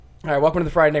All right, welcome to the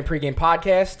Friday Night Pregame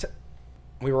Podcast.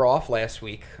 We were off last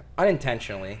week,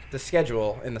 unintentionally. The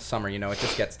schedule in the summer, it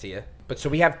just gets to you. But so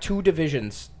we have four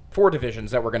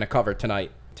divisions that we're going to cover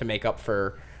tonight to make up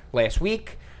for last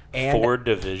week. And 4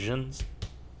 divisions?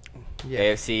 Yeah.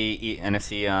 AFC,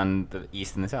 NFC on the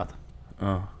East and the South.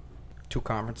 Oh. 2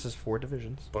 conferences, 4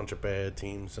 divisions. Bunch of bad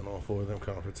teams in all 4 of them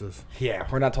conferences. Yeah,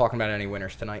 we're not talking about any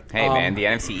winners tonight. Hey, man, the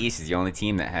NFC East is the only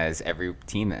team that has every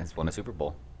team that has won a Super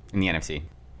Bowl in the NFC.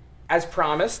 As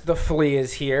promised, the flea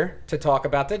is here to talk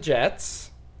about the Jets.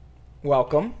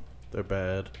 Welcome. They're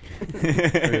bad.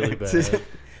 Really bad.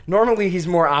 Normally, he's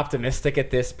more optimistic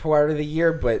at this part of the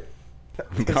year, but...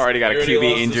 already got a QB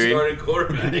injury. Starting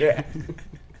quarterback. Yeah.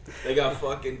 They got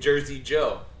fucking Jersey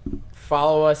Joe.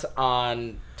 Follow us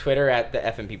on Twitter at the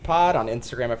FNP Pod, on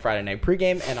Instagram at Friday Night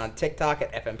Pregame, and on TikTok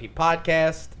at FNP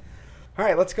Podcast. All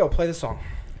right, let's go. Play the song.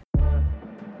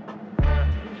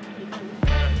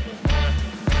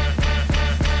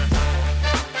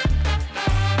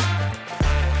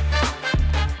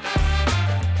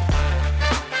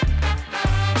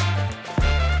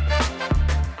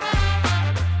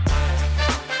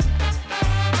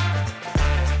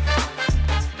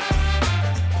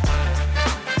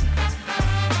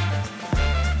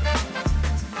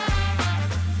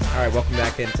 All right, welcome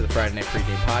back into the Friday Night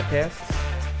Pregame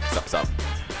Podcast. Sup.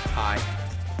 Hi.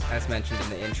 As mentioned in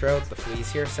the intro, the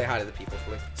flea's here. Say hi to the people,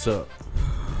 flea. So,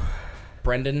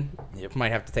 Brendan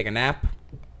might have to take a nap.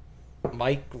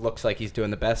 Mike looks like he's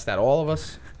doing the best out of all of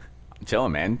us. I'm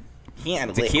chilling, man. He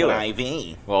had Tequila.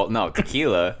 IV. Well, no,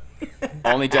 tequila.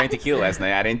 Only drank tequila last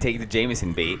night. I didn't take the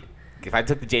Jameson bait. If I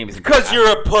took the Jameson bait... Because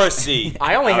you're a pussy.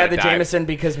 I only had the died. Jameson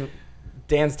because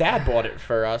Dan's dad bought it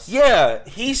for us. Yeah,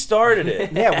 he started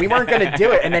it. Yeah, we weren't going to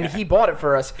do it, and then he bought it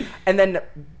for us. And then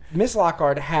Miss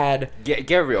Lockhart had...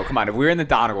 Get real. Come on. If we're in the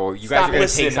Donegal, you guys are going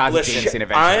to take shots of Jameson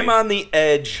eventually. I'm on the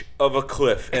edge of a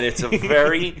cliff, and it's a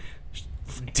very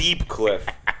deep cliff.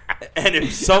 And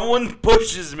if someone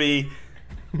pushes me,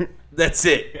 that's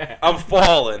it. I'm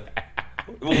falling.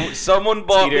 Someone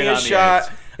bought Teetering me a on the shot.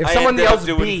 edge. If I someone ended up yells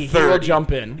doing B, he 30. will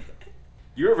jump in.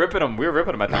 We were ripping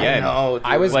them at the end. No, dude.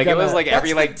 I was Like, gonna, it was like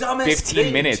every, That's like, the dumbest 15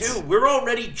 thing, minutes. Too. We're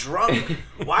already drunk.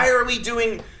 Why are we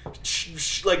doing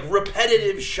like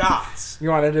repetitive shots? You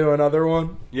want to do another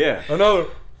one? Yeah. Another.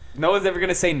 No one's ever going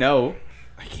to say no.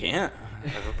 I can't. I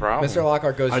have a problem. Mr.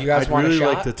 Lockhart goes, you guys I'd want really a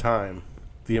shot? like to time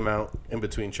the amount in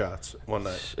between shots one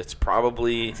night. It's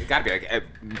probably It's got to be like,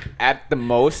 at the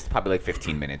most, probably like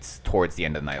 15 minutes towards the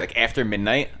end of the night. Like after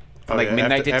midnight, from like yeah,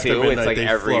 midnight after to 2, midnight, it's like they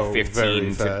every flow 15 very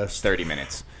to fast. 30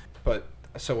 minutes. But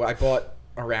so I bought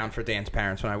a round for Dan's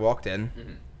parents when I walked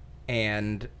in,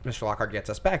 and Mr. Lockhart gets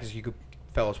us back. Because you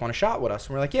fellas want a shot with us,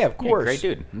 and we're like, yeah, of course. Yeah, great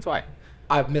dude. That's why.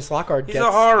 Miss Lockhart He's gets,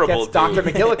 a horrible gets Dr.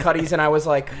 dude. McGillicuddy's, and I was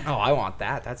like, oh, I want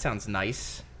that. That sounds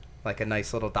nice. Like a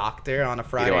nice little doctor on a You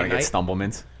Friday don't want to night. get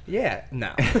Stumblemans. Yeah,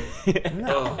 no.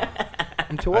 No.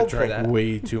 I'm too I old for drank that.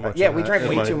 way too much. Yeah, of we that drank in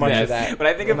way my- too much Yes. of that. When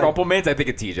I think of Like- Rumplemans, I think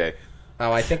of TJ.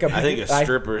 Oh, I think of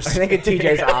strippers. I think of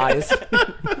TJ's eyes.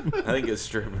 I think it's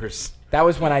strippers. That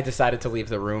was when I decided to leave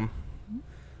the room.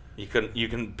 You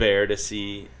can bear to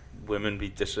see women be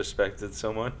disrespected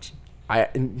so much.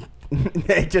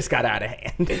 It just got out of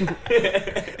hand.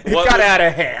 It What got was- out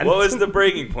of hand. What was the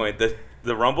breaking point? The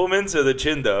Rumblemans or the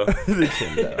Chindo?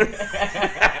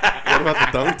 What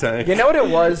about the dunk tank? You know what it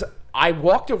was? I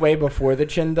walked away before the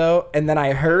Chindo, and then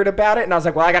I heard about it, and I was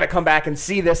like, well, I got to come back and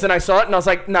see this. And I saw it, and I was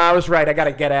like, no, I was right. I got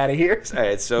to get out of here. All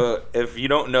right, so if you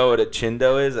don't know what a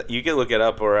Chindo is, you can look it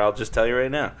up, or I'll just tell you right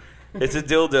now. It's a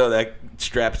dildo that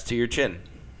straps to your chin.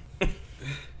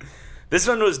 This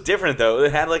one was different, though.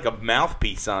 It had like a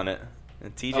mouthpiece on it.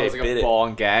 And TJ Oh, it was like bit a it. ball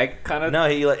and gag kind of. No,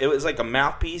 it was like a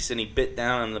mouthpiece, and he bit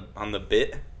down on the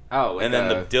bit. Oh, like And then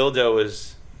the dildo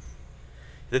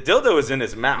was in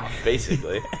his mouth,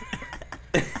 basically.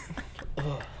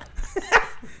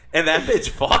 And that bitch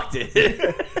fucked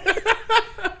it.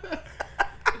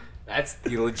 That's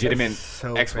the legitimate That's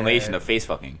so explanation bad. of face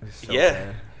fucking.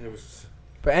 Yeah. It was.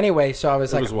 But anyway, so I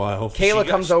was It like, was wild. Kayla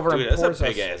comes over and Dude, pours that's a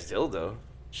us. big ass dildo.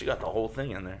 She got the whole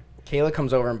thing in there. Kayla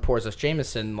comes over and pours us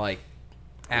Jameson, like,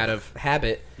 out of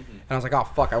habit. And I was like, oh,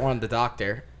 fuck, I wanted the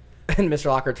doctor. And Mr.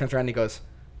 Lockhart turns around and he goes,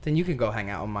 then you can go hang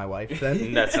out with my wife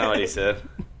then. That's not what he said.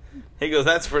 He goes,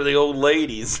 that's for the old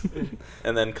ladies.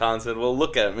 And then Con said, well,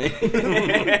 look at me.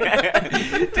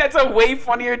 That's a way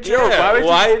funnier joke. Yeah,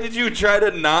 why did you try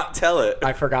to not tell it?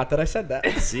 I forgot that I said that.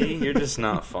 See, you're just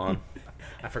not fun.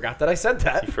 I forgot that I said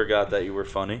that. You forgot that you were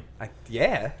funny.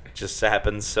 Yeah. It just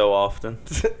happens so often.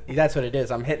 That's what it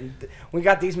is. I'm hitting. We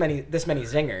got this many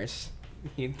zingers.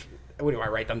 What do I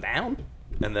write them down?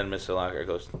 And then Mr. Locker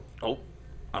goes, oh,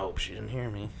 I hope she didn't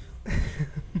hear me.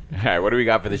 right, what do we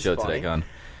got for the show funny. today, Con?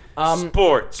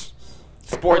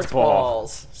 Sports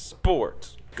balls.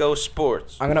 Sports. Go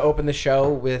sports. I'm gonna open the show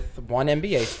with one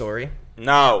NBA story.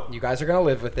 No. You guys are gonna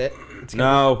live with it. It's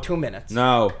gonna be 2 minutes.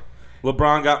 No.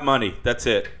 LeBron got money. That's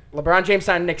it. LeBron James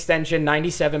signed an extension,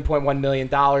 $97.1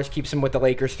 million, keeps him with the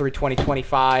Lakers through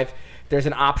 2025. There's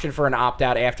an option for an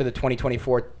opt-out after the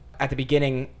 2024, at the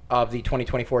beginning of the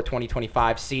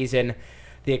 2024-2025 season.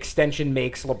 The extension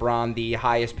makes LeBron the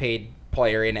highest paid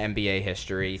player in NBA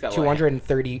history.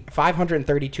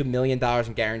 $532 million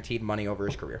in guaranteed money over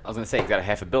his career. I was going to say, he's got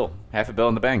half a bill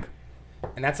in the bank.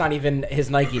 And that's not even his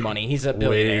Nike money. He's a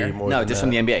billionaire. Way more No, than just that.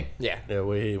 from the NBA. Yeah. Yeah,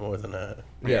 way more than that.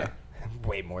 Yeah.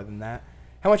 Way more than that.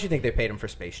 How much do you think they paid him for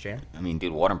Space Jam? I mean,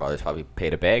 dude, Warner Brothers probably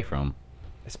paid a bag for him.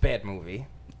 It's a bad movie.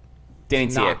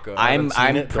 Didn't see not it. good. I'm Haven't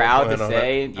seen it, proud don't to plan on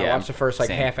say, I yeah. watched the first same.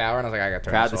 half hour and I was like, I got to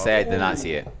turn Proud this to off. say I did not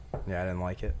see it. Yeah, I didn't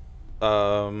like it.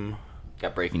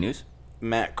 Got breaking news.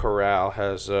 Matt Corral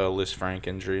has a Liz Frank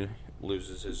injury.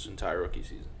 Loses his entire rookie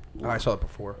season. Oh, I saw it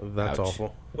before. That's Ouch.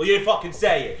 awful. Well, you didn't fucking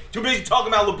say it. Too busy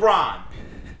talking about LeBron.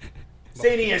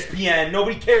 Say it ESPN.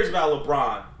 Nobody cares about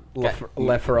LeBron.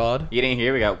 Lefrod. You didn't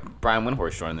hear? We got Brian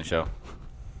Windhorst joining the show.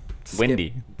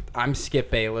 Windy. I'm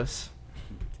Skip Bayless.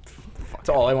 That's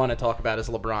all I want to talk about is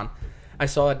LeBron. I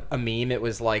saw a meme. It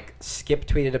was like Skip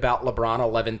tweeted about LeBron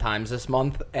 11 times this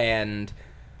month, and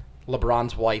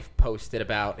LeBron's wife posted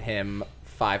about him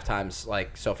 5 times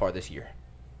like so far this year.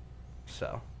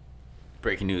 So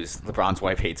Breaking news. LeBron's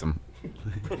wife hates him.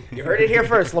 you heard it here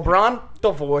first. LeBron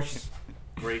divorce.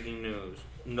 Breaking news.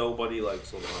 Nobody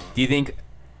likes LeBron. Do you think,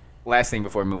 last thing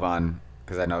before we move on,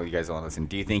 because I know you guys don't listen,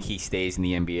 do you think he stays in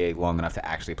the NBA long enough to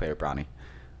actually play with Bronny?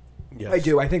 Yes. I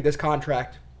do. I think this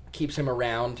contract keeps him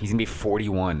around. He's going to be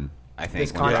 41, I think.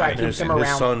 This when he- contract and keeps him his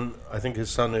around. son, I think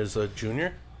his son is a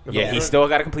junior. Yeah, he's still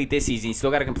got to complete this season. He's still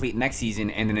got to complete next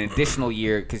season, and an additional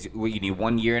year, because you need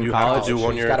 1 year in You college. have to do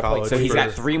 1 year He's in gotta play college. So he's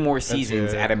got for- 3 more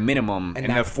seasons yeah. at a minimum, And and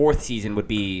the that- 4th season would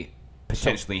be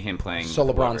potentially him playing. So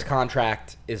LeBron's whoever.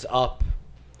 contract is up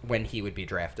when he would be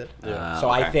drafted. Yeah. So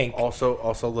I Okay. think Also,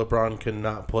 LeBron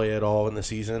cannot play at all in the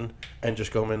season and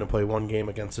just go in and play 1 game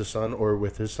against his son or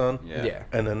with his son. Yeah.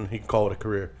 And then he can call it a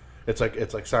career. It's like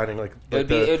signing like It would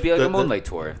be like a Moonlight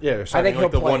tour. Yeah, signing he'll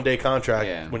like the play- 1 day contract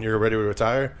Yeah. when you're ready to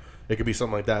retire. It could be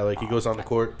something like that. Like he goes on the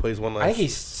court, plays one last. I think he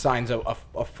signs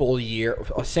a full year,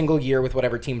 a single year with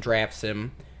whatever team drafts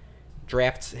him,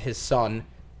 drafts his son,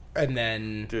 and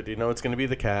then Dude, you know it's going to be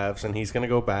the Cavs, and he's going to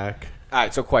go back. All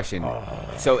right, so question.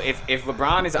 So if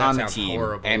LeBron is That on the sounds team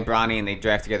horrible. and Bronny and they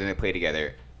draft together and they play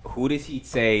together, who does he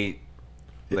say,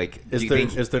 like, Is do you there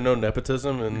think... is there no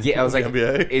nepotism in yeah, I was the like,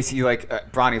 NBA? is he like,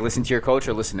 Bronny, listen to your coach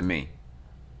or listen to me?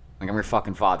 Like, I'm your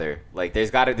fucking father. Like,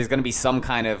 there's gonna be some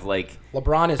kind of, like...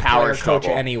 LeBron is Power player coach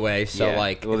struggle. anyway, so Yeah.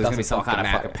 like Well, it there's gonna be doesn't some kind of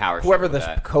matter. fucking power Whoever struggle the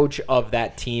with that. coach of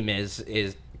that team is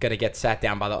gonna get sat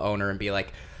down by the owner and be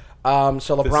like, so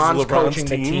LeBron's coaching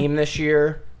the team? team this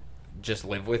year. Just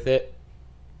live with it.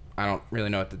 I don't really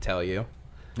know what to tell you.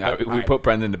 No, we Alright. put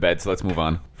Brendan to bed, so let's move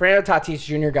on. Fernando Tatis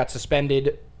Jr. got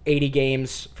suspended 80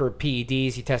 games for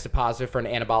PEDs. He tested positive for an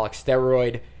anabolic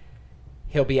steroid.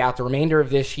 He'll be out the remainder of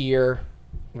this year,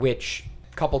 which,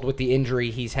 coupled with the injury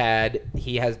he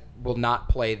will not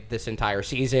play this entire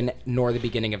season, nor the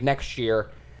beginning of next year.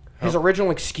 His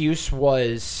original excuse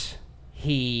was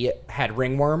he had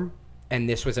ringworm, and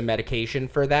this was a medication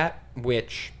for that,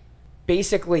 which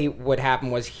basically what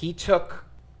happened was he took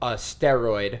a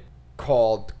steroid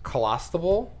called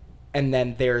colostable, and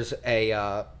then there's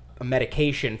a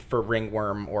medication for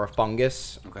ringworm or a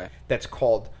fungus that's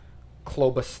called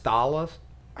clobestala.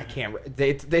 I can't.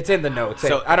 It's in the notes.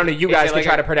 So, I don't know. You is guys it can like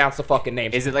try a- to pronounce the fucking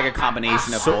names. Is it like a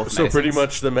combination of So both pretty medicines?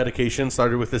 much the medication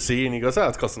started with the C, and he goes,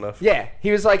 it's close enough. Yeah,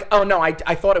 he was like, "Oh no, I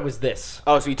thought it was this."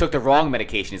 Oh, so he took the wrong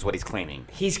medication is what he's claiming.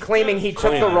 He's claiming he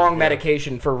took the wrong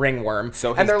medication for ringworm.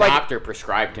 So and his they're like, doctor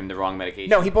prescribed him the wrong medication.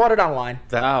 "No, he bought it online."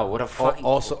 Oh, what a fucking...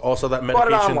 Also that Bought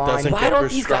it medication online. doesn't Why get don't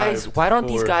these guys? prescribed Why don't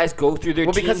these for- guys go through their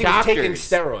Well, team because he was doctors? taking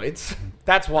steroids.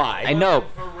 That's why. I know,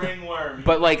 For ringworm.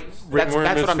 but like that's Ringworm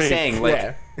what is I'm fake. saying. Like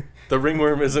Yeah. The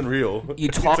ringworm isn't real. you He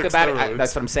talk took about it. steroids.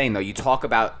 That's what I'm saying, though. You talk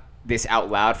about this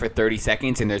out loud for 30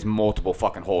 seconds, and there's multiple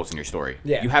fucking holes in your story.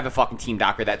 Yeah. You have a fucking team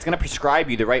doctor that's gonna prescribe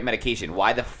you the right medication.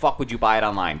 Why the fuck would you buy it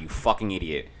online? You fucking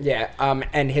idiot. Yeah,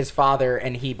 and his father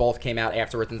and he both came out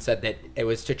afterwards and said that it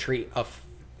was to treat a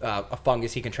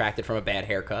fungus he contracted from a bad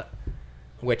haircut,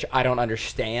 which I don't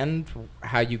understand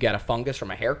how you get a fungus from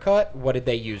a haircut. What did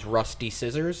they use, rusty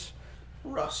scissors?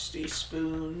 Rusty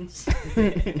spoons.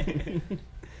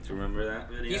 Do you remember that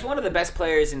video? He's one of the best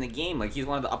players in the game. Like he's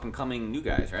one of the up and coming new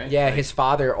guys, right? Yeah, Like, his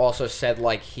father also said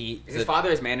like is his father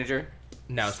his manager?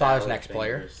 No, his father's an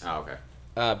ex-player. Oh, okay.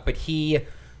 But he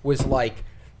was like,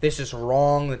 this is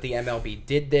wrong that the MLB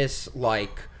did this.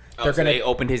 Like, they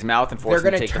opened his mouth and forced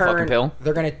him to take the fucking pill?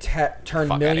 They're going to turn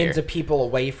Fuck millions of people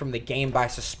away from the game by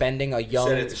suspending a young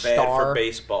He said it's star. bad for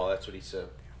baseball. That's what he said.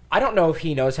 I don't know if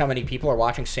he knows how many people are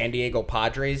watching San Diego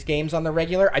Padres games on the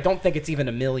regular. I don't think it's even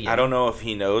a million. I don't know if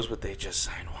he knows, but they just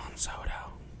signed Juan Soto.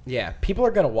 Yeah, people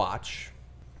are going to watch.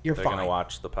 They're going to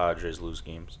watch the Padres lose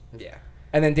games. Yeah.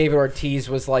 And then David Ortiz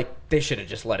was like, they should have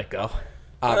just let it go.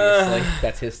 Obviously,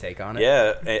 that's his take on it.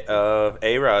 Yeah,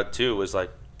 A-Rod, too, was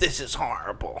like, this is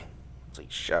horrible. It's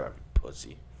like, shut up,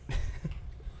 pussy.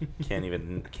 Can't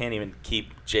even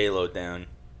keep J-Lo down.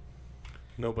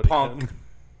 Nobody Punk. can.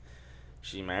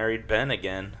 She married Ben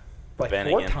again. Like Ben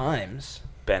 4 again. times.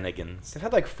 Bennigan's. They've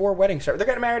had like 4 weddings. They're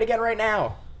getting married again right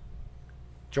now.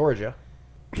 Georgia.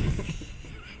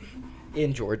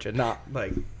 In Georgia, not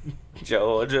like...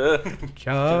 Georgia.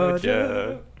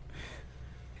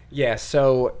 Yeah,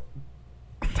 so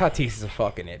Tatis is a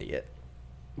fucking idiot.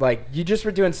 Like, you just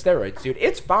were doing steroids, dude.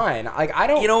 It's fine. Like, I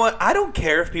don't... You know what? I don't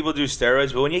care if people do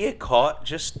steroids, but when you get caught,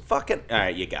 just fucking... All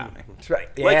right, you got me. That's right.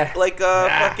 Yeah.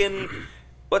 Fucking...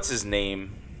 What's his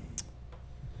name?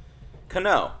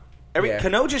 Cano.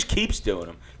 Cano just keeps doing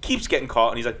them. Keeps getting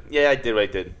caught, and he's like, yeah, I did what I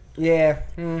did. Yeah.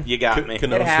 You got me.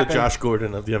 Cano's the Josh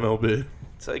Gordon of the MLB.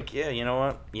 It's like, yeah, you know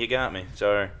what? You got me.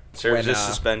 Sorry. Serves as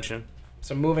suspension.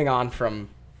 So moving on from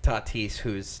Tatis,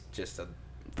 who's just a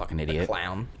fucking idiot,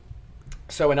 clown.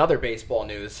 So in other baseball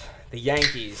news, the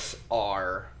Yankees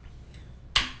are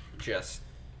just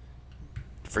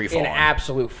in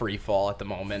absolute free fall at the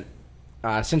moment.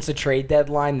 Since the trade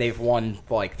deadline, they've won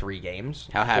like 3 games.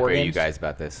 How happy are you guys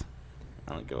about this?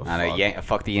 I don't give a fuck.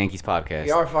 Fuck the Yankees podcast.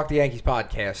 We are Fuck the Yankees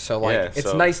podcast, so like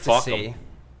it's nice to see.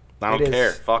 I don't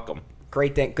care. Fuck them.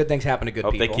 Good things happen to good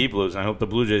people. Hope they keep losing. I hope the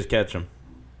Blue Jays catch them.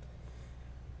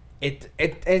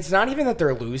 It's not even that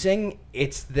they're losing;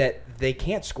 it's that they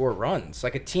can't score runs.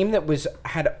 Like a team that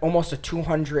had almost a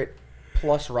 200+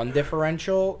 run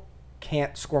differential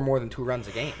can't score more than 2 runs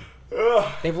a game.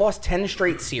 They've lost 10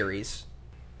 straight series.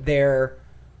 They're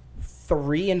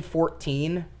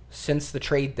 3-14 since the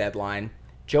trade deadline.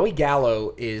 Joey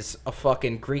Gallo is a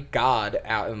fucking Greek god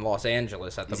out in Los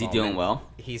Angeles at the moment. Is he doing well?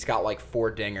 He's got like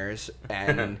 4 dingers,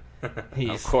 and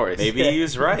he's... Of course. Maybe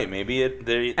he's right. Maybe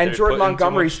they're and Jordan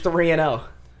Montgomery's 3-0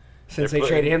 since they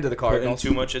traded him to the Cardinals.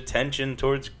 Putting too much attention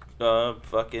towards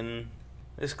fucking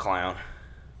this clown,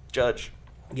 Judge.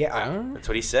 Yeah, that's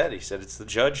what he said. He said it's the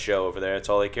Judge show over there. That's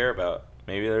all they care about.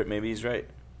 Maybe he's right.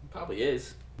 Probably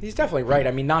is. He's definitely right.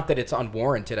 I mean, not that it's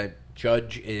unwarranted. A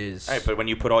Judge is... All right, but when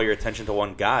you put all your attention to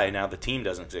one guy, now the team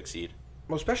doesn't succeed.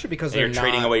 Well, especially because you're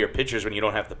trading away your pitchers when you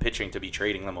don't have the pitching to be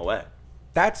trading them away.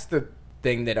 That's the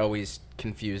thing that always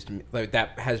confused me. Like,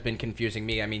 that has been confusing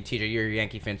me. I mean, TJ, you're a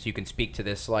Yankee fan, so you can speak to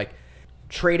this. Like,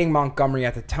 trading Montgomery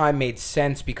at the time made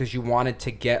sense because you wanted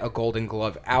to get a Golden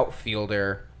Glove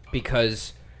outfielder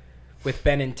because with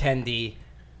Benintendi,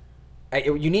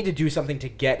 you need to do something to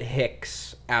get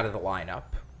Hicks out of the lineup.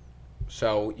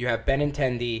 So you have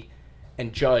Benintendi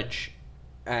and Judge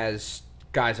as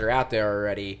guys that are out there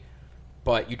already,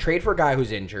 but you trade for a guy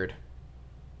who's injured.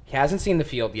 He hasn't seen the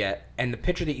field yet, and the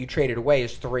pitcher that you traded away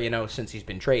is 3-0 since he's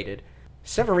been traded.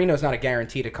 Severino's not a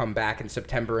guarantee to come back in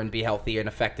September and be healthy and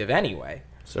effective anyway.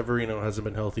 Severino hasn't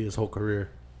been healthy his whole career.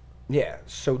 Yeah,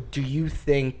 so do you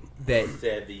think that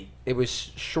it was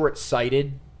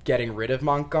short-sighted getting rid of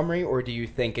Montgomery, or do you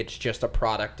think it's just a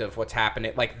product of what's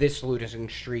happening? Like, this losing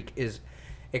streak is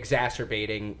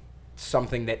exacerbating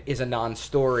something that is a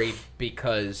non-story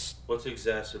because... What's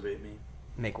exacerbate me?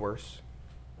 Make worse.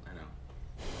 I know.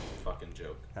 Fucking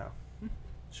joke. Oh.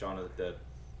 Shaun of the Dead.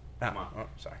 Come on. Oh,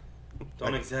 sorry.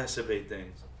 Don't exacerbate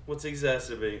things. What's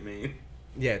exacerbate mean?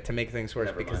 Yeah, to make things worse.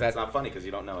 Never because mind. that's not funny because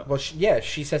you don't know it. Well,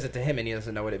 she says it to him and he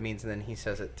doesn't know what it means, and then he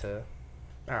says it to...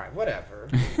 All right, whatever.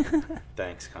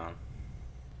 Thanks, Con.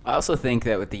 I also think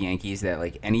that with the Yankees, that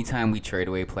like anytime we trade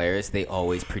away players, they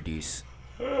always produce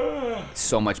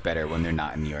so much better when they're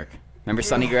not in New York. Remember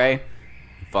Sonny Gray,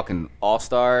 fucking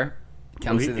all-star.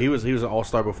 He was an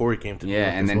all-star before he came to New York.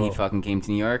 Yeah, and then he fucking came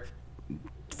to New York,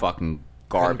 fucking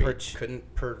garbage.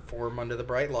 Couldn't perform under the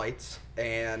bright lights,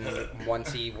 and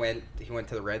once he went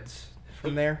to the Reds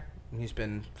from there, and he's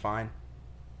been fine.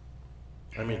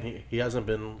 I mean, he hasn't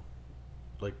been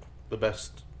like the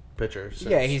best pitcher.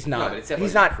 Since. Yeah, he's not.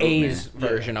 He's not A's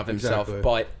version of himself, exactly.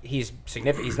 But he's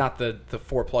significant. He's not the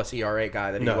 4+ ERA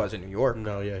guy that he was in New York.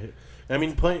 No, yeah. I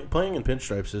mean, playing in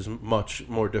pinstripes is much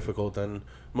more difficult than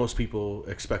most people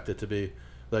expect it to be.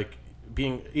 Like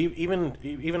being even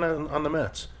on the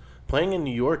Mets, playing in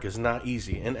New York is not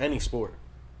easy in any sport.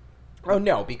 Oh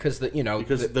no, because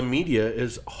the media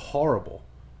is horrible.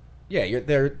 Yeah,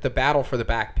 the battle for the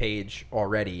back page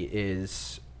already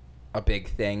is a big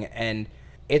thing, and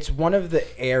it's one of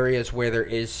the areas where there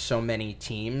is so many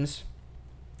teams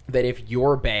that if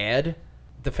you're bad,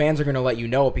 the fans are going to let you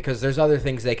know because there's other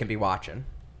things they can be watching,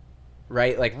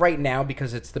 right? Like right now,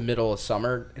 because it's the middle of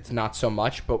summer, it's not so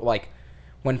much, but like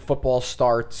when football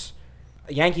starts,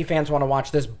 Yankee fans want to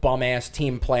watch this bum-ass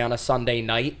team play on a Sunday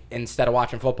night instead of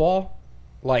watching football.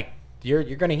 Like, you're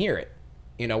going to hear it.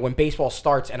 You know, when baseball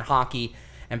starts and hockey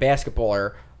and basketball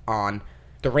are on,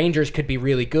 the Rangers could be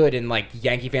really good, and, like,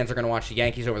 Yankee fans are going to watch the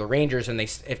Yankees over the Rangers, and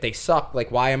if they suck,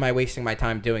 like, why am I wasting my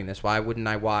time doing this? Why wouldn't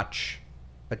I watch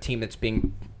a team that's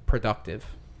being productive?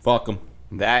 Fuck them.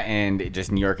 That and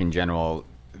just New York in general,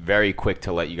 very quick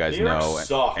to let you guys know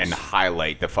and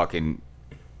highlight the fucking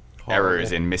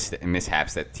errors and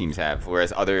mishaps that teams have,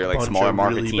 whereas other like smaller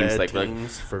market really teams like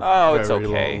for it's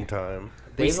okay. Long time.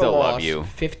 We still love you.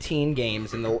 15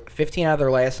 games in the 15 out of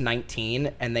their last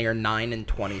 19, and they are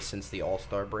 9-20 since the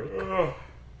All-Star break.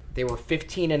 They were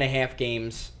 15 and a half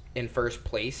games in first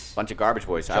place. Bunch of garbage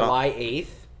boys. July 8th.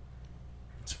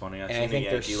 It's funny. I think the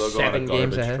Yankee logo on a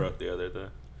garbage truck the other day.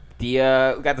 We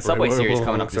got the Subway Series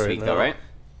coming up this week, though, right?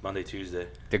 Monday, Tuesday.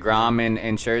 DeGrom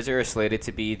and Scherzer are slated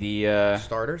to be the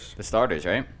starters. The starters,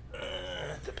 right?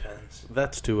 Depends.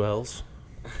 That's 2 L's.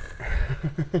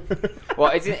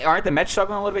 Well, aren't the Mets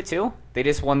struggling a little bit too? They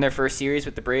just won their first series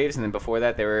with the Braves, and then before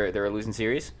that they were losing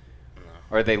series. No.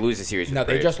 Or did they lose the series? With the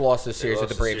Braves? They just lost the series with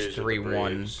the Braves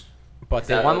 3-1. But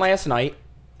they won last night.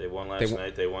 They won last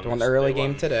night. They won the early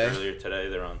game today. Earlier today,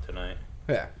 they're on tonight.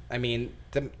 Yeah, I mean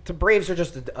the Braves are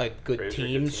just a good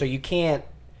team, so you can't.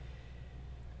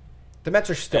 The Mets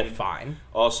are still fine.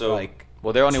 Also,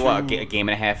 they're only a game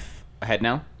and a half ahead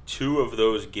now. 2 of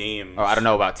those games. Oh, I don't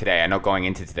know about today. I know going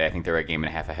into today, I think they're a game and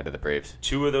a half ahead of the Braves.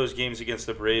 2 of those games against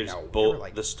the Braves,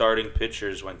 the starting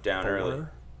pitchers went down early.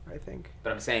 I think.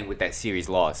 But I'm saying with that series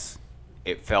loss,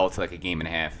 it fell to like a game and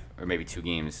a half, or maybe 2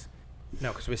 games.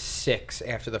 No, because it was 6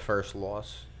 after the first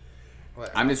loss.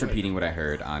 I'm just repeating what I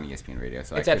heard on ESPN Radio.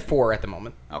 So it's at 4 at the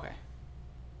moment. Okay.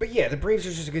 But yeah, the Braves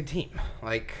are just a good team.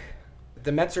 Like,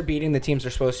 the Mets are beating the teams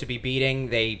they're supposed to be beating.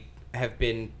 They have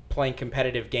been playing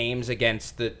competitive games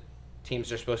against the teams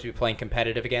they're supposed to be playing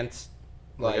competitive against.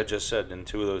 Like I just said, in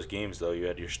 2 of those games, though, you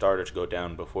had your starters go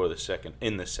down before the second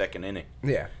inning.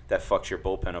 Yeah. That fucks your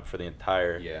bullpen up for the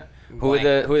entire. Yeah. Who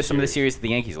are some of the series the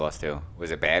Yankees lost to?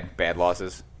 Was it bad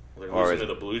losses? Well, they're losing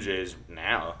to the Blue Jays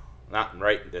now, not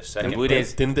right this second. The Blue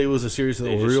Jays didn't they lose a series to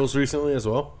the Orioles recently as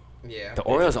well? Yeah. The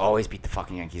Orioles always beat the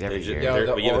fucking Yankees every year.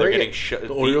 They're getting shut.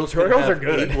 The Orioles are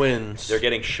good. 8 wins. They're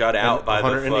getting shut out by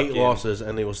 108 losses,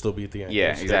 and they will still beat the Yankees. Yeah,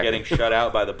 exactly. They're getting shut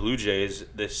out by the Blue Jays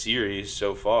this series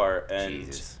so far,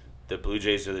 and the Blue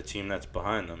Jays are the team that's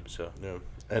behind them. So yeah,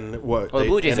 and what? Well, the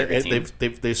Blue Jays are a team.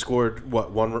 They scored what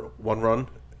one run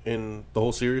in the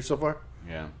whole series so far.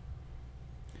 Yeah.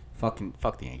 Fuck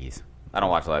the Yankees. I don't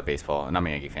watch a lot of baseball, and I'm a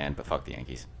Yankee fan, but fuck the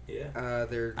Yankees. Yeah.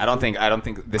 I don't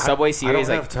think the Subway Series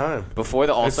I don't have time. Before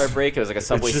the All-Star break, it was like a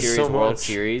Subway Series so World much.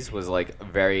 Series was like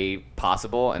very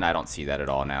possible, and I don't see that at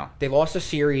all now. They lost a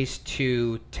series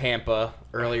to Tampa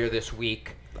earlier this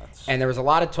week, and there was a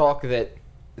lot of talk that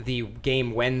the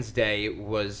game Wednesday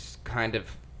was kind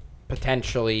of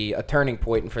potentially a turning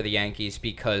point for the Yankees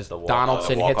because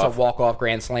Donaldson hits a walk-off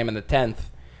grand slam in the 10th.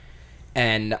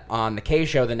 And on the K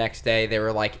Show the next day, they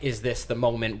were like, is this the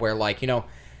moment where, like, you know,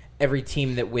 every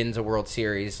team that wins a World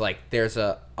Series, like, there's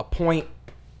a point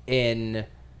in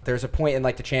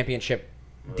like the championship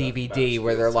DVD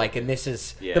where they're like, and this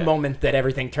is the moment that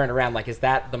everything turned around. Like, is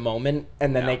that the moment?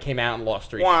 And then they came out and lost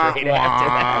 3 straight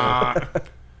after that.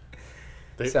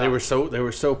 They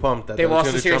were so pumped that they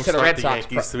lost the series to the Red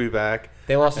Sox. Yankees to be back.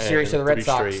 They lost the series to the Red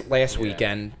Sox last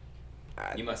weekend.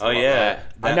 You must I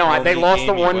know. They lost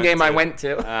the one game I went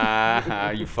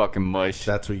to. You fucking mush.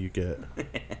 That's what you get.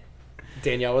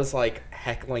 Danielle was like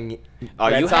heckling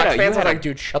Red Sox fans. I'm like,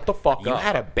 dude, shut the fuck up. You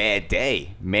had a bad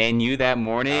day. Man, you that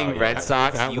morning, Red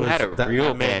Sox, you had a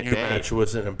real bad day. That match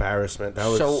was an embarrassment.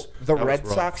 The Red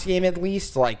Sox game, at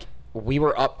least, like, we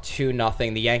were up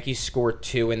 2-0. The Yankees scored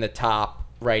 2 in the top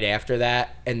right after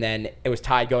that, and then it was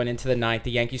tied going into the 9th.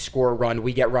 The Yankees score a run.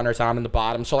 We get runners on in the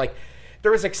bottom. So, like,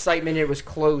 there was excitement. It was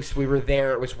close. We were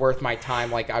there. It was worth my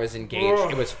time. Like, I was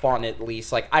engaged. It was fun, at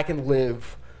least. Like, I can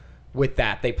live with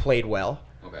that. They played well.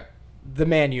 Okay. The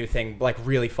Man U thing, like,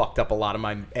 really fucked up a lot of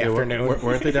my afternoon.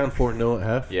 Weren't they down 4-0 at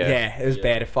half? Yeah, it was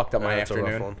bad. It fucked up my afternoon.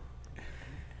 A rough one.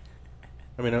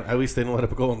 I mean, at least they didn't let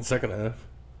up a goal in the second half.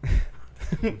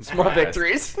 Small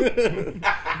victories.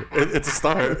 It's a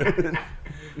start.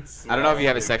 I don't know if you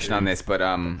have a section on this, but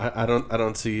I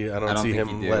don't see think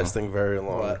him you do. lasting very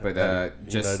long. But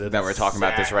just United. that we're talking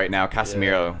about this right now,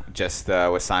 Casemiro just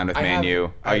was signed with Man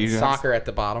U. I have soccer at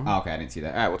the bottom. Oh, okay, I didn't see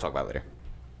that. All right, we'll talk about it later.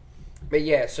 But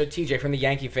yeah, so TJ, from the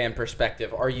Yankee fan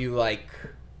perspective, are you like,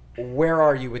 where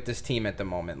are you with this team at the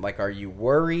moment? Like, are you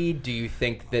worried? Do you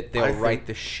think that they'll right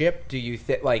the ship? Do you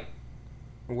think, like,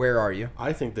 where are you?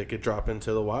 I think they could drop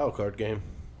into the wild card game.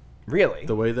 Really?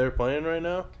 The way they're playing right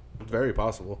now, it's very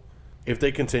possible. If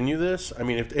they continue this, I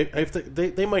mean, if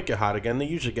they might get hot again. They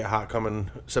usually get hot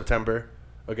coming September,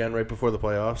 again, right before the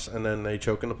playoffs, and then they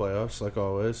choke in the playoffs, like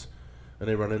always. And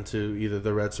they run into either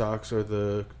the Red Sox or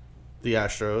the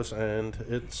Astros, and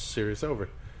it's series over.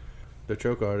 They're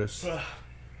choke artists.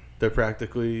 They're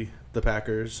practically the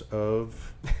Packers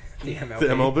of the MLB. The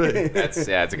MLB.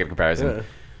 That's a good comparison. Yeah.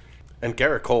 And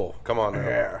Garrett Cole, come on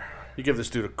now. You give this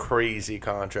dude a crazy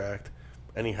contract,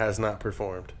 and he has not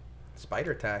performed.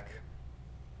 Spider Tack.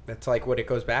 That's like what it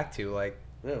goes back to. Like,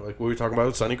 yeah, like we were talking about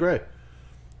with Sonny Gray.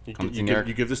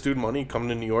 You give this dude money, come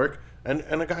to New York, and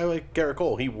a guy like Garrett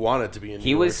Cole, he wanted to be in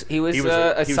New York. He was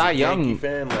a Cy Young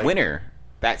fan, like, winner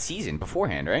that season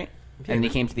beforehand, right? Yeah. And he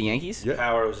came to the Yankees? Yeah.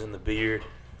 Power was in the beard.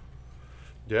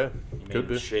 Yeah, He made could him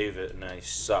be. shave it, and now he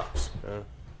sucks.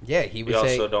 yeah, he was We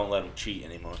also don't let him cheat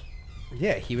anymore.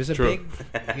 yeah, he was a True.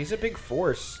 he's a big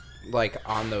force, like,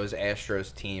 on those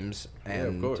Astros teams.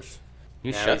 And Yeah, of course. He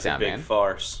was Now shut he's down, a big man.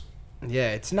 farce.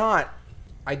 Yeah, it's not.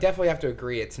 I definitely have to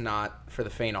agree. It's not for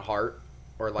the faint of heart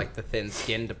or like the thin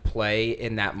skin to play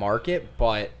in that market.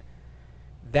 But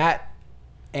that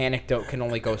anecdote can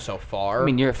only go so far. I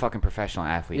mean, you're a fucking professional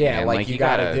athlete, yeah, man. like you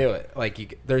gotta do it.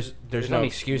 Like there's no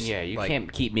excuse. Yeah, you like,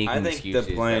 can't keep making I think excuses.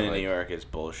 the playing that, in like- New York is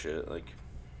bullshit. Like,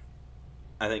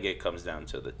 I think it comes down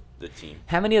to the team.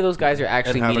 How many of those guys are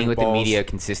actually And having meeting with the balls. media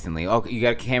consistently? Oh, you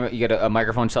got a camera, you got a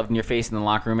microphone shoved in your face in the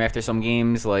locker room after some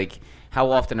games. Like, how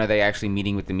often are they actually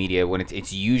meeting with the media when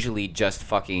it's usually just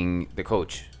fucking the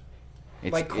coach?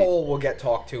 Like Cole will get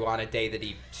talked to on a day that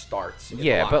he starts. in the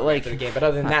Yeah, locker but room like- after the game. But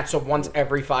other than that, so once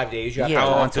every 5 days you have Yeah, to How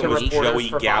talk once to often a was week. reporters Joey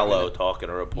for 5 Gallo minutes. talking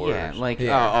to reporters? Yeah, like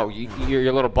Yeah. you're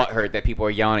a little butthurt that people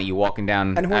are yelling at you walking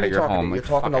down And who out are of you your talking home. to? You're Like,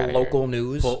 talking fuck to outta here. local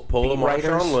news, Pull beat the writers.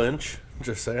 Marshawn Lynch.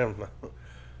 Just saying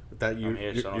that I'm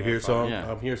here, so I don't you're here, get so fined.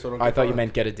 Yeah. I'm here, so I don't I get thought you fined.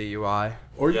 meant get a DUI.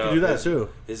 Or you Yo, can do that his- too.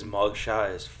 His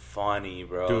mugshot is funny,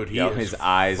 bro. Dude, he Yo, is his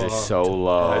eyes are fucked so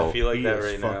low. I feel like He that is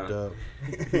right fucked now. up.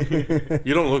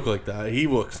 You don't look like that. He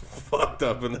looks fucked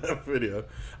up in that video.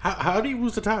 How did he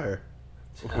lose the tire?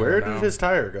 Where don't did know. his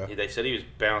tire go? They said he was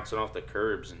bouncing off the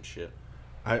curbs and shit.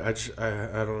 I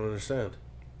don't understand.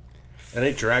 And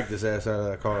they dragged his ass out of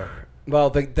that car.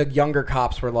 Well, the younger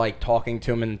cops were like talking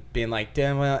to him and being like,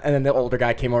 "Damn," well," and then the older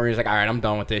guy came over. He was like, "All right, I'm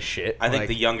done with this shit." I think Like,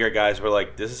 the younger guys were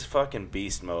like, "This is fucking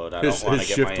beast mode. I His- don't want to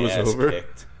his get my shift was ass over.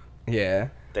 kicked." yeah.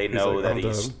 They He's know like, that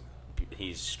 "I'm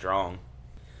he's strong,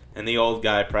 and the old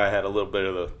guy probably had a little bit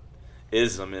of the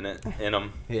ism in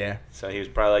him. Yeah. So he was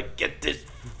probably like, "Get this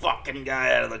fucking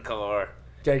guy out of the car."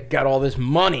 They got all this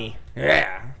money.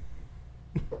 Yeah.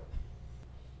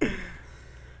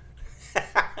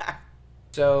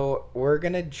 So we're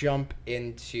gonna jump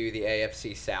into the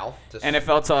AFC South to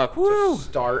NFL talk. Woo! to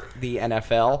start the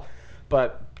NFL,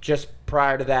 but just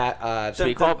prior to that, Should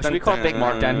we call Big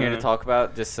Mark down here to talk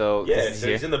about just so? Yeah, he's so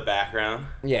here? he's in the background.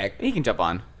 yeah, He can jump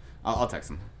on. I'll text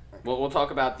him. We'll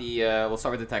talk about the. We'll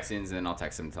start with the Texans and then I'll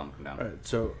text him and tell him to come down. All right,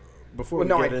 so before Well,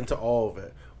 we no, get into all of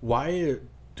it, why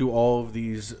do all of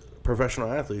these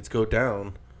professional athletes go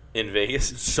down In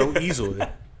Vegas. so easily?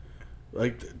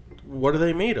 Like, what are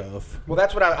they made of? well,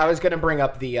 that's what I was gonna bring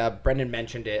up. The Brendan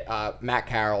mentioned it. Matt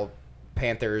Carroll,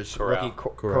 Panthers Corral.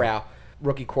 Corral,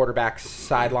 rookie quarterback,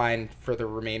 sidelined for the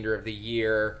remainder of the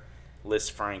year. Liz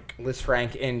Frank. Liz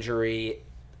Frank injury.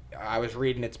 I was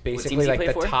reading it's teams basically he like play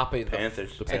the for? top of the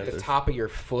Panthers. The At the Panthers. top of your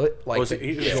foot, like Was the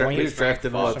he joint. was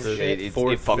drafted in or what, some the shit. It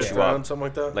fourth, fucks fifth you up. round, something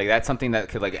like that? Like that's something that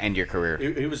could like end your career.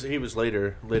 He was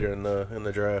later in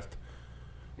the draft.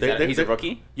 He's a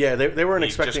rookie? Yeah, they weren't He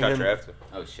just expecting got him. drafted.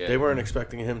 Oh shit! They weren't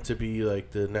expecting him to be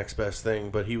like the next best thing,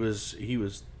 but he went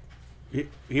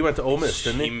to Ole Miss,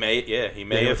 didn't He he? may he have went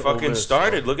to Ole fucking Miss.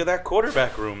 started. Look at that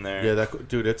quarterback room there. Yeah, that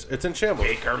dude, it's in shambles.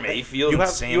 Baker Mayfield You and have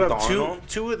Sam you have Darnold.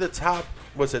 two of the top.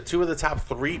 What's it? Two of the top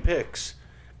 3 picks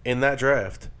in that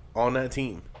draft on that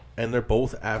team, and they're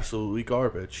both absolutely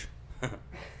garbage.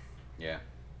 Yeah.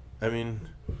 I mean,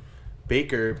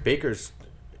 Baker's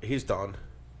he's done,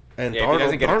 and Yeah, if he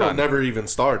doesn't get it Darnold done. never even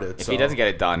started. If so. he doesn't get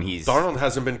it done, he's Darnold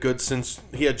hasn't been good since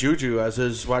he had Juju as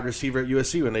his wide receiver at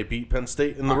USC when they beat Penn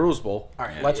State in the Rose Bowl. All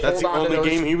right, Yeah. let's That's the hold on to only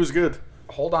those. game he was good.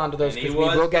 Hold on to those And he because we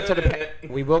was will get to the good.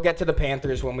 we will get to the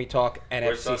Panthers when we talk We're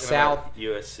NFC talking South. about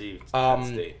USC. Um,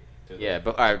 Penn State. Yeah,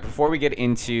 but all right. Before we get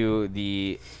into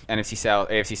the NFC South,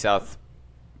 AFC South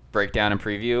breakdown and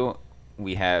preview,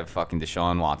 we have fucking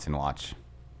Deshaun Watson watch.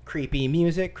 Creepy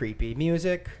music, creepy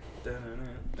music.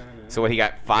 So what, he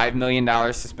got $5 million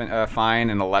fine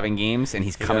in 11 games, and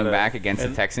he's coming back against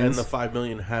the Texans. And the $5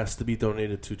 million has to be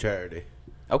donated to charity.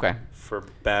 Okay. For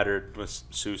battered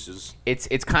masseuses.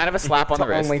 It's kind of a slap on the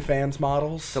wrist. OnlyFans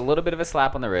models. It's a little bit of a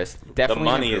slap on the wrist. Definitely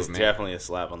the money is improvement. definitely a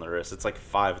slap on the wrist. It's like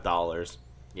 $5.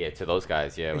 Yeah, to those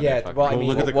guys, yeah. Yeah, well, I mean,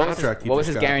 look at the contract. What was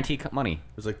his guaranteed money? It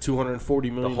was like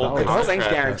 $240 million. whole The whole thing's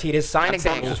contract. guaranteed. His signing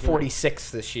bonus was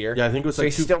 46 this year. Yeah, I think it was so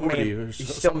like he still 240 made or he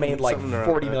still made like something around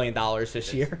 $40 that. million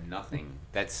this year. Nothing.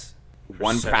 That's For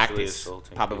one sexually practice,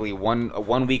 assaulting probably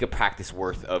one week of practice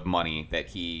worth of money that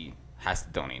he has to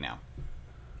donate now.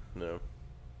 No.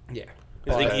 Yeah.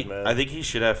 I think he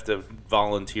should have to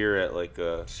volunteer at like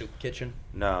a Soup kitchen.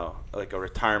 like a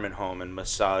retirement home and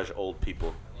massage old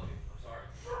people.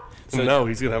 So- no,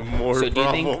 he's gonna have more So do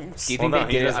you think? problems. Do you Well, think no, they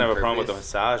he did it doesn't on have a problem with the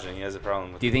purpose? massaging. He has a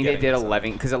problem with. Do you think they getting did massaged.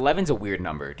 11? Because 11's a weird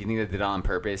number. Do you think they did it on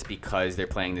purpose because they're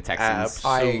playing the Texans?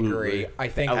 I Absolutely. agree. I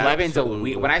think 11's a absolutely.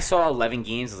 weird. When I saw 11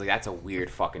 games, I was like, that's a weird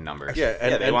fucking number. Yeah,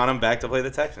 Yeah, they want him back to play the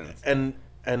Texans. and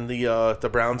the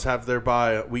Browns have their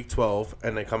bye week 12,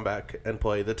 and they come back and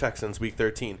play the Texans week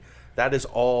 13. That is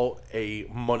all a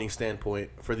money standpoint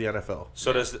for the NFL.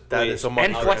 So does That is a money.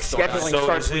 And flex standpoint. scheduling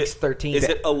starts is it- weeks 13. Is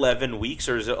it 11 weeks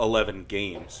or is it 11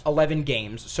 games? 11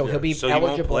 games, so he'll be So you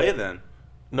eligible. won't play then.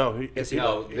 No,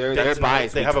 No, their that's bye not-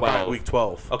 is they week have a bye 12. week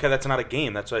 12. Okay, that's not a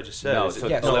game. That's what I just said. No, Is it so,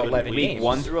 Yeah, so 11 week games.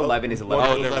 1 through 11 is 11.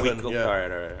 Oh, they're 11, week. yeah. All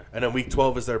right. And then week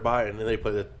 12 is their bye, and then they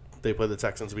play the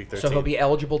Texans week 13. So he'll be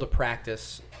eligible to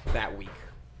practice that week.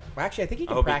 Well, actually, I think he I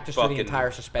can hope he practice for the fucking- entire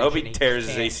I suspension. hope he tears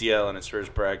his can't. ACL in his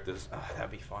first practice. Oh, that'd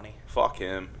be funny. Fuck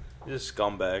him. He's a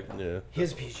scumbag. Yeah.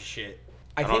 His piece of shit.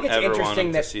 I I think don't it's ever want interesting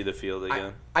him that to see the field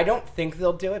again. I don't think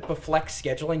they'll do it, but flex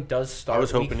scheduling does start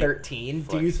was week hoping he- 13.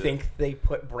 Do you Flex it. think they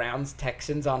put Browns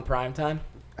Texans on primetime?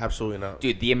 Absolutely not.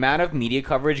 Dude, the amount of media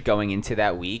coverage going into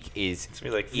that week is It's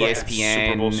gonna be like fucking ESPN,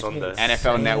 Super Bowl Sunday. NFL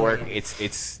Insane. Network.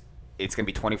 It's gonna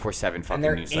be 24/7 And fucking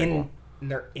they're news cycle.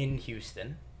 in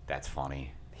Houston. That's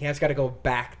funny. He has got to go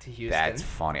back to Houston. That's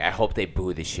funny. I hope they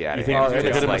boo the shit out You of think him. he's gonna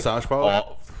Just get a like, massage parlor?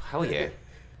 oh, hell yeah.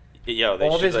 Yo, they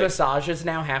all of should, his like, massages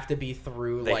now have to be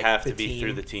through They like have the to be team.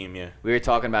 through the team. Yeah. We were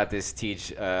talking about this,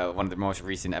 Teach, one of the most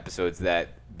recent episodes, that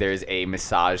there's a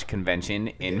massage convention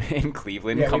in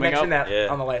Cleveland Yeah, we coming up. mentioned that Yeah.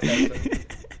 on the last episode.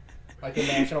 Like the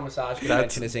National Massage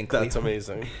Convention is in Cleveland. That's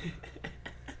amazing.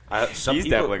 Some He's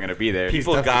people, definitely gonna be there.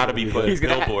 People definitely got to be gonna be putting there. He's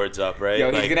gonna ha- billboards up, right? Yo,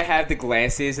 like, he's gonna have the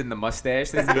glasses and the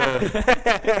mustache. like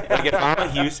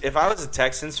if I was a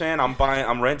Texans fan,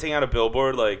 I'm renting out a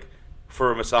billboard like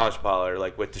for a massage parlor,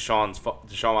 like with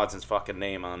Deshaun Watson's fucking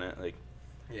name on it. Like,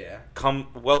 Yeah.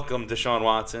 welcome Deshaun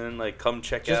Watson. Like, come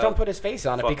check Just out. don't put his face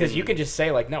on it because fucking- you can just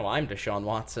say like, "No, I'm Deshaun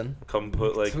Watson." Come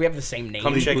put like. So we have the same name.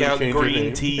 Come check Legally out change your Green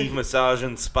name. Tea Massage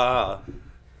and Spa.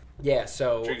 Yeah.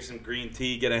 So Drink some green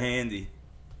tea, get a handy.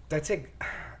 that's it.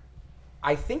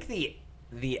 I think the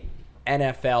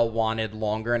NFL wanted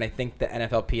longer, and I think the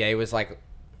NFLPA was like,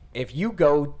 if you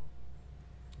go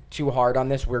too hard on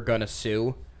this, we're gonna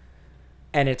sue,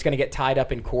 and it's gonna get tied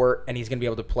up in court, and he's gonna be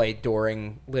able to play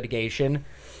during litigation.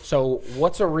 So,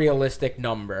 what's a realistic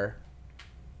number?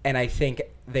 And I think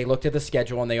they looked at the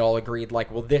schedule and they all agreed,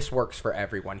 like, well, this works for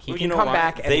everyone. He Well, can you know come why?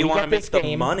 back and they we want get to make this the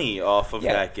game. money off of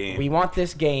Yeah, that game. we want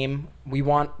this game. We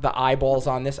want the eyeballs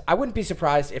on this. I wouldn't be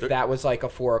surprised if that was like a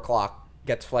 4 o'clock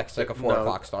gets flexed like a 4 No,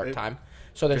 o'clock start time.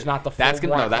 So there's not the full That's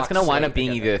gonna 1 no, that's o'clock gonna wind up slate being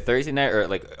to get either Thursday night or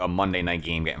like a Monday night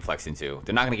game getting flexed into.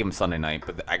 They're not gonna give him Sunday night,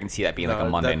 but I can see that being like a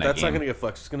Monday night That's game. not going to get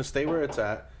flexed. It's going to stay where it's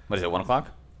at. What is it? 1 o'clock?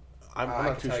 I'm I not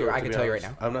can too tell sure. you- I to can be tell you right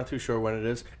honest. now. I'm not too sure when it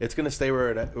is. It's going to stay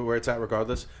where it's at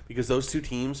regardless because those two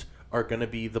teams are going to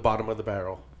be the bottom of the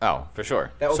barrel. Oh, for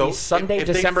sure. That will So be Sunday, if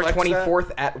they December flex that-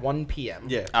 24th at 1 p.m.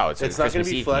 Yeah. Oh, it's a not going Christmas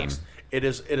to be Eve flexed. game. It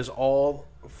is all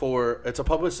for. It's a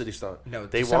publicity stunt. No,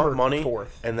 they December want money, 4th.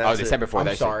 and that's Oh, December 4th. I'm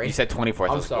That's- sorry. You said 24th.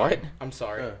 I I'm was sorry. like, what? I'm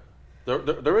sorry.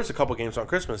 It. There is a couple games on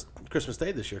Christmas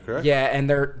Day this year, correct? Yeah, and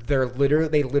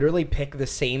they literally pick the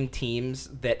same teams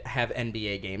that have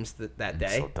NBA games that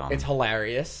day. so dumb. It's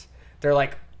hilarious. They're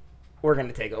like, we're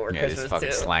gonna take over Yeah, Christmas just fucking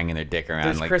too. slanging their dick around.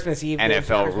 There's like Christmas Eve games,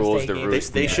 NFL Christmas rules Day the games.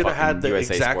 roost. They in should have had fucking the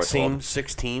USA exact Sports same World.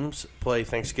 6 teams play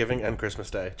Thanksgiving and Christmas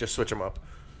Day. Just switch them up.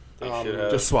 They should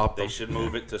have, just swap They them. should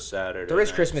move it to Saturday. There is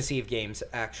nights. Christmas Eve games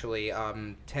actually.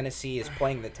 Tennessee is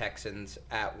playing the Texans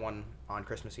at 1 on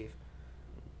Christmas Eve,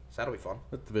 so that'll be fun.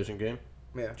 That division game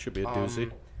Yeah, should be a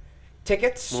doozy.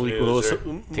 Tickets? Malik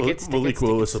Snoozer.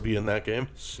 Willis will be in that game.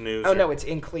 Snooze. Oh no, it's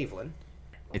in Cleveland.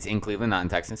 It's in Cleveland, not in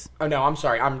Texas. Oh no, I'm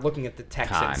sorry. I'm looking at the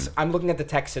Texans. Con. I'm looking at the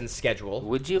Texans schedule.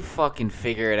 Would you fucking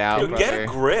figure it out, Dude, brother? get a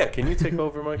grip. Can you take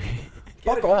over, Mike?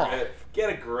 Fuck off. Get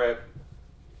a grip.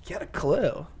 Get a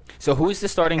clue. So who's the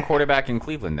starting quarterback in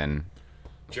Cleveland then?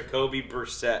 Jacoby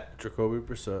Brissett. Jacoby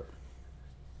Brissett.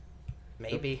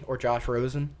 Maybe or Josh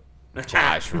Rosen.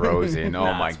 Josh Rosen.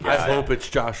 Oh my I god. hope it's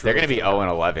Josh Rosen. They're gonna be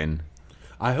 0-11.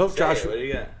 I hope Josh. Josh. What do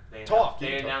you got?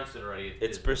 They announced it already.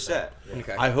 It's Brissett.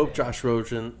 Okay. I hope Josh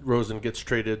Rosen gets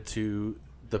traded to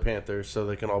the Panthers so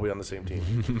they can all be on the same team.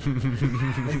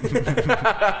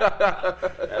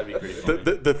 That'd be pretty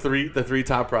funny. the three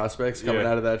top prospects coming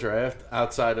Yeah. out of that draft,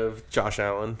 outside of Josh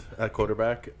Allen at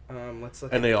quarterback, Let's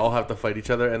look. and they all have to fight each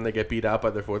other, and they get beat out by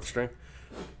their fourth string.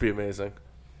 Be amazing.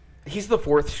 He's the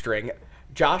fourth string.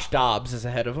 Josh Dobbs is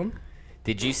ahead of him.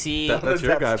 Did you see? That's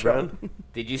your guy, Brian.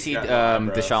 Did you see Yeah,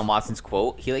 bros. Deshaun Watson's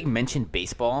quote? He like mentioned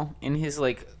baseball in his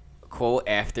like quote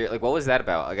after. Like, what was that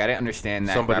about? Like, I didn't understand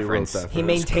that Somebody reference. wrote that. He It was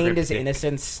maintained his cryptic.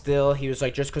 innocence still. He was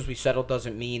like, just because we settled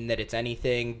doesn't mean that it's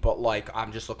anything, but like,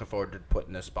 I'm just looking forward to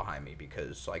putting this behind me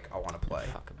because like, I want to play.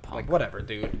 Fucking punk. Like, whatever,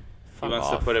 dude. He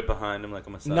wants to put it behind him like a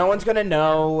massage. No one's gonna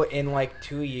know in like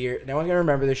 2 years. No one's gonna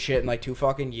remember this shit in like 2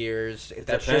 fucking years.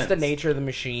 That's just the depends. nature of the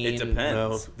machine. It depends.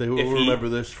 No, they will If he- remember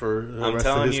this for the I'm rest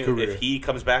of telling his you, career. if he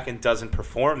comes back and doesn't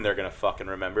perform, they're gonna fucking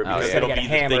remember because yeah. it'll Get be the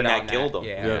hammered thing on that killed him.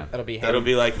 Yeah, Yeah. that'll be. It'll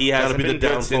be like he That'll hasn't be the been good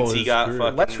downfall since of he his got career.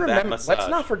 fucking Let's that remember. massage. Let's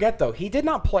not forget though. He did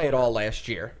not play at all last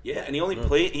year. Yeah, and he only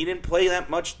played. He didn't play that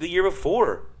much the year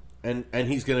before. and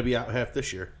he's going to be out half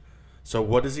this year. So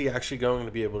what is he actually going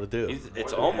to be able to do?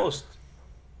 It's almost.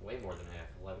 Way more than half.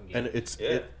 11 games.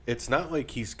 And it's not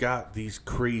like he's got these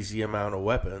crazy amount of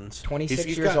weapons. 26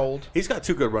 He's years got- old. He's got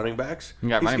 2 good running backs. You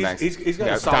got running backs. He's You got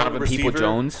got a solid Donovan receiver.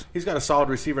 People-Jones. He's got a solid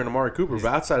receiver in Amari Cooper. But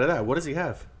outside of that, what does he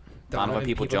have? Donovan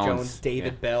People-Jones.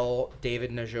 David Yeah. Bell,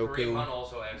 David Kareem Njoku. Hunt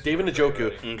also asked David for a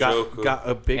trade Njoku already. got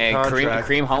a big And contract.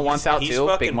 Kareem Hunt wants out he's too. Big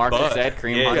fucking Marcus butt. said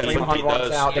Kareem Yeah, Hunt. yeah, Kareem Hunt he wants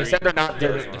does. out. They said they're not He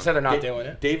doing does. it. They said they're not doing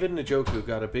it. David Njoku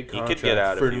got a big He contract could get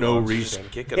out for if he no wants. reason.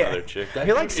 Kick Yeah. another chick. I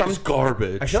feel like It's some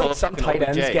garbage. I feel like Pull some up tight fucking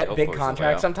ends OBJ. get Go big for it,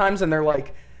 contracts playoff. sometimes, and they're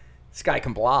like, "This guy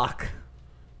can block."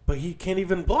 But he can't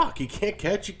even block. He can't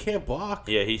catch. He can't block.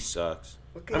 Yeah, he sucks.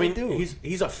 What can I mean, he do?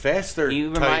 he's a faster He,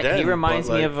 tight end. reminds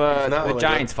but, me like, of he's not the like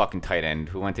Giants fucking tight end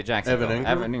who went to Jacksonville.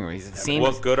 Evan Ingram? He's the same.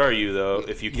 What good are you though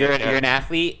if you You're can't? an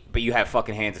athlete, but you have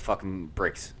fucking hands of fucking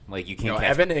bricks. Like you can't No, catch.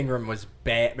 Evan Ingram was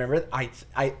bad. Remember,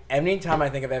 anytime I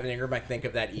think of Evan Ingram, I think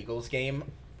of that Eagles game.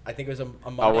 I think it was a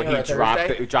Monday Oh, when or he a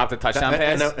Thursday. dropped the touchdown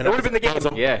pass. It would have been the game.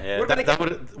 Yeah. Yeah. That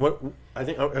would I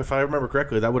think if I remember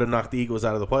correctly, that would have knocked the Eagles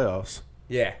out of the playoffs.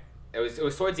 Yeah. It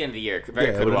was towards the end of the year. Very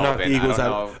Yeah, it could would well have have knocked the been. Eagles I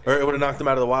don't out, know. or it would have knocked them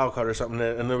out of the wild card or something.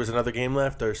 And there was another game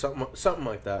left, or something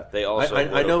like that. They also I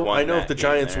would've know. won I know that if the game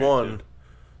Giants there, won,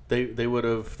 they would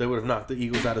have knocked the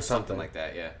Eagles out of Something something. like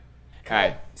that. Yeah. All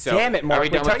right. So Damn it, Mark. are we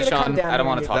We're done with telling you to come Deshaun? down I don't here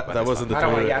want and to get- talk about That this wasn't the one. I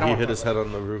don't toilet. wanna- I don't He wanna hit talk his about head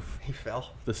on the roof. He fell.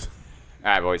 This.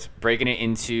 All right, boys. Breaking it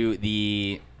into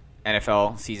the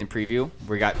NFL season preview.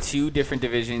 We got 4 different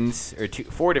divisions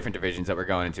that we're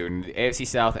going into: the AFC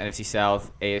South, NFC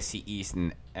South, AFC East,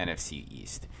 and NFC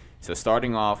East. So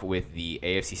starting off with the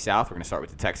AFC South, we're going to start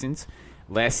with the Texans.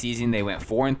 Last season they went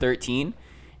 4-13,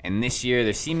 and this year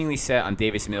they're seemingly set on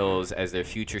Davis Mills as their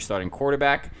future starting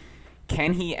quarterback.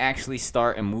 Can he actually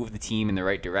start and move the team in the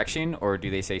right direction, or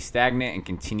do they stay stagnant and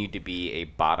continue to be a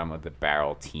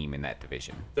bottom-of-the-barrel team in that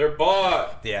division? They're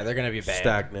bought. Yeah, they're gonna be bad.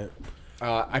 Stagnant.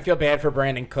 I feel bad for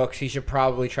Brandon Cooks. He should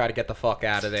probably try to get the fuck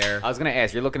out of there. I was gonna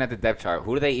ask. You're looking at the depth chart.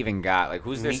 Who do they even got? Like,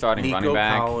 who's their starting Nico running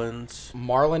back? Collins.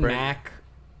 Marlon Brand- Mack,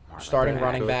 starting Mack.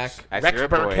 running back. That's Rex your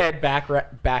boy. Burkhead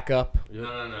back up.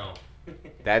 No.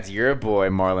 That's your boy,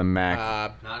 Marlon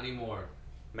Mack. Not anymore.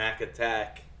 Mac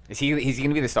Attack. He's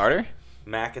gonna be the starter?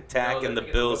 Mac Attack No, and the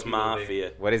they're gonna Bills rookie will be.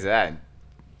 Mafia. What is that?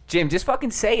 Jim, just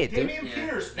fucking say it, dude. Damian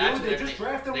Pierce, dude. That's They what just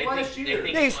drafted him last they year.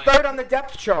 think Yeah, he's like- third on the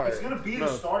depth chart. He's gonna be the No,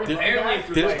 starting did- running Apparently back.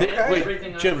 through Did, like wait,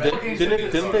 everything Jim, I've read,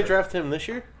 didn't they draft him this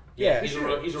year? Yeah. He's a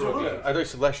rookie. I thought you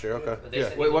said last year. Okay. But they Yeah.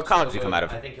 said Wait, he what looks college so did he come good. out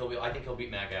of? I think he'll beat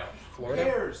Mac out. Who Florida.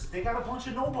 cares? They got a bunch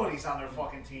of nobodies on their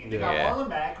fucking team. They got Yeah. Marlon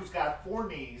Mack, who's got 4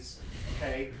 knees,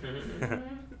 okay?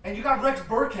 And you got Rex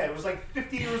Burkhead, who's like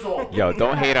 50 years old. Yo,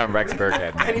 don't hate on Rex Burkhead,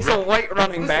 And man. he's a light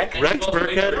running back. And Rex he's also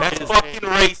Burkhead injured. is fucking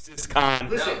racist, Con.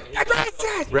 Listen,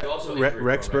 He's also injured,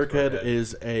 Rex bro, Burkhead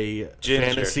is a Ginger.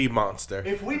 fantasy monster.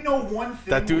 if we know one thing,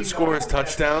 That we dude know scores that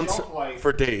touchdowns shelf life-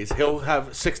 for days. He'll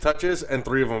have 6 touches and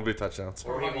 3 of them will be touchdowns.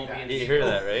 Or he won't be in You the hear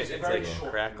that, right? It's It's very like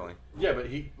short. crackling. Yeah, but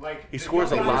he Like, he the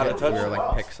scores a young lot guys of perform You're touchdowns.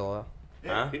 like well. pixel.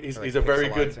 Huh? He's Like a very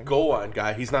good pixelizing. goal line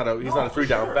guy. He's not a No, three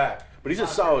down for sure. back, but he's a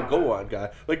solid goal line guy.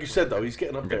 Like you said though, he's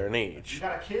getting up there in You age.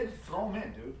 got a kid, throw him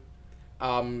in, dude.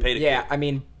 Pay the Yeah, kid. I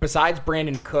mean, besides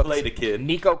Brandon Cooks, Play the kid.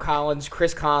 Nico Collins,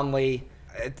 Chris Conley,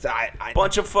 it's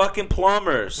Bunch of fucking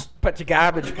plumbers. bunch of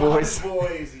garbage boys.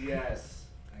 Boys, yes.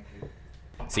 Thank you.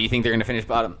 So you think they're going to finish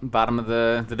bottom of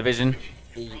the division?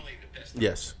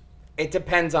 Yes. It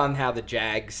depends on how the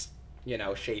Jags,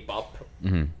 shape up.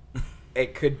 Mm-hmm.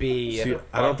 It could be. See,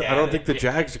 I don't think the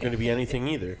Jags are going to be anything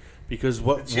either. Because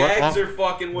what Jags are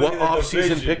fucking what winning the off-season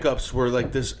division. pickups were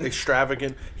like this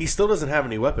extravagant? He still doesn't have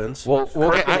any weapons. We'll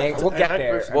get there. We'll get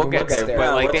there. We'll get there. But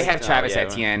Well, like they what's have the- Travis yeah,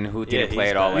 Etienne, who yeah, didn't play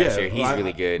he's at all bad. last Yeah, year. He's I-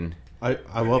 really good.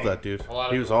 I love that dude. A lot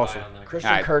of He was people rely awesome. on that. Christian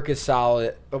Alright. Kirk is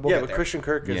solid. But we'll Yeah, get but there. Christian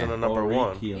Kirk isn't Yeah. a number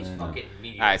one. He's fucking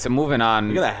mediocre. All right, so moving on.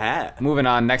 Look at that hat. Moving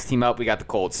on, next team up, we got the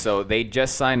Colts. So they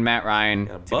just signed Matt Ryan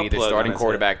Got a to butt be the plug starting on his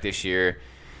quarterback this year.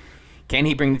 Can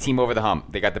he bring the team over the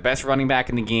hump? They got the best running back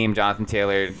in the game, Jonathan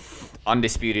Taylor,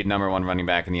 undisputed number one running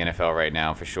back in the NFL right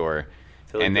now for sure.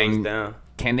 Till it And goes then down.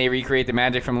 can they recreate the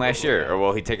magic from last year, or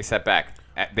will he take a step back?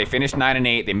 They finished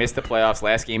 9-8. They missed the playoffs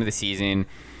last game of the season,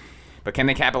 but can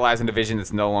they capitalize on a division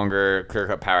that's no longer a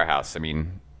clear-cut powerhouse? I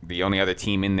mean, the only other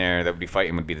team in there that would be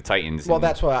fighting would be the Titans. Well, and-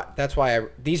 that's why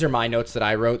these are my notes that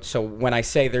I wrote. So when I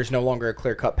say there's no longer a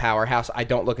clear-cut powerhouse, I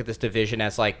don't look at this division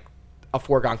as like a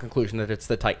foregone conclusion that it's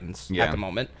the Titans Yeah. at the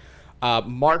moment.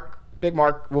 Big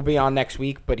Mark will be on next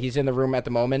week, but he's in the room at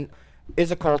the moment.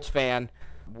 Is a Colts fan.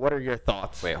 What are your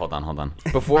thoughts? Wait, hold on.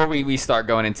 Before we start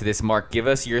going into this, Mark, give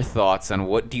us your thoughts on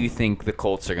what do you think the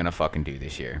Colts are going to fucking do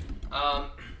this year?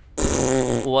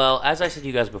 Well, as I said to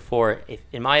you guys before,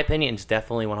 in my opinion, it's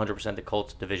definitely 100% the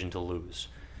Colts division to lose.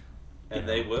 And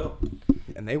they will.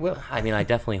 And they will. I mean, I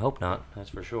definitely hope not. That's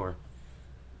for sure.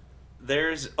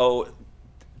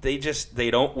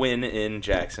 They don't win in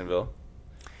Jacksonville.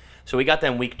 So we got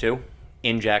them week 2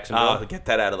 in Jacksonville. Oh, get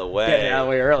that out of the way. Get it out of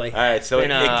the way early. All right, so it been,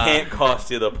 can't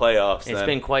cost you the playoffs. It's then.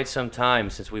 been quite some time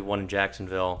since we've won in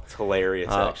Jacksonville. It's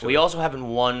hilarious. Actually, We also haven't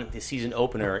won the season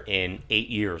opener in 8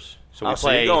 years. So we so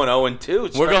play. you're going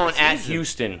 0-2. We're going at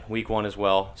Houston week 1 as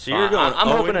well. So you're going I'm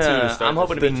hoping 0-2 to start I'm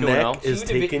hoping to the be 2-0. neck is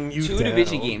taking you two down.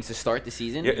 division games to start the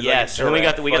season. Yeah. Yes, Like and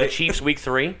a then we got the fight. Chiefs week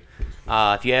 3.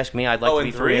 If you ask me, I'd like to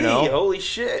be 3. 3-0. Holy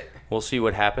shit. We'll see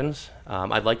what happens.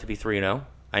 I'd like to be 3-0.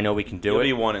 I know we can do You'll it.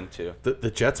 be 1-2.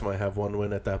 The Jets might have one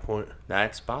win at that point.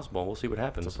 That's possible. We'll see what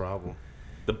That's happens. a problem.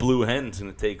 The Blue Hen's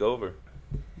gonna take over.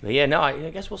 But yeah, no, I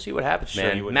guess we'll see what happens, Sure you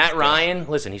man. wouldn't Matt expect- Ryan,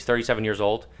 listen, he's 37 years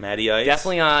old. Matty Ice.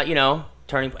 Definitely,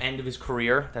 turning end of his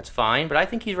career. That's fine. But I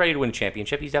think he's ready to win a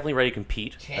championship. He's definitely ready to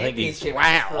compete. think he's- Championship Wow.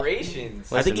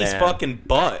 aspirations. I think he's man. fucking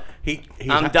butt.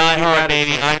 I'm diehard,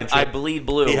 baby. I bleed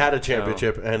blue. He had a So,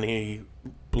 championship and he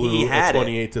blew He had a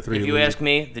it. 28-3 if you lead. ask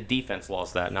me, the defense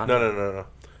lost that. Not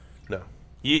No.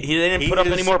 He didn't He put up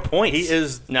is- any more points. He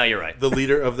is No, you're right. the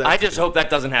leader of that. I just hope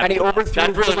that doesn't happen. And he overthrew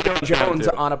That really Julio comes Jones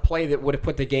down to. on a play that would have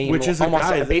put the game which is a almost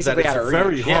guy basically that out is of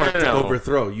very reach. hard to No.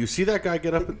 overthrow. You see that guy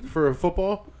get up for a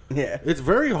football? Yeah. It's a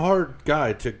very hard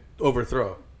guy to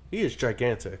overthrow. He is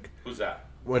gigantic. Who's that?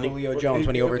 When Julio Jones,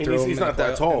 when he overthrew he's him in not the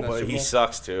that play- tall, in the but Super He he's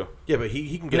sucks too. yeah, but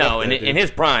he can get No, up in, there, in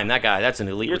his prime, that guy, that's an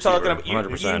elite You're receiver, talking about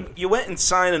 100%. you went and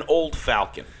signed an old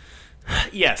Falcon.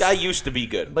 Yes. Guy used to be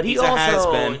good, But he he's a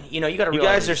also, has-been. you got to You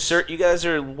realize. guys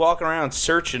are walking around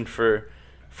searching for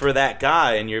that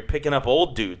guy, and you're picking up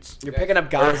old dudes. You're picking up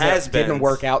guys that has-beens. didn't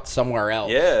work out somewhere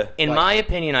else. Yeah, In Like- my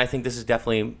opinion, I think this is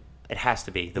definitely, it has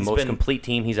to be, the He's most been- complete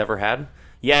team he's ever had.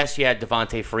 Yes, you had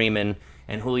Devontae Freeman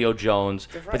and Julio Jones,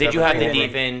 but did you have the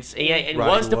defense? Yeah, it Roddy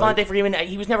was Devontae White. Freeman.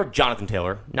 He was never Jonathan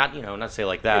Taylor. Not to say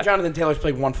like that. Jonathan Taylor's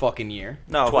played one fucking year.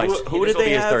 no. Twice. Who This did will they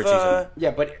be his have? third season.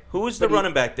 Yeah, but Who was the but he-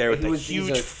 running back there with he the was- he's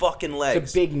huge a- fucking legs?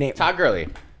 It's a big name. Todd Gurley.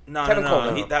 No, Kevin no,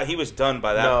 Coleman. He was done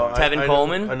by that No, point. Tevin I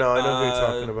Coleman? I know who you're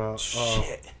talking about.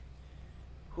 Shit.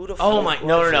 Who the Oh fuck my,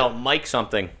 no, was it? Mike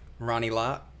something. Ronnie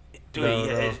Lott. Dude,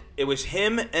 No. it was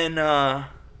him and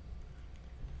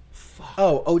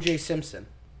Oh, O.J. Simpson,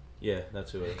 Yeah,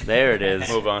 that's who it is. There it is.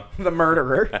 move on. the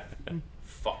murderer.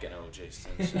 Fucking O.J.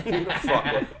 Simpson. Who the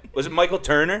fuck was it? Michael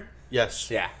Turner? Yes.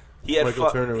 Yeah. He had Michael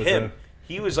Turner was him. there.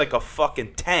 He was like a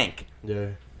fucking tank. Yeah.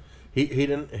 He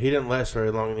didn't last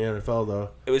very long in the NFL though.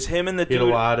 It was him and the He had a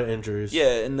dude. lot of injuries.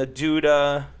 Yeah, and the dude.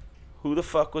 Who the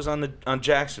fuck was on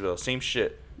Jacksonville? Same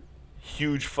shit.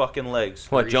 Huge fucking legs.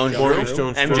 What, Jones Maurice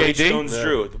Drew? Jones-Drew. MJD? Jones Yeah.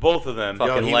 Drew. Both of them. Fuck.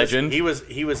 Fucking he legend. Was,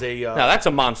 he was a. No, that's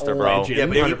a monster, bro. Legend. Yeah,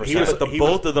 but he 100%. was- But the he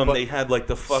both of them, but- they had like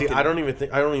the fucking. See, I don't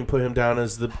even put him down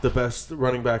as the best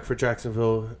running back for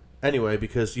Jacksonville anyway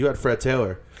because you had Fred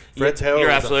Taylor. Fred Taylor you're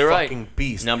was absolutely a right. fucking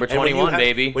beast. Number And when you 21, had-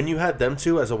 baby. When you had them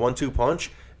two as a 1-2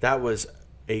 punch, that was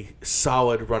a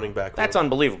solid running back. That's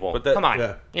unbelievable. But that- Come on.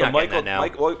 yeah. You're not getting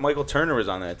Michael, that now. Michael Turner was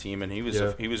on that team, and he was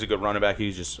Yeah. he was a good running back. He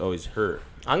was just always hurt.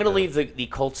 I'm going to leave the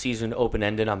Colts season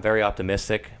open-ended. I'm very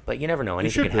optimistic, but you never know.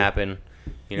 Anything should can be. happen.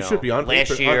 You know, should be on last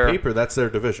paper. year, On paper, that's their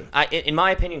division. in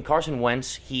my opinion, Carson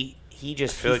Wentz, he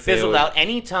feel like they fizzled would out.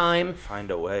 Anytime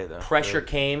Find a way though. pressure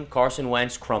came, Carson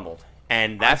Wentz crumbled.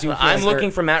 And that's do what feel I'm like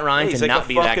looking for Matt Ryan He's to like not a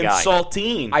be that fucking guy.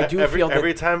 saltine. I do feel that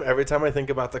every time I think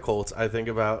about the Colts, I think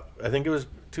it was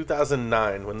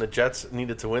 2009 when the Jets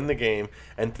needed to win the game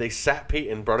and they sat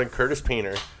Peyton, brought in Curtis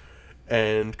Painter,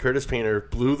 and Curtis Painter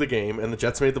blew the game and the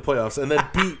Jets made the playoffs and then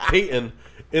beat Peyton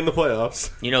in the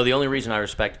playoffs. You know, the only reason I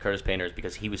respect Curtis Painter is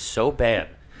because he was so bad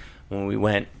when we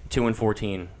went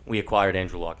 2-14. We acquired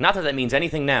Andrew Luck. Not that that means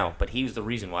anything now, but he was the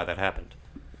reason why that happened.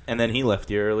 And then he left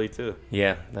you early too.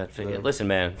 Yeah, listen,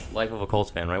 man, life of a Colts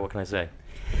fan, right? What can I say?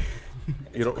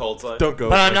 You don't Colts life. Don't go.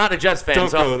 But I'm not a Jets fan. Don't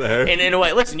so go there. In a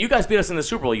way, listen, you guys beat us in the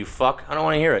Super Bowl, you fuck. I don't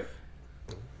want to hear it.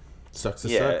 Sucks to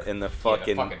Yeah, suck. in the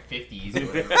fucking 50s.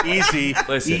 Easy,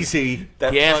 Listen. easy.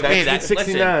 that Yeah, fucking- hey, That's listen,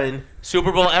 69.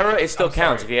 Super Bowl era, it still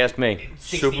counts if you ask me.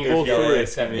 Super Bowl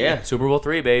III. Yeah, Super Bowl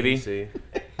III, baby. Easy.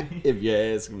 If you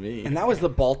ask me. And that was the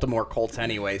Baltimore Colts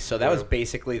anyway, so that was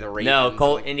basically the Ravens.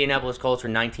 No, Indianapolis Colts were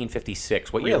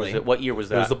 1956. What year was Really? it? What year was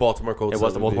that? It was the Baltimore Colts. It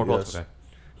was the that we Baltimore beat, Colts. yes. Okay.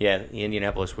 Yeah, the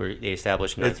Indianapolis were they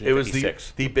established in It was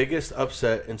 1956. the biggest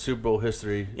upset in Super Bowl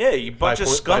history. Yeah, you bunch of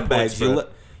By point scumbags. spread.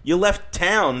 You left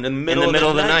town in the in middle the middle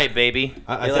of the night, baby.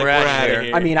 I You're think like, we're we're outta outta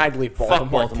here. I mean, I'd leave Baltimore,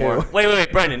 Fuck Baltimore. too.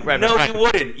 Wait, Brendan. No, you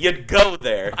wouldn't. You'd go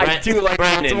there. I do like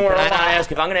Brendan, Baltimore can a lot. I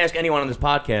ask if I'm going to ask anyone on this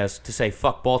podcast to say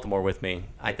fuck Baltimore with me?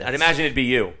 I'd imagine it'd be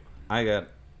you. I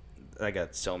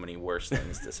got so many worse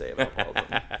things to say about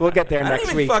Baltimore. We'll get there I don't next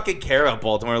even week. fucking care about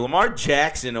Baltimore. Lamar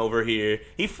Jackson over here,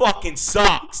 he fucking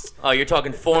sucks. Oh, you're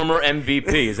talking former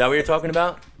MVP. Is that what you're talking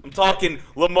about? I'm talking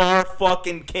Lamar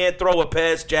fucking can't throw a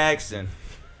pass Jackson.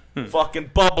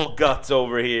 Fucking bubble guts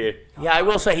over here. Yeah, I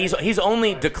will say he's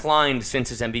only declined since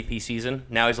his MVP season.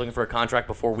 Now he's looking for a contract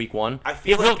before Week 1. I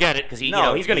feel he'll like- get it because he's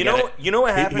No, going to get it. You know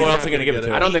what happened? Who else are going to give it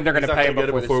to I him? don't think they're going He's to not pay gonna him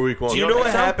get it before week one. Do you know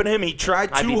what happened to him? He tried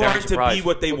I'd be too very hard to be surprised.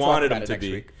 what they We'll talk wanted about him it to next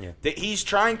be. week. Yeah. He's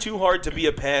trying too hard to be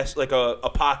a pass, like a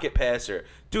pocket passer.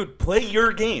 Dude, play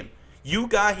your game. You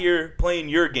got here playing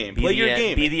your game. Play your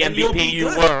game. Be the and you'll MVP be you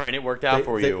good. were, and it worked out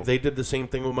for you. They did the same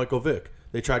thing with Michael Vick.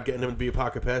 They tried getting him to be a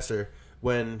pocket passer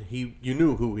when you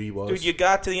knew who he was. Dude, you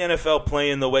got to the NFL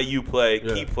playing the way you play.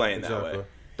 Yeah, Keep playing that exactly. way.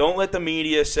 Don't let the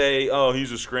media say, "Oh,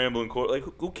 he's a scrambling quarter." Like,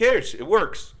 who cares? It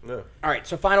works. Yeah. All right,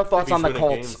 so final thoughts he's on the winning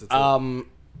Colts. games, that's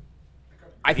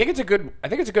I think it's a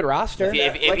good roster. If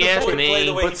you Like I ask said, play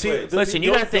the me, way But he see, plays. Listen,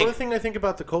 you the gotta think- only thing I think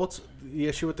about the Colts, the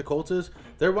issue with the Colts is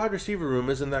their wide receiver room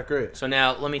isn't that great. so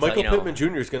now let me Michael tell you. Pittman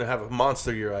Jr. is going to have a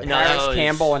monster year. I think. No, Paris it's-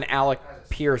 Campbell and Alec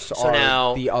Pierce So are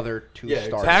now- the other two Yeah, stars.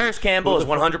 exactly. Paris Campbell Who is the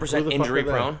fuck- 100% who the fuck injury are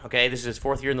they? prone. Okay, this is his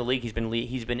 4th year in the league.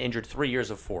 He's been injured 3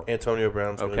 years of 4. Antonio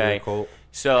Brown's going to be Okay. a Colt.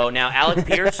 So now Alec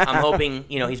Pierce, I'm hoping,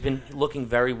 he's been looking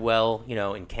very well,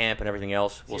 in camp and everything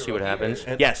else. We'll see what happens.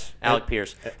 And- Yes, Alec and-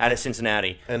 Pierce out of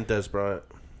Cincinnati. And Des Bryant.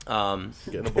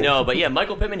 Getting a ball. No, but yeah,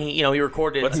 Michael Pittman, he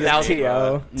recorded What's his 1,000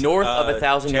 name? north of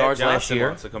 1,000 yards Chad last Johnson year.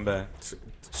 wants to come back.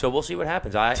 So we'll see what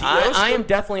happens. I T.O.'s am still-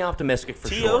 definitely optimistic for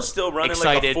sure. T.O.'s still running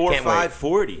Excited, like a can't wait.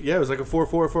 4.5 Yeah, it was like a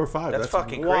 4.445. That's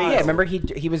fucking wild. crazy. Yeah, remember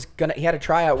he had a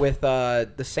tryout with the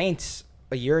Saints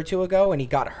a year or two ago, and he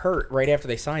got hurt right after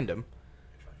they signed him.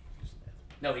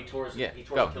 No, he tore his Yeah, he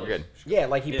tore go. his You're Achilles. good. Yeah,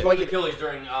 like he He tore his played. Achilles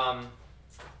during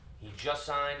he just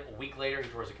signed a week later. He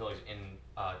tore his Achilles in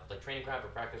like training camp or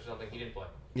practice or something. He didn't play.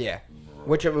 Yeah,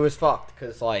 which it was fucked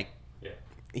because like Yeah.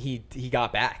 he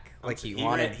got back like he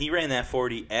wanted. He ran that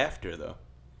 40 after though.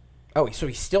 Oh, so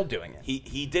he's still doing it.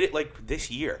 He did it like this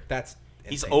year. That's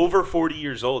He's insane. over 40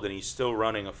 years old and he's still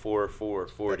running a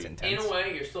 4.40. That's intense. In a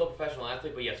way, you're still a professional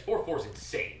athlete, but yes, 4.4 is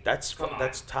insane. That's Come on.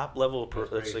 that's top level.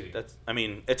 That's crazy. I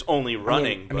mean, it's only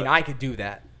running. I mean, I could do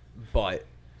that, but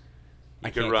I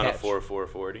you could can't run catch. a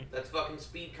 4.40. That's fucking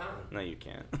speed con. No, you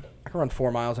can't. I can run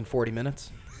 4 miles in 40 minutes.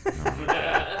 All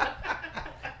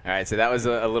right, so that was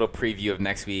a little preview of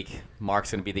next week.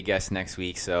 Mark's going to be the guest next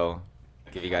week, so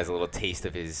give you guys a little taste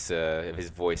of his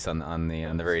voice on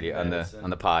the radio on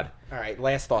the pod. All right,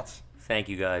 last thoughts. Thank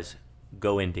you guys.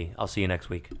 Go Indy. I'll see you next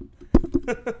week.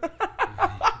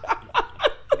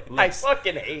 I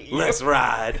fucking hate you. Let's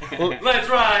ride. Let's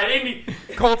ride, Indy.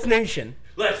 Colts Nation.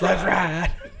 Let's Let's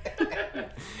ride.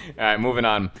 All right, moving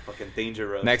on. Fucking danger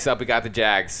road. Next up, we got the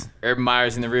Jags. Urban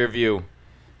Meyer's in the rear view.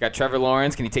 Got Trevor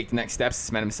Lawrence. Can he take the next steps to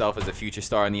cement himself as a future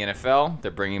star in the NFL?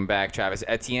 They're bringing back Travis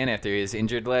Etienne after he was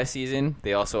injured last season.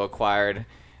 They also acquired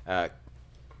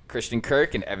Christian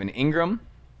Kirk and Evan Ingram.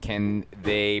 can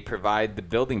they provide the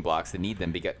building blocks that need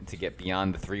them to get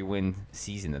beyond the 3-win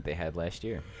season that they had last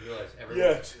year? You realize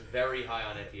everyone's very high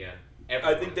on Etienne.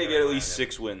 I think they get at least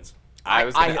 6 wins. I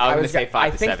was going to say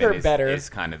 5 to 7 they're better, is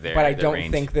kind of their but I their don't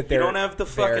range. think that You they're don't have the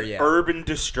there fucking yet. urban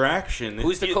distraction.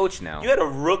 Who's the coach now? You had a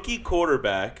rookie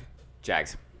quarterback.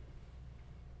 Jags.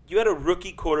 You had a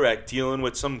rookie quarterback dealing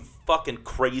with some fucking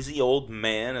crazy old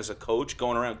man as a coach,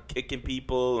 going around kicking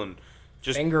people and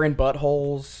just Finger in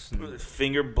buttholes.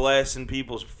 finger blasting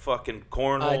people's fucking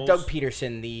cornholes. Doug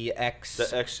Peterson, the ex.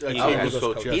 the ex Okay. Eagles Eagles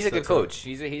coach. coach, yes. He's a good that's right. coach.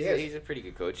 He's a pretty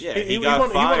good coach. Yeah, He got won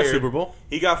fired. a Super Bowl.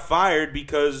 He got fired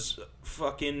because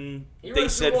fucking He they won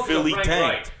said Super Bowl Philly because of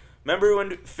Frank tanked. Wright. Remember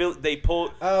when they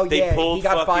pulled? Oh they yeah, pulled he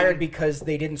got fucking, fired because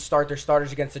they didn't start their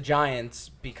starters against the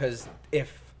Giants. Because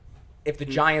if the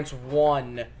Giants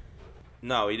won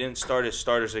No, he didn't start his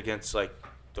starters against like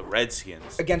the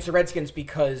Redskins. against the Redskins,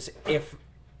 because if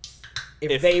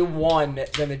they won,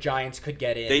 then the Giants could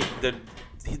get in.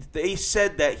 They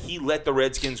said that he let the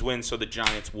Redskins win so the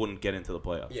Giants wouldn't get into the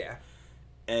playoffs. yeah.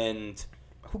 And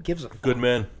Who gives a fuck? Good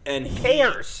man.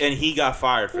 cares? And he got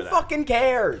fired for Who that. fucking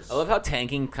cares? I love how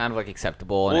tanking kind of like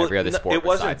acceptable in Well, every other no, sport it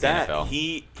wasn't besides that.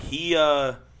 the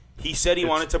NFL. He said he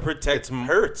wanted to protect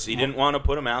Hurts. He didn't want to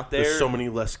put him out there. There's so many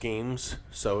less games,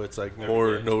 so it's like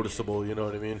more noticeable. You know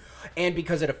what I mean? And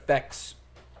because it affects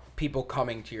people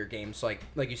coming to your games, like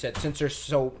you said, since there's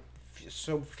so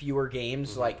fewer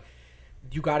games, like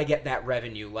you got to get that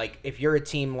revenue. Like if you're a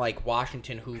team like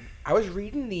Washington, who I was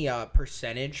reading the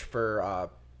percentage for.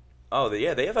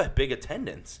 They have a big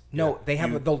attendance. No, they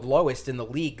have the lowest in the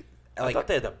league. I Like thought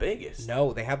they had the biggest.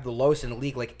 no, they have the lowest in the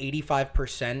league, like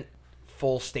 85%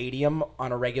 full stadium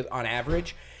on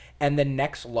average, and the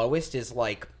next lowest is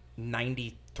like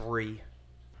 93.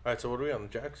 All right, so what are we on, the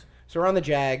Jags? So we're on the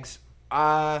Jags.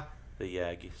 The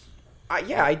Yankees.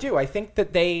 Yeah, I do. I think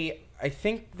that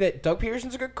Doug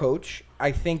Peterson's a good coach.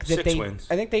 I think that 6 wins.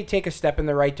 I think they take a step in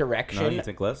the right direction. No, you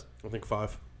think less? I think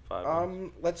 5. 5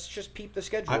 wins. Let's just peep the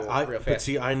schedule I real but fast.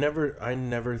 see, I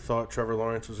never thought Trevor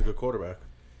Lawrence was a good quarterback.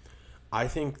 I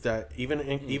think that even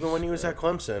when he was at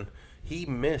Clemson, he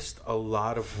missed a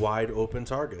lot of wide open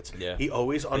targets. Yeah. He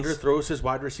always underthrows his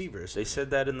wide receivers. They said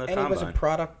that in the and combine. he was a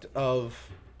product of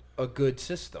a good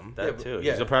system. that too.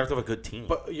 yeah. He's a product of a good team.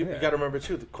 But you got to remember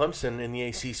too, that Clemson in the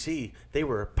ACC, they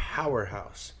were a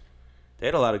powerhouse. They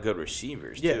had a lot of good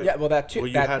receivers Yeah. too. Yeah, well that too. Well,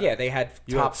 you that had- they had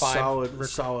You top had 5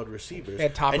 solid receivers. They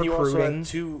had top and you also recruiting, had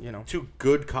two you know. two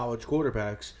good college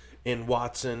quarterbacks in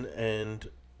Watson and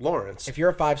Lawrence. If you're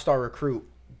a 5-star recruit,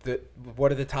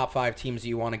 what are the top 5 teams that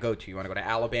you want to go to? You want to go to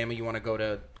Alabama? You want to go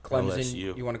to Clemson?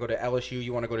 LSU. You want to go to LSU?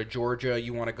 You want to go to Georgia?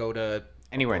 You want to go to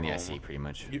Anywhere in the SC, pretty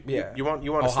much. You want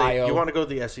to stay, Ohio. you want to go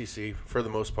to the SEC for the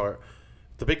most part.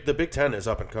 The Big Ten is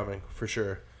up and coming for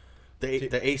sure. The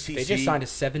ACC. They just signed a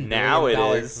 $7 billion. Now it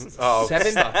is. Oh,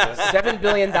 $7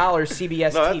 billion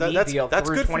CBS no, TV deal that's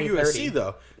through good for 2030. USC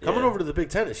though. Coming Yeah. over to the Big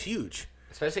Ten is huge.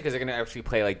 Especially because they're going to actually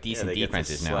play like decent they get to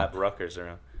defenses now. slap Rutgers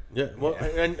around. Yeah, well,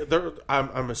 and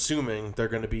I'm assuming they're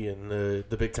going to be in the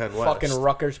Big Ten West. Fucking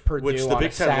Rutgers, Purdue Which the on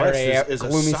Big a Ten Saturday, West is a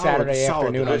gloomy solid Saturday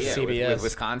afternoon on division. With CBS.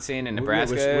 Wisconsin and Yeah,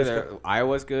 Nebraska,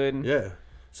 Iowa's good. Yeah,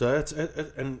 so that's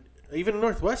and even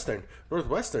Northwestern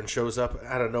shows up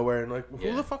out of nowhere and like,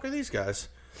 who the fuck are these guys?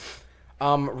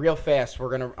 Real fast,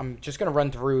 I'm just gonna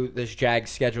run through this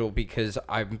Jags schedule because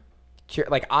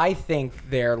I think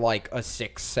they're like a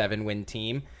 6-7 win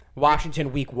team.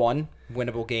 Washington week 1,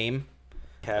 winnable game.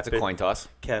 That's a coin toss.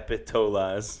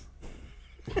 Capitolas.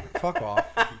 Fuck off.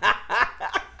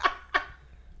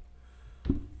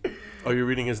 Oh, you're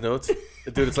reading his notes,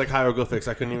 dude. It's like hieroglyphics.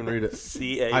 I couldn't even read it.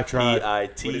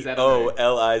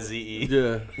 CAPITOLIZE.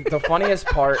 Yeah, The funniest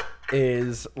part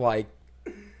is like,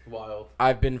 wild.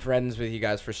 I've been friends with you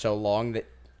guys for so long that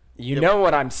you know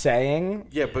what I'm saying.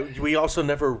 yeah, but we also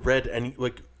never read any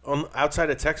like.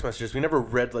 Outside of text messages, we never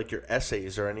read like your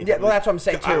essays or anything. Yeah, well, that's what I'm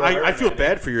saying too. I feel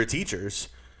bad for your teachers.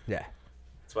 Yeah.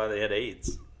 That's why they had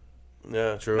AIDS.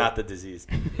 Yeah, true. Not the disease.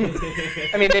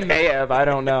 I mean, they may have. I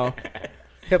don't know.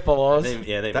 HIPAA laws. They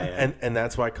may have. and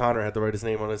that's why Connor had to write his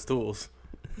name on his tools.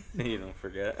 You don't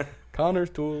forget.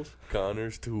 Connor's tools.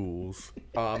 Connor's tools.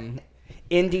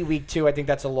 Indy week 2, I think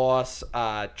that's a loss.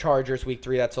 Chargers week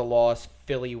 3, that's a loss.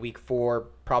 Philly week 4,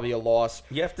 probably a loss.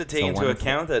 You have to take So into 1-3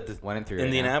 account that 1-3 right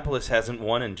Indianapolis hasn't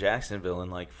won in Jacksonville in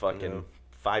like fucking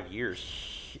 5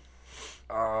 years.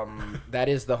 That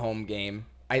is the home game.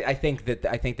 I think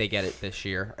they get it this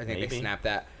year. I think Maybe. they snap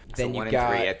that. So Then you 1-3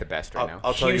 got at the best right now.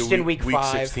 I'll tell Houston you, week week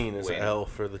 5. 16 is Win. an L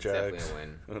for the It's Jags. definitely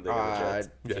a win. They got the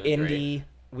Jets. Yeah. Indy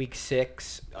week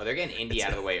 6. Oh, they're getting Indy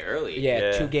out of the way early.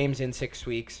 Yeah, Yeah. 2 games in 6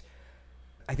 weeks.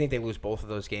 I think they lose both of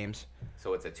those games.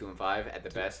 So it's a 2-5 at the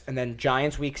best. And then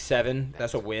Giants week 7,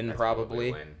 that's a win That's probably.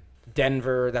 a win.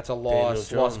 Denver, that's a loss.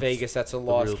 Daniel Las Jones, Vegas, that's a the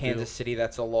loss. real Kansas deal. City,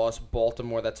 that's a loss.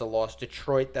 Baltimore, that's a loss.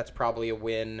 Detroit, that's probably a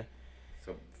win.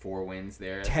 So 4 wins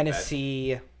there. at the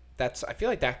Tennessee, I feel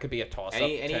like that could be a toss best. up.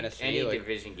 Any Tennessee, like,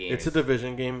 division game. It's a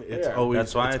division game. It's Yeah. always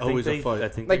That's why it's I think always they, a fight. I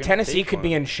think like they're gonna Tennessee take could be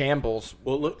one. in shambles.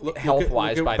 Well, look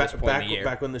health-wise look by back, this point in back, the year.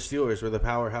 back when the Steelers were the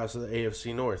powerhouse of the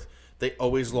AFC North, they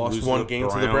always lost Lose one game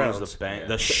to the Browns. the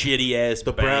shitty ass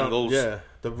The Bengals. yeah,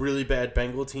 the really bad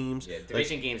Bengal teams. Yeah,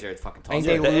 division games are fucking Ain't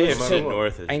toss. they the lose AFC to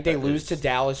North is- Ain't they that lose is- to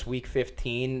Dallas week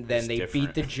 15? Then It's they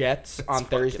different. beat the Jets on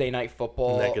Thursday Night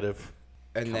Football. Negative.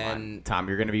 And then Tom,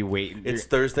 you're gonna be waiting. It's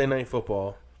Thursday night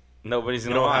football. Nobody's You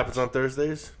gonna know what watch. happens on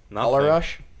Thursdays? Nothing. Color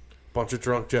Rush. Bunch of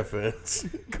drunk Jet fans.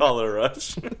 Color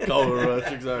rush. Color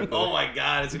rush, exactly. Oh my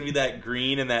god, it's gonna be that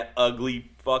green and that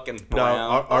ugly fucking No,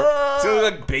 brown. It's gonna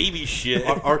look like baby shit.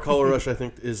 our color rush, I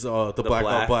think, is the black on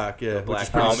black. black. Yeah, The which black is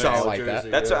pretty helmets. solid I like that. jersey.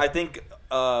 That's yeah. what I think.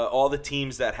 All the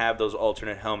teams that have those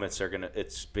alternate helmets are gonna.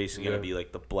 It's basically gonna Yeah. be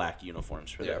like the black uniforms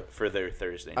for Yeah. their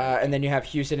Thursday night. And then you have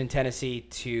Houston and Tennessee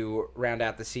to round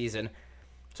out the season.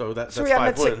 So that's So we have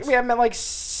 5 met wins. like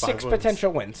 6 wins.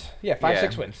 potential wins. Yeah, 5, Yeah.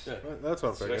 6 wins. Yeah, that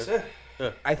sounds pretty That's good.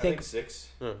 it. I think 6,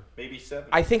 Yeah. maybe 7.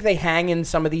 I think they hang in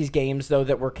some of these games though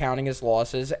that we're counting as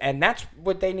losses, and that's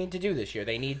what they need to do this year.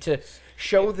 They need to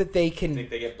show that they can. think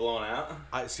they get blown out.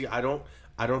 I see. I don't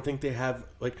think they have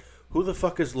like. Who the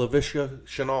fuck is Laviska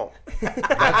Shenault?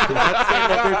 that's their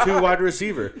number 2 wide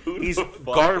receiver. He's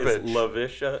garbage.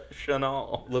 Laviska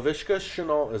Shenault. Laviska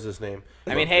Shenault is his name.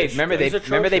 I mean, hey, remember He's they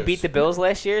atrocious. beat the Bills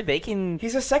last year? They can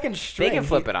He's a second string. they can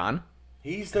flip it on.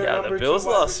 He's their Yeah, number the Bills 2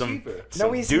 wide lost some. receiver.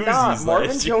 No, he's doozies not. Marvin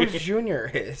last year. Jones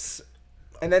Jr. is,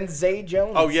 and then Zay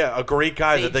Jones. Oh yeah, a great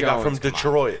guy Zay that they got from Jones, come on.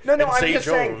 Detroit. No, And I'm Zay just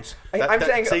saying- Jones. I'm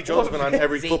saying- Zay Jones has been on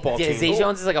every football team. Zay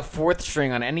Jones is like a 4th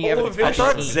string on any other I fucking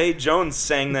thought team. Zay Jones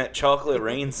sang that Chocolate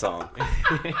Rain song.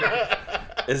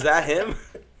 Is that him?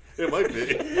 It might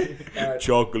be.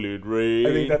 Chocolate Rain. I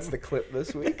think that's the clip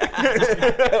this week.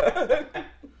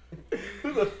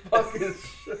 Who the fuck is?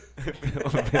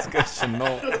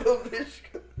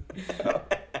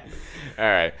 All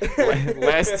right.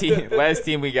 Last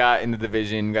team we got in the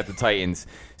division, we got the Titans.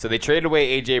 So they traded away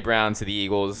A.J. Brown to the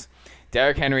Eagles.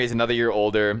 Derrick Henry is another year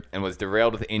older and was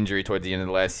derailed with injury towards the end of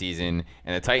the last season.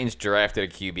 And the Titans drafted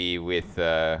a QB with,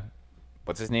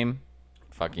 what's his name?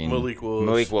 Fucking Malik Willis.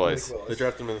 Malik Willis. They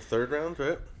drafted him in the 3rd round,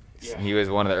 right? He was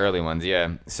one of the early ones,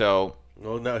 yeah. So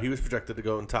Well, no, he was projected to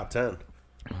go in top 10.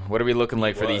 what are we looking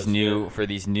like for was,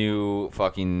 these new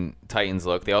fucking Titans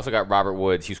look? They also got Robert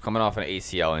Woods. He's coming off an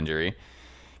ACL injury.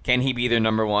 Can he be their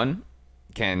number 1?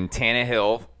 Can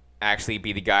Tannehill actually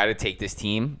be the guy to take this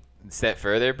team a step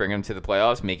further, bring them to the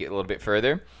playoffs, make it a little bit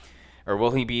further? Or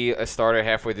will he be a starter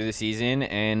halfway through the season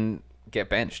and get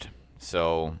benched?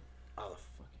 So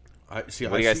what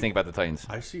do you guys think about the Titans?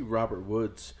 I see Robert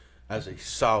Woods as a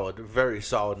solid, very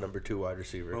solid number 2 wide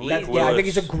receiver. Malik Yeah, I think Willis.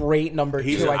 he's a great number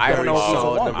He's 2. a I don't very know if he's a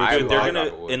solid 1. number I two. would They're like gonna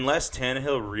Robert Woods. unless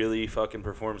Tannehill really fucking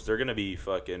performs, they're gonna be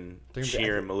fucking They're gonna be-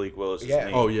 cheering Malik Willis' Yeah.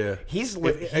 name. Oh yeah, He's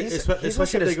especially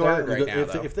listed if they as go out, third right now,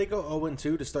 though. if they go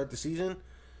 0-2 to start the season,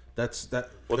 that's that.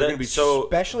 Well, they're that, gonna be so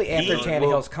especially after he-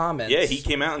 Tannehill's comments. Yeah, he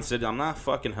came out and said, "I'm not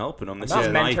fucking helping him. This I'm is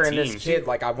not my mentoring team." this kid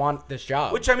like I want this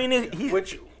job. Which I mean,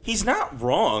 he's not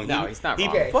wrong. No, he's not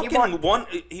wrong. Yeah, he Fucking won.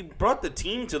 He brought the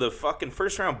team to the fucking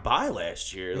first round bye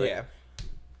last year. Like, yeah,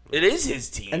 it is his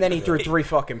team. and then he threw 3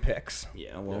 fucking picks.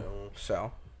 Yeah, well,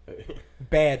 So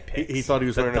bad picks. He thought he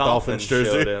was the wearing a dolphin Dolphins showed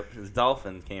jersey. up. His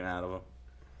dolphin came out of him.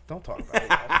 Don't talk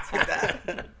about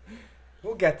it.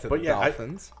 We'll get to But the yeah,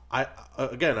 Dolphins. I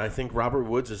again, I think Robert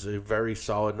Woods is a very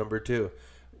solid number 2.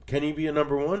 Can he be a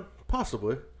number 1?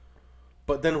 Possibly.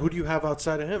 But then who do you have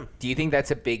outside of him? Do you think that's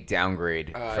a big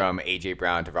downgrade from A.J.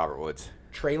 Brown to Robert Woods?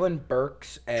 Traylon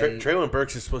Burks and Traylon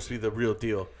Burks is supposed to be the real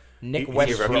deal. Nick He's a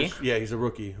Westbrook. rookie? Yeah, he's a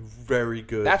rookie. Very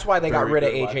good. That's why they got Very rid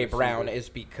of good wide A.J. receiver. Brown is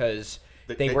because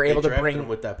they were able to drafted bring him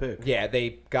with that pick. Yeah,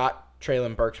 they got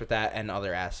Traylon Burks with that and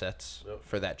other assets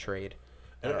for that trade.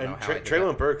 I And, don't know and how I did Traylon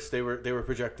that. Burks, they were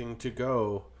projecting to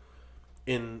go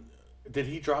in. Did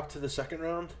he drop to the 2nd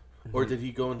round, or did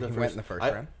he go into the He first? went in the first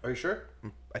round. Are you sure?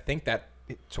 I think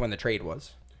that's when the trade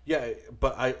was. Yeah,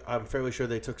 but I'm fairly sure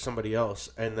they took somebody else,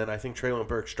 and then I think Traylon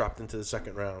Burks dropped into the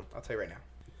 2nd round. I'll tell you right now.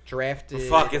 Drafted.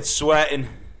 Fucking sweating.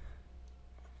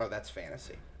 Oh, that's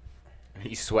fantasy.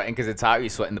 He's sweating because it's hot. Or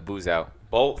he's sweating the booze out.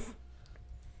 Both.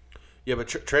 Yeah, but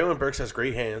Traylon Burks has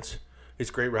great hands. He's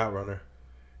a great route runner.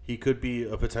 He could be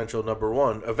a potential number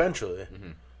 1 eventually.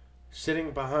 Mm-hmm.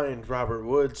 Sitting behind Robert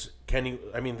Woods, can he?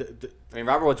 I mean,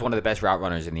 Robert Woods is one of the best route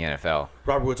runners in the NFL.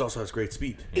 Robert Woods also has great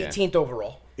speed. Yeah. 18th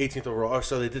overall. 18th overall. Oh,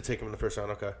 so they did take him in the first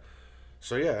round. Okay.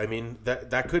 So yeah, I mean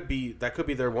that could be their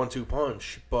 1-2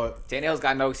 punch, but Tannehill's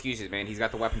got no excuses, man. He's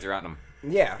got the weapons around him.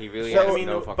 Yeah. He really So- has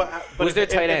no fucking. but Who's their if-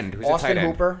 tight if- end? Who's Austin their tight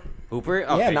end? Hooper. Hooper?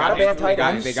 Oh, Yeah, they not got a bad him. tight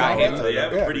end. They got Solid. him. They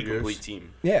have Yeah. a pretty Years. complete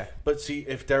team. Yeah. But see,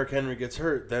 if Derrick Henry gets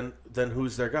hurt, then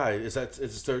who's their guy? Is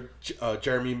there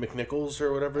Jeremy McNichols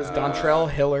or whatever his name? Dontrell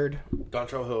Hillard.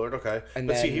 Dontrell Hillard. Okay, And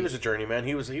but see, then- he was a journeyman.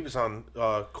 He was on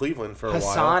Cleveland for a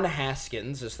Hassan while.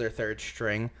 Haskins is their third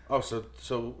string. Oh, so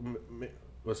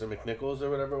was it McNichols or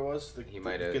whatever it was? He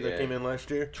might have, kid that yeah. came in last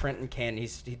year. Trenton Cannon. He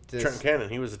does, Trenton Cannon.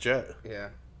 He was a Jet. Yeah.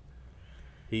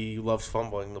 He loves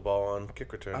fumbling the ball on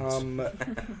kick returns.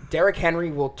 Derrick Henry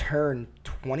will turn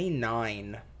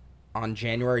 29 on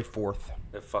January 4th.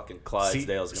 The fucking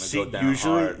Clydesdale's going to go down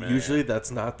usually, hard, man. usually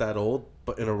that's not that old,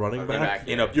 but in a running back,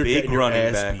 in a you're big getting your running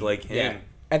ass back beat. like him.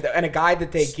 And a guy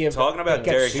that they give Talking about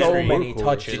that Derrick gets so Henry. many Workhorse.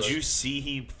 touches. Did you see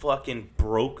he fucking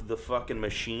broke the fucking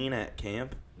machine at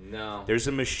camp? No. There's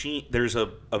a machine. There's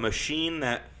a machine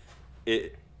that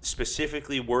it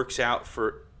specifically works out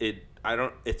for it.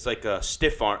 It's like a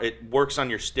stiff arm. It works on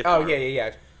your stiff Oh arm. yeah. These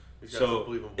guys don't So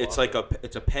believe in it's block. like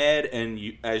it's a pad, and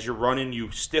as you're running, you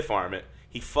stiff arm it.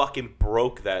 He fucking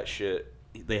broke that shit.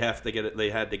 They have to get it. They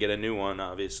had to get a new one,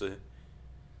 obviously.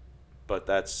 But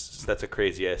that's a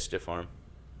crazy ass stiff arm.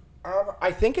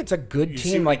 I think it's a good You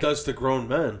see team. what Like he does to grown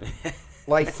men.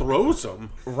 like Throws them.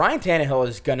 Ryan Tannehill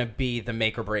is gonna be the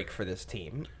make or break for this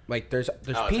team. Like there's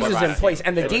it's pieces what in place,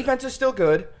 and the defense is still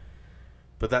good.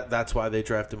 But that's why they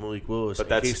drafted Malik Willis. But in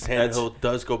that's- case Tannehill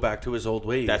does go back to his old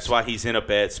ways. That's why he's in a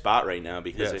bad spot right now,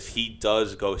 because Yes. if he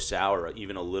does go sour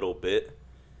even a little bit,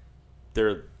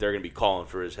 they're going to be calling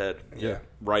for his head. Yeah.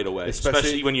 Right away. Especially-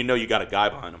 Especially when you know you got a guy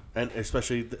behind him. And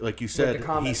especially like you said, the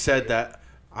comments. he said that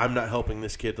I'm not helping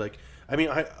this kid. Like, I mean,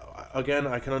 I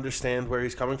can understand where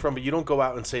he's coming from, but you don't go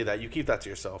out and say that. You keep that to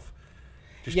yourself.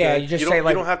 Just Yeah, be you just don't, say,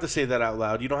 like- you don't have to say that out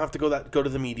loud. You don't have to go to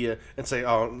the media and say,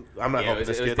 "Oh, I'm not Yeah, helping it was-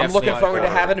 this it was kid." I'm definitely looking forward to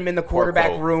poor- having him in the quarterback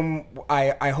quote. room.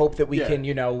 I hope that we Yeah.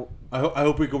 can, I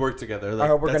hope we can work together. I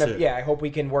hope we're That's gonna. it. Yeah, I hope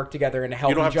we can work together and help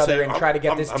You don't have each to other say, and try to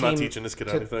get I'm, this I'm team. not teaching this kid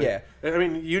to- anything. Yeah. I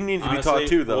mean, you need to be Honestly, taught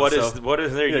too, though. What so.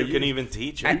 is there Yeah, you you- can even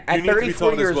teach him? At need to be 34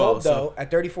 taught as years well, old, so- though, at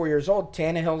 34 years old,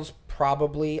 Tannehill's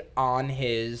probably on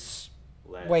his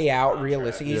Last way out. contract.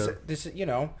 Realistic. He's Yeah. this,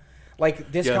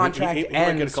 like this Yeah, contract he might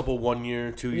ends, get a couple 1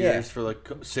 year, 2 Yeah. years for like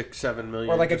 6-7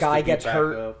 million. or like a just to guy be gets back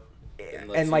hurt, up.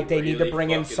 and like they need to bring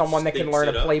in someone that can learn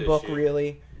a playbook.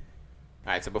 Really,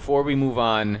 All right, so before we move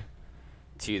on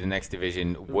to the next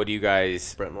division, what do you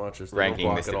guys Brent watches. They ranking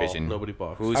don't block this at all. division? Nobody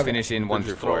blocks. Who's Okay. finishing 1 They're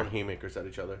through just 4? throwing haymakers at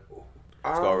each other.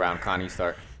 Let's go around. Connie,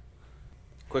 start.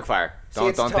 Quick fire. See, Don't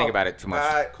it's think tough. about it too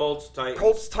much. Colts, Titans,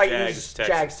 Colts, Titans, Texans.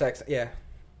 Jags, Texans. Yeah,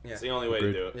 It's the only way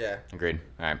to do it. yeah. Agreed.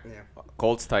 All right. Yeah.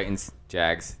 Colts, Titans,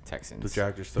 Jags, Texans. The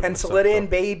Jags are still Pencil gonna it suck, in, though.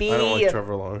 baby. I don't like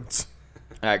Trevor Lawrence.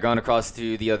 All right, going across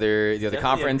to the other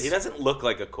conference. He doesn't look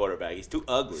like a quarterback. He's too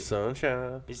ugly.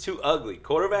 Sunshine. He's too ugly.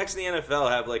 Quarterbacks in the NFL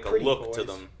have like a Pretty look to boys.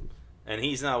 them, and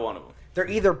he's not one of them. They're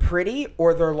either pretty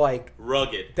or they're like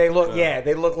Rugged. they look. Yeah,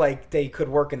 they look like they could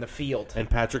work in the field. And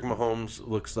Patrick Mahomes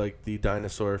looks like the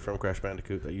dinosaur from Crash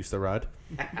Bandicoot that used to ride.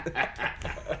 That's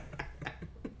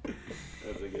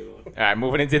a good one. All right,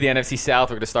 moving into the NFC South,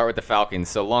 we're going to start with the Falcons.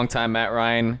 So longtime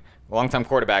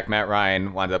quarterback Matt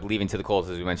Ryan wound up leaving to the Colts,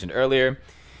 as we mentioned earlier.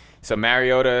 So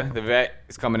Mariota, the vet,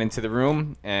 is coming into the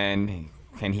room, and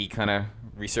can he kind of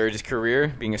resurge his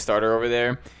career being a starter over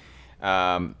there?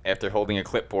 After holding a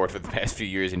clipboard for the past few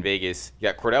years in Vegas.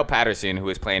 You got Cordell Patterson, who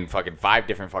was playing fucking 5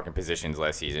 different fucking positions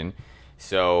last season.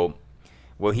 So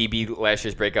will he be last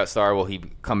year's breakout star? Will he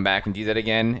come back and do that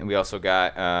again? And we also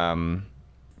got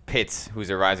Pitts,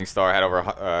 who's a rising star, had over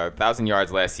 1,000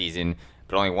 yards last season,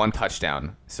 but only 1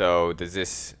 touchdown. So does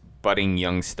this budding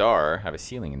young star have a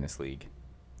ceiling in this league?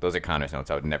 Those are Connor's notes.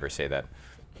 I would never say that.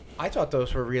 I thought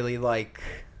those were really like.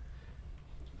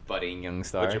 Budding young Would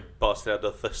star. you bust out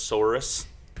the thesaurus?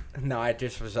 No, I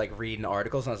just was like reading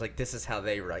articles and I was like, this is how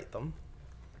they write them.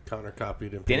 Connor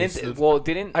copied and pasted.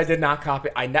 Didn't I did not copy.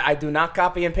 I do not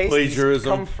copy and paste. Plagiarism.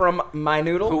 These come from my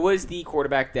noodle. who was the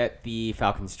quarterback that the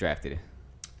Falcons drafted?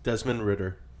 Desmond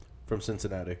Ridder from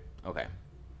Cincinnati. Okay.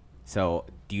 So,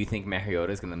 do you think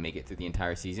Mariota is going to make it through the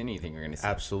entire season? Or you think we're going to see?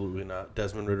 Absolutely not.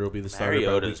 Desmond Ridder will be the starter by week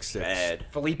Mariota's 6. bad.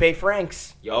 Felipe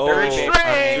Franks. Yo, Third Felipe string.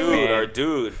 Franks, Our man.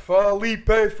 dude. Felipe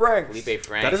Franks. Felipe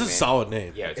Franks. That is a man. solid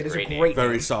name. Yeah, it's It a is great a name. great Very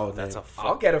name. solid name. That's a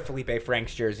I'll get a Felipe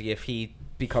Franks jersey if he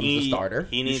becomes the starter.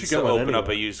 He needs should to get one open up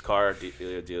a anyway. used car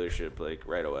dealership like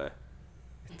right away.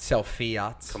 Sell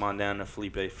Fiats. Come on down to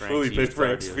Felipe Franks. Felipe used car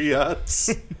Franks dealership.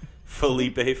 Fiats.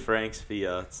 Felipe Franks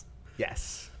Fiats.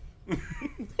 Yes.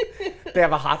 They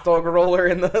have a hot dog roller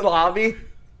in the lobby.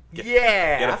 Get a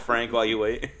Yeah. Frank while you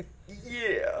wait.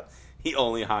 Yeah. He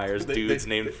only hires dudes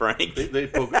named Frank. They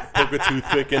poke a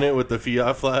toothpick in it with the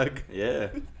Fiat flag. Yeah.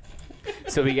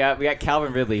 So we got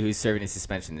Calvin Ridley, who's serving his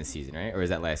suspension this season, right? Or is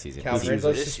that last season? Calvin This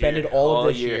Ridley year. suspended This all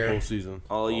of year. this All year. Whole season.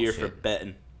 All year for Bullshit.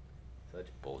 betting. Such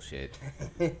bullshit.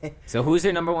 So who's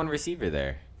their number one receiver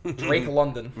there? Drake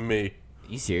London. Me.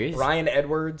 You serious? Ryan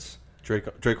Edwards.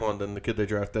 Drake London, the kid they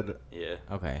drafted. Yeah.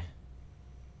 Okay.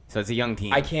 So it's a young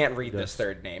team. I can't read this Yes.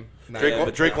 third name.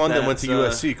 Drake London went to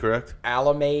that's, USC, correct?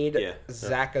 Alamade Yeah.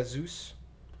 Zakazus.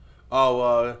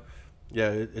 Oh, yeah,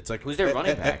 it's like Who's their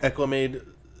running back? Eclamade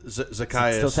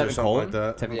Zacchaeus Still or Tevin something Coleman? like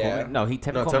that. Tevin Yeah. Coleman? No,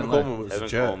 Tevin No, Coleman. Tevin Coleman was Tevin a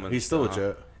jet. Coleman. He's still a Uh-huh.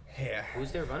 jet. Yeah.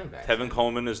 Who's their running back? Tevin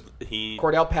Coleman is he.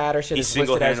 Cordell Patterson He is listed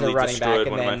as the single-handedly running back, destroyed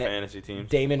and one of my then fantasy teams.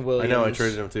 Damon I Williams. know, I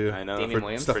traded him too. I know. Damian for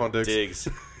Williams? Stephon Diggs. Diggs,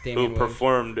 Damian who Williams.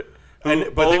 performed.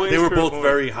 But they were both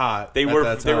very hot. They at were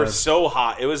that they were time. so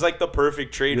hot. It was like the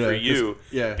perfect trade Yeah, for you, 'cause-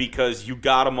 yeah. because you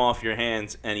got him off your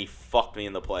hands and he fucked me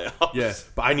in the playoffs. Yeah,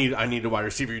 but I need a wide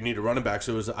receiver. You need a running back,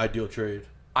 so it was the ideal trade.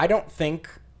 I don't think,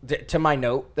 to my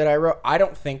note that I wrote, I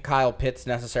don't think Kyle Pitts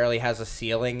necessarily has a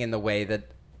ceiling in the way that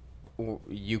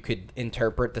you could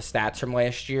interpret the stats from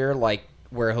last year, like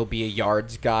where he'll be a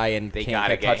yards guy and They can't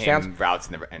gotta get get touchdowns. him routes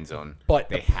in the end zone. But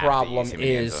They the have to problem use him in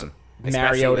the end is zone. Especially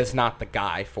Mariota's with- not the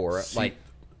guy for it. Like,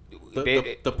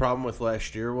 The problem with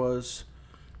last year was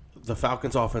the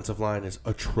Falcons' offensive line is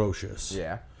atrocious.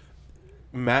 yeah.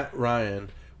 Matt Ryan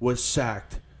was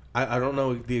sacked. I don't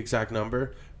know the exact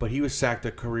number, but he was sacked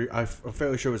a career. I'm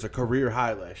fairly sure it was a career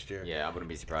high last year. Yeah, I wouldn't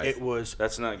be surprised. It was.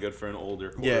 That's not good for an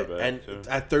older Yeah, quarterback. and too.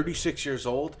 at 36 years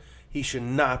old, he should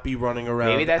not be running around.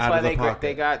 Maybe that's out why of the they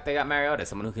pocket. got Mariota,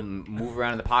 someone who can move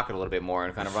around in the pocket a little bit more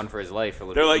and kind of run for his life a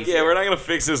little They're bit like, easier. yeah, we're not gonna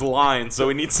fix his line, so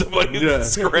we need somebody who Yeah. can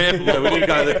scramble. Yeah, we need a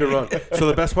guy that can run. So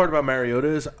the best part about Mariota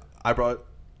is I brought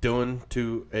Dylan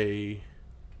to a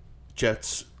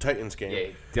Jets Titans game. Yeah,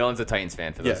 Dylan's a Titans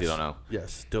fan, for those who don't know.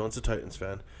 Yes, Dylan's a Titans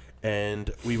fan.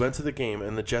 And we went to the game,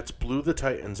 and the Jets blew the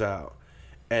Titans out.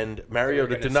 And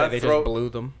Mariota did not They throw. just blew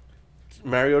them.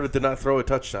 Mariota did not throw a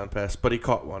touchdown pass, but he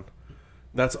caught one.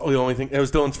 That's the only thing. It was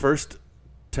Dylan's first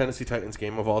Tennessee Titans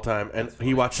game of all time, and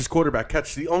he watched his quarterback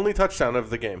catch the only touchdown of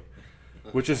the game,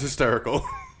 which is hysterical.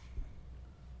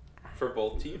 For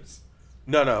both teams.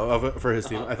 No, for his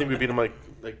team. I think we beat him like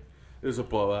it was a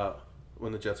blowout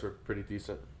when the Jets were pretty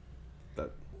decent.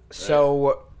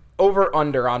 So, over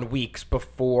under on weeks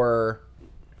before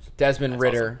Desmond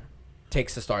Ritter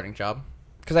takes the starting job.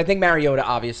 Because I think Mariota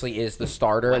obviously is the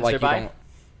starter. When's Like, their you bye? don't.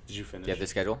 Did you finish? Do you have their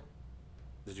schedule?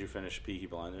 Did you finish Peaky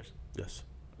Blinders? Yes.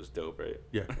 It was dope, right?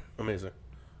 Yeah. Amazing.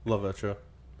 Love that show.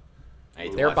 I need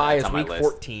to Their watch bye that. is It's on my week list.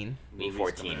 14. Week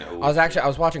 14. Ooh. I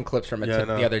was watching clips from it Yeah, I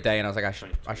the know. other day, and I was like,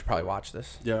 I should probably watch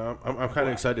this. Yeah, I'm kind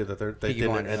of excited that they Peaky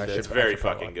didn't Blinders, end I it. should- It's very I should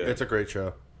probably fucking watch good. It's a great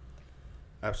show.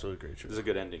 Absolutely great show. It was a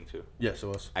good ending too. Yes, it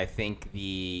was. I think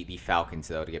the Falcons,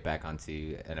 though, to get back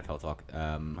onto NFL talk,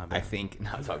 I think no,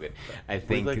 it's all good. I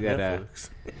think We like that Netflix.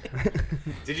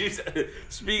 Did you?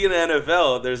 Speaking of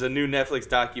NFL, there's a new Netflix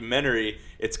documentary.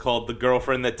 It's called "The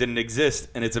Girlfriend That Didn't Exist,"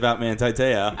 and it's about Manti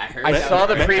Te'o. I heard I that saw was-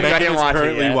 the preview. I didn't Megan's watch it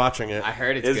currently yet. watching it. I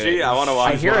heard it's Is good. she? I want to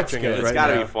watch. I hear it. it's good. It's right got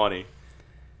to now. be funny.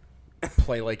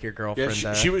 Play like your Yeah,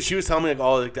 girlfriend. she was telling me like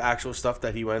all like the actual stuff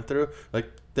that he went through.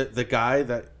 Like the guy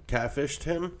that catfished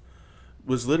him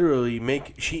was literally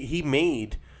he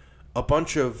made a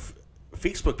bunch of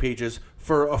Facebook pages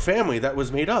for a family that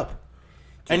was made up,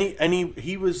 and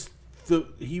he was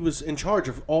in charge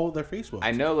of all their Facebook.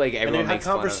 I know, like, everyone they had makes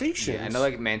fun of- conversations. yeah, I know,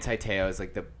 like, Manti Te'o is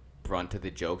like the brunt of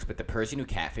the jokes, but the person who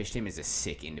catfished him is a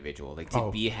sick individual. Like, to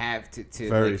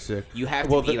very like, sick. You have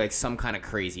to Well, be the- like some kind of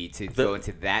crazy to go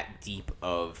into that deep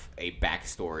of a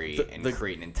backstory and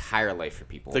create an entire life for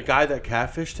people. The guy that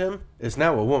catfished him is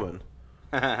now a woman.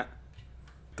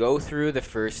 Go through the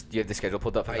first. You have the schedule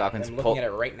pulled up for I Falcons. am looking at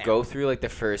it right now. Go through like the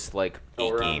first like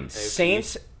 8 we're on games.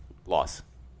 Saints, Loss.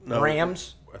 No,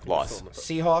 Rams, I think Loss. it's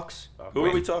still in the- Seahawks, Who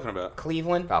are we talking about?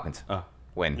 Cleveland, Falcons. Oh.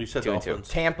 Win. You said 2-2. Dolphins.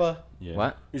 Tampa. Yeah.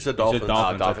 What? You said You Dolphins. said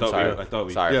Dolphins. Dolphins, I sorry. thought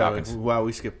we. Sorry, Yeah, Falcons. wow,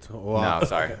 we skipped a lot. No,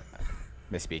 sorry.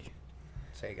 Misspeak.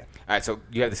 Say again. All right, so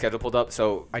you have the schedule pulled up.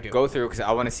 So I do. Go through because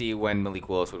I want to see when Malik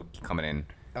Willis will be coming in.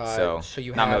 So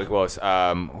you not have- Malik Willis.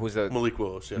 Who's the? Malik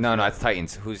Willis. Yes. No, it's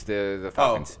Titans. Who's the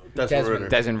Falcons? Desmond Desmond. Ritter.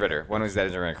 Desmond Ritter. When was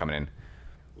Desmond Ritter coming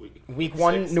in? Week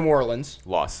 1, New Orleans,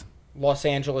 Loss. Los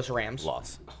Angeles Rams,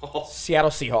 Loss.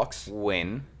 Seattle Seahawks,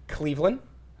 Win. Cleveland.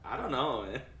 I don't know,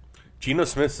 man. Geno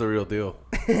Smith's the real deal.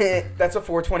 That's a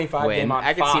 4:25 Win. game on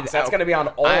I can see Fox. that. That's going to be on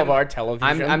all of our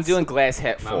televisions. I'm doing glass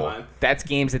half full. mine. That's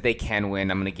games that they can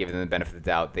win. I'm going to give them the benefit of the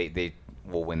doubt. They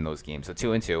will win those games. So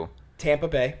 2-2. Tampa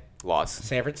Bay, Loss.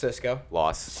 San Francisco,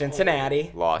 Loss.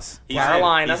 Cincinnati, Loss.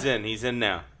 Carolina. He's in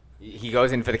now. He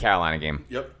goes in for the Carolina game.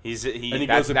 Yep. He And he That's-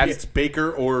 goes and that's- beats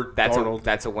Baker or That's Darnold.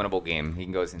 that's a winnable game. He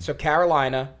goes in. So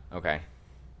Carolina, Okay.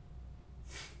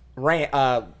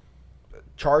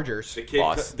 Chargers,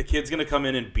 Loss. the kid's gonna come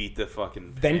in and beat the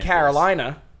fucking. then Panthers.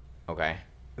 Carolina, Okay.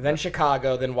 then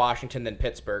Chicago, then Washington, then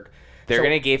Pittsburgh. They're So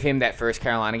gonna give him that first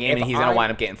Carolina game, if and he's gonna I-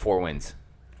 wind up getting 4 wins.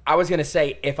 I was gonna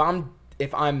say if I'm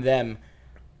them,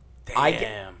 I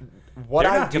Damn. what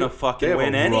They're I not do. gonna They fucking have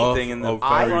win a anything in the rough,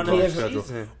 I very front give- of rough the schedule.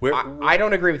 season. Where- I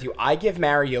don't agree with you. I give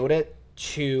Mariota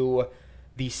to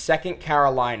the second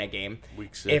Carolina game.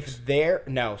 Week 6. If they're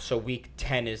so week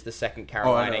 10 is the second I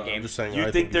Carolina know, game. I'm just saying. You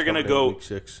I think they're he's gonna coming in go- week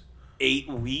 6? 8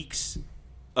 weeks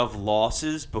of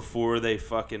losses before they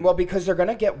fucking. Well, because they're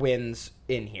gonna get wins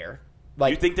in here.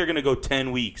 Like you think they're gonna go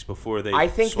 10 weeks before they? I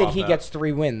think that swap he out? gets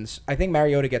 3 wins. I think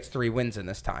Mariota gets 3 wins in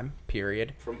this time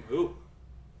period. From who?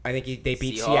 I think they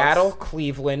beat Seahawks. Seattle,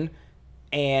 Cleveland,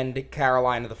 and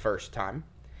Carolina the first time.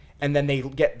 And then they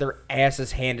get their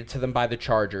asses handed to them by the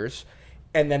Chargers.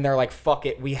 And then they're like, fuck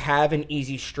it. We have an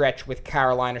easy stretch with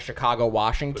Carolina, Chicago,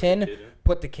 Washington.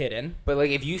 Put the kid in. But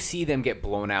like, if you see them get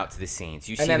blown out to the Saints,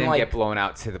 you see then, them like- get blown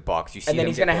out to the Bucks. You see And then them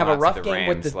he's get going to have blown a out to rough the game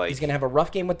with Rams, the like, he's going to have a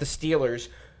rough game with the Steelers.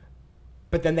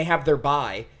 But then they have their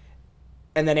bye.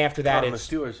 And then after that, On the it's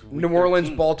Steelers, week New Orleans,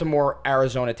 13. Baltimore,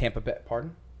 Arizona, Tampa Bay.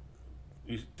 Pardon?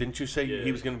 Didn't you say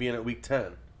he was going to be in at week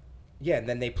 10? Yeah, and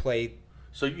then they play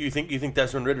So you think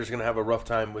Desmond Ritter's going to have a rough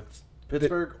time with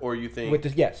Pittsburgh, or you think? with the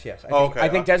yes. Oh, I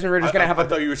think Desmond Ritter's going to have I a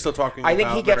thought you were still talking. I think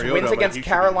about he gets Mariota, wins like against he should be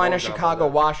Carolina, blown down by Chicago,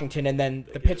 that. Washington, and then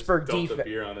the Pittsburgh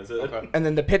defense. Okay. And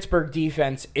then the Pittsburgh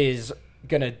defense is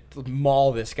gonna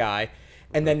maul this guy,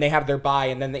 and then they have their bye,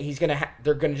 and then he's gonna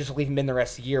they're gonna just leave him in the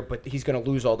rest of the year, but he's gonna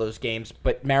lose all those games.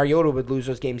 But Mariota would lose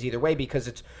those games either way because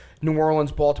it's New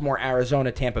Orleans, Baltimore,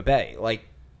 Arizona, Tampa Bay. Like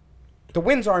the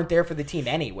wins aren't there for the team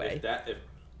anyway.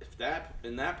 If that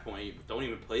in that point, don't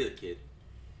even play the kid.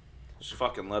 Just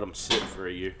fucking let him sit for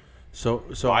a year. So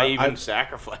Why I've even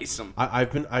sacrifice him?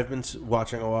 I've been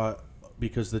watching a lot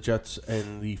because the Jets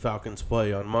and the Falcons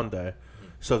play on Monday,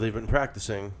 so they've been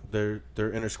practicing their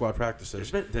inter squad practices.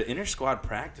 There's been the inter squad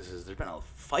practices. There's been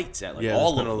fights at like Yeah,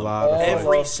 all there's of been a them. lot of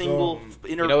Every fights. single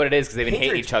inter. You know what it is? Because they've been hating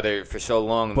Patriots- each other for so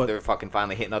long. But- They're fucking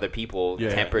finally hitting other people. Yeah.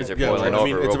 Tempers are Yeah, boiling I over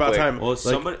mean, real it's about quick. time. Well, like,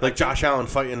 somebody- I Josh Allen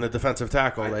fighting the defensive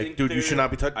tackle. I Like, think dude, you they're- should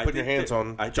not be I putting your think hands that-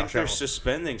 on I think Josh they're Allen.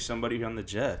 suspending somebody on the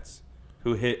Jets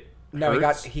who hit. No,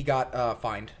 Hurts. he got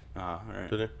fined. All right.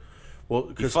 Did he? Well,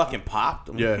 He because fucking popped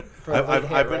him. yeah, For a late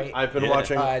hit, right? I've been Yeah.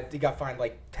 watching. He got fined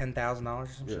like $10,000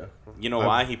 or something. Yeah, You know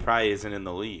why? He probably isn't in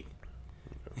the league.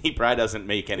 He probably doesn't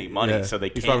make any money, Yeah. so they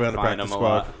He's can't probably on the fine practice him a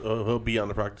squad. lot. He'll be on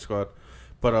the practice squad.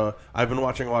 But I've been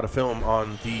watching a lot of film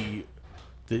on the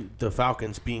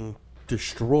Falcons being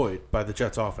destroyed by the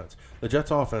Jets offense. The Jets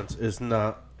offense is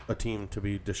not a team to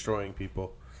be destroying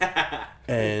people.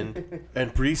 and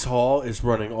Breece Hall is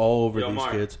running all over Yo, these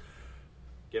Mark. kids.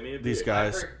 Give me a beer. These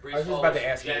guys. I was just about to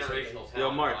ask you.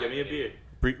 Yo, Mark, give me a beer.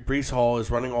 Breece Hall is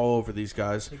running all over these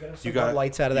guys. You got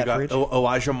lights out of that fridge?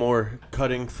 Elijah Moore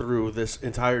cutting through this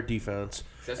entire defense.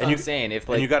 That's and what you, I'm saying. If and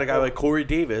like you got a guy like Corey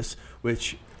Davis,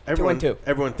 which everyone 2-2.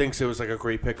 everyone thinks it was like a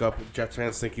great pickup. Jets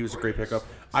fans think he was a great pickup.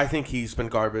 I think he's been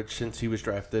garbage since he was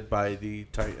drafted by the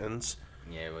Titans.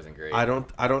 yeah, it wasn't great. I don't,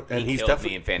 and He he's killed definitely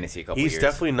me in fantasy a couple he's years.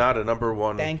 definitely not a number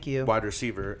one Thank you. wide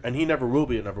receiver, and he never will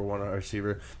be a number one wide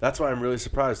receiver. That's why I'm really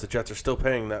surprised the Jets are still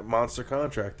paying that monster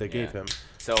contract they gave him.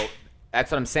 So that's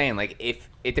what I'm saying. Like, if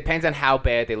it depends on how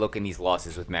bad they look in these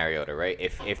losses with Mariota, right?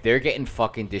 If they're getting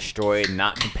fucking destroyed,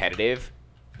 not competitive,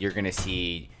 you're gonna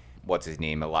see what's his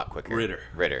name a lot quicker.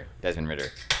 Desmond Ritter.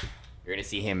 You're gonna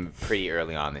see him pretty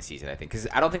early on this season, I think, because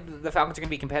I don't think the Falcons are gonna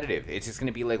be competitive. It's just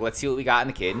gonna be like, let's see what we got in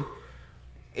the kid.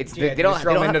 It's Yeah, they don't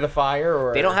throw him have, into the fire,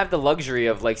 or they don't have the luxury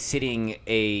of like sitting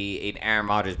an Aaron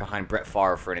Rodgers behind Brett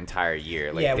Favre for an entire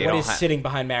year. Like, yeah, they what don't is sitting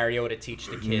behind Mariota teach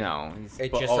the kid? No, It's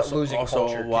But just also, a losing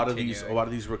culture. a lot continuing.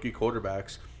 of these rookie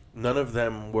quarterbacks, none of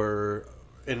them were,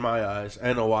 in my eyes,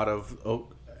 and a lot of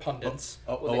Pundits.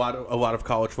 a lot of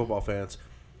college football fans.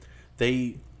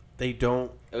 They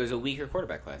don't. it was a weaker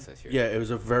quarterback class this year. Yeah, it was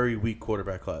a very weak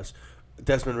quarterback class.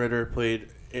 Desmond Ritter played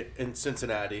in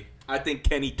Cincinnati. I think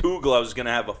Kenny Two Gloves is gonna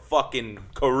have a fucking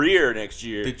career next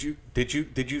year. Did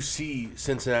you see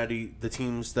Cincinnati? The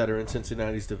teams that are in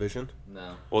Cincinnati's division.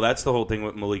 No. Well, that's the whole thing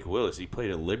with Malik Willis. He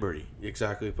played at Liberty.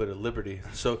 Exactly, played at Liberty.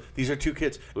 So these are two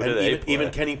kids, Who and do they play?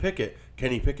 even Kenny Pickett.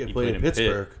 Kenny Pickett He played played in in Pitt.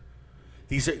 Pittsburgh.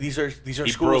 These are He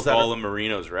schools broke that all are, of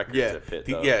Marino's records yeah, at Pitt.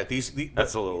 Though.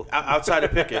 That's a little outside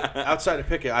of Pickett. Outside of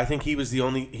Pickett, I think he was the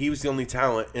only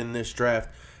talent in this draft.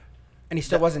 And he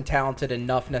still wasn't talented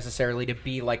enough necessarily to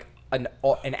be like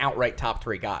an outright top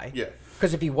 3 guy. Yeah.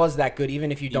 Because if he was that good,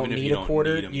 even if you don't Even if need you a don't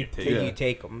quarter, need him, you you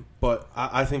take him. But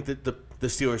I think that the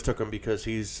Steelers took him because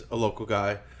he's a local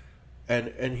guy, and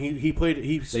he played.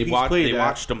 They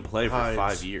watched him play for Hines.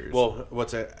 5 years. Well,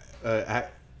 what's it?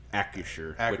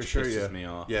 Acrisure, which Acrisure, pisses yeah. me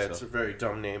off. Yeah, so. it's a very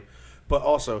dumb name. But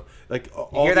also, like,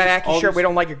 You hear that, Acrisure? We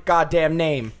don't like your goddamn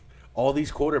name. all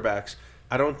these quarterbacks,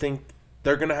 I don't think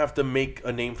they're going to have to make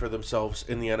a name for themselves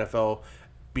in the NFL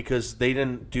because they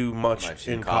didn't do much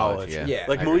in college. Yeah.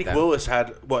 Like I agree Malik with that. Willis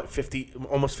had,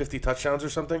 almost 50 touchdowns or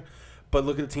something? But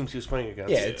look at the teams he was playing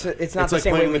against. Yeah, it's not the like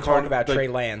same way playing we the talk about Trey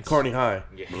Lance. Carney High.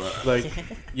 Yeah. Like,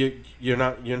 you're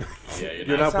not you're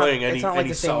you're not playing any. It's not like any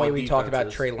the same way solid we talk about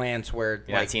defenses. Trey Lance, where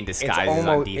You're not like seeing it's disguises on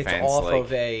almost defense, it's off like-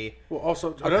 of a. Well, also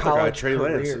a another guy, college Trey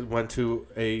Lance, career. went to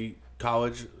a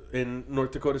college in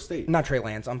North Dakota State. Not Trey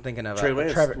Lance. I'm thinking of Trey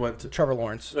Lance Trevor, went to- Trevor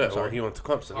Lawrence. Yeah, I'm well, sorry. he went to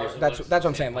Clemson. Carson That's- Wentz that's what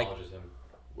I'm is the saying, same like- college as him.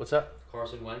 What's that?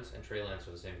 Carson Wentz and Trey Lance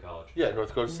are the same college. Yeah, North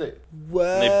Dakota State.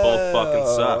 Whoa. They both fucking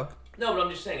suck. No, but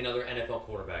I'm just saying another NFL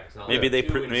quarterback. It's not Maybe like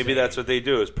too maybe insane. that's what they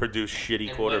do is produce shitty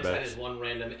And Wentz had quarterbacks. his one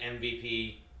random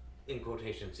MVP in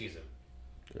quotation season.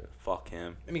 Fuck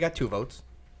him. And we got 2 votes.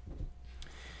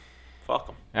 Fuck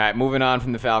him. All right, moving on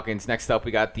from the Falcons. Next up,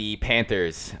 we got the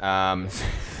Panthers.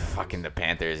 Fucking the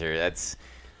Panthers that's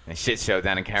a shit show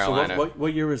down in Carolina. So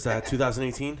what year was that?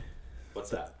 2018. What's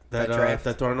that? That draft?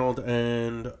 That Darnold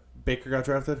and Baker got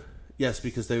drafted. Yes,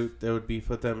 because they would be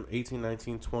put them 18,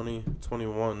 19, 20,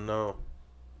 21. No.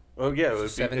 Oh yeah,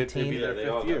 it'd be their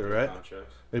 5th year, right?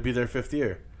 It'd be their 5th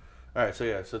year. All right, so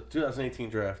yeah, so 2018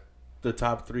 draft, the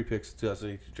top 3 picks,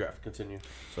 2018 draft. Continue.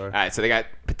 Sorry. All right, so they got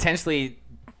potentially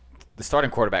the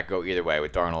starting quarterback go either way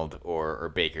with Darnold or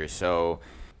Baker. So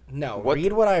No, What-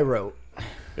 read what I wrote.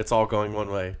 It's all going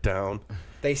one way, down.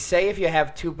 They say if you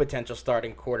have 2 potential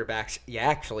starting quarterbacks, you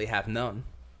actually have none.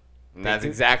 that's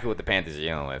exactly what the Panthers are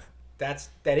dealing with.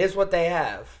 That is what they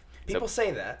have. People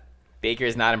say that. Baker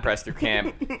is not impressed through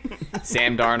camp.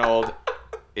 Sam Darnold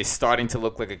is starting to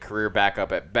look like a career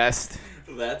backup at best.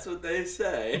 That's what they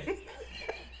say.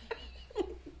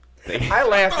 I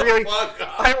laughed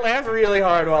really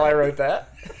hard while I wrote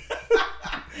that.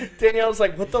 Danielle was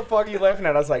like, "What the fuck are you laughing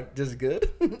at?" I was like, "This is good.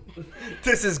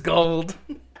 This is gold."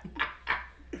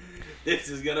 This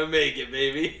is gonna make it,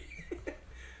 baby.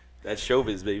 That's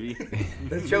showbiz, baby.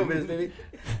 That's showbiz, baby.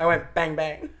 I went bang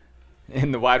bang.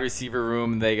 In the wide receiver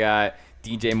room, they got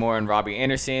DJ Moore and Robbie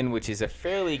Anderson, which is a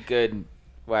fairly good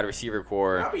wide receiver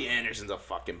core. Robbie Anderson's a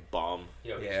fucking bum.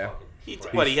 Yo, he's Yeah. fucking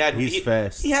He's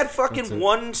fast. He had That's fucking it.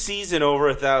 1 season over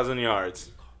 1,000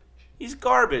 yards. He's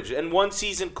garbage, and 1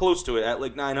 season close to it at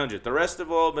like 900. The rest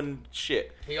have all been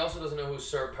shit. He also doesn't know who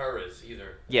Sir Per is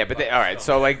either. Yeah, but all right.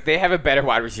 So like they have a better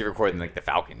wide receiver core than like the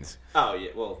Falcons. Oh yeah,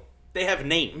 well they have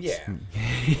names. Yeah.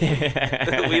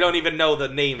 We don't even know the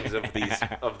names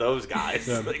of those guys.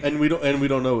 Like, And we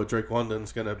don't know what Drake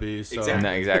London's gonna be. So Exactly.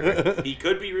 No, exactly. he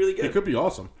could be really good. He could be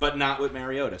awesome. but not with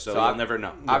Mariota, so So I'll I'm- never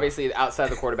know. Obviously,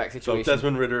 outside the quarterback So situation,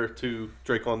 Desmond Ridder to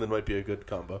Drake London might be a good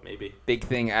combo. Maybe. big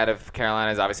thing out of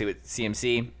Carolina is obviously with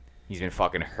CMC. He's been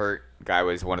fucking hurt. Guy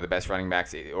was one of the best running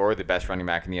backs, or the best running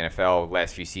back in the NFL.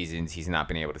 Last few seasons, he's not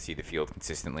been able to see the field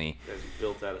consistently. Guys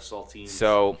built out of saltines.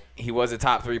 So he was a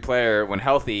top 3 player when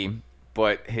healthy,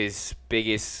 but his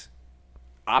biggest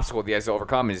obstacle that he has to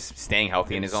overcome is staying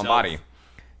healthy in his own Himself. body.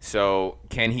 So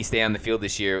can he stay on the field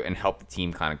this year and help the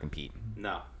team kind of compete?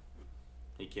 No,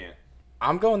 he can't.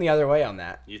 I'm going the other way on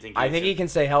that. You think I he think should? he can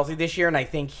stay healthy this year, and I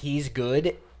think he's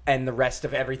good, and the rest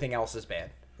of everything else is bad.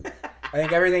 I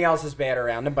think everything else is bad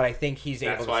around him, but I think he's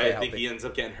able That's to why stay I healthy. think he ends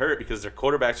up getting hurt because their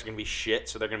quarterbacks are going to be shit,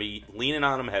 so they're going to be leaning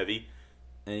on him heavy,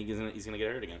 and he's going to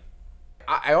get hurt again.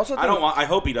 I also think, I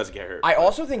hope he doesn't get hurt. I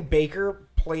also think Baker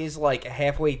plays like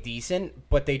halfway decent,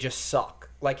 but they just suck.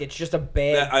 Like it's just a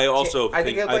bad. I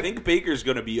think Baker's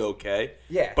going to be okay.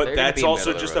 Yeah. but They're gonna that's be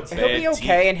also middle of just the a road. bad he'll be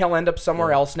okay, team. and he'll end up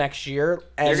somewhere else next year.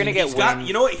 And They're gonna get He's got, wins.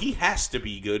 you know what? He has to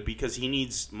be good because he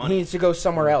needs He money. needs to go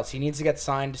somewhere else. He needs to get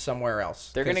signed somewhere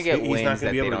else. They're going to 'Cause get He's wins not that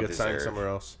gonna be they able to don't get signed deserve. somewhere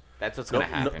else. That's what's going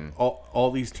to happen.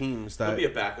 All these teams He'll that be a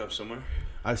backup somewhere.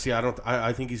 I see.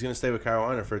 I think he's going to stay with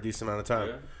Carolina for a decent amount of time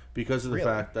Yeah. because of the Really?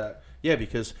 fact that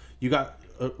because you got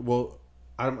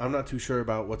I'm not too sure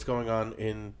about what's going on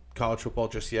in college football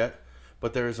just yet,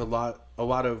 but there is a lot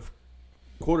of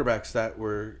quarterbacks that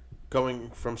were going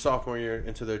from sophomore year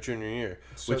into their junior year,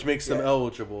 So, which makes them yeah.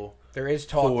 eligible. There is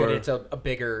talk for- that it's a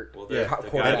bigger Well, Yeah. the guy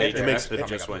quarterback they draft drafted coming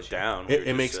just up went this year. down.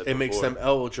 It makes them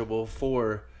eligible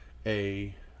for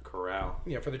a Corral.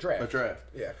 Yeah, for the draft. draft.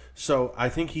 Yeah. So I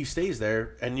think he stays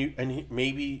there, and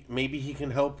maybe he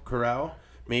can help Corral.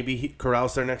 Maybe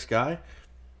Corral's their next guy.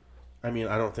 I mean,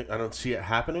 I don't see it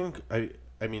happening.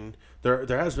 I mean, there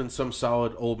has been some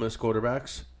solid Ole Miss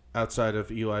quarterbacks outside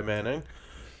of Eli Manning,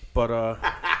 but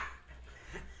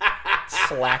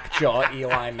Slackjaw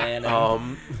Eli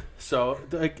Manning. so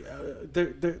like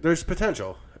there's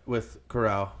potential with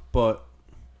Corral, but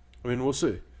I mean we'll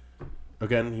see.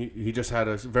 Again, he just had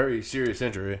a very serious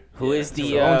injury. Who is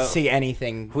the? I won't see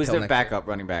anything. Who's till their next backup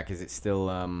running back? Is it still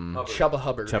Chubba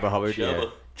Hubbard. Chubba Hubbard? Yeah,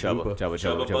 Chubba.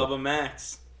 Chubba. Bubba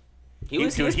Max. He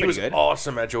was he was good.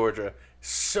 awesome at Georgia.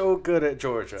 So good at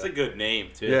Georgia. It's a good name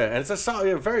too. Yeah, and it's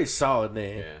a very solid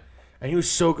name. Yeah. And he was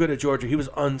so good at Georgia. He was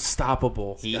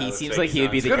unstoppable. He looks seems like like he would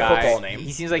be he's the on- Good guy. football name.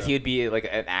 He seems like he would be like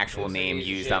an actual name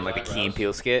used on like the Key and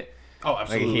Peele skit. Oh, Like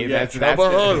absolutely. that's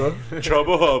Chubba Hubbard.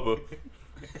 Chubba Hubbard.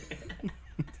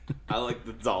 I like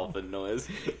the dolphin noise.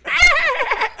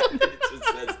 It just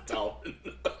says dolphin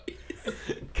noise.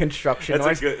 Construction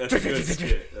noise. That's a good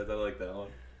skit. I like that one.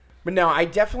 But no, I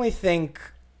definitely think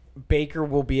Baker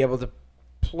will be able to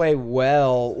play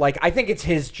well. Like, I think it's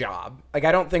his job. Like,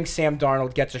 I don't think Sam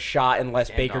Darnold gets a shot unless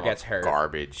Baker gets hurt.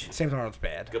 Garbage. Sam Darnold's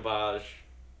bad. Garbage.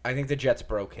 I think the Jets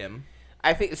broke him.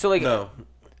 I think so. Like No,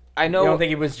 I know. You don't think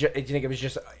he was? Do you think it was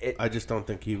just? I just don't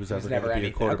think he was ever never going to be a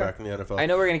anything. quarterback in the NFL. I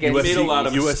know we're gonna get. He made a lot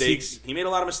of USC mistakes. He made a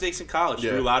lot of mistakes in college.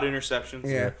 Yeah. Threw a lot of interceptions.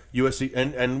 Yeah. USC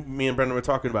and me and Brendan were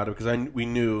talking about it because we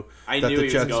knew I that knew the he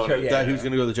was Jets going to- that he was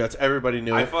going to go to the Jets. Everybody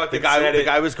knew I it. fucking the guy said the it.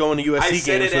 guy was going to USC I games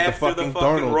said with it the after fucking the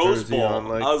fucking Darnold Rose jersey Bowl. on.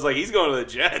 Like, I was like, he's going to the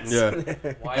Jets.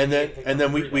 yeah. And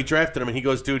then we drafted him, and he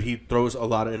goes, dude, he throws a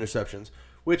lot of interceptions,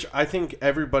 which I think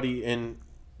everybody in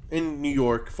New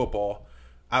York football,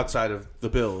 outside of the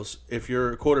Bills, if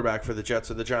you're a quarterback for the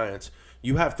Jets or the Giants,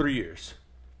 you have 3 years.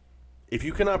 If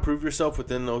you cannot prove yourself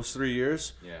within those 3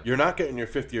 years, you're not getting your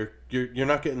fifth year. You're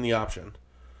not getting the option.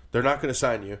 They're not going to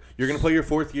sign you. You're going to play your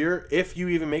fourth year if you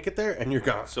even make it there, and you're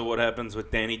gone. So what happens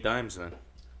with Danny Dimes then?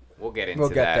 We'll get into We'll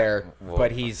get that. there, We'll-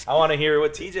 but he's. I want to hear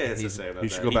what TJ has to say about He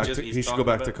that. should go back to he's he should talking go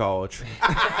back about- to college.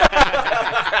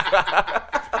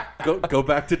 go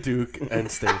back to Duke and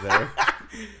stay there.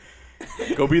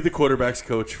 Go be the quarterbacks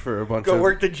coach for a bunch Go of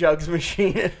work the jugs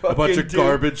machine. At a bunch of fucking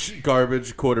Duke.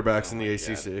 garbage quarterbacks in the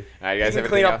ACC. All right, you You guys can have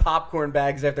clean anything up else? popcorn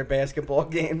bags after basketball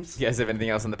games. You guys have anything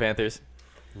else on the Panthers?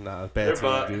 Nah, bad They're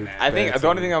team, bu- dude. I think Bad the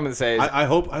only team. thing I'm gonna say is I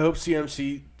hope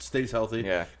CMC stays healthy.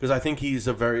 Yeah. because I think he's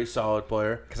a very solid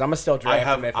player. Because I'm gonna still I draft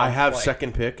have him if I I'm have like-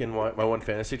 second pick in my one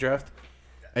fantasy draft,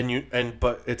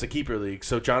 but it's a keeper league.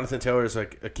 So Jonathan Taylor is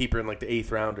like a keeper in like the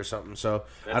 8th round or something. So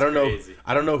That's I don't crazy. know.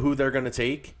 I don't know who they're gonna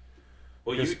take.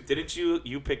 Well,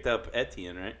 you picked up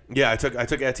Etienne, right? Yeah, I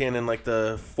took Etienne in like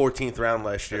the 14th round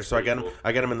last year, That's so I pretty got him. cool.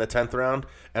 I got him in the 10th round,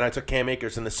 and I took Cam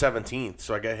Akers in the 17th,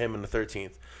 so I got him in the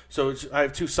 13th. So I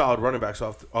have two solid running backs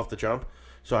off the jump.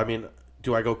 So I mean,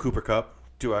 do I go Cooper Kupp?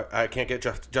 I can't get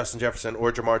Justin Jefferson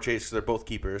or Jamar Chase because they're both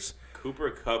keepers.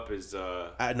 Cooper Kupp is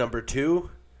At number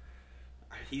 2,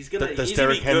 he's gonna Does he's gonna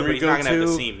be Derrick good, Henry but he's go not gonna have the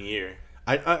to- same year.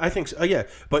 I think so. Yeah,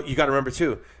 but you got to remember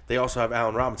too, they also have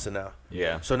Allen Robinson now.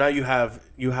 yeah. So now you have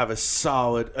a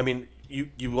solid. I mean, you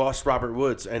lost Robert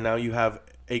Woods, and now you have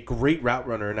a great route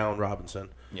runner in Allen Robinson.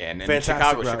 Yeah, and Fantastic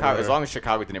Chicago. route As runner. long as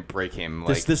Chicago didn't break him,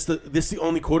 like This the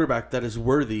only quarterback that is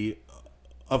worthy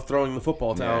of throwing the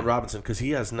football to Yeah. Allen Robinson because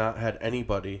he has not had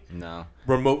anybody no.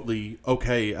 remotely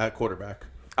okay at quarterback.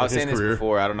 I was in his saying this career.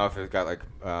 before. I don't know if it got like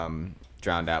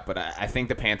drowned out, but I think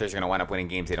the Panthers are going to wind up winning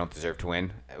games they don't deserve to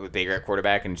win with Baker at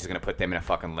quarterback, and just going to put them in a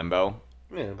fucking limbo.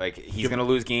 Yeah. Like he's going to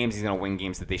lose games, he's going to win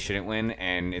games that they shouldn't win,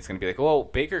 and it's going to be like, oh,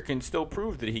 Baker can still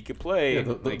prove that he could play.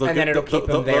 Yeah, Like, And then it'll keep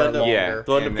him there longer. yeah,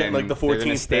 They'll end and up getting, like, the then they're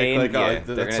gonna 14th stay pick, in- like, oh, yeah, that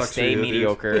they're going to sucks for stay you, dude.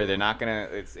 mediocre. They're not going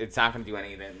to. It's not going to do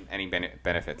any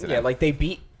benefit to them. Yeah, like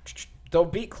they'll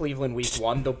beat Cleveland week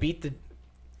 1. They'll beat the.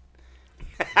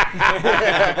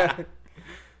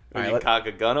 Will you cock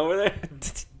a gun over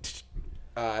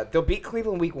there? They'll beat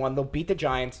Cleveland week 1. They'll beat the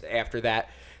Giants after that.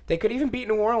 They could even beat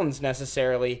New Orleans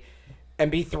necessarily, and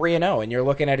be 3-0. And you're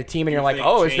looking at a team, and you're like, Think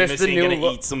oh, is this Jameis the ain't new?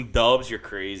 gonna eat some dubs? You're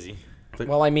crazy.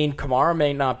 Well, I mean, Kamara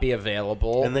may not be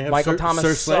available. And they have Michael Sir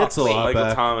Thomas sucks. Lancelot Michael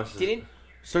back. Thomas. Didn't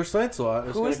Sir Lancelot.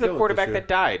 who was the quarterback that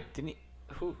died? Didn't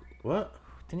What?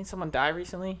 didn't someone die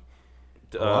recently?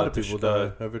 A lot of people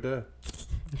die every day.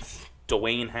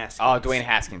 Dwayne Haskins. Oh, Dwayne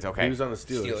Haskins. Okay. He was on the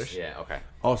Steelers. Yeah. Okay.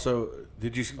 Also,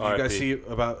 did you R.I.P. guys see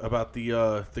about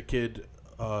the kid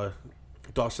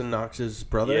Dawson Knox's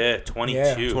brother? Yeah, 22.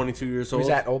 Yeah. 22 years old.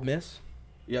 Who's at Ole Miss?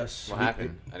 Yes. What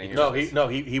happened? I didn't hear No,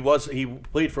 about this. he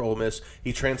played for Ole Miss.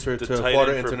 He transferred The to tight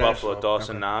Florida end for International. Buffalo,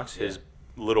 Dawson Knox, his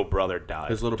little brother died.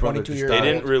 His little brother 22 just years died.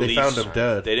 They didn't release. They found him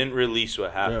dead. They didn't release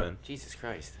what happened, Jesus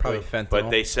Christ. Probably fentanyl. but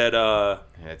they said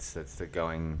That's the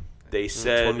going. they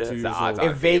said 22 years the odds old.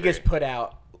 are- If Vegas put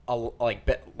out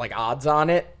like odds on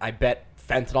it, I bet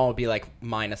fentanyl would be like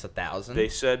minus 1,000. They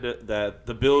said that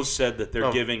the Bills said that they're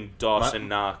Oh. giving Dawson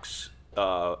Knox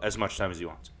as much time as he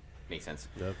wants. Makes sense.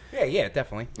 Yeah,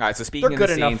 definitely. All right, so speaking They're of good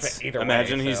the enough Saints, either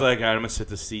Imagine way, he's so like, I'm going to sit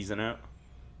the season out.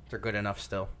 they're good enough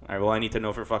still. All right, well, I need to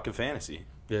know for fucking fantasy.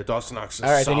 Yeah, Dawson Knox is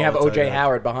All right, then you have solid tight OJ end.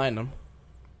 Howard behind them.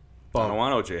 I don't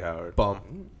want O.J. Howard. Bum.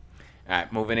 all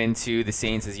right, moving into the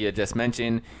Saints, as you had just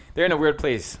mentioned, they're in a weird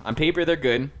place. On paper, they're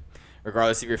good,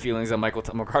 regardless of your feelings on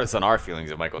regardless on our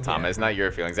feelings of Michael Thomas, not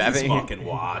your feelings. I He's think fucking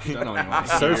washed. I don't even want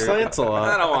to Sir hear it. slants a I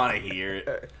lot. don't want to hear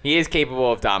it. he is capable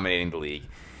of dominating the league.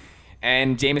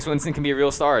 And Jameis Winston can be a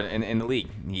real star in the league.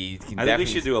 He can I think we definitely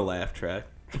should do a laugh track.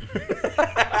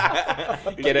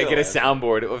 get a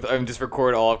soundboard and just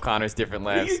record all of Connor's different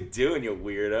What are laughs. you doing, you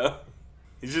weirdo?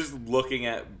 He's just looking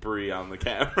at Bree on the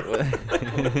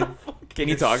camera. Can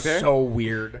you talk there? So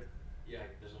weird.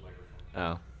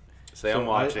 Oh. Say I'm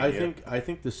watching you. I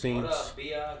think the Saints.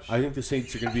 I think the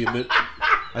Saints are going to be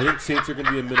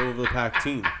a middle of the pack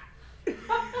team.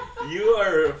 You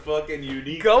are a fucking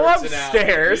unique Go personality.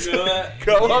 upstairs. You know that?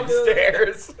 Go You know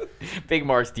upstairs. Big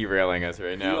Mark's derailing us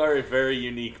right that? now. You are a very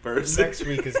unique person. Next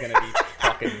week is gonna be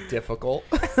fucking difficult.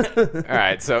 All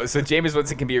right, so Jameis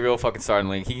Winston can be a real fucking star in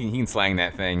the league. He can slang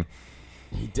that thing.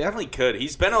 He definitely could.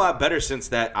 He's been a lot better since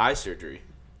that eye surgery.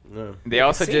 No. They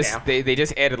also see just now. they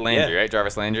just added Landry, Yeah. right?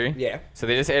 Jarvis Landry. Yeah. So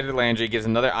they just added Landry, gives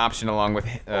another option along with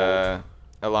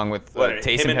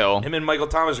Taysom Hill. Him and Michael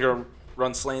Thomas are gonna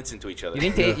run slants into each other.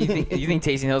 You think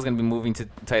Taysom Hill is going to be moving to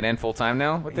tight end full time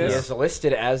now with He this? is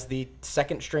listed as the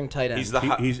second string tight end. He's the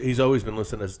He's always been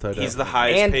listed as a tight end. he's the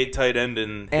highest And- paid tight end in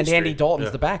and history. Andy Dalton's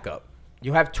Yeah. the backup.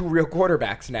 You have two real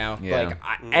quarterbacks now. Yeah. Like,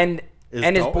 and Is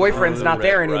his Dalton boyfriend's on not the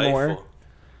there Red anymore. Rifle.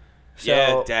 So,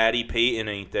 Yeah, Daddy Peyton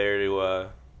ain't there to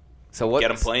So what?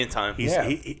 get him playing time. He's, Yeah.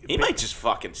 He might just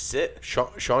fucking sit.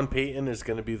 Sean Payton is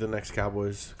going to be the next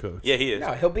Cowboys coach. Yeah, he is.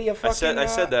 No, he'll be a fucking. I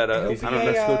said that, he'll He's be the I don't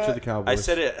a, next coach of the Cowboys. I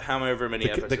said it however many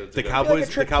The, episodes the ago. Cowboys,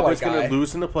 trick the Cowboys play going guy. to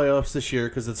lose in the playoffs this year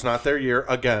because it's not their year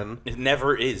again. It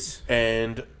never is.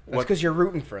 And That's what because you're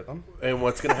rooting for them. and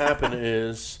what's going to happen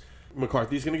is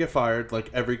McCarthy's going to get fired, like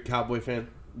every Cowboy fan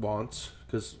wants,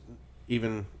 because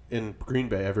even in Green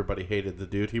Bay, everybody hated the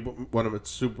dude. He won him at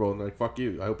Super Bowl, and like, fuck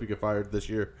you. I hope you get fired this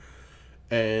year.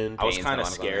 And I was Payton's kind the of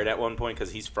one scared about at one point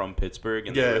because he's from Pittsburgh,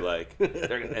 and Yeah. they were like,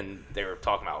 they were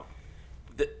talking about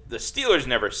the Steelers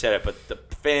never said it, but the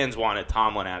fans wanted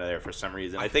Tomlin out of there for some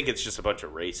reason. I think it's just a bunch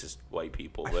of racist white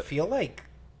people, I but feel like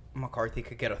McCarthy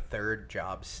could get a third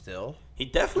job still. he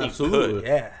definitely Absolutely. could.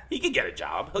 Yeah. He could get a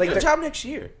job. He'll Like get a the- job next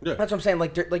year. yeah. That's what I'm saying.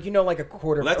 Like like a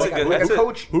quarterback, That's a good- like that's a a-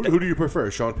 coach. Who do you prefer,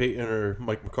 Sean Payton or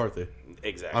Mike McCarthy?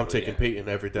 Exactly. I'm taking yeah. Payton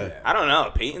every day. I don't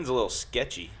know. Peyton's a little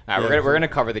sketchy. All right, Yeah. we're gonna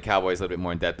cover the Cowboys a little bit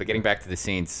more in depth, but getting back to the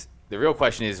Saints, the real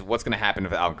question is what's gonna happen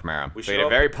with Alvin Kamara. We They should had a all-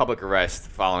 very public arrest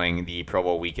following the Pro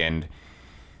Bowl weekend,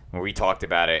 where we talked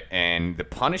about it, and the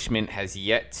punishment has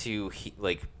yet to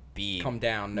be Come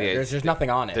down. Yeah, There's nothing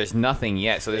on it. There's nothing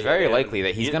yet, so it's very Yeah. likely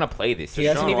that he's He- gonna play this He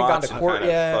year. hasn't Deshaun even gone to Watson court kinda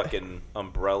yet. Fucking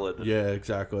umbrella. Yeah,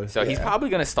 exactly. So he's Yeah. probably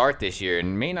going to start this year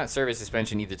and may not serve a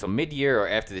suspension either till mid-year or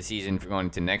after the season for going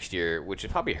into next year, which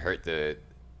would probably hurt the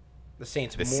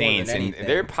Saints. the more Saints, than and anything.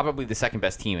 they're probably the second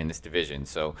best team in this division.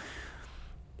 So,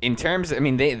 in terms, I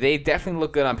mean, they definitely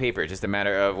look good on paper. It's just a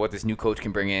matter of what this new coach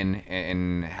can bring in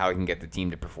and how he can get the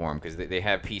team to perform, because they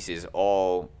have pieces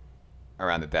all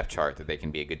around the depth chart that they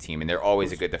can be a good team, and they're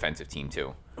always a good defensive team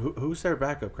too. Who's their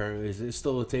backup currently? Is it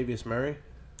still Latavius Murray?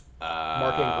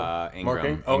 Mark Ingram. Mark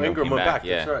Ingram? Oh, Ingram came went back.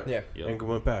 Yeah. That's right. Yeah. Yep.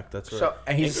 Ingram went back. That's right. So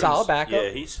and he's a Ingram's- solid backup. Yeah,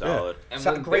 he's solid. And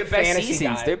So- when great their best fantasy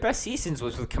seasons, guy. their best seasons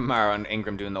was with Kamara and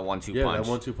Ingram doing the 1-2 yeah, punch.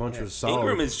 that 1-2 punch was solid.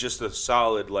 Ingram is just a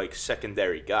solid, like,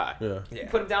 secondary guy. Yeah. Yeah.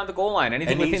 Put him down at the goal line,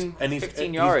 anything within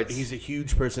 15 yards. He's a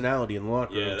huge personality in the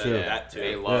locker room Yeah, too. that too.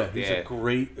 They Yeah, love, he's yeah.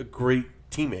 a great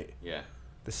teammate. Yeah.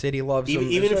 The city loves him.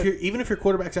 Even if your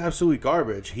quarterback's absolutely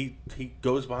garbage, he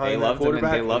goes behind They that loved him.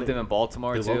 quarterback. They loved him in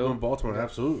Baltimore They too. loved him in Baltimore,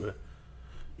 absolutely.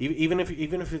 Even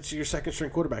if it's your second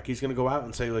string quarterback, he's going to go out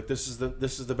and say like this is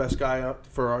the best guy out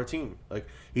for our team. Like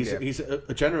he's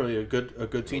generally a good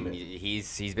teammate.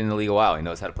 He's been in the league a while. He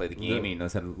knows how to play the game. Yeah. And he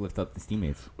knows how to lift up his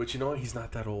teammates. But you know what? He's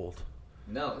not that old.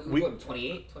 No, We-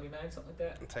 28, 29, something like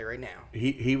that. I'll tell you right now.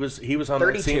 He was on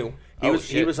 32. that team. He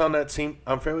shit. was on that team.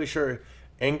 I'm fairly sure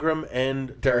Ingram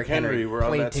and Derrick Henry were on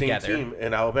played that together. same team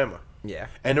in Alabama. Yeah.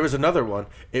 And there was another one.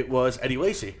 It was Eddie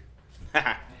Lacy.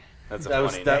 That's a That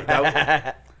was funny that, name. that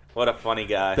was What a funny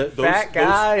guy. those, Fat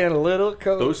guy and a little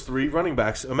coach. Those three running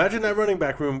backs. Imagine that running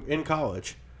back room in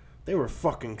college. They were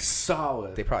fucking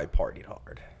solid. They probably partied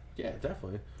hard. Yeah,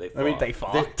 definitely. They I mean, fought. They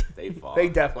fought. They fought. They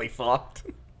definitely fought.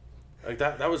 Like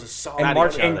that was a solid. And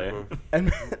Mark each other. Ingram,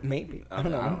 and maybe I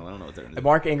don't know. I don't know what they're And doing.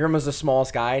 Mark Ingram was the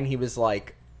smallest guy, and he was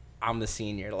like, "I'm the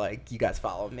senior. Like, you guys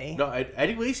follow me." No,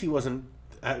 Eddie Lacy wasn't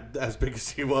as big as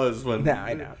he was when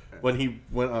I know. when he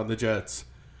went on the Jets.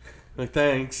 Like,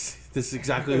 thanks. This is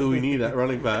exactly who we need at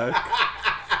running back.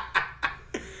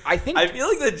 I think I feel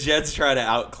like the Jets try to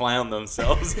out-clown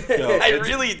themselves. Yo, I it's-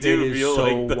 really do it is feel so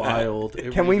like that. wild.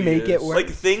 It Can we really make it is. work? Like,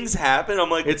 things happen. I'm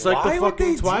like, It's like why the would they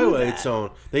fucking do Twilight that? Zone.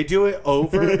 They do it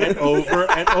over and over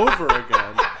and over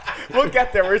again. we'll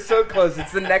get there. We're so close.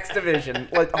 It's the next division.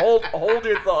 Like, hold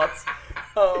your thoughts.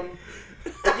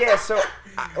 Yeah. So,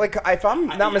 like, if I'm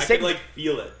not mistaken, I can,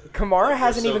 feel it. Kamara Like,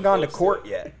 hasn't we're so even gone to close to court it.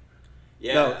 yet.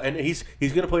 Yeah. No, and he's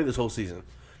going to play this whole season.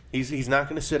 He's not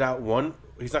going to sit out one.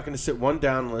 He's not going to sit one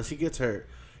down unless he gets hurt.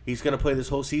 He's going to play this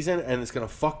whole season, and it's going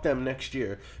to fuck them next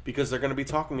year because they're going to be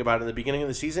talking about it in the beginning of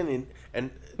the season.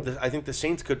 I think the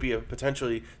Saints could be a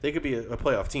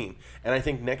playoff team. And I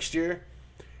think next year,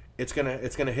 it's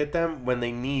gonna hit them when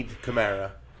they need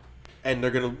Kamara, and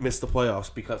they're going to miss the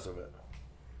playoffs because of it.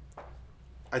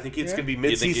 I think it's going to be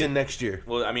mid-season next year.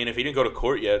 Well, I mean, if he didn't go to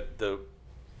court yet, the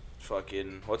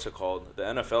fucking what's it called? The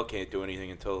NFL can't do anything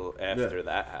until after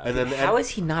that happens. And then How is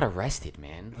he not arrested,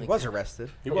 man? He was arrested.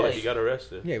 he got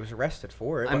arrested. Yeah, he was arrested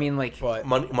for it. I mean, like, but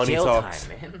money jail talks.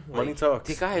 time, man. Money Like, talks.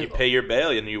 The guy, You pay your bail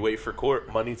and you wait for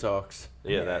court. Money talks.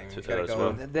 Yeah, Yeah, that you too. gotta That as go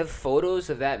well. the photos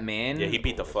of that man. Yeah, he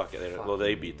beat the fuck out of it. Well,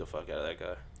 they beat the fuck out of that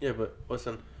guy. Yeah, but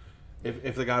listen,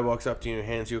 if the guy walks up to you and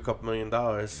hands you a couple $1 million and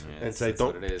that's- say, that's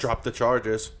what "Don't it is. drop the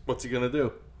charges," what's he gonna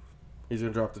do? He's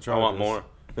gonna drop the I charges. want more.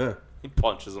 Yeah, He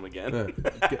punches him again.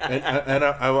 yeah. and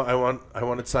I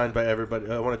want it signed by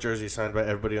everybody. I want a jersey signed by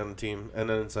everybody on the team, and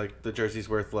then it's like the jersey's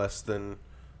worth less than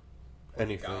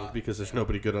anything because there's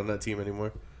nobody good on that team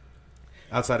anymore.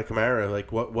 Outside of Kamara,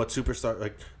 like what superstar?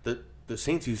 Like the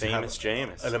Saints used Famous to have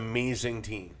Jameis. an amazing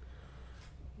team.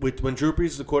 When Drew Brees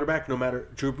is the quarterback, no matter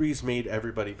Drew Brees made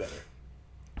everybody better.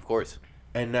 Of course.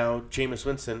 And now Jameis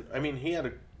Winston,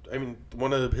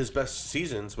 one of his best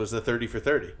seasons was the 30 for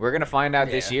 30. We're gonna find out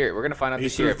this Yeah. year. We're gonna find out He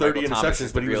this year threw if 30 Michael Thomas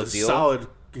is interceptions, the but he real was a deal.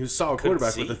 solid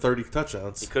quarterback see. with the 30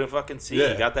 touchdowns. He couldn't fucking see.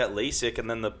 Yeah. He got that LASIK, and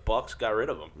then the Bucks got rid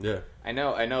of him. Yeah. I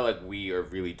know. Like we are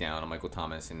really down on Michael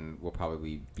Thomas, and we'll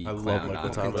probably be I love clowned Michael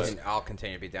on. Thomas. But I'll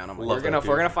continue to be down on my. Love we're gonna that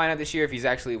we're dude. gonna find out this year if he's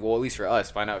actually, well, at least for us,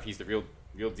 find out if he's the real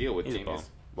deal with He's a bum. Jameis,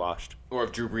 Washed. or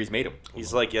if Drew Brees made him.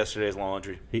 He's like yesterday's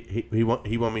laundry. He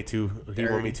won me two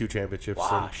championships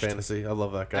Washed. in fantasy. I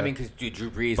love that guy. I mean, because Drew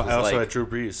Brees but was I also like had Drew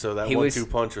Brees, so that he 1-2 was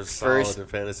punch was first, solid in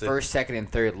fantasy. first, second, and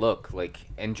third look. Like,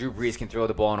 and Drew Brees can throw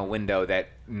the ball in a window that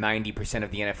 90%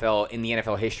 of the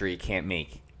NFL history can't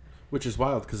make. Which is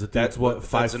wild because the That's dude's what-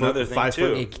 5 that's another thing, five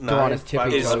too. He foot threw on 9, his tippy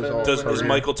 5'11". toes all Is career.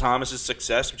 Michael Thomas's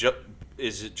success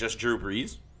is it just Drew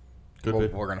Brees? Could Well,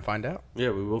 be. we're gonna find out. Yeah,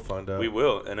 we will find out. We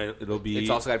will, and it'll be. It's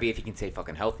also got to be if he can stay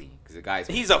fucking healthy, because the guy's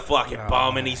He's a fucking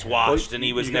bum, and he's washed, and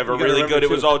he was you never gotta really remember, good.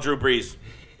 It was too. all Drew Brees.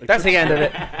 That's the end of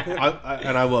it.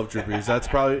 I love Drew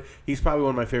Brees. He's probably one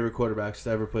of my favorite quarterbacks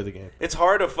to ever play the game. It's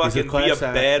hard to fucking be a class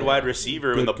act, bad yeah. wide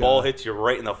receiver when Good the ball guy. hits you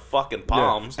right in the fucking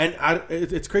palms. Yeah. And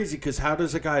it's crazy because how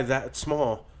does a guy that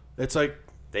small? It's like,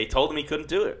 They told him he couldn't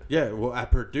do it. yeah, well, at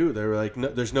Purdue, they were like, no,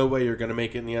 there's no way you're going to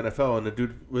make it in the NFL. And the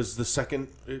dude was the second,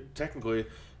 technically,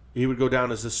 he would go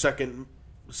down as the second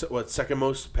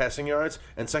most passing yards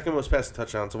and second most passing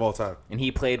touchdowns of all time. and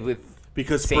he played with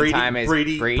Because Same time as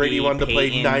Brady wanted to play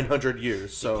Peyton. 900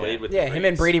 years. So Played with Yeah, the him and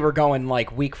Braves. Brady were going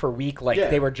like week for week, like Yeah.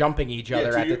 they were jumping each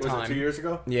other at the was it time. 2 years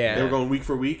ago? Yeah. They were going week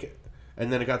for week.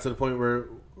 And then it got to the point where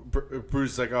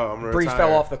Bruce is like, oh, I'm going to Brees retire.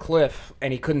 fell off the cliff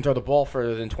and he couldn't throw the ball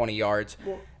further than 20 yards.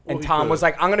 And he Tom could. was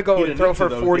like, "I'm gonna He go and didn't throw need for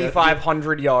to, though.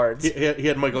 4,500 yards." He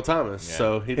had Michael Thomas,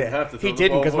 so he didn't have to throw He the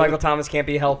didn't ball because forward. Michael Thomas can't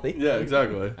be healthy. Yeah,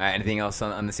 exactly. All right, anything else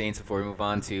on the Saints before we move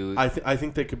on to? I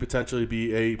think they could potentially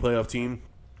be a playoff team.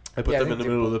 I put Yeah, I them in think the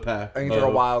they're- middle of the pack. I think they're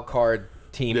a wild card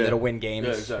team Yeah. that'll win games.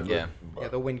 Yeah, exactly. Yeah. Yeah,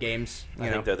 they'll win games. I You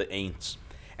know. think they're the Aints.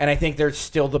 And I think they're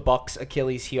still the Bucks'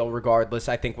 Achilles heel, regardless.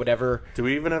 I think whatever. Do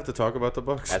we even have to talk about the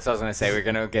Bucks? That's what I was gonna say. We're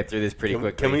gonna get through this pretty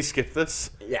quickly. Can we skip this?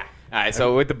 Yeah. All right,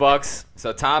 so with the Bucks,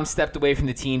 so Tom stepped away from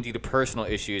the team due to personal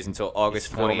issues until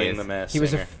August Filming 20th. the Masked He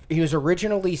was Singer. he was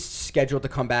originally scheduled to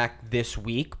come back this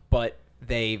week, but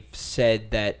they've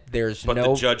said that there's But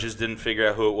no. the judges didn't figure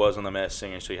out who it was on the Masked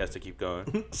Singer, so he has to keep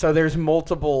going. So there's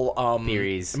multiple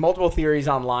Theories. multiple theories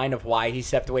online of why he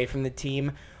stepped away from the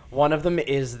team. One of them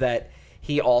is that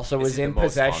he also This was is the in most fun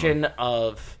possession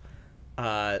of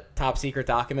top secret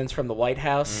documents from the White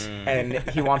House, and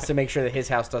he wants to make sure that his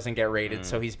house doesn't get raided.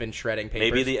 So he's been shredding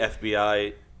papers. Maybe the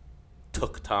FBI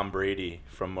took Tom Brady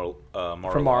from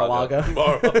Mar-a-Lago. From Mar-a-Lago.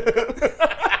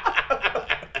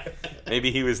 Maybe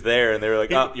he was there, and they were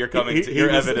like, "Oh, you're coming to your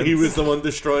evidence." He was the one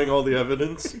destroying all the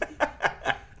evidence,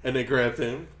 and they grabbed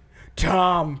him.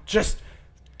 Tom, just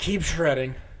keep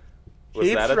shredding. Was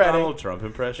Keep that a shredding. Donald Trump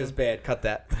impression? It's bad. Cut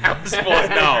that. That was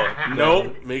no.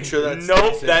 Nope. Make sure that Nope,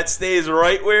 stays in. that stays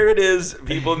right where it is.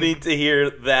 People need to hear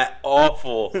that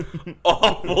awful That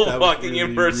was fucking really,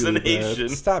 impersonation.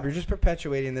 really Stop. You're just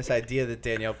perpetuating this idea that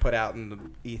Danielle put out in the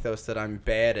ethos that I'm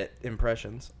bad at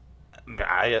impressions.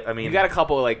 I mean, You got a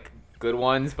couple like good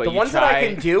ones, but The you ones try. that I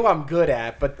can do, I'm good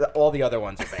at, but all the other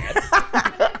ones are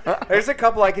bad. There's a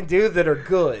couple I can do that are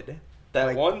good. that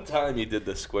like- one time you did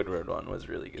the Squidward one was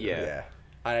really good. Yeah.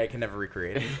 I can never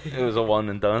recreate it. It was a one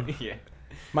and done. Yeah.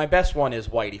 My best one is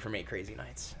Whitey from 8 Crazy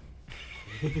Nights.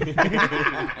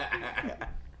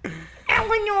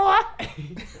 Eleanor,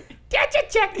 get your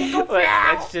technical But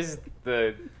that's just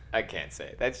the. I can't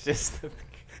say. That's just.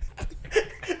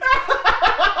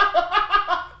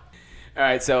 All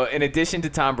right. So, in addition to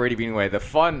Tom Brady being away, the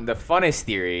funnest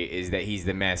theory is that he's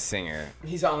the Masked Singer.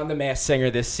 He's on The Masked Singer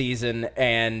this season,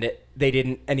 and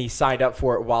he signed up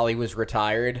for it while he was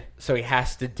retired, so he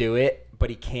has to do it, but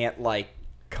he can't like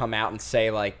come out and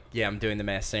say like, yeah, I'm doing The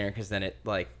Masked Singer, because then it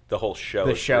like The whole show.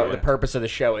 the is show, ruined. the purpose of the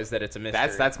show is that it's a mystery.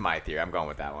 That's my theory. I'm going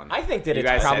with that one. I think that You it's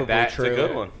guys said probably that. It's a true.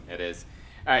 good one. It is.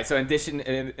 All right. So, in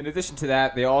addition to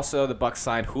that, the Bucks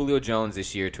signed Julio Jones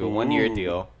this year to a 1-year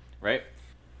deal. Right.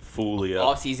 Fully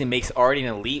up. Offseason makes already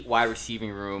an elite wide receiving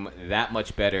room that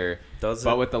much better. Does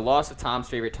But it? with the loss of Tom's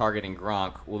favorite target in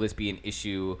Gronk, will this be an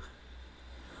issue,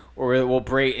 or will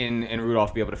Brayton and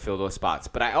Rudolph be able to fill those spots?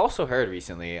 But I also heard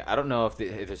recently, I don't know if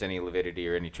there's any validity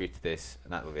or any truth to this.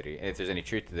 Not validity. If there's any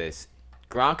truth to this,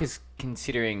 Gronk is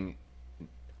considering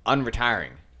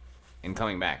unretiring and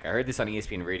coming back. I heard this on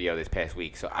ESPN Radio this past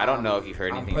week, so I don't know if you've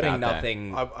heard I'm anything putting about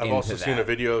nothing. I've into also seen a that.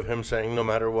 video of him saying no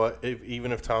matter what,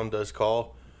 even if Tom does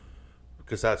call,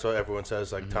 because that's what everyone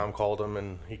says. Like Tom called him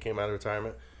and he came out of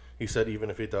retirement. He said even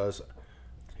if he does,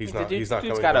 he's not Dude's coming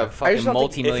got a back. fucking don't think-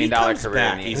 multi-million if he dollar comes career.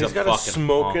 back, in the he's NFL. He's got a fucking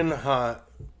smoking hot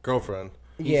girlfriend,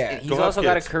 Yeah, He's Go have also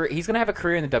got a kids. career. He's gonna have a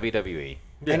career in the WWE.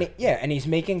 and and he's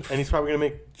making. and he's probably gonna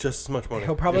make just as much money.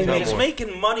 He'll probably if not make- He's more.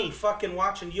 making money fucking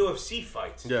watching UFC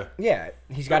fights. Yeah,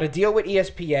 He's got a deal with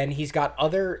ESPN. He's got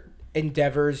other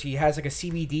endeavors. He has like a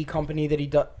CBD company that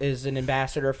he is an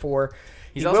ambassador for.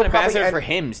 He's He also will an ambassador probably- for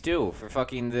Hims too, for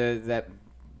fucking that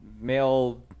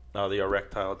male Oh, the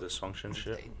erectile dysfunction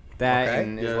shit. that Okay.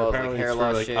 and as Yeah, well as like apparently hair it's for,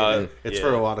 loss like, shit. it's Yeah.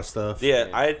 for a lot of stuff. Yeah,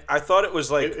 I thought it was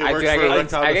like It I works get for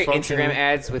erectile I get dysfunction. Instagram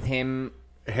ads with him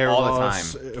Hair all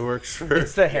loss. the time. It works for.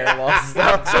 It's the hair loss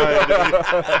stuff.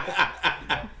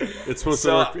 It's supposed to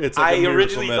So work. It's like I a miracle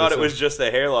originally thought it medicine. was just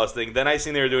a hair loss thing. Then I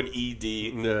seen they were doing ED.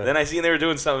 Yeah. Then I seen they were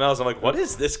doing something else. I'm like, what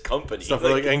is this company? stuff for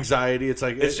like anxiety. It's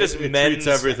like it's just it men's treats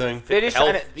everything. They're just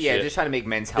trying to, health yeah, shit. just trying to make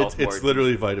men's health more. It's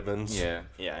literally vitamins. yeah.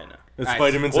 Yeah, I know. It's Alright.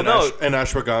 vitamins Well, no. and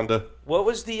ashwagandha. What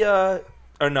was the?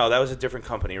 Or no, that was a different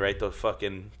company, right? The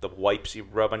wipes you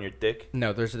rub on your dick.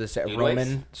 No, those are the same. Needle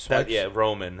Roman wipes? swipes. Yeah,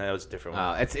 Roman. That was a different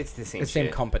one. It's the same. It's the same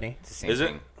shit. company. It's the same Is it?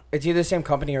 thing. It's either the same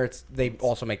company or they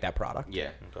also make that product.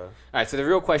 Yeah. Okay. All right. So the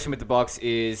real question with the Bucks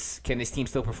is: can this team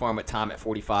still perform with Tom at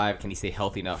 45? Can he stay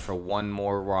healthy enough for one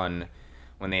more run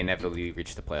when they inevitably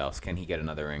reach the playoffs? Can he get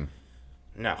another ring?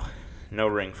 No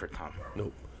ring for Tom.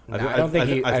 Nope. No, I don't think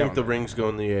he- I I think don't the know. rings go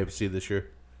in the AFC this year.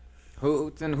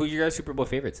 Who's your guys' Super Bowl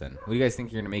favorites then? Who do you guys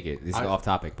think you're gonna make it? This is off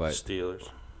topic, but Steelers.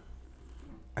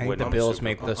 I think Win the on Bills Super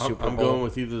make Bowl. the Super I'm Bowl. going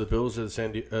with either the Bills or the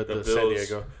San Bills.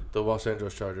 Diego, the Los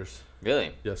Angeles Chargers.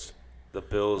 really, Yes. The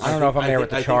Bills. I don't know if I'm there with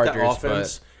the I Chargers, think that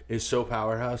offense is so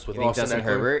powerhouse with you think Austin Justin Eckler.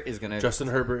 Herbert is gonna? Justin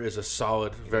Herbert is a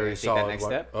solid, very take that solid next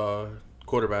step?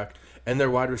 quarterback. And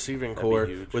their wide receiving That'd be core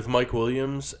huge. with Mike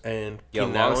Williams and Yo,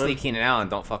 Keenan long sleeve Allen. Keenan Allen,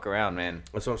 don't fuck around, man.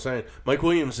 That's what I'm saying. Mike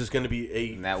Williams is going to be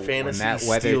a fantasy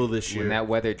steal this year. When that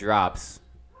weather drops,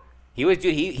 he was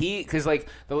he because like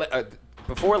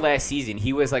before last season,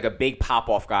 he was like a big pop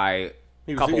off guy.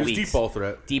 He was, couple he was weeks. deep ball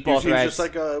threat. Deep He was ball just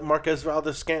like Marquez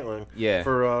Valdez-Scantling. Yeah.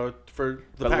 For the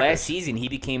But Packers. last season, he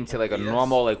became to like a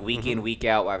normal like week in week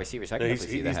out wide receiver. So I can No,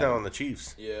 definitely see that he's now happening. on the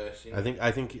Chiefs. Yeah,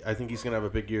 I think he's gonna have a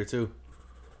big year too.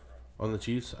 On the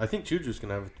Chiefs, I think Juju's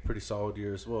gonna have a pretty solid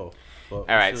year as well. But All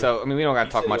right, so I mean, we don't got to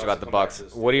He talk said he much wants about to the come back Bucks. to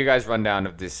this. What are you guys rundown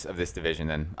of this division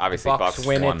then? Obviously, Bucks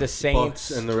win won. it. The Saints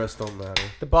Bucks and the rest don't matter.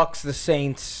 The Bucks, the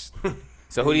Saints,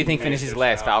 So who do you think finishes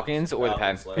last? Falcons or the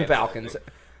Falcons Panthers? the Falcons.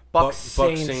 Bucks,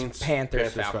 Saints,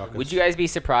 Panthers. Falcons. Would you guys be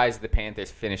surprised if the Panthers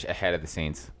finish ahead of the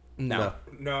Saints? No.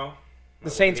 No. The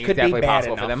Saints Think could it's be definitely bad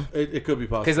possible enough. for them. It could be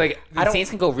possible. Because like I the don't- Saints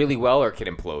can go really well or it could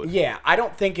implode. Yeah, I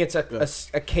don't think it's a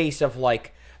case of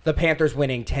like the Panthers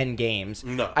winning 10 games.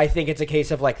 No. I think it's a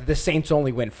case of like the Saints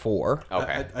only win 4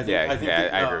 Okay. I think I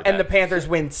agree with and the that. Panthers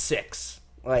win 6.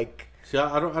 Like, See,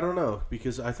 I don't know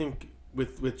because I think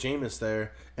with Jameis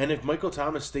there, and if Michael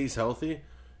Thomas stays healthy,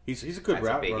 he's a good That's a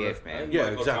route big runner. if, man. Yeah,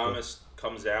 Michael exactly. Thomas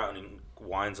comes out and he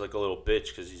whines like a little bitch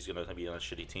because he's going to be on a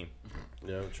shitty team.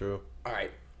 Yeah, true. all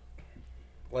right,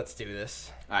 let's do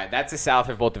this. All right, that's the South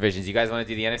for both divisions. You guys want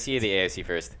to do the NFC or the AFC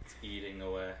first? Eating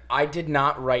away. I did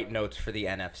not write notes for the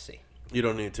NFC. You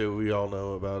don't need to. We all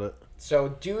know about it. So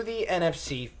do the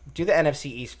NFC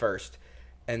East first,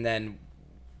 and then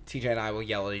TJ and I will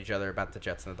yell at each other about the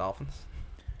Jets and the Dolphins.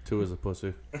 Two is a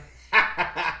pussy.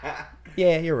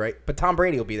 Yeah, you're right. But Tom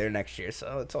Brady will be there next year,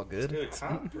 so it's all good. Dude,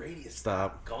 Tom Brady is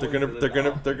Stop. going They're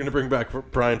for the gonna bring back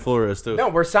Brian Flores too. No,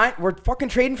 we're fucking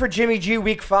trading for Jimmy G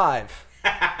week 5.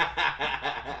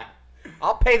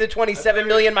 I'll pay the $27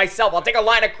 million myself. I'll take a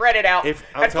line of credit out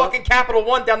at fucking Capital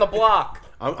One down the block.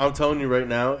 I'm telling you right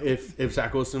now, if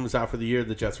Zach Wilson was out for the year,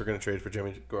 the Jets were going to trade for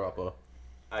Jimmy Garoppolo.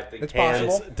 I think It's Hands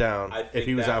possible. down. I think If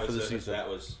he was that out for the season. That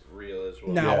was real as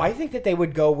well. No, Yeah. I think that they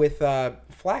would go with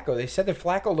Flacco. They said that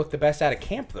Flacco looked the best out of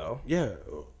camp, though. Yeah.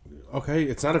 Okay,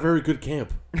 it's not a very good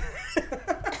camp.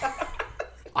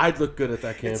 I'd look good at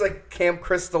that camp. It's like Camp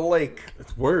Crystal Lake.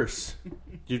 It's worse.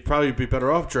 You'd probably be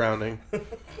better off drowning.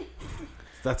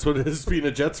 That's what it is being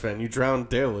a Jets fan. You drown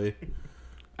daily.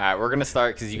 All right, we're gonna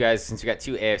start because you guys, since we got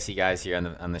 2 AFC guys here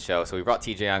on the show, so we brought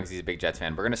TJ on because he's a big Jets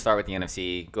fan. We're gonna start with the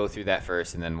NFC, go through that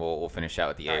first, and then we'll finish out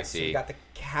with the All AFC. right, so you got the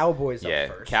Cowboys up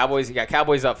first. Cowboys. You got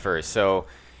Cowboys up first. So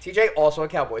TJ also a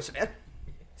Cowboys fan.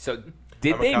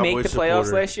 did I'm a they make the Cowboys playoffs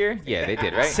supporter. last year? Yeah, they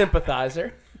did, right?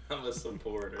 Sympathizer. I'm a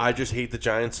supporter. I just hate the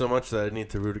Giants so much that I need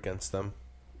to root against them.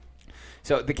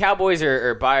 So the Cowboys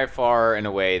are by far and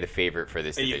away the favorite for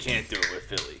this and you division. can't do it with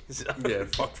Philly. So. Yeah,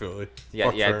 fuck Philly. Yeah,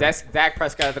 Fuck Fern. Dak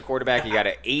Prescott at the quarterback. You got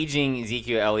an aging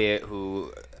Ezekiel Elliott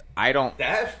who I don't.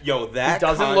 That He doesn't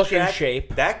contract, look in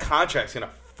shape. That contract's gonna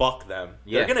fuck them.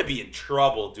 Yeah. They're gonna be in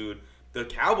trouble, dude. The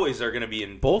Cowboys are gonna be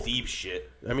in Both- deep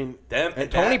shit. I mean, Them and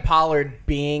Tony Pollard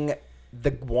being the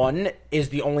one is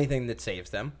the only thing that saves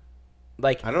them.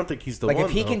 Like, I don't think he's the like one.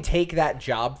 if he though. can take that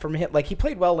job from him, like he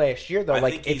played well last year though. I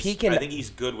Like think if he can, I think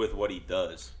he's good with what he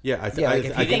does. Yeah, Yeah, like,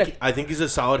 if he can- I think he's a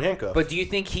solid handcuff. But do you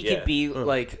think he Yeah. could be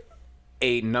like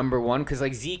a number one? Because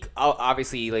like Zeke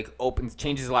obviously like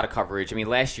changes a lot of coverage. I mean,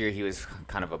 last year he was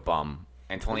kind of a bum,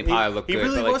 and Tony Pollard looked he good.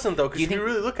 really but, like, wasn't though, do because you if you think-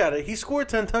 really look at it, he scored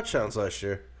 10 touchdowns last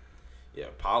year. Yeah,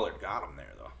 Pollard got him there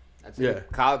though.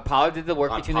 Yeah. Pollard did the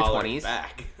work On between Pollard's the 20s.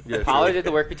 back. Yeah, Pollard true. did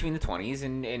the work between the 20s,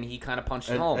 and he kind of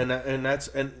punched it home. And that's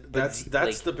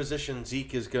like- the position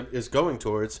Zeke is going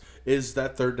towards is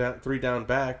that three down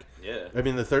back. Yeah. I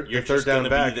mean the third You're down just gonna be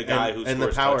back the guy and, who and the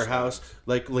scores powerhouse touchdowns.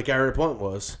 like LeGarrette Blount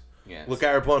was. Yes.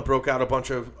 LeGarrette Blount broke out a bunch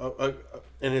of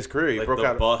in his career. He Like broke the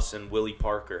out bus and Willie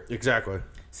Parker. exactly.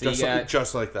 So you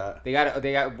Just like that. They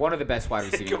got one of the best wide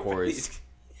receiving Go cores please.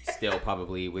 still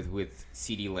probably with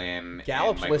CeeDee Lamb.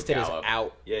 Gallup's and Michael listed Gallup. as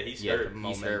out. Yeah, he's Yeah, hurt. he's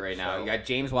moment, hurt right now. so- You got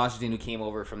James Washington who came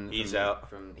over from. He's from- out.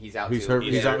 He's out. He's too. hurt.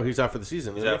 He's hurt. He's out for the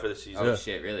season. He's isn't out he? for the season. Oh Yeah.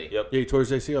 shit! Really? Yep. Yeah, he tore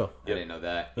his ACL. I didn't know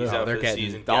that. He's No, out they're for the getting-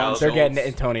 season. Dalton They're Gallup-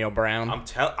 getting Antonio Brown.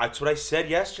 That's what I said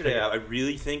yesterday. I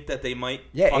really think that they might.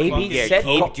 Yeah, fucking AB get- said-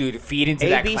 Keep, dude, feed into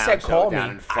that AB clown said show call down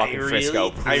me. in fucking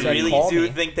Frisco. I Said really call do me.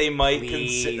 think they might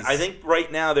Please. consider. I think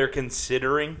right now they're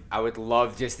considering. I would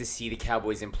love just to see the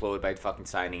Cowboys implode by fucking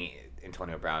signing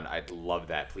Antonio Brown. I'd love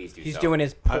that. Please do. He's so. doing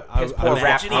his I poor rap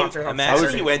Imagine, concert. on imagine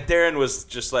Saturday. he went there and was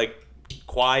just like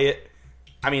quiet.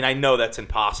 I mean, I know that's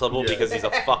impossible because he's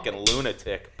a fucking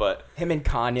lunatic, but Him and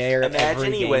Kanye are at imagine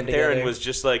every he game went there and together. was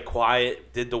just like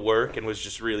quiet, did the work, and was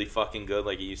just really fucking good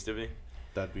like he used to be.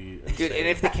 That'd be Dude, insane. and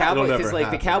if the It'll Cowboys, never because like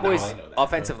the happen. Cowboys' No, I know that.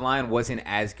 offensive line wasn't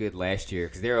as good last year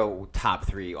because they're a top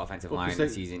 3 offensive Well, line 'cause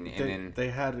this season, and then they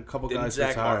had a couple Didn't guys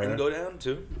Zach Martin retire. go down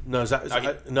too? No,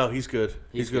 no, he's good.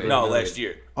 He's good. good. No, really last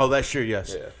year. Oh, last year,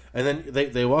 yes. Yeah. And then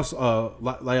they lost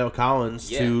Lyle Collins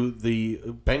Yeah. to the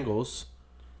Bengals,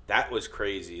 That was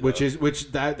crazy. which though. is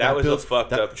that was builds, a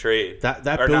fucked up trade. That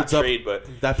or builds not up trade, but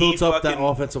that he builds up that fucking-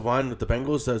 offensive line with the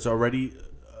Bengals. That's already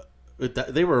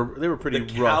they were pretty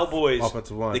the rough Cowboys.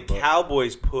 offensive line. The but-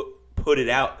 Cowboys put it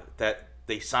out that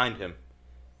they signed him,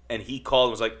 and he called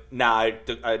and was like, "Nah,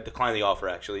 I declined the offer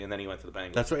actually," and then he went to the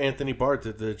Bengals. That's what Anthony Barr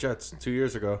did to the Jets 2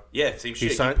 years ago. Yeah, same shit.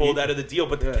 He signed- pulled he- out of the deal,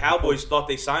 but yeah, the he Cowboys thought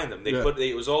they signed him. They Yeah.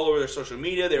 it was all over their social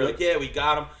media. They were Yeah. like, "Yeah, we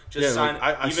got him. Just signed."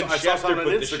 I Even saw Schefter it on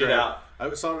put the shit Instagram. out.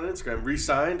 I saw it on Instagram.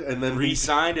 Re-signed and then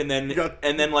Re-signed, and then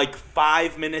got- like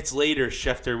 5 minutes later,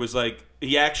 Schefter was like,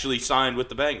 he actually signed with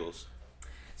the Bengals.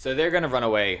 so they're gonna run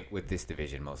away with this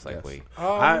division most likely.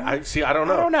 I see. I don't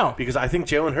know. I don't know. because I think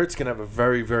Jalen Hurts can have a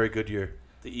very, very good year.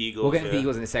 The Eagles. We'll get into the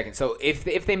Eagles in a second. So if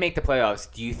they make the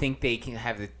playoffs, do you think they can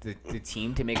have the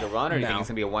team to make a run, or do you think it's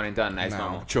gonna be a one and done as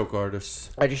normal? Choke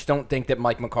artists. I just don't think that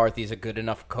Mike McCarthy is a good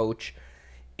enough coach,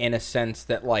 in a sense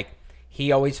that like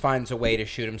he always finds a way to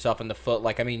shoot himself in the foot.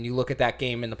 Like I mean, you look at that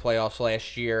game in the playoffs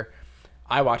last year.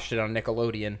 I watched it on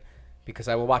Nickelodeon because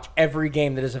I will watch every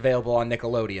game that is available on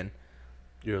Nickelodeon.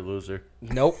 You're a loser.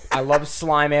 Nope. I love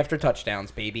slime after touchdowns,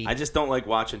 baby. I just don't like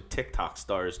watching TikTok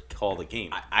stars call the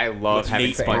game. I love having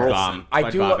Nate SpongeBob. Carlson. I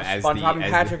do love as SpongeBob and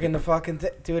as Patrick in the fucking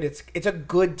dude. It's a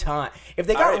good time. If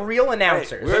they got real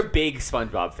announcers, We're a big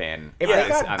SpongeBob fan. If they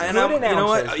got And good you know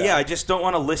what? announcers, Yeah, I just don't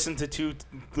want to listen to two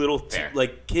little Fair.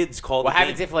 like kids call What the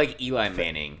happens game. if like Eli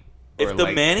Manning? If or, the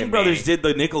like, Manning brothers did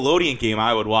the Nickelodeon game,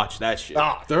 I would watch that shit.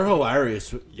 They're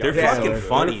hilarious. They're Yeah, fucking they're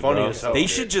funny, funny bro. as hell, They dude.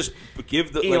 should just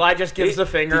give the Eli just gives the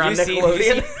finger on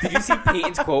Nickelodeon. Did you see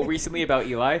Peyton's quote recently about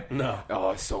Eli? No.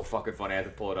 Oh, it's so fucking funny. I have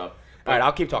to pull it up. All right,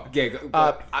 I'll keep talking.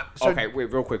 Yeah, so- okay,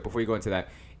 wait, real quick before you go into that.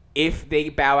 If they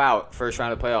bow out first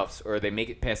round of the playoffs, or they make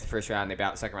it past the first round and they bow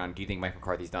out second round, do you think Mike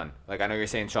McCarthy's done? Like, I know you're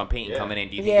saying Sean Payton coming in.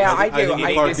 Do you think Yeah, he's- I do. think I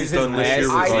McCarthy's this is his done this last- year.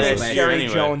 I last think year Jerry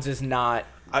anyway. Jones is not.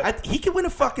 He could win a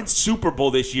fucking Super Bowl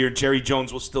this year. Jerry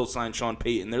Jones will still sign Sean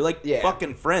Payton. They're like Yeah.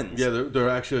 fucking friends. Yeah, they're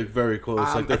actually like, very close.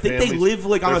 Like their I think they families- live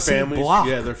like on their the same families- block.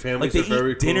 Yeah, their families like they are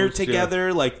very eat dinner close, yeah.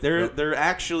 together. Like they're Yep. they're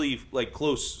actually like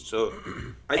close. So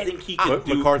I think he could But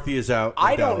do. McCarthy is out. in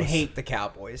I don't Dallas. hate the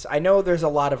Cowboys. I know there's a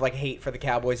lot of like hate for the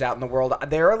Cowboys out in the world.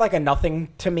 They're like a nothing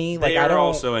to me. Like They I are don't.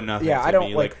 also a nothing. Yeah, to I don't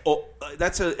me. like.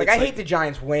 That's a. Like I hate the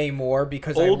Giants way more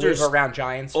because Older- I live around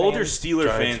Giants fans. older Steeler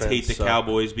Giants fans hate the fans suck.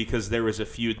 Cowboys because there was a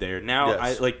feud there. Now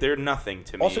Yes. they're nothing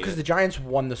to me. Also, because the Giants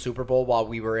won the Super Bowl while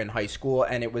we were in high school,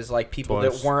 and it was like people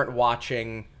Twice. that weren't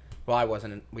watching. Well, I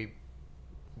wasn't.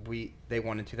 They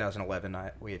won in 2011.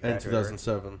 We had And graduated.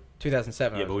 2007.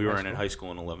 2007. yeah, I but was we in weren't high in high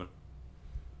school in 11.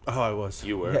 Oh, I was.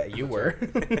 You were. Yeah, you were.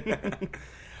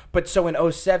 But so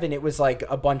in 07, it was like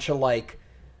a bunch of like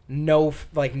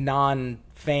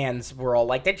non-fans were all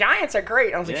like, the Giants are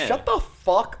great. I was like, Yeah. shut the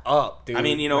fuck up, dude. I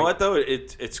mean, you know Like, what though?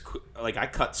 It's like I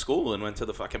cut school and went to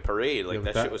the fucking parade. Like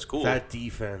Yeah, that shit was cool. That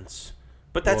defense.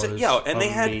 But that's it. was Yeah, and they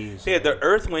had amazing. the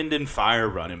Earth, Wind, and Fire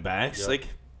running backs. Yep. Like,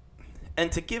 and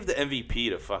to give the MVP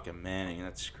to fucking Manning,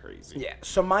 that's crazy. Yeah,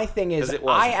 so my thing is, 'Cause it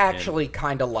wasn't I him. actually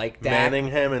kind of like Dak.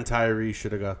 Manningham and Tyree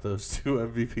should have got those two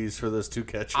MVPs for those two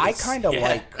catches. I kind of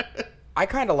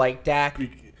like Dak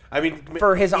I mean,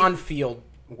 for his on-field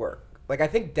work. Like, I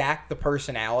think Dak, the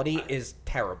personality, is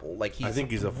terrible. Like, he's I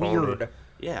think he's a phony. weird.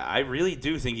 Yeah, I really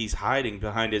do think he's hiding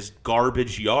behind his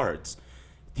garbage yards.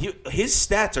 His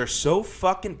stats are so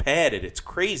fucking padded. It's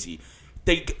crazy.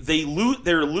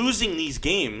 They're losing these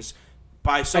games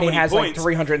by so And he many has, like, points.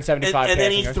 375 and then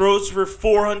passing he yards. throws for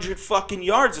 400 fucking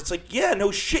yards. It's like, yeah,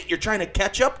 no shit. You're trying to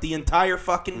catch up the entire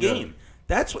fucking game.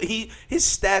 That's what his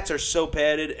stats are so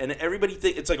padded, and everybody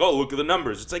it's like, oh, look at the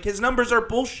numbers. It's like his numbers are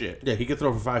bullshit. Yeah, he could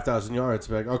throw for 5,000 yards.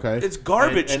 Be like, okay, It's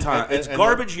garbage time. It's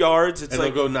garbage yards. It's And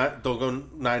like they'll go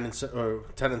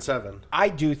 10 and 7. I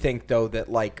do think, though,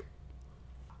 that, like,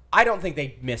 I don't think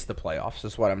they miss the playoffs,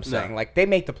 is what I'm saying. No. Like, they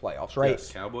make the playoffs, right?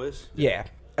 Yes. Cowboys. Yeah.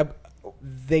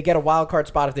 They get a wild card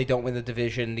spot if they don't win the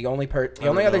division. The only other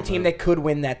know, team man. that could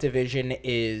win that division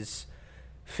is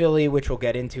Philly, which we'll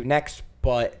get into next.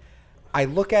 But I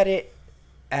look at it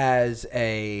as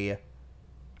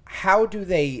how do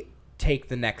they take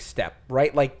the next step,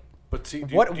 right? Like, But see,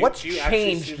 what's do you actually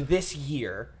changed see this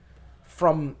year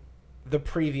from the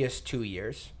previous 2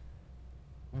 years?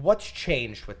 What's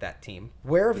changed with that team?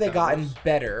 Where have they gotten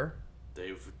better?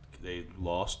 They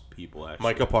lost people actually.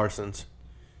 Micah Parsons.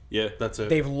 Yeah, That's it.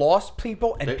 They've lost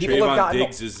people, and people Trayvon have gotten.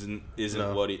 Diggs isn't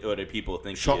No. what people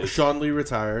think he Sean, is. Sean Lee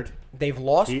retired. They've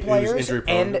lost He was players, injury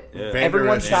prone. and Yeah.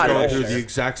 everyone's Van Der Esch gotten is going older. through the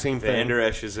exact same thing. Van Der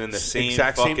Esch is in the same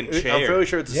exact fucking same. chair. I'm fairly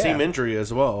sure it's the Yeah. same injury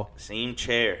as well. Same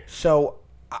chair. So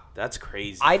That's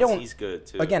crazy. I 'cause don't. He's good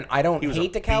too. Again, I don't He was a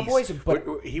hate the Cowboys, beast. but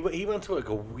he went to like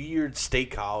a weird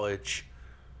state college.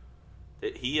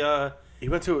 he He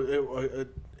went to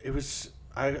it was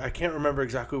I can't remember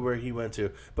exactly where he went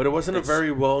to, but it wasn't a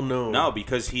very well known. no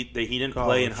because he didn't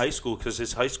play in College. high school because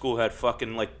his high school had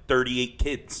fucking like 38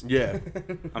 kids. Yeah,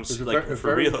 I'm It was a like ver- for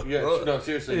very- real. Yeah, no,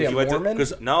 seriously. Is he a He went to- Mormon?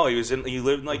 'cause- No, he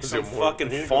lived in like Was some it Mormon? fucking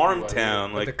He didn't farm go to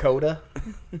town. Like Dakota.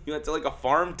 he went to like a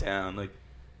farm town. Like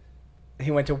He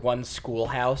went to one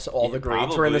schoolhouse. All Yeah, the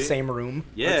grades were in the probably. same room.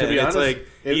 yeah, to be and it's honest, like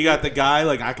it- you got the guy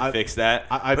like I can I- fix that.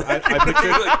 I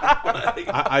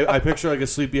picture I picture like a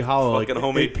Sleepy Hollow, like fucking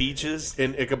homemade peaches.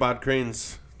 in Ichabod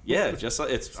Crane's. Yeah, just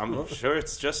like I'm sure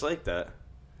it's just like that.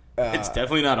 It's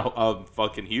definitely not a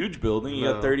fucking huge building. You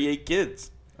got No. 38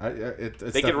 kids. It's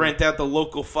They could rent out the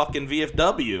local fucking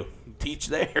VFW. Teach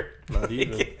there. Not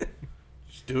even.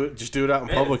 Do it. Just do it out in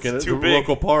Man, public in it's the too big.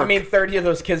 local park. I mean, 30 of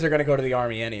those kids are going to go to the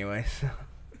Army anyway. So.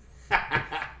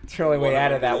 It's the only way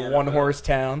out of that Yeah. one-horse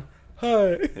town. Hi.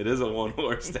 It is a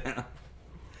one-horse town.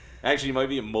 Actually, it might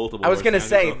be a multiple. I was going to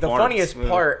say the funniest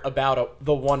part about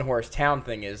the one-horse town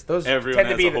thing is those Everyone tend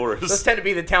to has be a horse. those tend to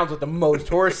be the towns with the most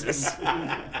horses.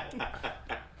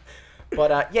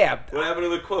 But yeah, What happened to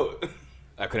the quote?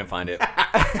 I couldn't find it.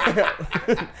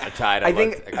 I tried. I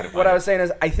think couldn't find what I it. was saying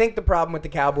is I think the problem with the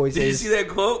Cowboys Did you is see that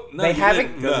quote? No, they you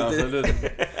haven't- didn't, 'cause no, it it didn't.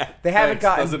 didn't. they haven't Thanks,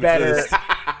 gotten doesn't better. exist.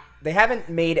 They haven't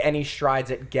made any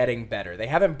strides at getting better. They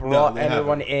haven't brought they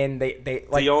anyone haven't. in. They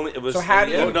like. only- it was- so how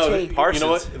do yeah. you Oh, no, take? Parsons. You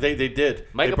know what? They did.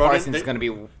 Michael They brought in- Parsons is they- going to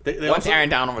be they once also- Aaron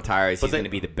Donald retires, but he's they- going to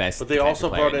be the best. But they defensive also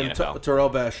player brought in the NFL. Terrell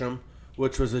Basham,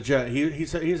 which was a jet.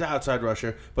 He's an outside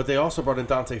rusher. But they also brought in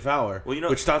Dante Fowler, Well, you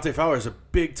know- which Dante Fowler is a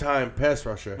big time pass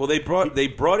rusher. Well, they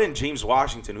brought in James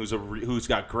Washington, who's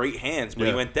got great hands, but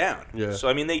he Yeah. went down. Yeah. So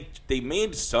I mean, they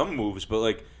made some moves, but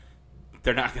like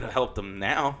they're not going to help them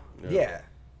now. Yeah.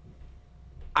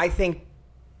 I think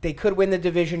they could win the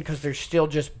division because they're still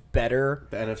just better.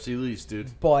 The NFC least,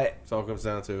 dude. But That's all it comes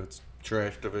down to. It's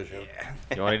trash division.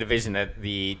 The only division that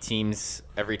every team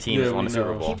has Yeah, won a we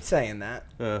Super know. Bowl. keep saying that.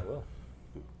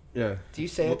 Yeah, Do you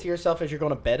say it to yourself as you're going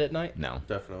to bed at night? No,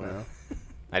 definitely. No.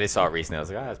 I just saw it recently. I was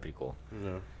like, that's pretty cool.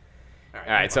 No. All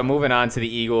right, so moving on to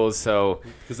the Eagles. So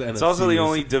Because the It's NFC also the is-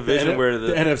 only division where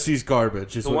the NFC's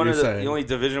garbage. Is the what one you're of the, saying. the only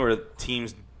division where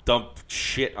teams dump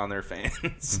shit on their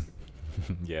fans.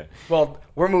 yeah. Well,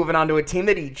 we're moving on to a team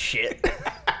that eats shit.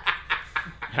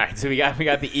 All right, so we got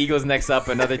the Eagles next up.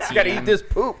 Another team. Gotta eat this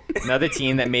poop. Another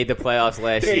team that made the playoffs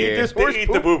last Eat year. this horse Eat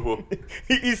poop. the boo-boo.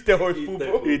 He eats the horse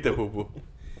poop. Eat the poo-poo.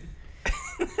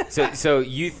 So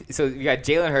you got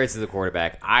Jalen Hurts as a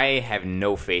quarterback. I have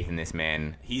no faith in this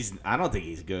man. I don't think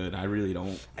he's good. I really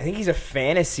don't. I think he's a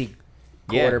fantasy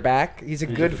Yeah. quarterback. He's a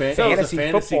good He's fantasy, a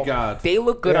fantasy football. god. They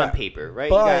look good Yeah. on paper, right?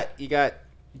 But- you got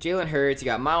Jalen Hurts, you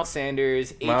got Miles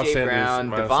Sanders, Miles AJ Sanders, Brown,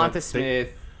 Miles Devonta Sanders. Smith,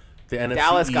 The NFC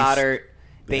Dallas East, Goddard.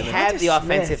 They have the Devonta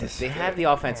offensive. Smith is They have the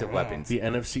offensive weapons. The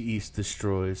NFC East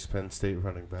destroys Penn State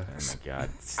running Oh backs. my God!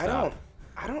 I Stop.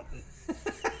 don't.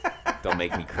 Don't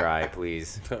make me cry,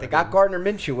 please. They got Gardner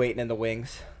Minshew waiting in the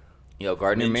wings, Yo,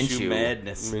 Gardner Minshew.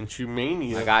 madness. Minshew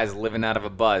mania. My guy's living out of a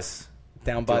bus.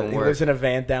 down by. Doing He work. lives in a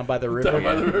van down by the river.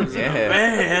 Yeah.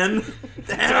 Man,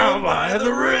 down by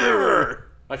the river.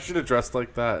 I should have dressed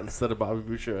like that instead of Bobby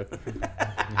Boucher.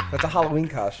 That's a Halloween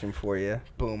costume for you.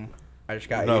 Boom. I just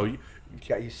got No, you.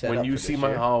 Got you set when up you for see this my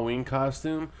year. Halloween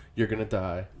costume, you're gonna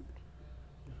die.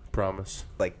 Promise.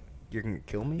 Like you're gonna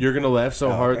kill me. You're gonna laugh so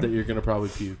Oh, hard okay. that you're gonna probably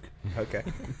puke. Okay.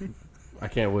 I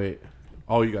can't wait.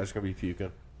 All you guys are gonna be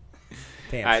puking.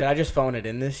 Damn. Should I just phone it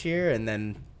in this year and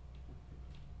then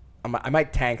I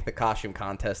might tank the costume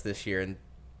contest this year and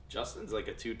Justin's like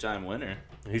a 2-time winner.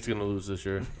 He's gonna lose this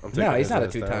year. I'm no, taking he's his not a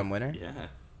ass two-time down. winner. Yeah.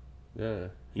 Yeah,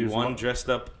 He was won dressed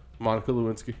up. Monica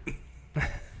Lewinsky.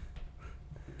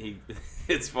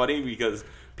 It's funny because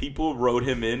people wrote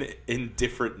him in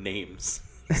different names.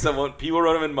 People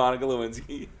wrote him in Monica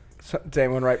Lewinsky. So, does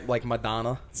anyone write like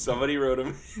Madonna? Somebody wrote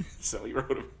him. Somebody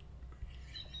wrote him.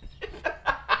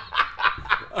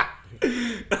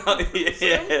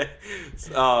 Yeah.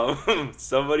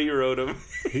 Somebody wrote him.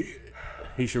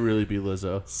 He should really be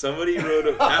Lizzo. Somebody wrote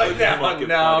him. That would be fucking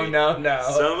funny.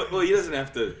 no. Well, he doesn't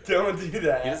have to. Don't do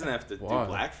that. He doesn't have to Why?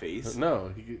 do blackface.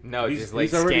 No, No, he's, just like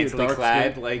he's already a scantily dark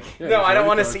clad, skin. like. Yeah, No, he's I don't already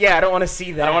want to dark. see. Yeah, I don't want to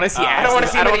see that. I don't want to see. I don't want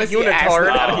to see him in a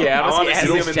unitard. Yeah, I I want want to to see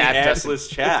see him assless in the chaps. Justin. assless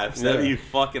chaps. That'd Yeah. be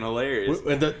fucking hilarious.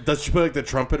 And does she play like the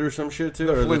trumpet or some shit too,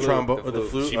 or flute. the trombone or the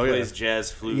flute? She Oh, yeah. plays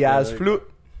jazz flute. Yes, flute.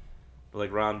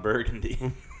 Like Ron Burgundy.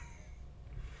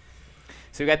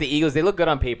 So we got the Eagles. They look good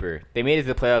on paper. They made it to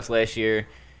the playoffs last year.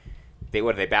 They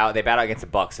battled against the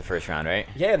Bucks the first round, right?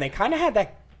 Yeah, and they kind of had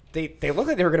that. They looked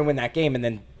like they were going to win that game, and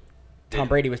then Tom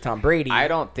Brady was Tom Brady. I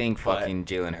don't think But- fucking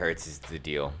Jalen Hurts is the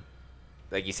deal.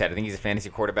 Like you said, I think he's a fantasy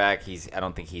quarterback. I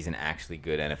don't think he's an actually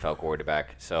good NFL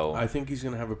quarterback. So I think he's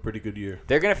gonna have a pretty good year.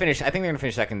 they're gonna finish. I think they're gonna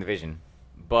finish second division,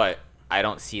 but I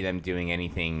don't see them doing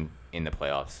anything in the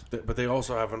playoffs. But they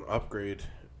also have an upgrade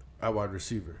at wide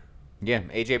receiver. Yeah,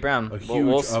 AJ Brown. A huge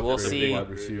We'll upgrade see. at wide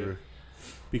receiver.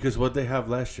 Because what they have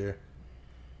last year,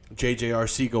 J.J.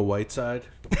 Arcega-Whiteside,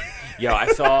 Yo,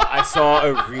 I saw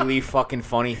a really fucking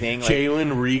funny thing. Like,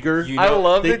 Jalen Rieger. You I know,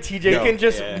 love they- that TJ yo, can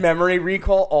just yeah. memory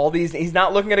recall all these. He's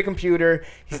not looking at a computer.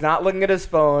 He's not looking at his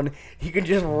phone. He can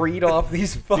just read off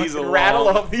these fucking long, rattle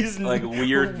off these like,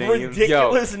 weird names.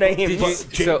 ridiculous names. did you-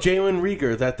 So- Jalen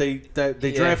Rieger that they Yeah.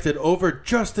 drafted over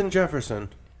Justin Jefferson.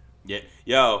 Yeah,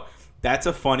 yo, that's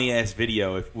a funny ass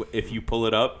video. If you pull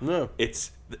it up, No.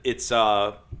 it's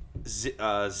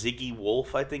Ziggy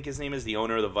Wolf, I think his name is, the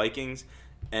owner of the Vikings,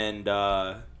 and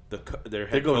their They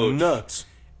head go coach. nuts.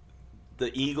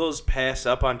 The Eagles pass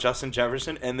up on Justin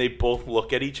Jefferson, and they both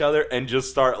look at each other and just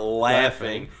start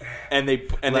laughing. And they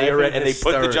put the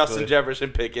hysterically. Justin Jefferson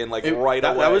pick in right away.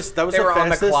 That was They the were on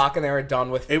the fastest. clock and they were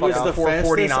done with. It was the fastest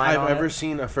 449 I've on ever it.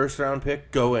 seen a first round pick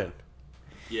go in.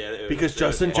 Yeah, Because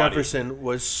Justin Jefferson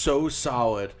was so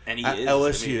solid and he at is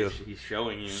LSU. I mean, he's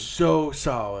showing you. So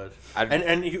solid.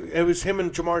 It was him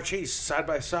and Jamar Chase side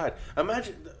by side.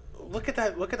 Imagine, look at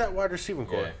that wide receiving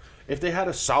core. Yeah. If they had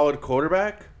a solid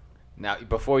quarterback. Now,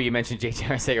 before you mentioned J.J.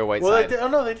 Arcega-Whiteside.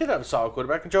 Well, they did have a solid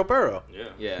quarterback in Joe Burrow.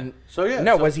 Yeah. So yeah.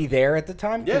 No, so, was he there at the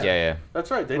time? Yeah. That's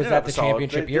right. They Was did that have the a solid-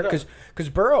 championship they year? did have- Because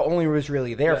Burrow only was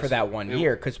really there Yes, for that one it-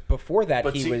 year. Because before that,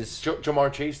 But he see, was.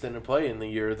 Jamar Chase didn't play in the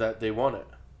year that they won it.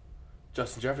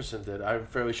 Justin Jefferson did. I'm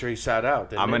fairly sure he sat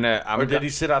out. Or did he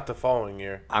sit out the following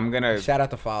year? I'm gonna Sat out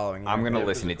the following. I'm gonna Yeah,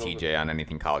 listen to because of TJ on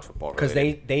anything college football because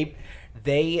related.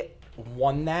 they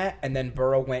won that, and then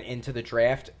Burrow went into the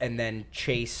draft, and then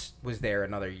Chase was there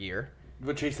another year,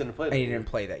 But Chase didn't play. and that he year. didn't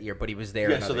play that year, but he was there.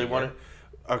 Yeah, another so they year. wanted.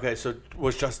 Okay, so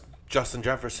was Justin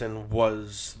Jefferson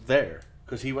was there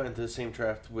because he went into the same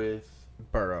draft with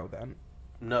Burrow then,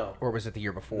 no, or was it the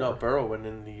year before? no Burrow went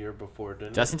in the year before,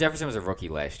 didn't Justin Jefferson was a rookie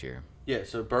last year. he? Yeah,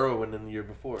 so Burrow went in the year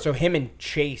before. So him and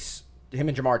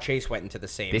Jamar Chase went into the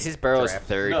same. This is Burrow's draft.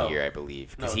 third No. year, I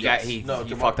believe, because No, he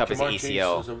Jamar- fucked up his Jamar Chase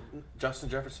ACL. was Justin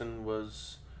Jefferson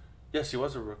was, yes, he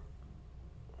was a rookie.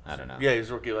 I don't know. Yeah, he was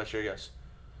a rookie last year. Yes.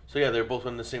 So yeah, they were both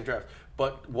in the same draft,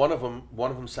 but one of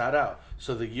them sat out.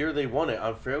 So the year they won it,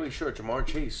 I'm fairly sure Jamar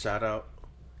Chase sat out.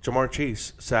 Jamar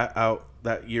Chase sat out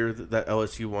that year that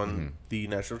LSU won the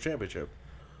national championship.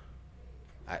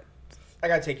 I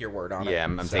gotta take your word on it. Yeah,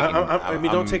 I'm So- taking. I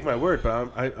mean, don't take my word,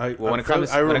 but Well, when it comes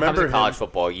I when it comes remember to college him,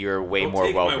 football, you're way Don't more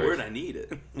take well my word, versed. I need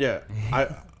it. Yeah,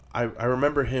 I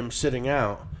remember him sitting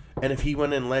out, and if he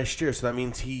went in last year, so that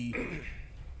means he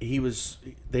was.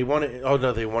 They won it. Oh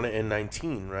no, they won it in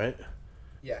 19, right?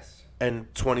 Yes.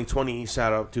 And 2020 he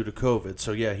sat out due to COVID.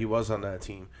 So yeah, he was on that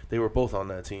team. They were both on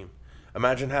that team.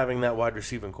 Imagine having that wide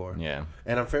receiving core. Yeah.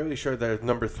 And I'm fairly sure that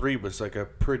number 3 was like a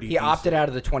pretty. He opted out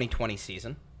of the 2020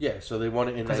 season Yeah, so they won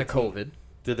it in because 19. of COVID.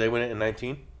 Did they win it in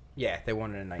 19? Yeah, they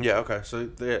won it in 19. Yeah. Okay.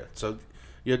 So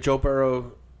Joe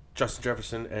Burrow, Justin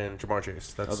Jefferson, and Jamar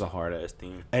Chase. That was a hard ass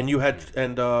team. And you had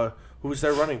who was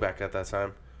their running back at that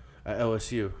time at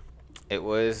LSU? It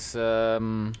was.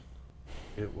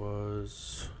 It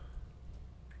was.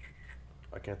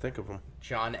 I can't think of him.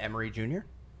 John Emery Jr.,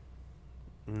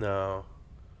 No,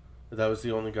 that was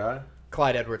the only guy.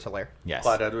 Clyde Edwards-Helaire. Yes.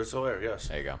 Clyde Edwards-Helaire, yes.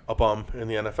 There you go. A bum in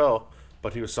the NFL,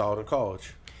 but he was solid in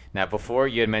college. Now, before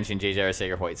you had mentioned J.J.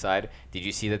 Arcega-Whiteside, did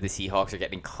you see that the Seahawks are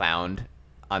getting clowned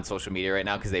on social media right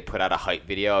now because they put out a hype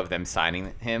video of them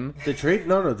signing him? They trade?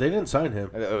 No, they didn't sign him.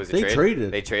 Oh, was it They trade?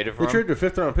 traded. They traded for They him? traded a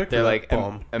fifth-round pick They're for like, that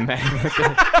bum.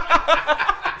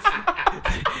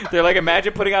 they're like,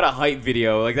 imagine putting out a hype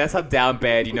video. Like, that's how down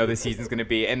bad you know the season's going to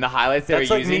be. And the highlights they That's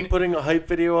were like using. me putting a hype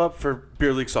video up for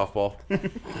beer league softball.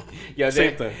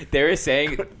 Same thing. They were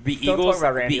saying the Don't Eagles, talk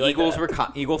about Randy the like Eagles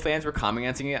that. Eagle fans were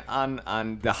commenting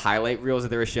on the highlight reels that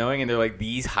they were showing, and they're like,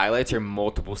 these highlights are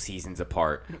multiple seasons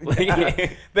apart.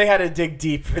 Like, They had to dig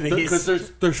deep for Because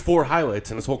these. there's 4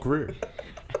 highlights in his whole career.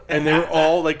 And they were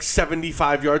all like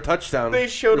 75-yard touchdown They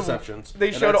showed receptions. They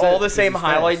And showed that's all it, the 'cause same he's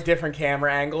highlight, fast. different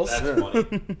camera angles. That's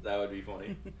funny. That would be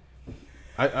funny.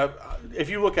 I, if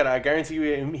you look at it, I guarantee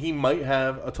you he might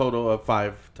have a total of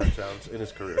 5 touchdowns in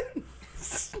his career.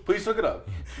 Please look it up.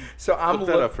 So I'm Look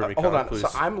that up for me, hold Colin, on. please. So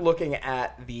I'm looking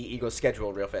at the Eagles'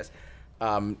 schedule real fast. You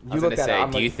I was look going to at say, it.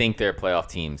 I'm do you like, think they're a playoff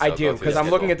team? I do because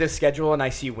I'm looking at this schedule and I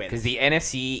see wins. Because the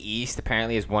NFC East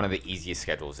apparently is one of the easiest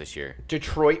schedules this year.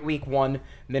 Detroit week 1,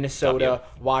 Minnesota, W.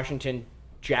 Washington,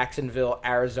 Jacksonville,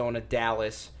 Arizona,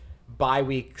 Dallas. Bye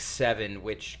week 7,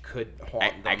 which could haunt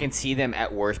them. I can see them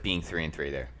at worst being 3-3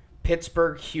 there.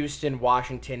 Pittsburgh, Houston,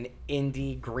 Washington,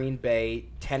 Indy, Green Bay,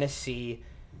 Tennessee,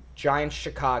 Giants,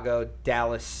 Chicago,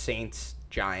 Dallas, Saints,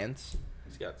 Giants.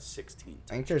 He's got 16.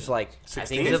 I think there's like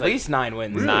 16? there's at least 9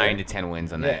 wins. 9 to 10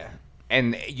 wins on that. Yeah.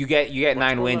 And you get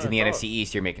 9 more wins in than the I NFC thought.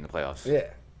 East, you're making the playoffs. Yeah.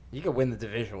 You could win the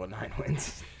division with 9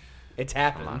 wins. It's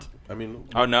happened. I mean,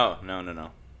 Oh, no.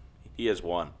 He has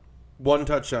 1. 1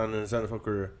 touchdown in his NFL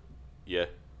career. Yeah.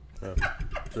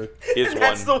 So He has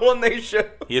That's 1. the one they show.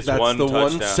 He has that's 1 the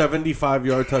touchdown.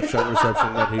 175-yard touchdown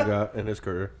reception that he got in his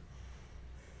career.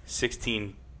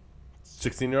 16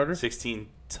 16-yarder?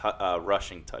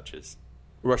 rushing touches.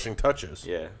 Rushing touches.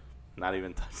 Yeah. Not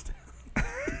even touchdown.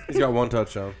 He's got 1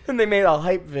 touchdown. And they made a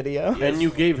hype video. And you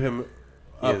gave him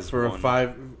up has for a one.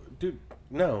 5. Dude,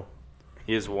 no.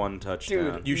 He has one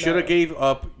touchdown. Dude. You should have gave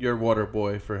up your water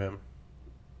boy for him.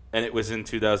 And it was in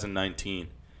 2019.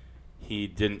 He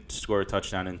didn't score a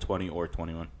touchdown in 20 or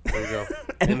 21. There you go.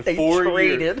 And in they 4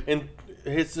 traded.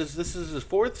 years, this is his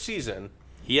 4th season.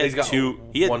 He had He's got two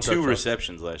one touchdown.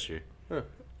 receptions last year.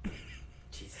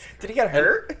 Did he get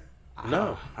hurt?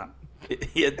 No.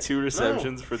 He had 2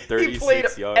 receptions for 36 He played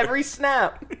yards. every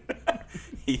snap.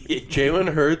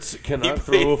 Jalen Hurts cannot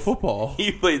played- throw a football.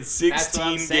 He played 16 That's what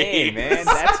I'm games. saying, man.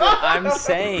 That's what I'm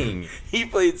saying. He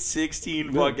played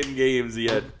 16 fucking games. He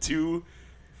had 2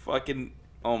 fucking.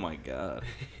 Oh my god.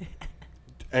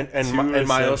 And Two Miles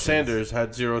receptions. Sanders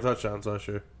had 0 touchdowns last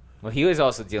year. Well, he was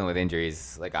also dealing with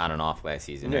injuries, like on and off last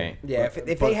season, right? Yeah, if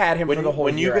But they had him for the whole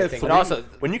year, I think. But also-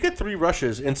 when you get 3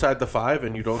 rushes inside the 5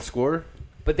 and you don't score,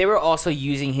 But they were also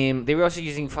using him. They were also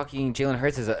using fucking Jalen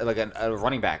Hurts as a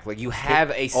running back. Like you have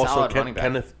a solid running back.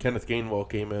 Kenneth Gainwell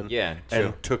came in Yeah, true.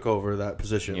 and took over that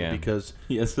position Yeah. because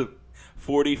He has a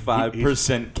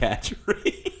 45% catch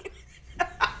rate.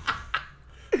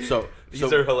 These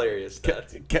are hilarious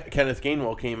stats. Kenneth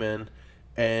Gainwell came in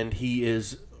and he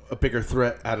is a bigger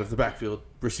threat out of the backfield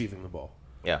receiving the ball.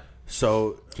 Yeah,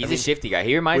 So he's a shifty guy.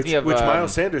 He reminds me of which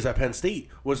Miles Sanders at Penn State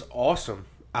was awesome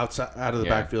out of the Yeah.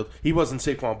 backfield. He wasn't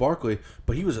Saquon Barkley,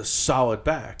 but he was a solid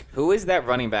back. Who is that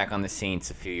running back on the Saints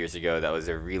a few years ago that was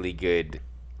a really good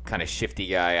kind of shifty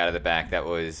guy out of the back that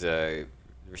was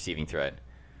receiving threat?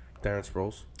 Darren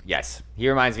Sproles. Yes, he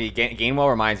reminds me. Gainwell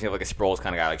reminds me of like a Sproles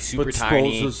kind of guy, like super But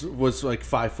tiny. Sproles was like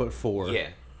 5'4". Yeah.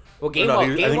 Well, No,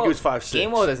 Gainwell. I think he was 5'6".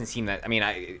 Gainwell doesn't seem that. I mean,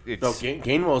 it's. No,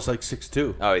 Gainwell's like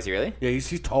 6'2". Oh, is he really? Yeah,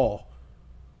 he's tall.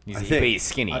 I But think. he's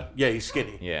skinny. Yeah, he's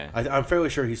skinny. Yeah. I'm fairly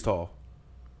sure he's tall.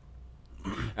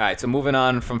 All right, so moving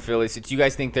on from Philly. So do you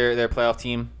guys think they're a playoff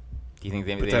team? Do you think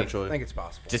they Potentially. I think it's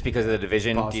possible. just because of the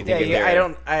division? Do you Possible. think Yeah, if yeah. they're I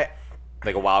don't.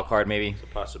 like a wild card maybe?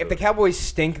 If the Cowboys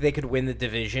stink, they could win the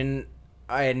division.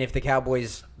 And if the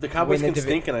Cowboys Cowboys win can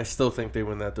stink, and I still think they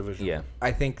win that division. Yeah.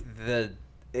 I think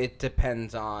it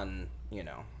depends on,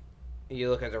 you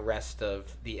look at the rest of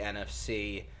the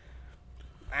NFC.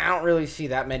 I don't really see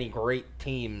that many great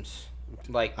teams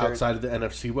like Outside of the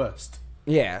NFC West.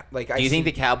 Yeah, like Do you think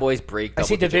the Cowboys break? I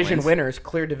see double-digit division wins? winners,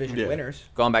 clear division Yeah. winners.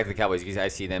 Going back to the Cowboys, you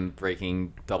guys see them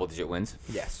breaking double-digit wins?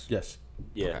 Yes, Yes.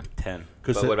 Yeah, Okay. 10.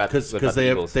 But what about the they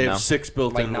Eagles, have no? 6 like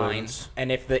built-in 9. wins.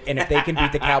 And if they can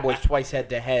beat the Cowboys twice head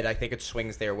to head, I think it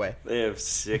swings their way. They have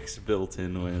 6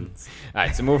 built-in wins. All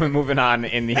right, so moving on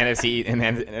in the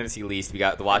NFC East, we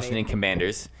got the Washington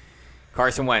Commanders.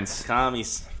 Carson Wentz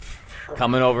Commies.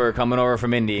 coming over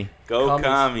from Indy. Go Commies.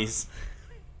 commies.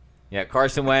 Yeah,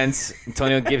 Carson Wentz,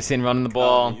 Antonio Gibson running the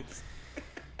ball. Commies.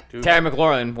 Terry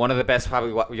McLaurin, one of the best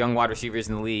probably young wide receivers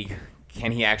in the league.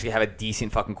 Can he actually have a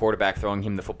decent fucking quarterback throwing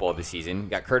him the football this season?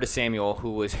 Got Curtis Samuel,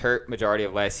 who was hurt majority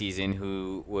of last season,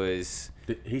 who was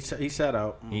He sat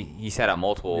out. he sat out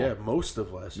multiple. Yeah, most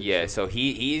of last season. Yeah, so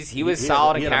he was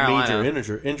solid in he Carolina. had a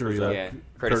major injury like Yeah,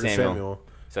 Curtis Samuel.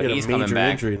 So he had he's a major coming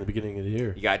back. injury in the beginning of the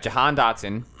year. You got Jahan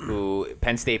Dotson, who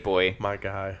Penn State boy. My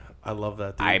guy. I love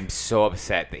that dude. I'm so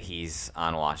upset that he's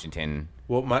on Washington.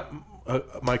 Well,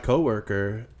 my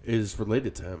coworker is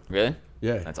related to him. Really?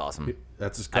 Yeah. That's awesome.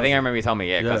 That's his I cousin. think I remember you telling me.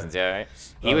 Yeah, Yeah. cousins. Yeah, right.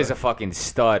 He was a fucking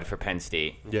stud for Penn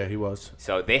State. Yeah, he was.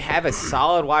 So they have a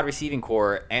solid wide receiving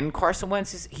core, and Carson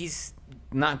Wentz he's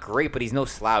not great, but he's no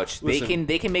slouch. Listen,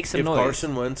 they can make some if noise.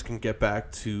 Carson Wentz can get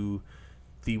back to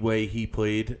the way he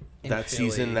played In that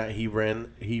season Philly. that he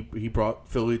ran, he brought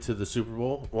Philly to the Super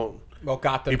Bowl. Well,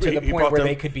 Got them he, to the he point brought where them,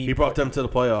 they could be. He brought them to the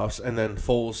playoffs, and then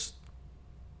Foles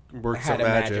worked some had a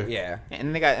magic. Yeah.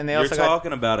 and they You're also got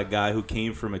talking about a guy who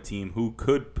came from a team who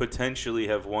could potentially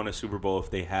have won a Super Bowl if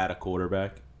they had a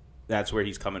quarterback. That's where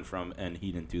he's coming from, and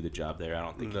he didn't do the job there. I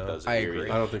don't think No. he does. I here agree.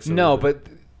 either. I don't think so. no, either. but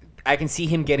I can see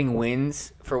him getting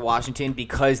wins for Washington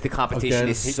because the competition Again,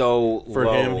 is so for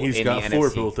low him, he's in got the 4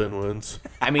 NFC. built-in wins.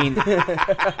 I mean,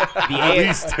 At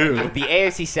least 2. The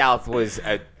AFC South was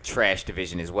a trash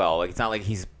division as well. Like it's not like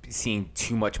he's seeing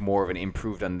too much more of an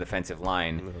improved on the defensive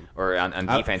line or on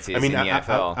defenses in the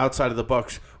NFL. Outside of the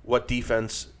Bucks, what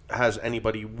defense has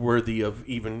anybody worthy of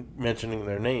even mentioning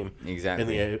their name?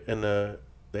 Exactly. In the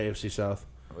AFC South.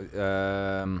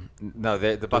 No,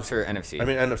 the Bucks are NFC. I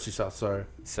mean NFC South. Sorry.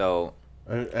 So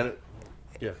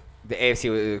Yeah. the AFC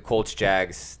was Colts,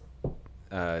 Jags,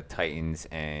 Titans,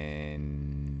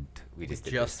 and we just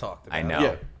did this. talked about I know.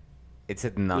 Yeah. It's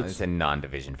a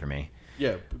non-division for me.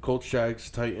 Yeah. Colts,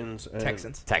 Jags, Titans, and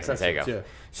Texans. Texans, there you go. Yeah.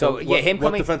 So, yeah, him what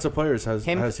coming. defensive players has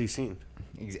him- he seen?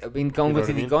 I mean, going You know to what I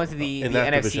the mean? going to the In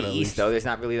that NFC division, at East least. though, there's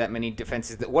not really that many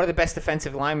defenses. One of the best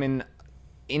defensive linemen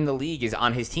in the league is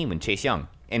on his team when Chase Young,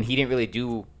 and he didn't really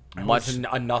do much.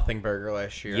 A nothing burger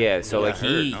last year. Yeah, so like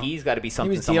hurt, no? he's got to be He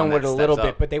something. was dealing someone with that it a little steps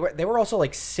bit, up. but they were also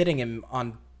like sitting him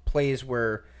on plays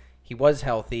where he was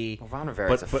healthy. Well, Ron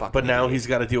Rivera's a fucking But now idiot. he's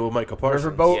got to deal with Micah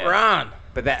Parsons. Riverboat Yeah. Ron.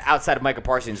 But that outside of Micah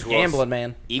Parsons, who else? Gambling,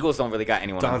 man. Eagles don't really got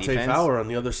anyone on Dante defense. Fowler on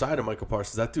the other side of Micah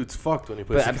Parsons. That dude's fucked when he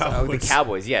plays But the Cowboys. the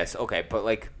Cowboys, yes, okay, but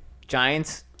like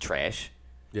Giants, trash.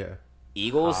 Yeah.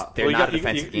 Eagles, they're Well, not a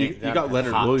defensive you game. got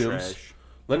Leonard Hot Williams. trash.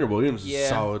 Leonard Williams is Yeah.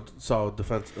 solid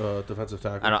defensive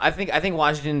tackle. I don't know. I think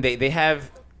Washington they have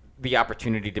the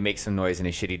opportunity to make some noise in a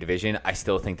shitty division. I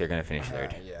still think they're going to finish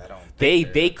third. Yeah, I don't.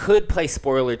 They could play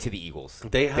spoiler to the Eagles.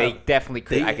 They definitely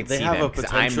could. they- I can they see have them a because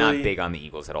I'm not potentially- big on the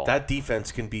Eagles at all. That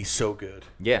defense can be so good.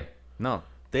 Yeah, no.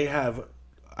 They have,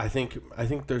 I think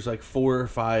there's like 4 or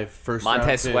 5 first round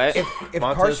Montez picks. Sweat. If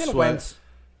Montez Carson Sweat, Wentz,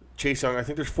 Chase Young, I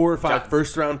think there's 4 or 5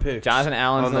 first round picks. Jonathan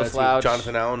Allen's on no that team. slouch.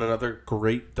 Jonathan Allen, another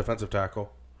great defensive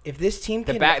tackle. if this team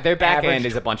can Their back average end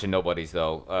is a bunch of nobodies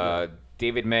though.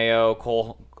 David Mayo,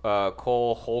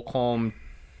 Cole Holcomb,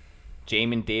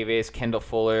 Jamin Davis, Kendall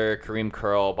Fuller, Kareem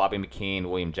Curl, Bobby McKean,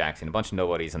 William Jackson. A bunch of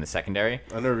nobodies on the secondary.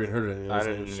 I never even heard of any of I those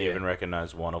didn't names. even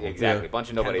recognize one of them. Exactly, Yeah. a bunch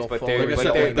of nobodies. Kendall But their Fuller. Like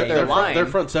I but said, their line, their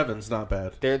front seven's not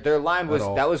bad. their line was At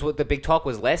all. that was what the big talk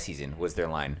was last season was their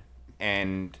line,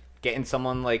 and getting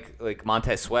someone like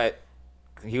Montez Sweat,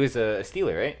 he was a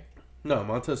Steeler, right? No,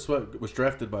 Montez Sweat was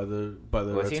drafted by the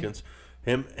Was he? Redskins.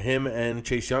 Him and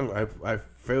Chase Young, I'm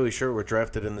fairly sure were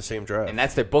drafted in the same draft. And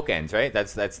that's their bookends, right?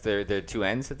 That's their 2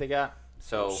 ends that they got.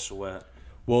 So Sweat.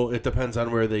 Well, it depends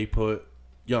on where they put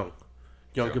Young.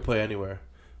 Young could play anywhere.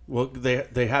 Well,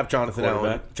 they have Jonathan Allen.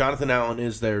 Quarterback. Jonathan Allen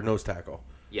is their nose tackle.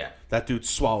 yeah, That dude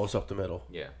swallows up the middle.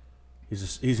 yeah.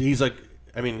 He's like,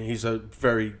 I mean, he's a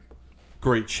very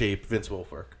great shape Vince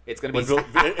Wilfork. It's gonna be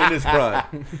In his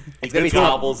prime. it's gonna be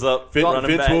Gobbles up running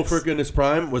Vince backs. Wilfork in his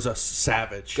prime was a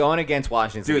savage. going against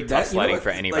Washington. Dude, tough sledding for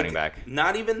any running back.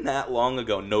 Not even that long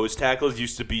ago, nose tackles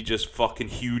used to be just fucking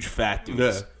huge fat dudes.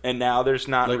 Yeah. And now there's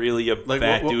not really a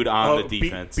fat dude on the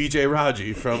defense. B.J.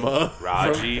 Raji from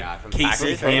Raji, from Casey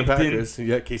Packers. from the Hampton, Packers.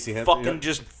 Yeah, Casey Hampton. fucking yeah.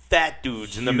 just fat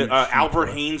dudes in the Huge, middle.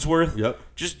 Albert huge. Hainsworth. Yep.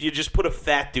 You just put a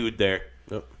fat dude there.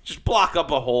 Yep. Just block up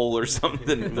a hole or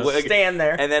something. Like, stand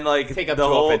there. and then like Take up the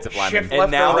two whole offensive linemen. shift And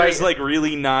left now or right. there's like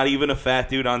really not even a fat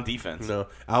dude on defense. No,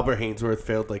 Albert Hainsworth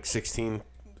failed like 16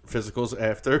 physicals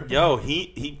after. Yo,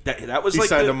 that was He like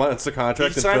signed the, a monster contract.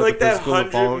 He and signed failed like the that physical the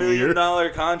 $100 following million year.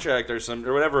 contract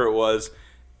or whatever it was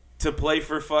to play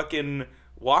for fucking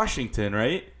Washington,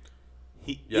 right?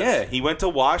 Yes. Yeah, he went to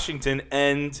Washington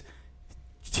and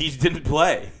he didn't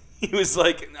play. He was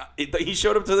like, he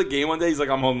showed up to the game one day. He's like,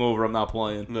 I'm hungover. I'm not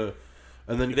playing. No,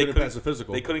 and then you They couldn't pass the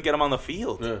physical. They couldn't get him on the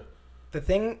field. Yeah. The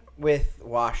thing with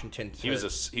Washington, He was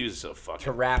a fucking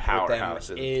to wrap with them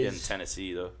powerhouse in is-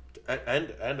 Tennessee though.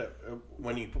 And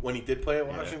when he did play at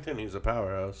Washington, he was a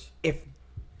powerhouse.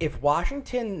 if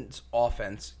Washington's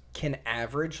offense can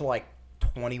average like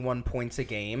 21 points a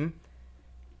game,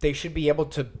 they should be able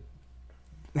to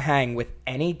hang with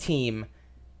any team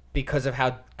because of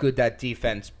how good that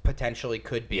defense potentially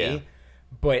could be. Yeah.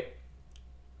 But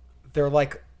they're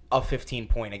like a 15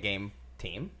 point a game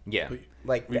team. Yeah,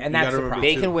 Like, You and that's gotta the remember problem.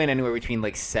 they too. can win anywhere between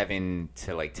like 7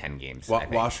 to like 10 games. I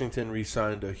think. Washington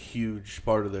re-signed a huge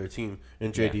part of their team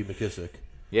in J.D. McKissick.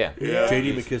 Yeah.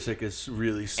 J.D. McKissick is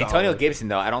really solid. Antonio Gibson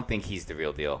though, I don't think he's the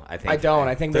real deal. I think I don't.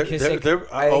 I think McKissick.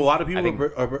 A lot of people I think-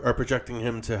 are projecting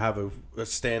him to have a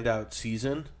standout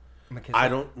season. McKissick. I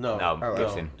don't know. No,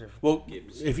 Gibson. Well,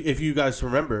 if you guys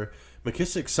remember,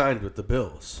 McKissick signed with the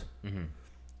Bills,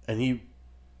 and he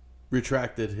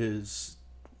retracted his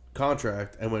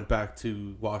contract and went back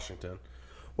to Washington.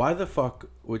 Why the fuck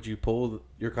would you pull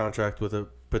your contract with a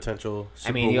potential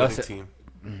Super Bowl you winning also- team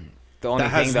The only that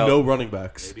thing has though, no running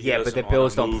backs? Maybe he Yeah, but doesn't the wanna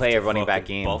Bills don't move play to a running back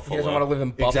fucking game. Buffalo. He doesn't want to live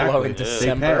in Buffalo in They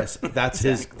December. pass. That's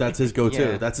his go-to.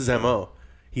 Yeah. That's his MO.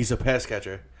 He's a pass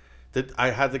catcher. I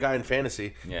had the guy in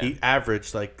fantasy. Yeah. He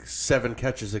averaged like 7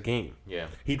 catches a game. Yeah.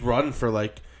 He'd run for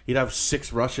he'd have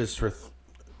 6 rushes for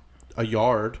a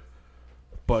yard,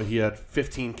 but he had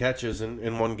 15 catches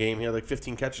in one game. He had like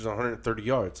 15 catches on 130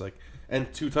 yards,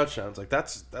 and 2 touchdowns. Like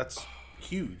that's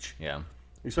huge, Yeah.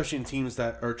 especially in teams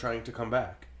that are trying to come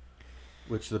back,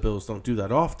 which the Bills don't do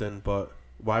that often. But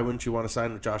why wouldn't you want to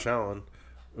sign with Josh Allen?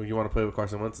 Or you want to play with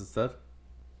Carson Wentz instead?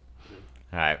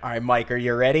 All right. All right, Mike, are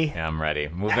you ready? Yeah, I'm ready.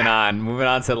 Moving on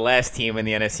to the last team in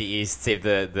the NFC East. Save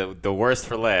the worst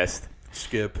for last.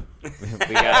 Skip.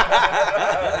 We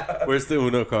got Where's the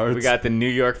Uno cards? we got the New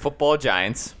York Football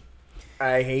Giants.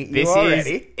 I hate you This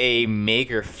already. is a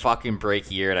make or fucking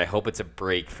break year, and I hope it's a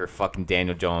break for fucking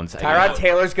Daniel Jones. Tyrod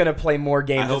Taylor's going to play more I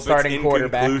games than hope starting it's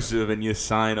quarterback. inconclusive and you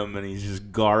sign him and he's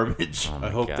just garbage. Oh my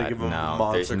I hope God, they give him no, a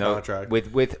monster there's no- contract.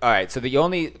 With all right, so the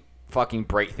only fucking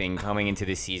break thing coming into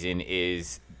this season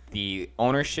is the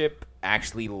ownership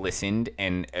actually listened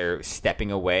and are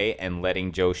stepping away and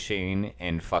letting Joe Shane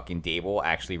and fucking Dable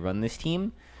actually run this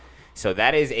team. So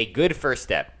that is a good first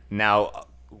step. Now,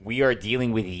 we are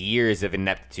dealing with years of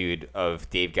ineptitude of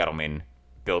Dave Gettleman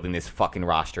building this fucking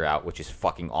roster out, which is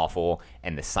fucking awful.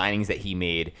 And the signings that he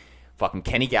made, fucking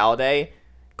Kenny Galladay,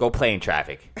 go play in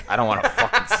traffic. I don't want to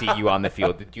fucking see you on the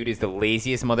field. The dude is the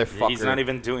laziest motherfucker. He's not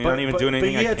even doing. But anything.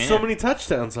 he had I so can. many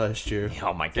touchdowns last year.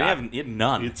 Oh my He god. had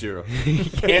none. He had 0.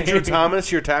 Andrew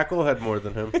Thomas, your tackle, had more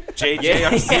than him. JJ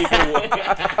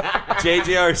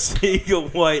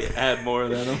Arcega-White had more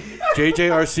than him. J.J.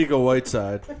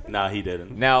 Arcega-Whiteside Nah, he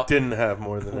didn't. Now, didn't have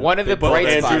more than him. One of the But bright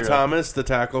Andrew spots- Thomas, the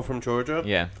tackle from Georgia,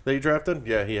 yeah. that you drafted,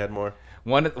 yeah, he had more.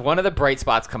 One of the bright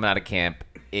spots coming out of camp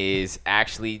is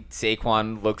actually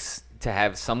Saquon looks to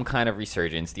have some kind of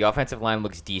resurgence. The offensive line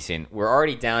looks decent. We're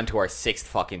already down to our 6th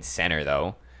fucking center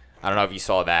though. I don't know if you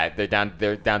saw that. They're down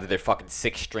to their fucking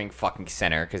 6th string fucking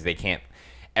center because they can't.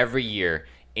 Every year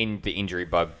the injury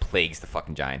bug plagues the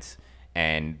fucking Giants.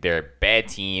 And they're a bad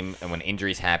team, and when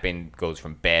injuries happen, goes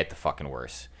from bad to fucking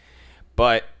worse.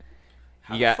 But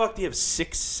How you the fuck do you have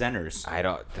 6 centers? I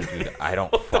don't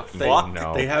fucking fuck?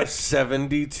 know. They have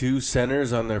 72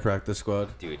 centers on their practice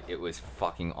squad. Dude, it was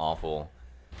fucking awful.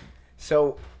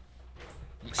 So,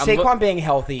 I'm Saquon being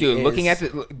healthy Dude, is, looking at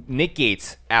Nick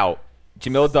Gates out,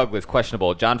 Jamil Douglas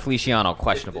questionable, John Feliciano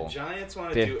questionable. If the Giants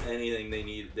want to do anything they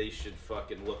need, they should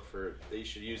fucking look for. They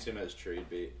should use him as trade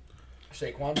bait.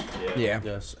 Saquon? Yeah.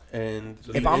 Yes, and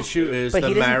If the I'm- issue is But the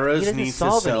he doesn't- he Maras doesn't need to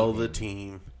solve sell anything. the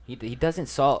team. He doesn't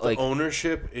solve like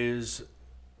Ownership is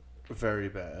very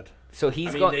bad. so he's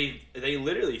I mean, going. they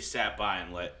literally sat by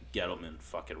and let Gettleman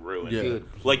fucking ruin Yeah. it. Dude,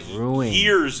 Like ruin.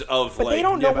 years of But like. they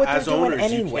don't know Yeah, but what they're as doing owners,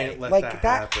 anyway. you can't let Like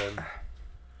that happen.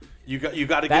 You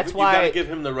got to That's give why- you got to give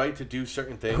him the right to do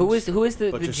certain things. Who is the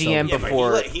but just GM sell the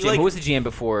before? team. He Jim, like- who was the GM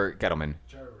before Gettleman?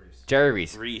 Jerry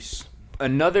Reese. Reese.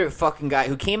 Another fucking guy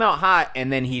who came out hot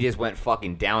and then he just went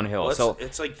fucking downhill. Well, so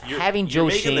it's like you're, having you're Joe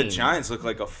making the Shane- Giants look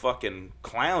like a fucking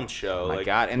clown show. Oh my like,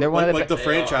 god, and they're one of like the the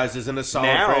franchise isn't a solid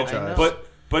now, franchise.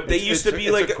 but they It's- used it's to be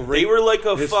a like great they were like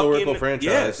a historical fucking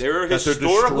franchise Yeah, they were a that they're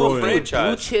historical destroying. blue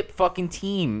franchise. chip fucking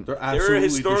team. They're They're a absolutely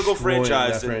historical destroying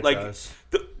franchise, that and like franchise.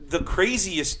 the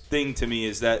craziest thing to me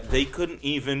is that they couldn't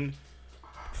even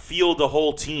field a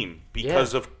whole team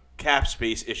because of cap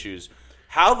space issues.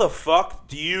 How the fuck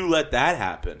do you let that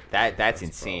happen? That's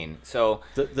insane. So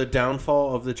The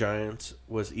downfall of the Giants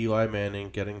was Eli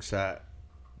Manning getting sat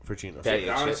for Geno. That-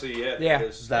 Like, honestly, yeah. Yeah.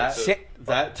 that's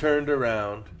That turned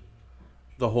around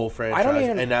the whole franchise, don't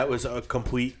even- and that was a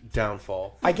complete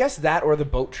downfall. I guess that or the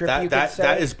boat trip you That could say.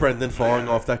 that is Brendan falling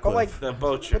off that But, cliff. like, the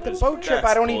boat trip. But the is- boat trip,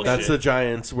 that's I don't even- That's the bullshit.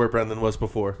 Giants where Brendan was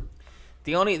before.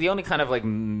 the only kind of like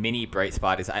mini bright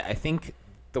spot is I think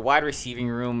the wide receiving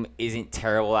room isn't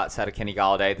terrible outside of Kenny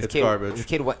Galladay. It's garbage. This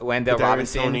kid Wendell Kadarius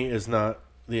Robinson. Toney is not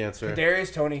the answer. Darius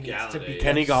Toney needs to be.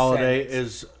 Kenny Galladay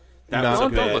is That not was a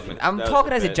Don't bad- look at me. I'm that was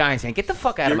talking a as a bad- Giants fan. Get the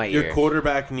fuck out of my your ear.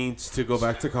 quarterback needs to go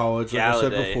back to college, like I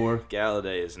said before,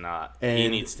 Galladay is not. and he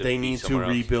needs to. they be need to somewhere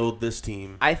else. rebuild this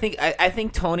team. I think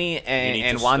Tony You and, need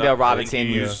and to Wandale stop- I think Robinson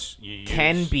you use-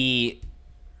 can be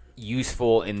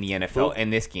useful in the NFL Who? in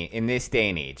this game in this day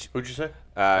and age. What'd you say?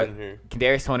 I Uh, didn't hear.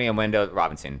 Kadarius Toney and Wendell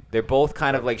Robinson. They're both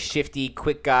kind of like shifty,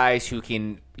 quick guys who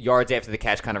can yards after the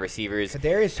catch kind of receivers.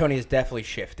 Darius Toney is definitely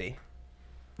shifty,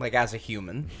 like as a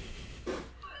human.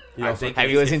 He I also- think Have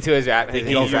you listened to his rap? I think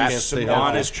his you also rap? can't use stay Saquon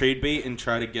healthy. as trade bait and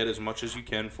try to get as much as you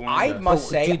can for him. I must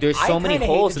say, Dude, there's so I many kinda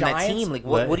hate holes the in that Giants. team. Like,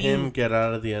 Let what do him you? get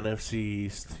out of the NFC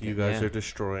East. You guys Yeah. are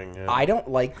destroying him. I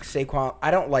don't like Saquon.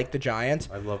 I don't like the Giants.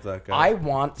 I love that guy. I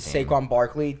want Saquon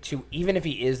Barkley to, even if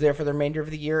he is there for the remainder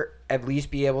of the year, at least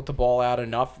be able to ball out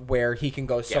enough where he can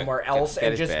go somewhere else get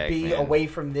and his just bag, be man. away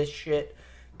from this shit.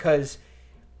 Because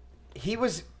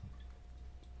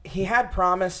he had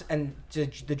promise, and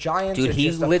the Giants. Dude, are he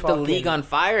just a lit the fucking- league on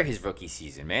fire his rookie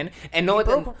season, man. And He no,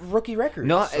 broke rookie records.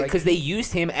 no, Like, because they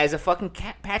used him as a fucking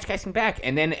patch casting back,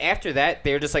 and then after that,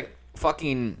 they're just like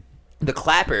fucking the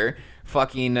clapper,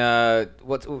 fucking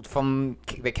what's from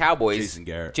the Cowboys,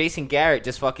 Jason Garrett,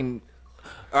 just fucking.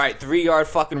 All right, 3-yard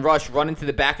fucking rush, run into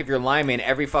the back of your lineman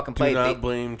every fucking play. Do not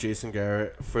blame Jason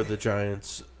Garrett for the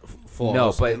Giants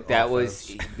flaws. No, in but that offense.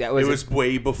 was It was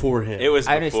way before him. It was.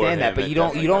 I before understand that, him. but It you don't.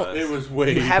 definitely You don't. It was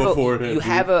way You have before him. you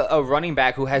have a running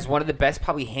back who has one of the best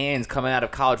probably hands coming out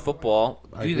of college football.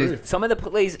 I Dude, agree. some of the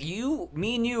plays,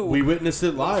 me and you, We witnessed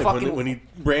it live when he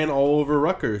ran all over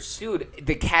Rutgers. dude,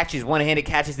 the catches, one-handed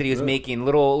catches that he was making,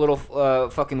 little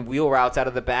fucking wheel routes out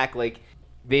of the back, like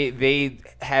they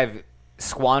have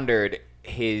squandered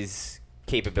his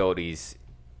capabilities,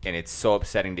 and it's so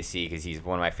upsetting to see because he's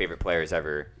one of my favorite players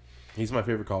ever. He's my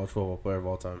favorite college football player of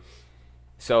all time.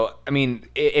 So, I mean,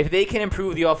 if they can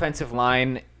improve the offensive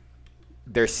line,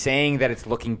 they're saying that it's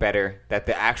looking better, that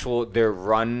their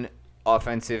run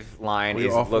offensive line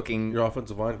is looking... Your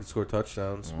offensive line can score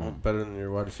touchdowns better than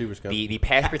your wide receivers can. The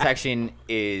pass protection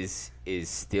is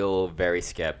still very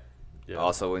skep. Yeah.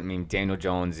 Also, I mean, Daniel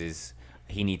Jones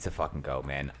he needs to fucking go,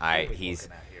 man. He's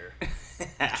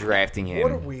drafting him.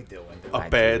 What are we doing? A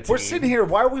bad We're team. sitting here.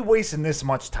 Why are we wasting this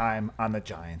much time on the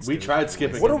Giants? We dude? tried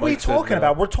skipping. What are him. we Mike said talking no.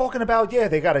 about? We're talking about,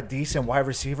 they got a decent wide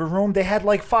receiver room. They had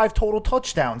like 5 total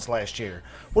touchdowns last year.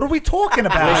 What are we talking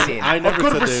about? Listen, I never a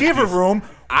good said they receiver had room.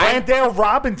 Randall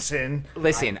Robinson.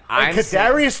 Listen, Like I'm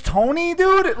saying... Kadarius Toney,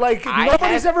 dude. Like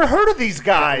nobody's ever heard of these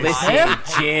guys. Listen, man.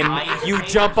 Jim, you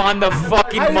jump on the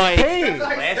fucking Highest mic. paid.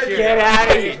 Get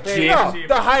out of here, Jim. No,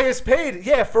 the highest paid.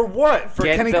 Yeah, for what? For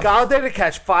Get Kenny the- Galladay to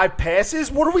catch 5 passes?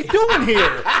 What are we doing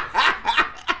here?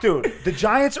 Dude, the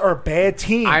Giants are a bad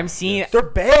team. I'm seeing... They're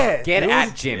bad. Get dude.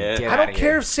 at Jim. Yeah. Get I outta don't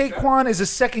care here. if Saquon is a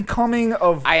second coming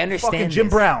of I understand fucking Jim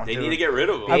this. Brown. They dude. need to get rid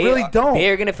of him. I really don't.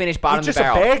 They're going to finish bottom He's of just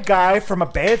the a barrel. bad guy from a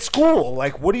bad school.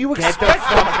 Like, what do you expect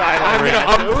from a guy I'm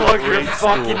like going to that? unplug your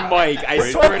fucking mic. I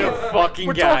We're swear to talking- fucking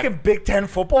We're God. talking Big Ten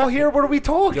football here. What are we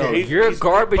talking? Yo, you're a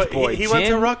garbage But boy, he went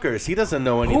to Jim. Rutgers. He doesn't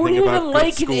know anything Who do you about even good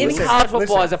like in schools. college football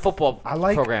Listen, as a football I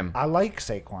like program? I like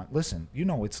Saquon. Listen,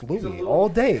 it's Louis all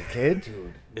day, kid.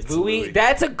 It's Louis,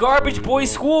 that's a garbage boy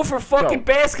school for fucking Yo,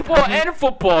 basketball and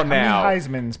football now. How many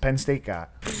Heisman's Penn State got?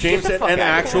 James, Get the fuck an outta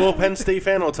here. actual Penn State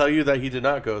fan will tell you that he did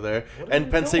not go there. And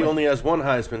Penn State only has one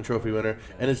Heisman Trophy winner,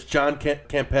 and it's John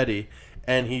Campetti,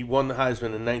 and he won the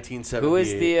Heisman in 1978. Who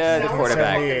is the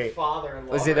quarterback? 78.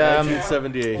 Was it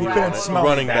 1978. He couldn't smell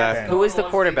running back back. then. who was the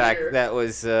quarterback that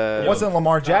was? It wasn't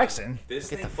Lamar Jackson. This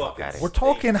Get thing the fuck fucking outta here. We're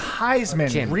talking Heisman,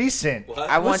 Jim. recent.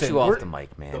 I want Listen, you off we're- the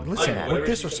mic, man. Listen, Get we're outta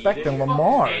here. disrespecting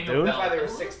Lamar, dude.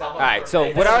 All right,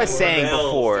 so what I was saying smells,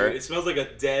 before, dude. It smells like a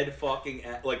dead fucking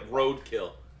like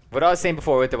roadkill. what I was saying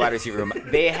before with the wide receiver room,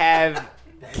 they have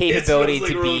It capability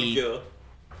smells to like be roadkill.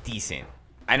 decent.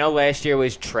 I know last year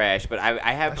was trash, but I That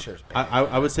have. shit's bad.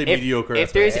 I would say mediocre. If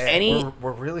at there's best. any,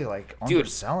 We're really like Dude.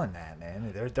 underselling that,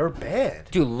 man. They're bad.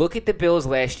 dude, look at the Bills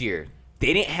last year.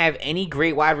 They didn't have any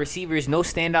great wide receivers, no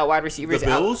standout wide receivers The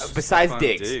Bills? besides Stephon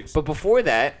Diggs. Diggs. But before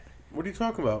that, What are you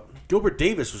talking about? Gilbert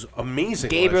Davis was amazing.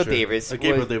 Gabriel last year. Davis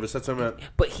Gabriel was- Davis. That's what I meant.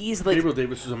 but he's like. Gabriel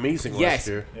Davis was amazing Yes, last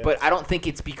year. but I don't think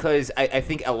it's because I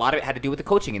think a lot of it had to do with the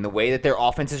coaching and the way that their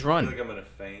offense is I feel run. like I'm gonna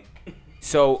faint.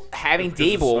 So having Because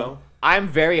of the Dable, smell? I'm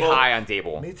very high on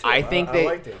Dable. Me too. I think I that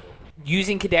like Dable.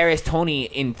 using Kadarius Toney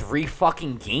in 3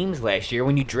 fucking games last year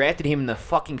when you drafted him in the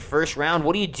fucking first round,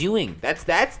 what are you doing? That's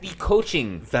the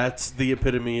coaching. That's the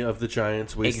epitome of the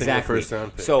Giants wasting Exactly. the first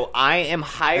round pick. So I am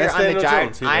higher Ask on the Daniel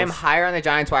Giants. Jones, he I am knows. higher on the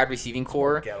Giants wide receiving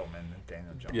core. Gettleman and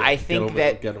Daniel Jones. Yeah, I think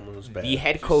that Gettleman was bad. The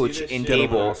head coach this in shit?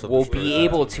 Dable Also will destroyed be that.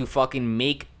 able to fucking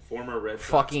make Former Red Sox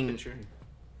Fucking pitcher.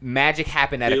 magic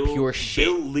happen out of pure shit.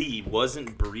 Bill Lee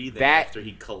wasn't breathing That- after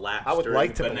he collapsed. I would during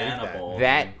like to Banana believe that. Bowl.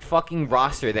 That fucking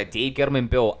roster that Dave Gettleman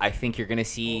built, I think you're going to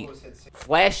see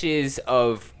flashes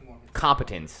of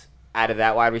competence out of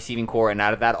that wide receiving core and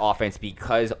out of that offense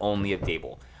because only of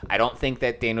Dable. I don't think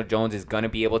that Daniel Jones is going to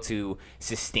be able to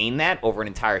sustain that over an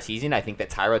entire season. I think that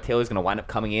Tyrod Taylor is going to wind up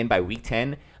coming in by week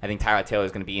 10. I think Tyrod Taylor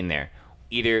is going to be in there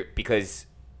either because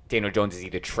Daniel Jones is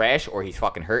either trash or he's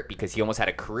fucking hurt because he almost had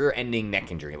a career-ending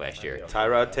neck injury last year.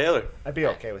 Tyrod Taylor. I'd be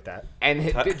okay with that.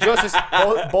 And Joseph,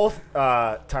 Both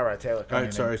Tyrod Taylor All coming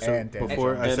right, sorry. in So and Daniel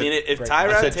before Jones. I I said, mean, if great. I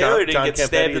Tyrod said Taylor John didn't get Campetti,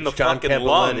 stabbed in the it's John fucking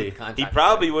lung, Campbelletti. he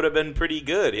probably would have been pretty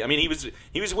good. I mean,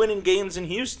 he was winning games in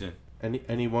Houston. and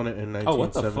he won it in Oh,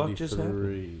 what the fuck just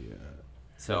 1973.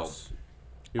 so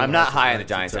He I'm won not it high in on the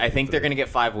Giants. I think they're going to get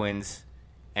 5 wins,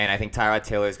 and I think Tyrod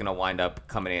Taylor is going to wind up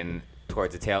coming in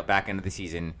towards the back end of the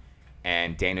season,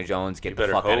 and Daniel Jones get You the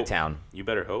better fuck out of hope. town. You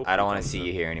better hope. I don't want to see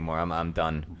you here anymore. I'm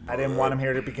done. I didn't want him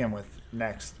here to begin with.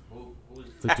 Next.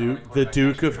 the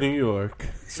Duke of New York.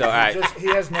 So all right. He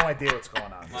has no idea what's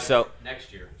going on. So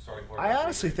next year, starting I quarterback.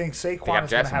 honestly think They Saquon got is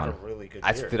going to have Jackson a on. really good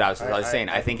That's year. what I was saying.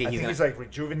 I think he's he's gonna- like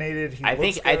rejuvenated. I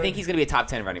think looks good. he's going to be a top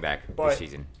 10 running back But this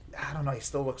season. I don't know. He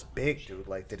still looks big, dude.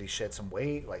 Like, did he shed some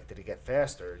weight? Like, did he get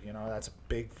faster? You know, that's a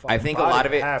big fucking I think a body lot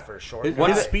of to it- have for a short His,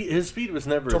 guy. his speed was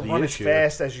never to the run issue. as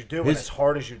fast as you do and His- as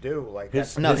hard as you do. Like,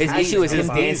 his- that's No, his that's issue is him his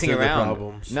knees dancing are the around.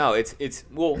 problems. No, it's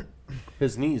well.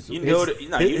 His knees. You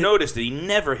his- noticed that he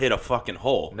never hit a fucking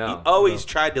hole. No. He always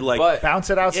tried to like. But bounce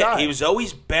it yeah, outside. he was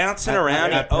always bouncing At-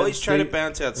 around. at He always Penn tried to State-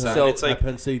 bounce outside. So- It's like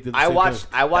Penn State did the I same watched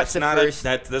thing. the not first.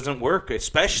 that doesn't work,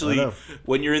 especially I know.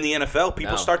 when you're in the NFL.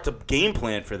 People No. start to game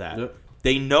plan for that. Yep.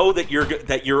 They know that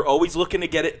you're always looking to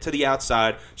get it to the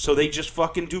outside, so they just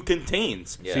fucking do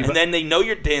contains. Yeah. And then they know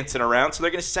you're dancing around, so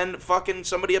they're gonna send fucking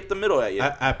somebody up the middle at you.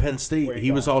 At Penn State,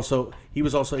 he was also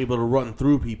able to run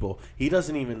through people. He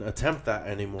doesn't even attempt that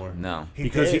anymore. No.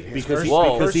 because did. he His because he,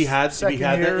 first- because he first, had second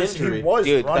that years, injury. He was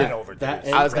Dude, running that- over That,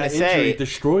 dudes. I was gonna that injury say,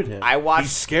 destroyed him. I watched-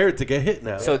 He's scared to get hit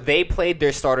now. So they played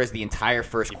their starters the entire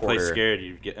first you play quarter scared,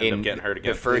 you end up getting hurt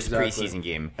again. the first Exactly. preseason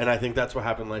game, and I think that's what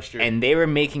happened last year. and they were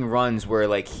making runs where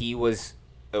like it was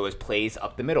plays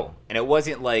up the middle, and it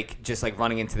wasn't like just like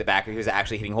running into the back. He was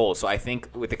actually hitting holes. So I think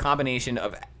with the combination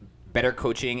of better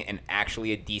coaching and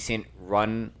actually a decent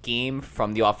run game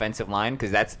from the offensive line, because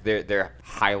that's their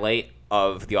highlight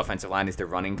of the offensive line is their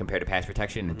running compared to pass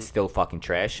protection. It's still fucking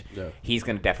trash. Yeah. He's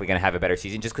definitely gonna have a better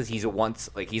season just because he's a once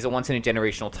in a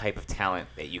generational type of talent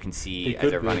that you can see He as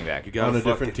could a be. running back. You gotta on a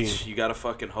fucking, different team. You gotta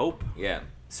fucking hope. Yeah.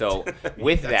 So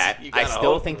with that, you I gotta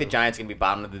still hope. think the Giants are gonna be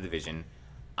bottom of the division.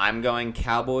 I'm going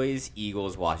Cowboys,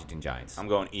 Eagles, Washington Giants. I'm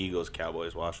going Eagles,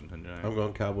 Cowboys, Washington Giants. I'm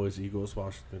going Cowboys, Eagles,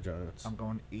 Washington Giants. I'm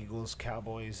going Eagles,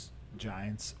 Cowboys,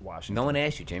 Giants, Washington. No one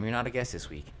asked you, Jim. You're not a guest this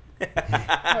week. He's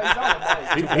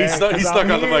stuck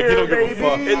on the mic. He don't give a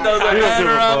fuck. It doesn't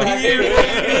matter. I'm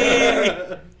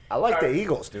here. I like the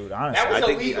Eagles, dude. Honestly, That was I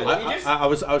think- illegal. I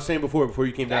was saying before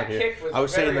you came That down here. kick was I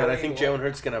was saying very that I think illegal. Jalen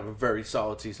Hurts can have a very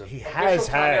solid season. he has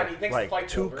Official timeout, he had thinks the like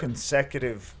fight's 2 over.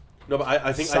 consecutive. No, but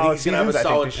I think Solid he's gonna have a seasons. I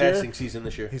think solid this year, passing season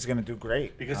this year He's gonna do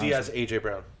great because he has AJ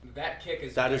Brown. That kick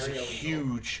is That is very illegal.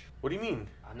 huge. What do you mean?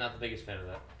 I'm not the biggest fan of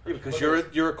that. Yeah, because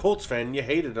you're a Colts fan. And you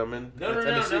hated him in No.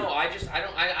 Tennessee. I'm Look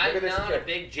at this not a kick.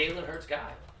 big Jalen Hurts guy.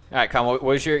 All right, Colin, what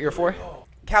was your 4?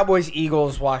 Cowboys,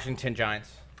 Eagles, Washington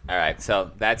Giants. All right,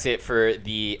 so that's it for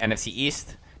the NFC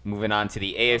East. Moving on to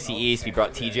the AFC East, we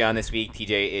brought TJ on this week.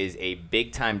 TJ is a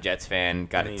big-time Jets fan.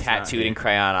 Got And it he's not tattooed here. in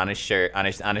crayon on his shirt, on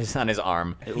his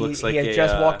arm. It looks like he had a,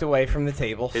 just walked away from the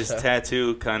table. His so.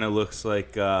 tattoo kind of looks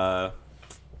like a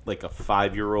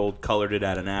 5-year-old colored it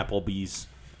at an Applebee's.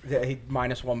 Yeah, he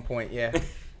minus 1 point. Yeah.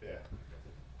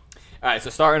 All right, so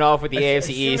starting off with the AFC as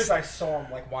soon East, as I saw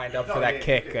him wind up for that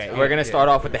kick, we're going to start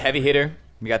off with the heavy hitter.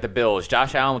 We got the Bills.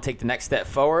 Josh Allen will take the next step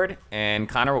forward, and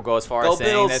Connor will go as far Go as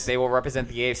saying Bills. that they will represent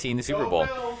the AFC in the Super Bowl.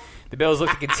 The Bills look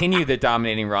to continue their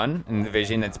dominating run in the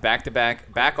division that's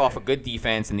back-to-back, back off a good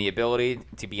defense and the ability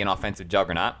to be an offensive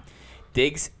juggernaut.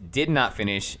 Diggs did not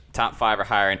finish top 5 or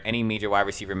higher in any major wide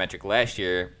receiver metric last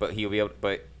year, but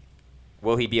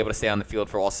will he be able to stay on the field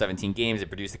for all 17 games and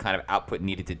produce the kind of output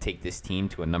needed to take this team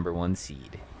to a number 1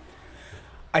 seed?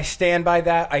 I stand by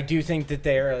that. I do think that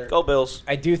they're. Go Bills.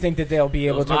 I do think that they'll be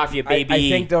able Bills to. Mafia, I baby.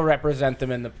 think they'll represent them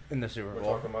in the Super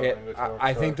Bowl. talking about Yeah, language I, more,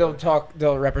 I so think I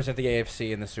they'll represent the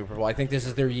AFC in the Super Bowl. I think this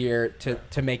is their year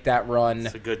to make that run.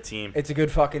 It's a good team. It's a good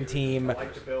fucking team.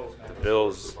 Bills.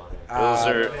 Bills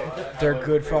are. They're a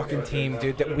good fucking team,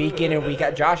 dude. That week in and week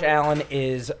out. Josh Allen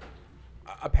is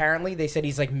apparently they said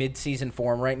he's like mid-season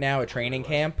form right now at training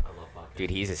camp. Dude,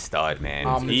 he's a stud,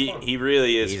 man. He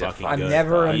really is He's a fucking I'm good.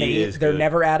 never He amazed. is They're good.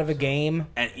 never out of a game.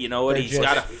 And you know what? They're He's just-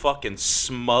 got a fucking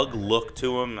smug look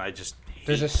to him. I just hate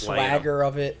There's a playing him. swagger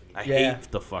of it. I Yeah.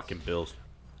 hate the fucking Bills.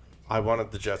 I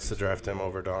wanted the Jets to draft him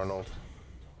over Darnold.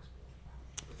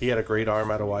 He had a great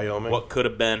arm out of Wyoming. What could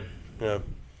have been? Yeah.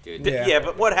 Dude, Yeah.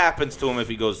 But what happens to him if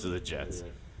he goes to the Jets?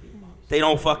 They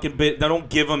don't fucking they don't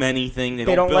give him anything. They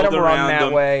don't build let him run around that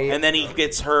him, way. and then he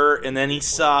gets hurt, and then he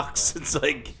sucks. It's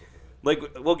like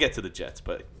we'll get to the Jets,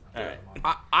 but all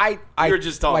right. I You're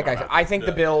just talking like I about said, I this. think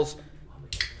the Bills.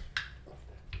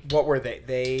 What were they?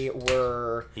 They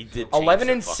were He did change 11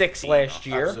 the and fucking 6 team, last though.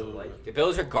 year. Absolutely. the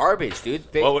Bills are garbage, dude.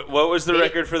 What was the they-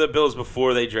 record for the Bills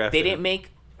before they drafted They didn't him?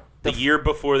 make The year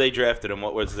before they drafted him,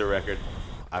 what was the record?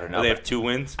 I don't Did know. they but have 2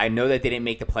 wins? I know that they didn't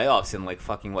make the playoffs in like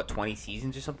fucking 20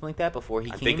 seasons or something like that before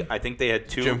he came. I think they had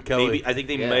 2. Jim Kelly. Maybe I think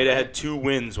they Yeah. might have had 2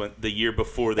 wins the year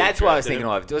before they. That's what I was drafted thinking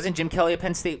him. of. Wasn't Jim Kelly a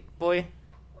Penn State boy?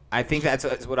 I think that's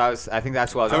what I was. I think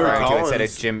that's what I was Kerry referring to instead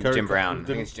Collins. of Jim Kerry Brown. I Collins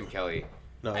think it's Jim Kelly.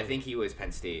 No. I think he was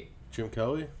Penn State. Jim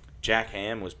Kelly? Jack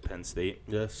Ham was Penn State.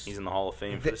 Yes. He's in the Hall of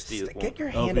Fame for the Steelers. Get your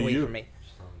hand away LBU. from me.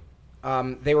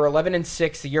 They were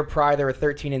 11-6 the year prior. They were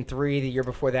 13-3 the year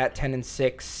before that.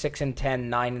 10-6, 6-10,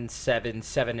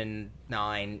 9-7,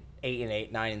 7-9,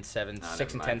 8-8, 9-7, 6-10,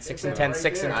 6-10,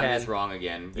 6-10. I'm just wrong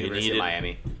again. University of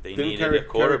Miami. They Didn't needed a Kerry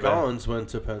quarterback. Collins went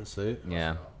to Penn State.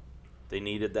 Yeah. They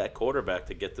needed that quarterback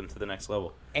to get them to the next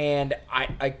level. And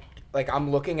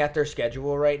I'm looking at their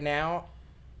schedule right now,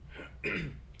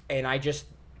 and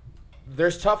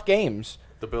there's tough games.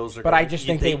 The Bills are. But I just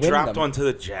think they win dropped them. one to the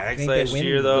I Jags think they last win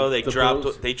year, though. the They Bills.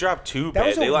 dropped two That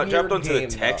was bad. a They dropped weird one to the game,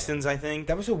 though. Texans, I think.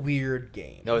 That was a weird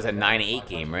game. That was a 9-8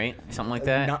 game, right? Something like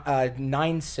that.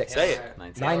 9-6. Say it.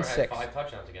 9-6. Taylor had 9-6. 5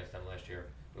 touchdowns against them last year.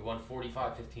 We won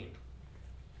 45-15.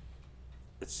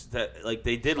 It's that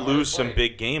they did Solid lose some point.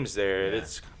 big games there. Yeah.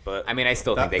 But I mean, I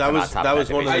still think That- they that come was- out top that of was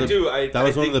that one of division. the- I That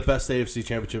was one of think- the best AFC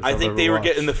championships. I I've think ever they were watched.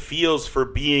 getting the feels for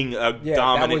being a Yeah, that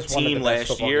dominant was one of the team best last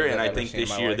football year, games and I've I ever think seen in this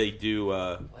my year life. they do.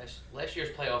 Last year's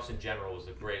playoffs in general was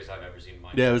the greatest I've ever seen in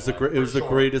my Yeah, it was the life, it was for the sure.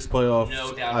 greatest playoffs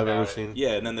No doubt I've about ever it. seen.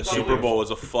 Yeah, and then the So Super weird. Bowl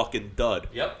was a fucking dud.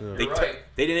 Yep, They you're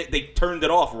right. they turned it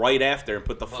off right after and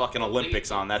put the Well, fucking lead- Olympics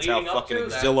on. That's how leading up fucking to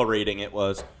that- exhilarating it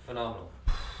was. Phenomenal.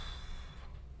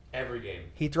 Every game.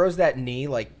 He throws that knee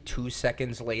 2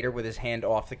 seconds later with his hand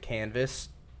off the canvas.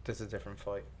 This is a different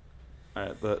fight. All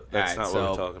right, but that's All right, not what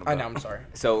we're so- talking about. I know. I'm sorry.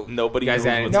 So Nobody you guys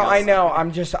knows got what's No, anything I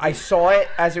else? know. I saw it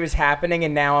as it was happening,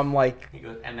 and now I'm like, He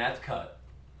goes, and that's cut.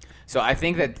 So I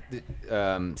think that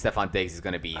Stephon Diggs is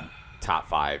going to be top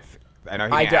 5. I know.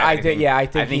 I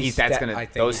think he's that's ste- going I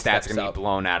to think those he stats steps are going to up. be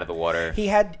blown out of the water.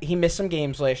 he missed some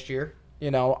games last year.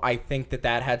 I think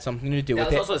that had something to do That with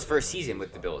was it. also his first season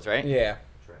with the Bills, right? Yeah.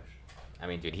 I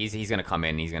mean, dude, he's going to come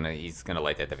in. He's going to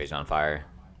light that division on fire.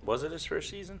 Was it his first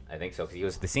season? I think so because he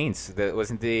was with the Saints. That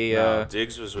wasn't the No,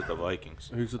 Diggs was with the Vikings.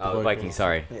 Who's with the Vikings.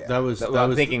 Sorry. Yeah. That was What that I'm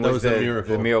was thinking that was was the a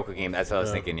miracle. miracle game. That's what I was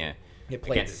Yeah. thinking. Yeah, He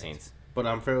played against the Saints. But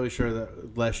I'm fairly sure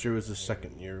that last year was his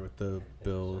second year with the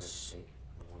Bills.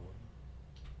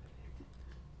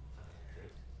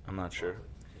 I'm not sure.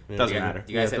 Yeah. Doesn't Do matter.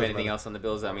 you guys Yeah, have it anything doesn't else on the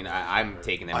Bills? I mean, I'm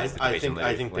taking them as the I division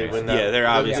think they winners. win that. Yeah, they're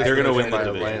obvious. Yeah, They're going to division win the by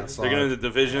a division. landslide. They're going to the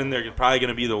division. They're probably going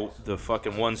to be the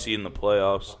fucking 1 seed in the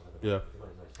playoffs. Yeah.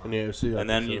 In the AFC. And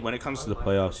then when it comes to the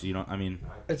playoffs,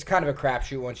 It's kind of a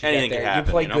crapshoot once you Anything get can there. happen,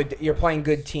 you play you know? good. You're playing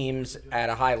good teams at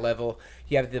a high level.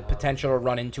 You have the potential to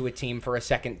run into a team for a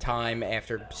second time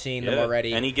after seeing them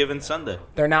already. any given Sunday.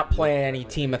 They're not playing any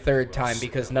team a third time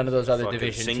because none of those other Fucking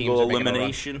division teams single are making a run.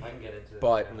 elimination. I can get into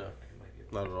But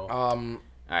not at all. All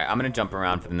right, I'm gonna jump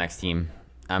around for the next team.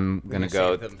 I'm gonna gonna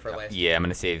go. save them for last. Yeah, I'm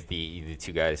gonna save the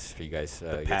two guys for you guys.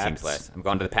 Your Pats. teams last. I'm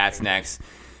going to the Pats next.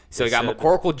 So They we got said-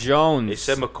 McCorkle Jones. They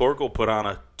said McCorkle put on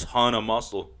a ton of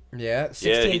muscle. yeah,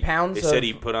 16 pounds. They of said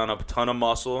he put on a ton of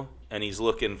muscle, and he's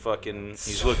looking fucking.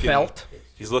 He's looking. felt.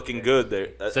 He's looking good there.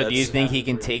 So do you think he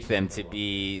can take them to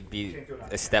be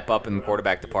a step up in the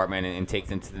quarterback department and take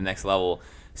them to the next level?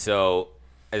 So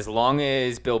as long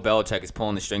as Bill Belichick is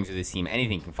pulling the strings of this team,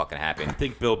 anything can fucking I happen.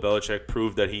 think Bill Belichick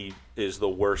proved that he is the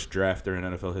worst drafter in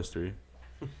NFL history.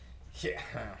 Yeah.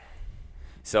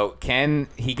 So can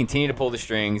he continue to pull the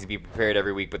strings and be prepared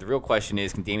every week? But the real question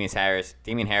is, can Damian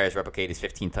Harris replicate his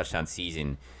 15-touchdown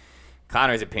season?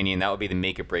 Connor's opinion, that would be the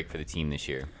make or break for the team this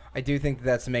year. I do think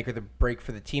that's the make or the break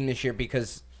for the team this year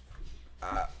because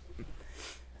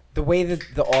the way that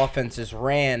the offense is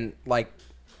ran,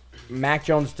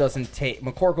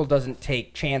 McCorkle doesn't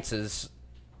take chances.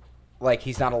 Like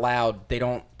he's not allowed. They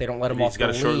don't let him off He's got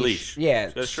the a short leash. leash. Yeah,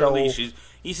 He's got a short so leash.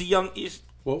 He's a young.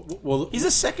 Well, He's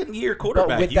a second-year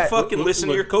quarterback. with You that- fucking look- listen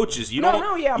to your coaches. You No, don't.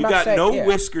 no, yeah, I'm you not got saying- no yeah.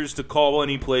 whiskers to call when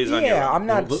he plays on your yeah, own. I'm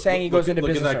not saying he goes into look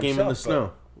business at that for game in the himself,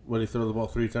 snow when he threw the ball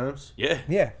 3 times. Yeah.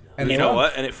 but- Yeah, And you they know won.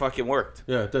 what? And it fucking worked.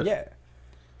 Yeah, it did. Yeah,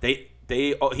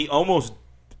 He almost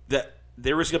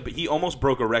he almost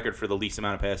broke a record for the least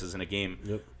amount of passes in a game.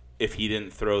 Yep. If he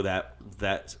didn't throw that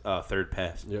third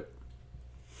pass. Yep.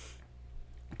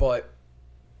 but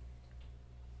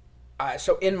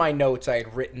so in my notes, I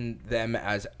had written them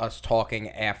as us talking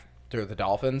after the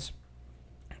Dolphins.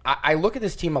 I look at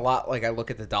this team a lot like I look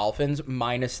at the Dolphins,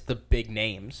 minus the big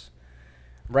names,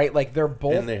 right? Like they're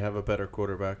both. And they have a better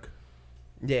quarterback.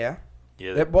 Yeah.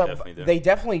 Yeah, They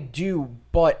definitely do,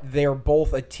 but they're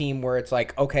both a team where it's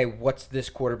like, okay, what's this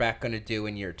quarterback going to do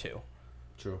in year 2?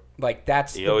 True. Like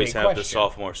that's You the always big have question. the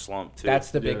sophomore slump too. That's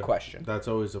the big Yeah, question. That's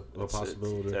always a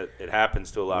possibility. It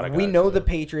happens to a lot of guys. We know the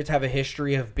Patriots have a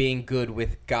history of being good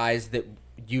with guys that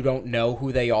you don't know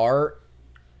who they are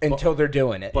until they're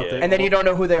doing it, But they- and then you don't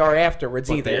know who they are afterwards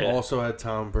But either. they also had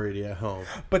Tom Brady at home.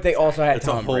 But they also had It's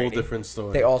Tom a whole Brady. different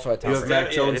story. They also had Tom You have Brady.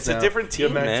 Mac Jones it's a now. different You have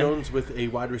team, Mac man. Jones with a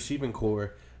wide receiving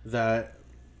core that,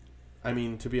 I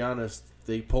mean, to be honest,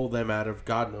 they pulled them out of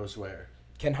God knows where.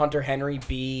 Can Hunter Henry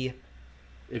be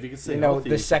If he can stay You know, healthy,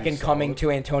 the he can second be coming solid.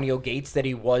 to Antonio Gates that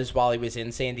he was while he was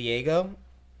in San Diego.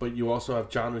 But you also have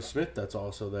John Smith that's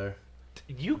also there.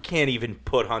 You can't even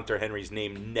put Hunter Henry's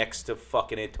name next to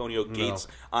fucking Antonio Gates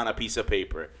on a piece of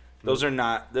paper. Those are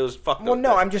not those fucking. Well,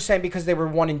 no, I'm just saying because they were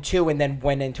 1 and 2, and then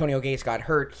when Antonio Gates got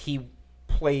hurt, he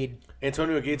played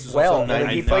Antonio Gates is well. also And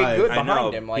 95. he played good I know.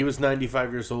 behind him. Like, He was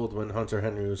 95 years old when Hunter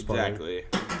Henry was playing. Exactly.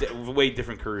 Way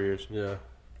different careers. Yeah.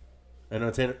 And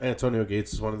Antonio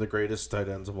Gates is one of the greatest tight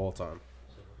ends of all time.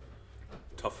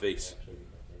 Tough face.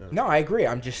 no, I agree.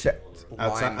 I'm just saying.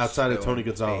 Outside of Tony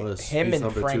Gonzalez, him he's and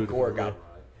number Frank 2 to Gore me. got.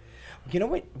 You know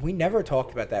what? We never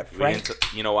talked about that. Frank.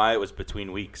 You know why? It was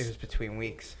between weeks. It was between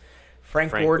weeks. Frank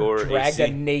Frank Gore Gore, dragged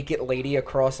AC. a naked lady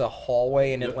across a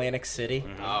hallway in Atlantic City.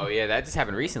 Oh yeah, that just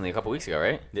happened recently, a couple weeks ago,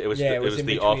 right? It was, Yeah, the, it was in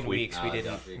the between off week. weeks. We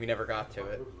didn't. We never got to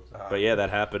it. But yeah, that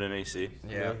happened in AC.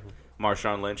 Yeah.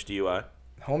 Marshawn Lynch, DUI.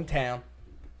 Hometown.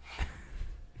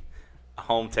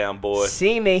 Hometown boy.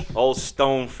 See me. Old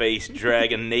stone face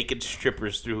dragging naked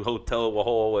strippers through hotel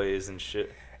hallways and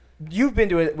shit. You've been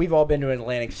to it. We've all been to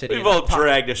Atlantic City. We've all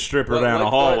dragged a stripper down a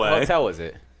hallway. What hotel was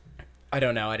it? I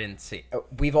don't know. I didn't see.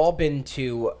 We've all been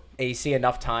to AC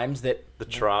enough times that The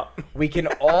Trop. we can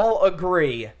all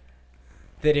agree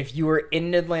that if you were in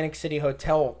an Atlantic City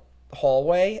hotel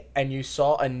hallway and you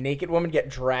saw a naked woman get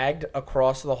dragged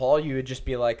across the hall, you would just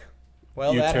be like,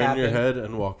 "Well, You that turn happened." your head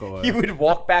and walk away. You would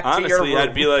walk back to your Honestly, room.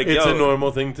 I'd be like, It's yo, a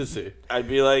normal thing to see. I'd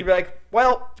be like, You'd be like,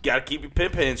 "Well, gotta keep your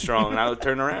pimp hand strong, and I would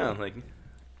turn around. Like,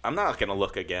 I'm not gonna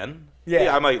look again.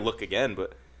 Yeah. I might look again,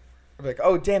 but I'd be like,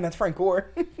 oh damn, that's Frank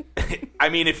Gore." I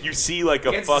mean, if you see like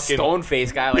a It's fucking stone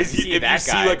face guy. Like if you, see if that you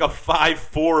see guy. like a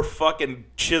 5'4" fucking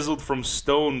chiseled from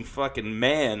stone fucking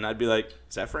man, I'd be like,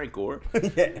 is that Frank Gore?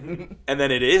 Yeah. And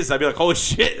then it is. I'd be like, holy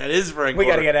shit, that is Frank We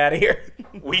Gore. gotta get out of here.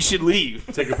 We should leave.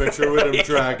 Take a picture with him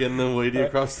dragging the lady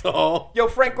across the hall. Yo,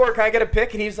 Frank Gore, can I get a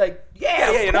pic? And he's like,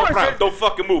 "Yeah, Yeah, of no course. problem. Don't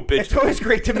fucking move, bitch. It's always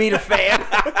great to meet a fan."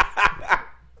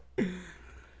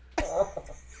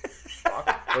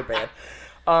 Fuck, we're bad.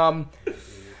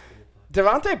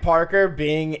 Devontae Parker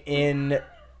being in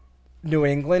New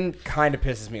England kind of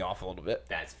pisses me off a little bit.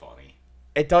 That's funny.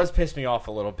 It does piss me off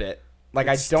a little bit. Like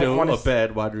I don't Still want a to.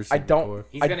 bad wide receiver. I don't- core.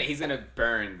 He's gonna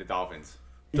burn the Dolphins.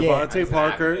 Yeah, Devontae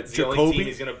Parker, It's the only team Jacoby,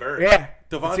 he's gonna burn. yeah.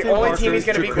 Devontae It's the only Parker, team he's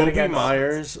gonna be good Jacoby against.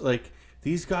 Myers. Like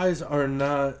these guys are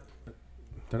not.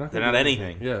 They're not. They're gonna not do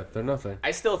anything. Yeah, they're nothing.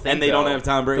 I still think, And they don't though, have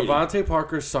Tom Brady. Devontae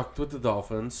Parker sucked with the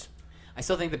Dolphins I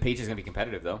still think the Patriots gonna be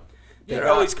competitive though. They're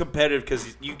always competitive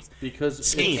because you because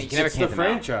Schemes. it's, You never it's count the them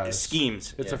out. franchise.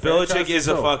 schemes. It's a Belichick franchise is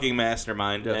a itself. fucking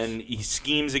mastermind, Yes. and he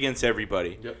schemes against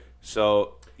everybody. Yep.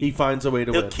 So He finds a way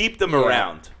to he'll win. keep them Yeah.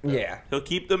 around. Yeah. He'll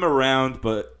keep them around,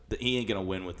 but he ain't gonna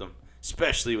win with them,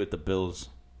 especially with the Bills.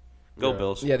 Go Yeah.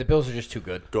 Bills. Yeah, the Bills are just too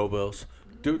good. Go Bills,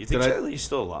 dude. You think did Charlie's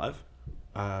still alive?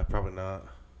 Probably not.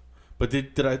 But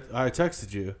did I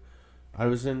texted you? I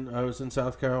was in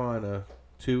South Carolina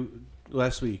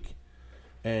last week,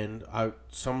 and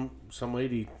some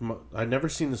lady, I'd never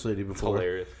seen this lady before.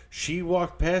 Hilarious. She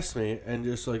walked past me and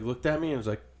just like looked at me and was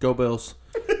like, "Go Bills,"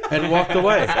 and walked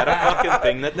away. Is that a fucking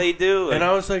thing that they do? Like, And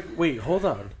I was like, "Wait, hold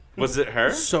on." was it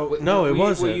her? So no, it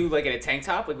wasn't. Were you like in a tank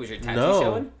top? Like was your tattoo no,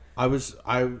 showing?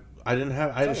 I didn't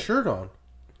have. I had a shirt on.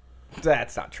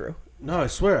 That's not true. No, I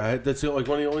swear. That's like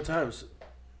one of the only times.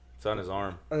 It's on his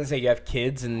arm. I was gonna say you have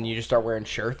kids and you just start wearing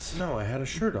shirts. No, I had a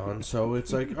shirt on, so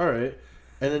it's like, all right.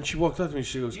 And then she walked up to me.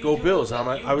 She goes, "Go Bills!" And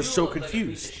I was so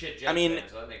confused. I mean,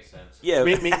 so that makes sense. yeah.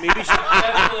 Maybe she. What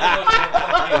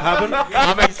happened?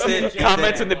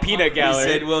 Comments in the peanut He gallery.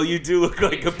 said, "Well, you do look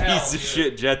like a piece of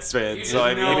shit Jets fan." So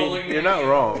I mean, You're not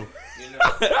wrong.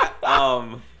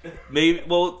 maybe.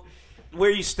 Well, where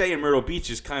you stay in Myrtle Beach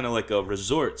is kind of like a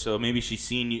resort. So maybe she's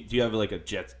seen you. Do you have like a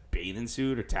Jets bathing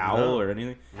suit or towel No. or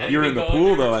anything? Have You're you in the been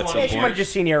pool going though for at some 20 Yeah, she might have point.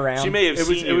 just seen you around. She may have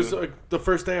seen It was you. the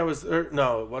first day I was.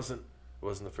 No, it wasn't. It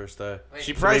wasn't the first day.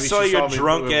 She So probably maybe saw she your me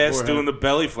drunk ass beforehand. doing the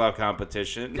belly flop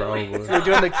competition. Probably. We were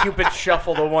doing the Cupid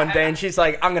Shuffle the one day, and she's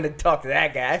like, "I'm gonna talk to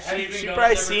that guy." She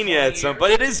probably seen you at some, but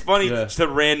it is funny Yeah. to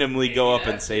randomly go up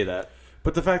and say that.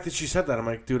 But the fact that she said that, I'm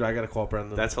like, dude, I gotta call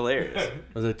Brendan. That's hilarious. I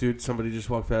was like, dude, somebody just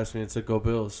walked past me and said, "Go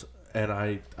Bills," and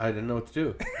I didn't know what to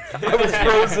do. I was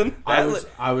frozen.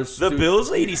 I was The dude,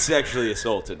 Bills lady sexually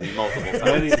assaulted me multiple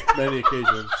times. many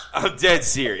occasions, I'm dead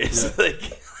serious. Like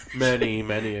many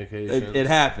occasions. it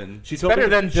happened. She told Better me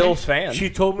than Bills fan. She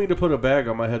told me to put a bag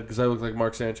on my head because I look like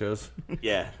Mark Sanchez.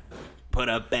 Yeah. Put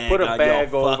a bag, Put a on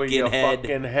bag your over fucking your head.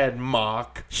 fucking head,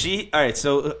 Mock. All right,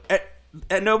 so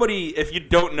and nobody, if you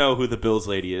don't know who the Bills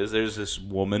lady is, there's this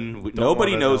woman.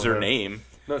 Nobody wanna knows know her her. name,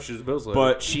 No, she's a Bills lady.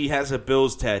 but she has a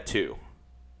Bills tattoo,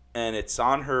 and it's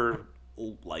on her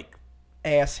like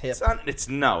ass hip. It's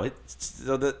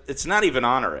not even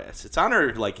on her ass. It's on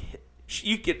her like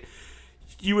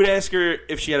you would ask her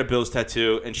if she had a Bills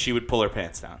tattoo and she would pull her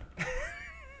pants down.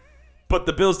 But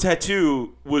the Bills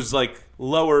tattoo was like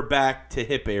lower back to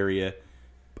hip area.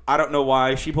 I don't know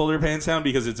why she pulled her pants down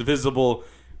because it's visible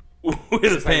with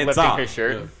the pants on. Her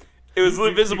shirt. Yeah. It was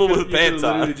visible with pants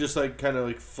on. Literally just like kind of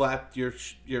like flapped your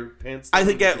pants down. I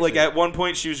think at one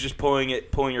point she was just pulling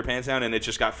your pants down, and it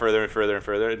just got further and further and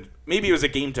further. And maybe it was a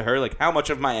game to her. Like, how much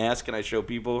of my ass can I show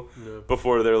people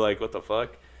before they're like, "What the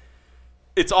fuck?"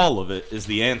 It's all of it is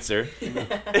the answer.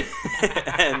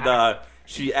 And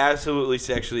she absolutely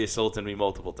sexually assaulted me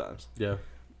multiple times. Yeah,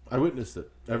 I witnessed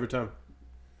it every time.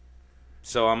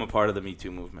 So I'm a part of the Me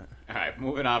Too movement. All right,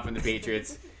 moving on from the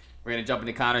Patriots. We're going to jump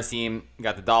into Connor's team. We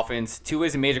got the Dolphins. Tua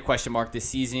is a major question mark this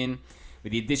season.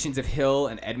 With the additions of Hill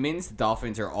and Edmonds, the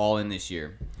Dolphins are all in this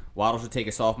year. Waddle should take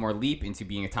a sophomore leap into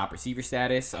being a top receiver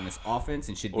status on this offense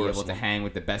and should be able to hang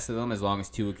with the best of them as long as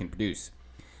Tua can produce.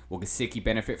 Will Gesicki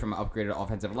benefit from an upgraded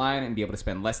offensive line and be able to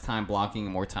spend less time blocking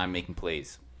and more time making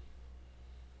plays?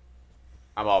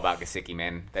 I'm all about Gesicki,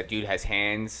 man. That dude has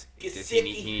hands. He just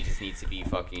needs to be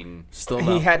fucking... Still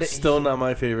not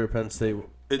my favorite Penn State.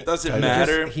 It doesn't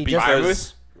matter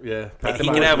because yeah, he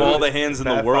can have all the hands in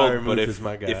the world, but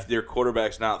if their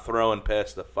quarterback's not throwing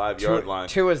past the 5-yard line,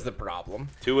 Tua is the problem.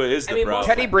 Tua is the problem.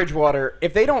 Teddy Bridgewater,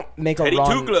 if they don't make a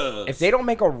run, if they don't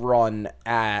make a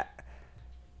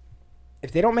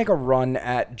run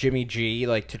at Jimmy G,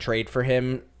 like to trade for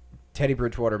him, Teddy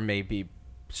Bridgewater may be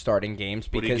starting games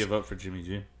because. What do you give up for Jimmy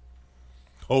G?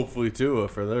 Hopefully Tua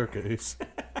for their case.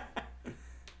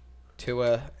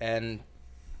 Tua and.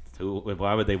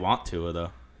 Why would they want Tua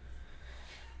though?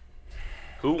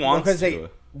 Who wants Tua? Because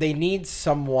they need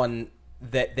someone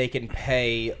that they can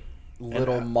pay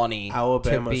little money.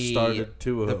 Alabama to be started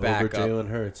Tua the over backup. Jalen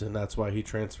Hurts, and that's why he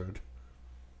transferred.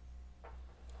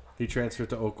 He transferred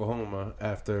to Oklahoma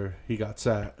after he got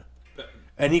sat,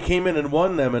 and he came in and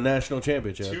won them a national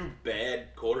championship. Two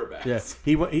bad quarterbacks. Yeah,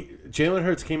 Jalen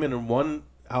Hurts came in and won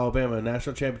Alabama a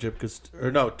national championship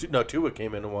Tua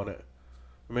came in and won it,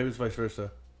 or maybe it's vice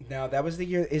versa. No, that was the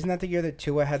year. Isn't that the year that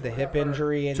Tua had the hip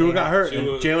injury? And Tua got hurt, and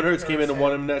Jalen Hurts came in and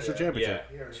won him the national championship.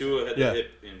 Yeah, Tua had the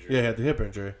hip injury. Yeah, he had the hip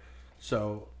injury.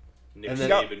 So, Nick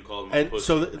Saban called him a pussy.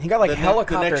 so he got like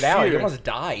helicoptered out. He year, almost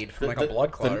died from like a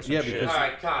blood clot or some shit. because All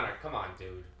right, Connor, come on,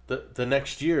 dude. the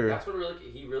next year, That's what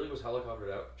he really was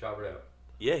helicoptered out, jobbered out.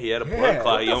 Yeah, he had a blood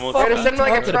clot. He almost. They sent him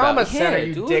like a talking trauma about? center, Yeah,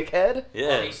 you dude. dickhead.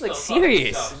 Yeah, He's like still fucking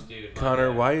serious. sucks, dude, Connor,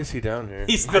 man. why is he down here?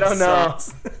 I don't know.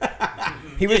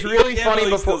 He was really funny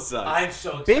before. I'm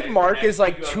so excited Big for Mark next is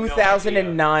like week. You have no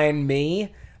 2009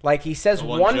 me. Like he says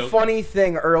one joke. funny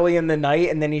thing early in the night,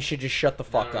 and then he should just shut the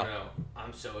fuck up. No.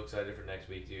 I'm so excited for next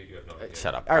week, dude. You have no idea.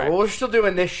 Shut up. All right, well we're still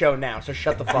doing this show now, so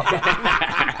shut the fuck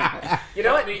up. You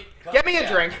know what? Get me a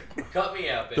drink. Cut me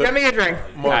out, baby. Get me a drink.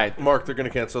 Mark, they're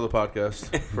gonna cancel the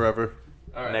podcast forever.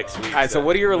 All right, next week. All right, so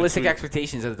what are your realistic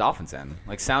expectations of the Dolphins then?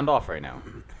 Like, sound off right now.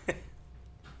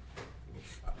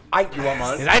 You want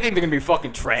mine? 'Cause I think they're going to be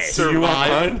fucking trash. You want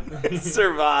mine?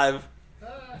 Survive.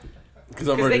 Because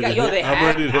I'm Because ready they to got, hit. they I'm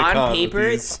ready to have, hit on Con with paper,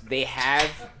 these. they have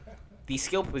these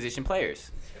skill position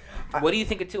players. What do you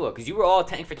think of Tua? Because you were all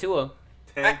tank for Tua.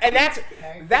 And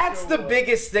that's the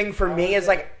biggest thing for me is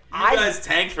like You guys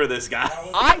tanked for this guy.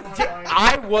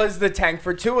 I was the tank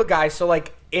for Tua guy, so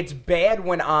like it's bad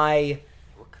when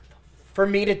for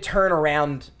me to turn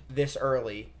around this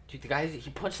early. Dude, the guy, he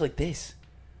punched like this.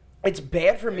 It's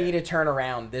bad for me to turn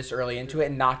around this early into it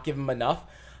and not give him enough.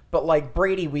 But like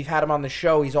Brady, we've had him on the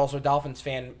show. He's also a Dolphins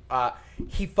fan.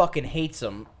 He fucking hates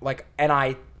him. Like, and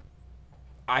I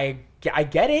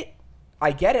get it.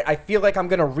 I get it. I feel like I'm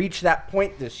gonna reach that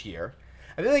point this year.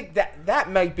 I feel like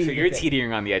that might be. So the you're thing.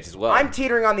 teetering on the edge as well. I'm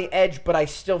teetering on the edge, but I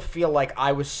still feel like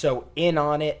I was so in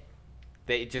on it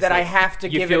that I have to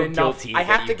give it enough. I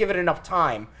have to give give it enough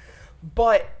time.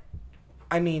 But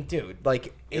I mean, dude,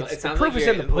 like it's the sounds proof like is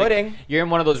in the like, pudding. you're in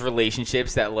one of those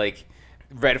relationships that like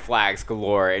red flags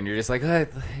galore, and you're just like,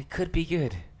 it could be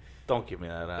good. Don't give me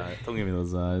that eye. Don't give me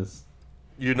those eyes.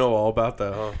 You know all about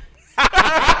that, huh?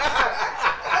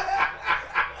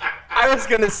 I was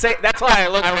gonna say that's why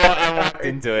I walked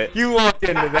into it. You walked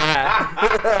into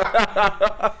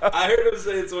that. I heard him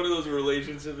say it's one of those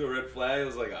relationships with red flag. I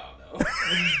was like, oh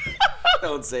no.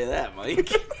 Don't say that, Mike.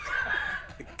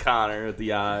 Connor with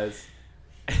the eyes.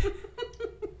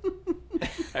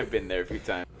 I've been there a few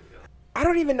times. I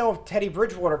don't even know if Teddy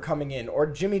Bridgewater coming in or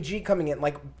Jimmy G coming in.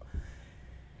 Like,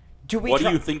 What do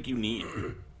you think you need?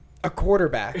 a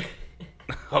quarterback?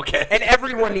 Okay. And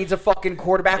everyone needs a fucking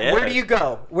quarterback. Yeah. Where do you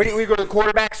go? Where do we go to the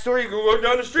quarterback store? You go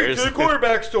down the street to the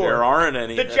quarterback store. There aren't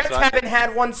any. The That's Jets why- haven't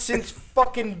had one since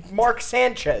fucking Mark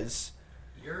Sanchez.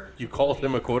 You called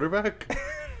him a quarterback?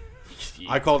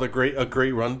 I called a great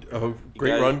run got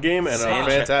run game and a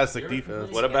Sanchez. fantastic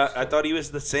defense. What about? I thought he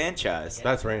was the Sanchez.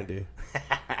 That's Randy.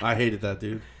 I hated that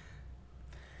dude.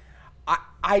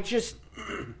 I just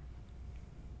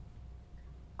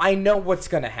I know what's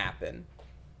going to happen.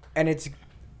 And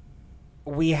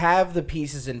we have the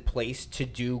pieces in place to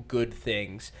do good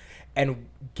things and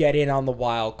get in on the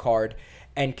wild card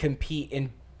and compete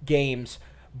in games,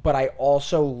 but I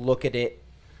also look at it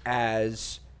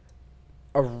as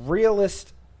a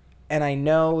realist, and I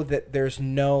know that there's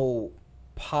no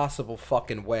possible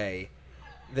fucking way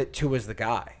that Tua's the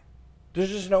guy. There's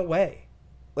just no way.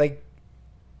 Like,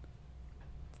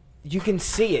 you can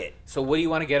see it. So what do you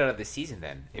want to get out of this season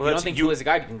then? If Well, you don't that's- think you- Tua's a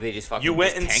guy, do you think they just fucking You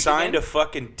went just and tank signed a again?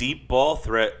 fucking deep ball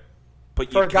threat,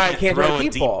 but For you a guy who can't throw throw a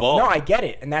deep ball. No, I get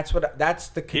it. And that's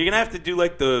the... You're gonna have to do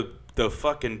like the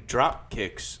fucking drop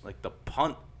kicks, like the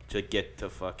punt, to get to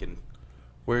fucking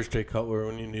Where's Jay Cutler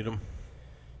when you need him?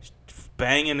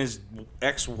 banging his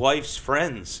ex-wife's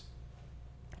friends,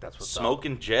 That's what's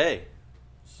smoking Jay. up.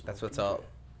 That's what's up.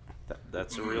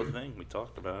 That's a real thing. We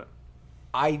talked about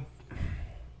it.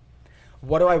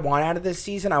 What do I want out of this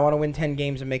season? I want to win 10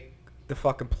 games and make the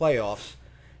fucking playoffs,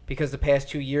 because the past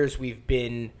 2 years we've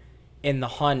been in the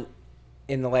hunt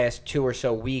in the last 2 or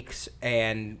so weeks,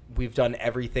 and we've done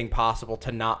everything possible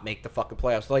to not make the fucking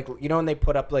playoffs. Like, you know when they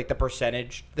put up like the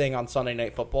percentage thing on Sunday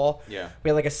Night Football? Yeah. We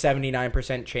had like a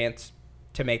 79% chance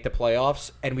to make the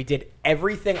playoffs, and we did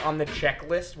everything on the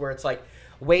checklist where it's like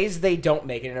ways they don't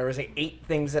make it, and there was like 8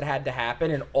 things that had to happen,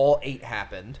 and all 8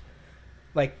 happened.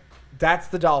 Like, that's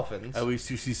the Dolphins. At least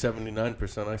you see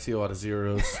 79%. I see a lot of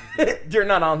zeros. You're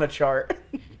not on the chart.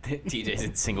 TJ's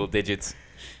in single digits.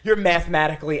 You're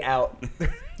mathematically out.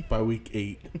 By week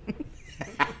 8.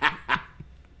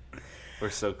 We're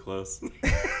so close.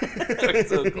 We're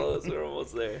so close. We're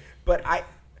almost there. But I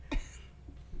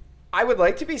would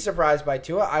like to be surprised by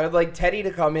Tua. I would like Teddy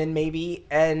to come in maybe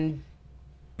and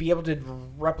be able to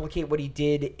replicate what he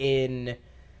did in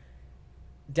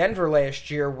Denver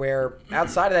last year, where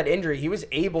outside of that injury, he was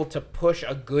able to push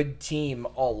a good team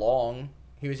along.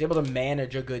 He was able to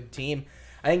manage a good team.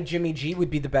 I think Jimmy G would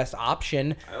be the best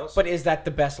option, but is that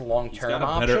the best He's long-term got a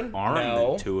option? better arm No.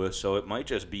 than Tua, so it might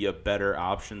just be a better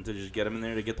option to just get him in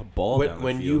there to get the ball down the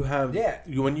when field. you have Yeah.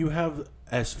 when you have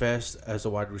as fast as a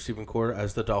wide receiving core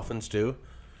as the Dolphins do,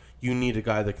 you need a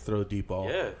guy that can throw a deep ball.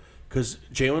 Yeah. Because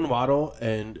Jalen Waddle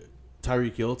and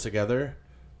Tyreek Hill together,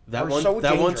 that Are so 1-2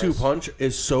 dangerous. punch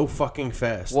is so fucking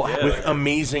fast Well, Yeah. with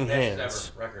amazing Fastest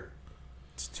hands. ever record.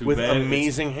 It's too With bad.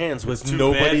 amazing hands, with It's too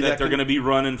nobody bad that they're can, going to be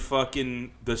running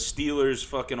fucking the Steelers'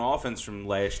 fucking offense from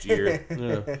last year.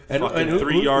 Yeah. fucking who-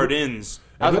 3-yard ins.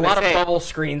 I was There's a gonna lot say- of bubble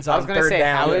screens I on was gonna third say,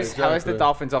 down. how is the exactly.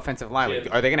 Dolphins' offensive line? Yeah.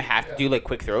 Are they gonna have to do like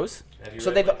quick throws? Have you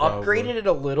So read they've my- upgraded it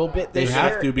a little bit They this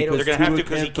have year. to because They're going to have to Tua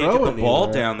because he can't can't throw get the ball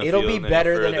anymore. down the It'll field. be any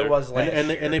better than further. it was last And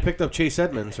year. they picked up Chase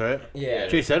Edmonds, right? Yeah.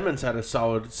 Chase Edmonds had a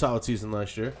solid season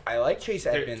last year. I like Chase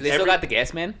Edmonds. They still got the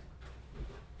gas man.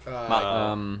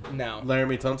 No.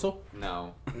 Laramie Tunsil.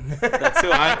 No. That's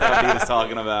who I thought he was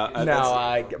talking about.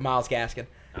 No, Miles Gaskin.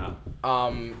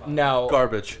 No.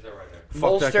 Garbage. They're right there.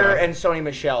 Fuck that Molster guy. and Sony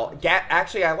Michel.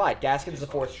 Actually, I lied. Gaskin's the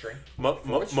 4th string.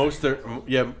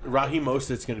 Raheem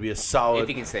Mostert's going to be a solid. If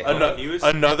he can stay healthy. He was-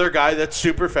 another guy that's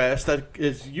super fast that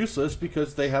is useless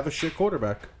because they have a shit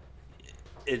quarterback.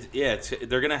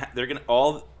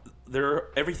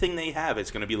 Everything they have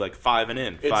is going to be like 5 and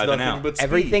in, It's 5 and nothing out. but speed.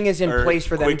 Everything is in Or place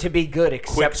for them quick- to be good, quick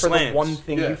except for the slants. one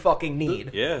thing Yeah. you fucking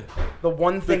need. Yeah. The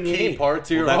one the thing you key need. part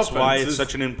to your Well, that's offense why it's is-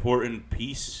 such an important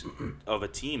piece of a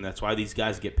team. That's why these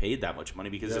guys get paid that much money,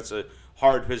 because it's a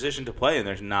hard position to play, and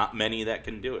there's not many that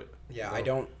can do it. Yeah, I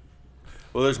don't.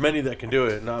 Well, there's many that can do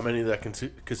it, not many that can do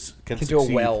it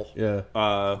succeed. well. Yeah.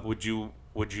 Would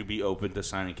you be open to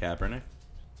signing Kaepernick?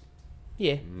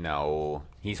 Yeah. No.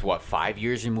 He's what, 5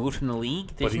 years removed from the league?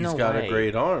 But There's he's no got way. a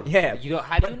great arm. Yeah. You don't,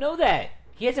 how do you know that?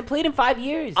 He hasn't played in 5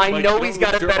 years. I Like, know you he's don't got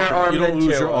a lose your better arm You don't than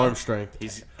lose your Tua. arm strength.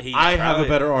 He I have a probably-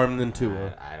 better arm than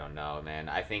Tua. I don't know, man.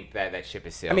 I think that ship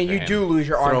is sailed. I mean, for you him. do lose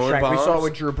your arm Throwing strength. We saw it bombs.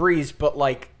 with Drew Brees, but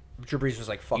like Drew Brees was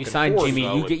like fucking. You signed forced. Jimmy.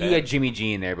 so You with get you that. had Jimmy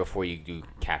G in there before you do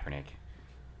Kaepernick.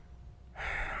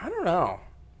 I don't know.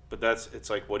 But it's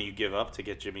like, what do you give up to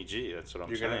get Jimmy G? That's what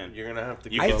I'm saying. You're gonna have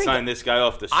to. You I can think- sign this guy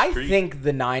off the I street. think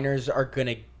the Niners are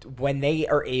gonna, when they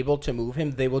are able to move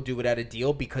him, they will do it at a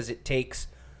deal because it takes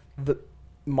the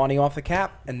money off the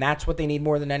cap, and that's what they need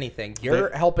more than anything.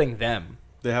 You're helping them.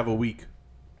 They have a week.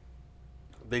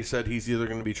 they said he's either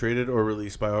going to be traded or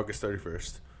released by August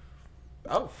 31st.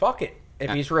 Oh, fuck it.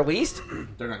 If he's released,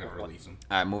 They're not going to release him.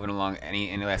 All right, moving along.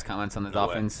 Any last comments on the No way.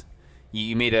 Dolphins?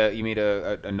 You made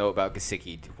a note about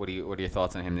Gesicki. What are your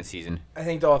thoughts on him this season? I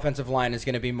think the offensive line is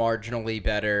going to be marginally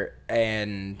better,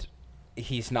 and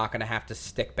he's not going to have to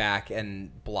stick back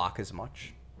and block as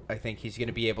much. I think he's going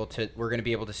to be able to. We're going to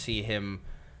be able to see him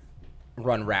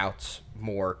run routes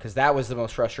more, because that was the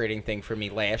most frustrating thing for me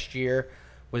last year.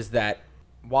 Was that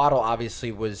Waddle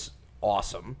obviously was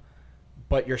awesome,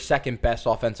 but your second best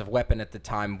offensive weapon at the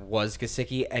time was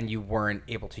Gesicki, and you weren't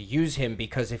able to use him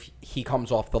because if he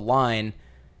comes off the line,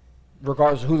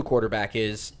 regardless of who the quarterback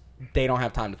is, they don't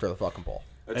have time to throw the fucking ball.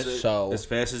 So as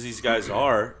fast as these guys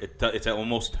are, it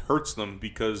almost hurts them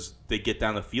because they get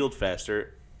down the field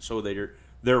faster. So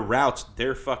their routes,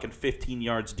 they're fucking 15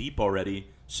 yards deep already,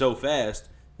 so fast,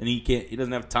 and he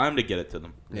doesn't have time to get it to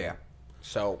them. yeah,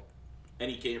 so. And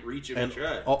he can't reach him And and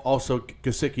try. also,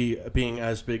 Gesicki being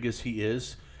as big as he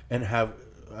is and have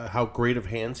how great of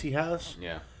hands he has.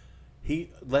 Yeah. He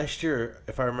last year,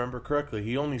 if I remember correctly,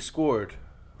 he only scored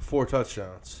 4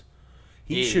 touchdowns.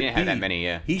 He didn't have that many,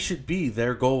 yeah. He should be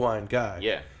their goal line guy.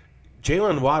 Yeah.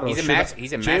 Jalen Waddle. He's a massive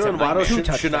Jalen Waddle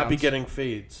nightmare. should not be touchdowns. getting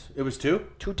fades. It was 2.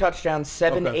 2 touchdowns,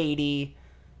 780,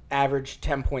 average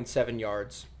 10.7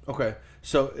 yards. Okay,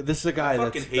 so this is a guy I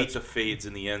that's fucking hate the fades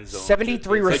in the end zone.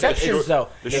 73 It's like receptions, though.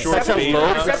 The It's short such a fade. low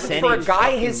route. reception for a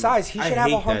guy his size. He I should have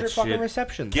hate 100 that fucking shit.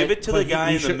 receptions. Give it to the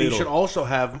guy in the middle. He should also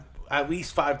have at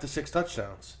least 5 to 6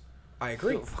 touchdowns. I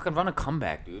agree. Fucking run a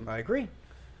comeback, dude. I agree.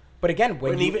 But again,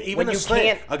 when And you even when a you slant,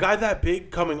 can't a guy that big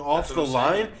coming off That's the what I'm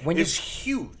line saying. When you- is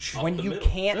huge. when the you middle.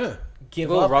 can't Yeah. give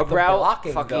Little up rug the route,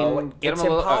 blocking, fucking though, get it's him a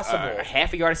little impossible. a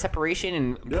half a yard of separation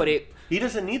and put it. He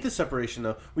doesn't need the separation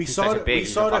though. We He's saw such a it. big- We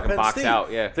he's saw a it at fucking Penn box State.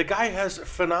 out, yeah. The guy has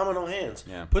phenomenal hands.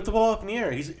 Yeah. Put the ball up in the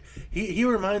air. He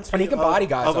reminds me And he can of, body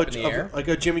guys of up a, in the air. like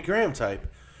a Jimmy Graham type.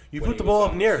 You When put he the was ball on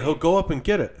up in the the air, Saints. he'll go up and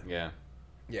get it. Yeah.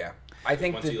 Yeah, I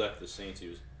think Once he left the Saints, he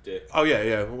was dick. Oh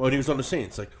yeah. When he was on the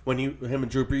Saints, like when him and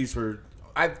Drew Brees were.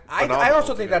 I phenomenal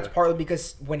also think that's together. partly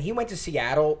because when he went to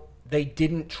Seattle, they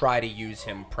didn't try to use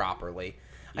him properly.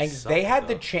 I think they sucked, had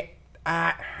the though. chance.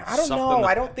 I don't Sucked know. on the-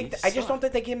 I don't think. he I just don't sucked.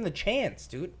 think they gave him the chance,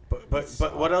 dude. But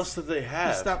what else did they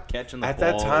have? He stopped catching the At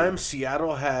ball. that time,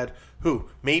 Seattle had who?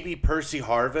 Maybe Percy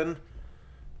Harvin,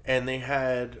 and they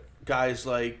had guys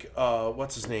like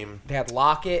what's his name? They had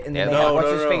Lockett, and then Yeah, they had no, what's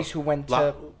his face who went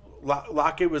to.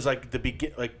 Lockett was like the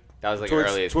begin, like That was like towards,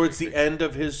 early. towards the end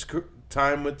of his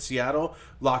time with Seattle.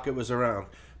 Lockett was around,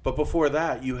 but before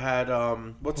that, you had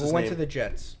what's Who his went name? to the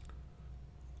Jets?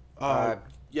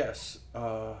 Yes,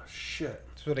 shit.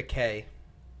 It's with a K.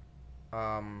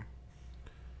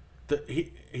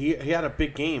 He had a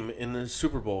big game in the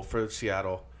Super Bowl for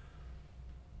Seattle.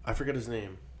 I forget his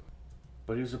name,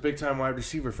 but he was a big time wide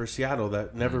receiver for Seattle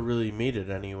that never really made it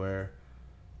anywhere.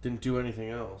 Didn't do anything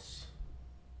else.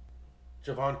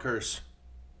 Javon Curse.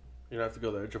 You don't have to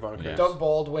go there. Javon Curse. Yeah. Doug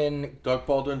Baldwin, Doug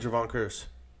Baldwin, Javon Curse.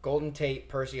 Golden Tate,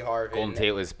 Percy Harvin, Golden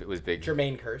Tate was big.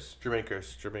 Jermaine Curse. Jermaine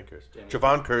Curse.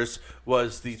 Javon Curse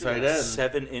was the tight end.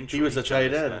 7-inch. He was a reach on tight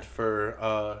this end guy.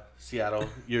 for Seattle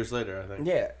years later, I think.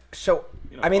 Yeah. So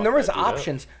know, I mean, there fuck was that dude up.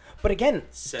 options, but again,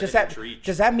 7-inch reach.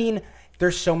 does that mean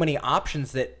there's so many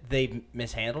options that they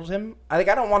mishandled him? I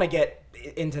don't want to get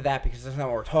into that because that's not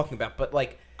what we're talking about. But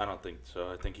like I don't think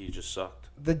so. I think he just sucked.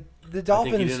 the I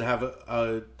Dolphins, think he didn't have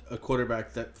a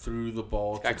quarterback that threw the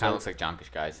ball. That kind of looks like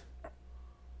Jonkish guys.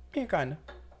 yeah, kind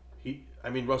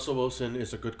of. Russell Wilson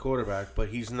is a good quarterback, but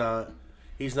he's not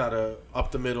a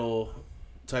up the middle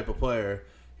type of player.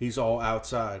 He's all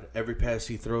outside. Every pass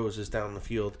he throws is down the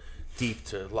field, deep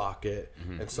to Lockett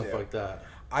and stuff like that.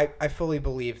 I fully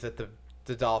believe that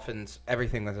the Dolphins,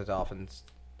 everything that the Dolphins,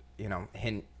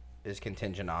 hint is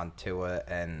contingent on Tua,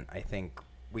 and I think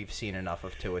we've seen enough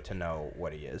of Tua to know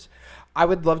what he is. I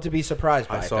would love to be surprised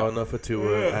by I it, saw though. enough of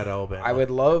Tua at Alabama. I would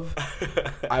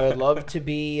love to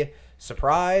be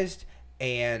surprised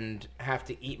and have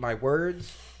to eat my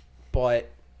words,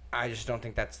 but I just don't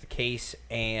think that's the case.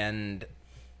 And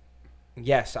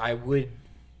yes, I would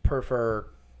prefer,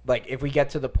 like, if we get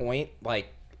to the point,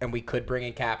 like, and we could bring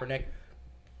in Kaepernick,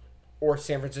 or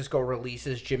San Francisco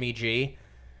releases Jimmy G,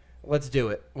 let's do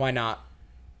it. Why not?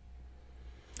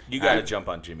 You got to jump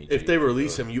on Jimmy G. If they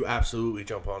release him, you absolutely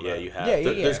jump on Yeah, that. you have. Yeah, to.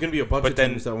 yeah. There's going to be a bunch But of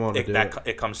then teams that want to do it.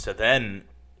 it comes to then,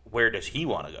 where does he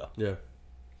want to go? Yeah.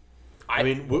 I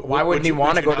mean, why wouldn't he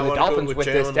want to go to the Dolphins with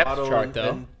this Jalen depth Waddle chart, and- though?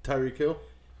 and Tyreek Hill?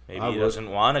 Maybe I he would. doesn't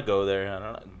want to go there. I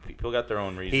don't know. People got their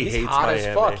own reasons. He He's hates hot as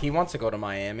Miami. fuck. He wants to go to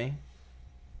Miami.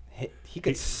 He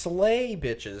could slay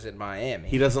bitches in Miami.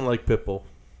 He doesn't like Pitbull.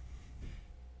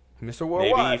 Mr. Maybe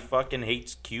Worldwide. he fucking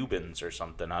hates Cubans or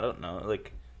something. I don't know.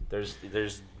 Like, there's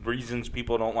reasons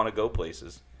people don't want to go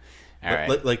places. All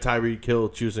right. Like Tyreek Hill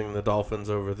choosing the Dolphins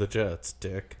over the Jets,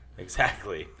 dick.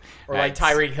 Exactly. Or like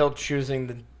Tyreek Hill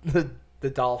choosing the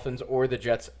Dolphins or the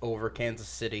Jets over Kansas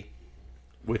City.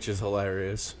 Which is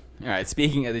hilarious. All right,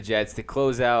 speaking of the Jets, to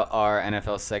close out our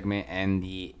NFL segment and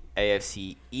the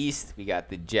AFC East, we got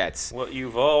the Jets. What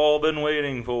you've all been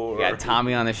waiting for. We got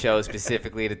Tommy on the show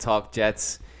specifically to talk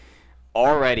Jets.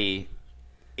 Already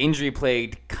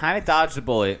injury-plagued, kind of dodged the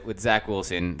bullet with Zach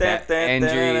Wilson. That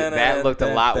injury, that looked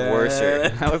a lot worse.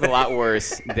 That looked a lot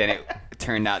worse than it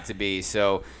turned out to be.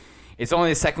 So it's only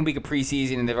the second week of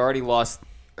preseason, and they've already lost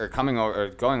going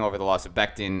over the loss of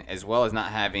Becton, as well as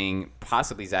not having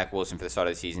possibly Zach Wilson for the start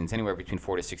of the season. It's anywhere between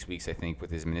 4 to 6 weeks, I think,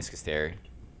 with his meniscus tear.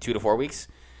 2 to 4 weeks.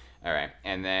 All right,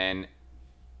 and then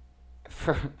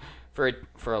for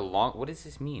a long, what does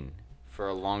this mean? For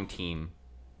a long team.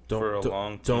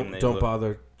 Don't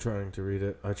bother trying to read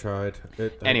it. I tried.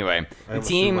 Anyway, the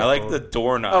team. I like the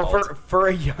doorknob. Oh, for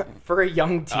a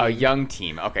young team. A young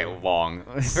team. Okay, long.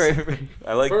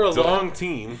 I like for a long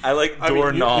team. I like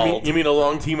doorknob. You mean a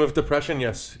long team of depression?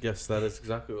 Yes, that is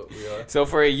exactly what we are. So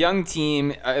for a young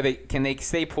team, can they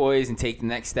stay poised and take the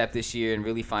next step this year and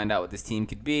really find out what this team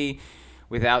could be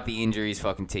without the injuries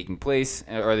fucking taking place,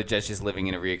 or the Jets just living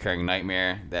in a reoccurring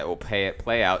nightmare that will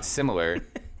play out similar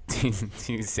to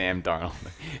Sam Darnold?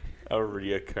 A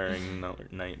reoccurring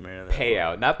nightmare.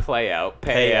 Payout, not play out.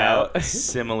 Payout.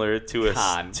 Similar to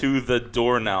to the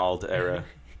Dornald era.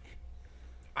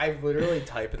 I literally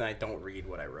type and I don't read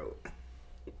what I wrote.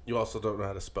 You also don't know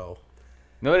how to spell.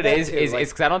 No, what it is too, it's like-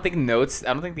 because I don't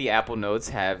think the Apple Notes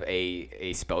have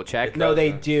a spell check. No,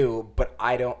 they do, but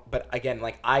I don't. But again,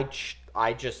 like I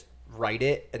just write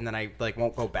it and then I like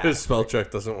won't go back. His spell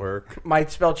check doesn't work. My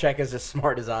spell check is as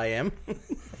smart as I am.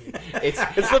 It's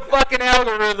the fucking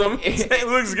algorithm. It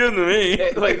looks good to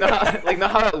me.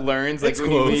 Not how it learns. Like It's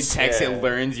when you read close. text, Yeah. it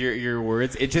learns your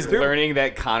words. It's just learning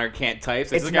that Connor can't type.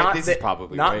 So It's like, not this thi- is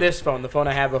probably not right. this phone. The phone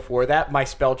I had before that, my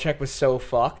spell check was so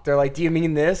fucked. They're like, "Do you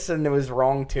mean this?" And it was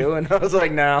wrong too. And I was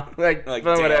like, "No, Like, but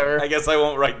damn, whatever." I guess I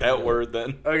won't write that word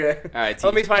then. Okay. All right,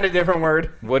 Let me find a different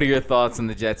word. What are your thoughts on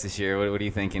the Jets this year? What are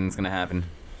you thinking is going to happen?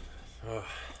 I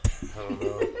don't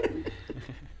know.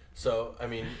 So, I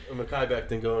mean, Mekhi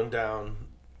Becton going down.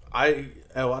 A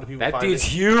lot of people That find dude's it,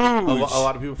 huge. a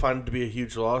lot of people find it to be a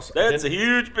huge loss. That's a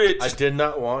huge bitch. I did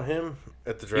not want him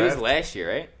at the He was draft. last year,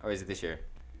 right? Or is it this year?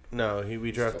 No,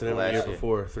 we drafted him the last year year.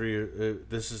 before. 3 years.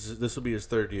 This will be his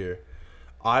third year.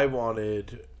 I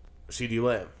wanted CeeDee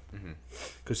Lamb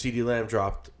because CeeDee Lamb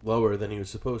dropped lower than he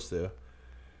was supposed to.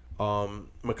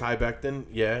 Mekhi Becton,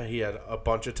 yeah, he had a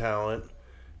bunch of talent.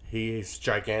 He's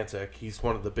gigantic. He's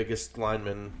one of the biggest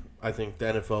linemen I think the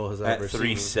NFL has At ever seen.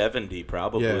 370,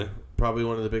 probably. Yeah, probably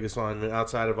one of the biggest linemen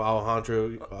outside of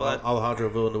Alejandro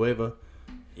Villanueva.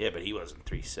 Yeah, but he wasn't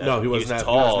 370. No, he wasn't that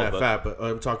tall, he wasn't that fat, but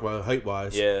I'm talking about height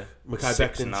wise. Yeah, Mekhi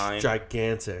 6'9". Becton's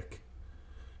gigantic.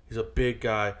 He's a big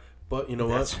guy, but you know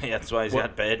what? That's why he's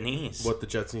got bad knees. What the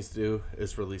Jets needs to do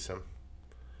is release him.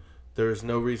 There is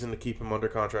no reason to keep him under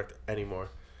contract anymore.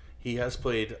 He has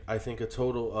played, I think, a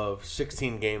total of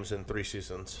 16 games in 3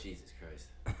 seasons. Jesus Christ.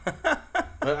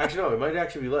 Actually, no, it might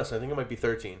actually be less. I think it might be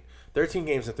 13. 13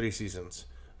 games in 3 seasons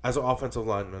as an offensive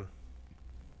lineman.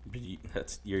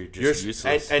 You're just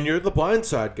useless. And you're the blind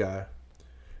side guy.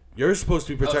 You're supposed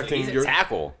to be protecting he's a your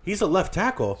tackle. He's a left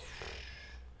tackle.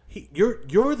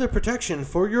 You're the protection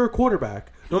for your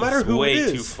quarterback, no matter who way it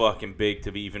is. too fucking big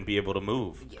to even be able to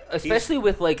move. Especially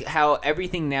with like how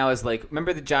everything now is like.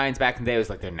 Remember the Giants back in the day was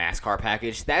like their NASCAR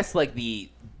package. That's like the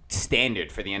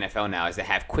standard for the NFL now is to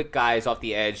have quick guys off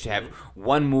the edge, to have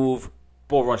one move,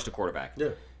 bull rush to quarterback. Yeah.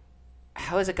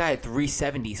 How is a guy at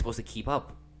 370 supposed to keep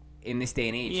up in this day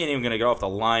and age? He ain't even gonna get off the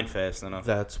line fast enough.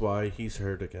 That's why he's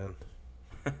hurt again.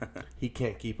 He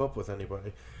can't keep up with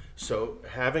anybody. So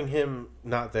having him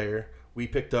not there, we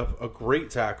picked up a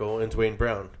great tackle in Dwayne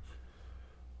Brown.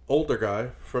 Older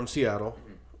guy from Seattle.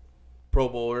 Pro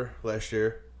Bowler last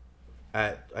year.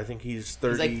 I think he's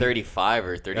 30. He's like 35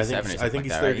 or 37 or something I think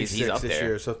he's like that, right? 36 He's up this there.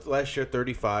 year. So last year,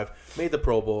 35. Made the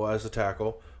Pro Bowl as a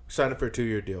tackle. Signed him for a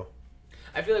 2-year deal.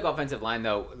 I feel like offensive line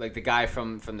though, like the guy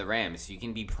from the Rams, you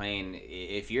can be playing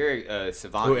if you're a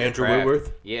savant. Who, at your Andrew craft.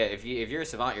 Whitworth? Yeah, if you're a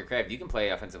savant at your craft, you can play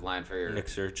offensive line for Nick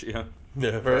Sergio.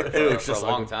 Yeah, for it looks a just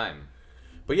long like him. time.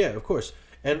 But yeah, of course.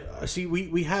 And see,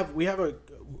 we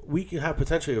can have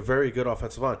potentially a very good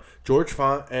offensive line. George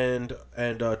Font and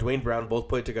Dwayne Brown both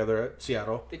played together at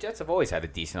Seattle. The Jets have always had a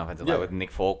decent offensive Yeah. line with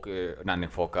Nick Folk, not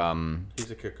Nick Folk. He's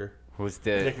a kicker. Who's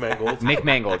the Nick Mangold. Nick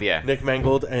Mangold? Yeah. Nick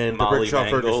Mangold and Molly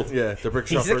DeBrickshaw Mangold. Ferguson. Yeah, DeBrickshaw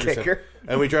He's a Ferguson. kicker.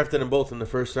 And we drafted them both in the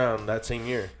first round that same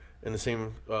year in the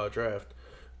same draft.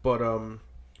 But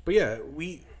yeah,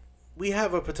 we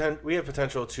have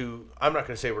potential to. I'm not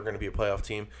going to say we're going to be a playoff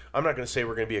team. I'm not going to say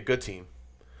we're going to be a good team.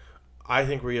 I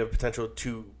think we have potential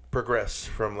to progress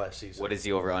from last season. What is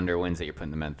the over/under wins that you're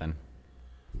putting them at then?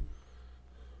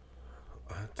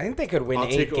 I think they could win I'll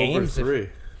 8 take games. over 3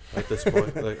 at this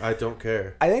point. Like I don't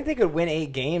care. I think they could win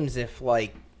 8 games if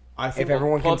I think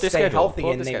everyone Pull can up the stay schedule. healthy Pull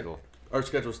up and the they. schedule. our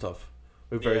schedule's tough.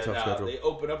 We have a very tough schedule. They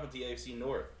open up with the AFC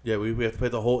North, Yeah, we have to play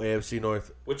the whole AFC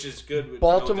North. which is good with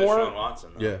Baltimore? no Deshaun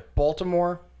Watson. Though. Yeah.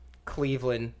 Baltimore,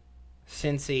 Cleveland,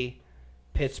 Cincy,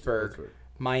 Pittsburgh,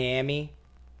 Miami,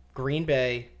 Green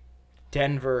Bay,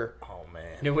 Denver, Oh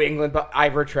man. New England. But I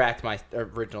retract my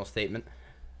original statement.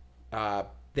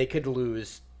 They could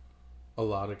lose. A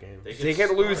lot of games. They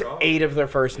could lose start off- 8 of their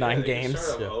first Yeah, 9 they could games.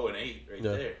 start Yeah. off 0-8 right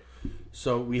Yeah. there.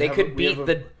 So we They have could we have beat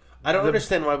the. I don't the-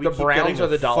 understand why we the keep Browns getting or a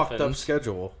the fucked up Dolphins.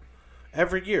 schedule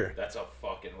every year. That's a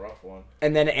fucking rough one.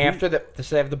 And then after so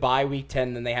they have the bye week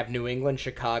 10, then they have New England,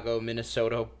 Chicago,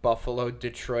 Minnesota, Buffalo,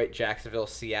 Detroit, Jacksonville,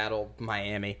 Seattle,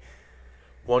 Miami.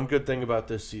 One good thing about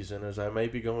this season is I may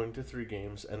be going to 3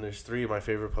 games, and there's 3 of my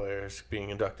favorite players being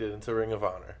inducted into Ring of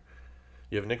Honor.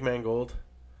 You have Nick Mangold,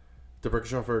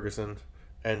 DeBrickshaw Ferguson,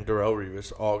 and Darrell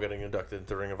Revis all getting inducted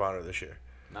into Ring of Honor this year,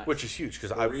 Nice. which is huge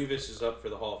because Revis is up for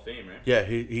the Hall of Fame, right? yeah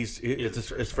it's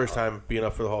his first time being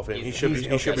up for the Hall of Fame. He should be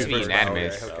He's first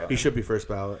unanimous. ballot. He should be first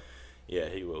ballot. Yeah,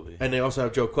 he will be. And they also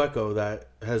have Joe Klecko that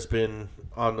has been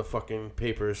on the fucking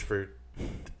papers for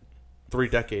 3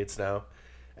 decades now.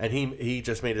 And he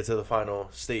just made it to the final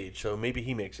stage, so maybe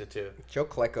he makes it too. Joe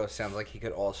Klecko sounds like he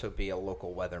could also be a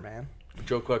local weatherman.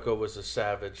 Joe Klecko was a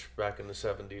savage back in the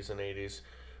 70s and 80s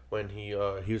when he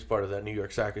was part of that New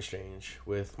York Sack Exchange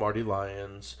with Marty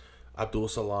Lyons, Abdul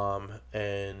Salam,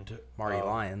 and Marty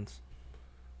Lyons.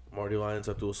 Marty Lyons,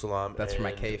 Abdul Salam, That's for my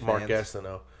and K Mark fans.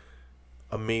 Gastineau.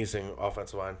 Amazing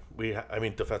offensive line.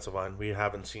 Defensive line. We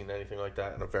haven't seen anything like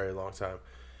that in a very long time.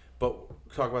 But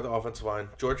talk about the offensive line.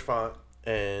 George Font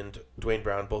and Dwayne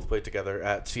Brown both played together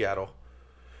at Seattle.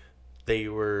 They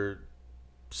were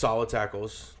solid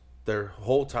tackles their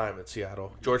whole time at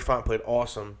Seattle. George Font played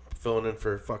awesome, filling in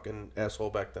for fucking asshole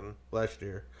back then last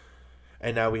year.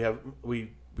 And now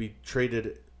we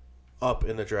traded up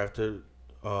in the draft to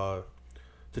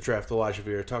draft Elijah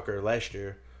Vera Tucker last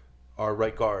year, our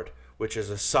right guard, which is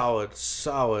a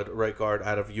solid right guard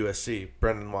out of USC.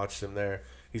 Brendan watched him there.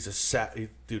 He's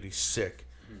he's sick.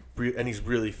 And he's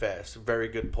really fast. Very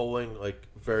good pulling,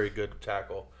 very good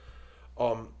tackle.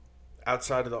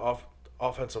 Outside of the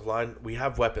offensive line, we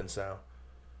have weapons now.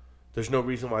 There's no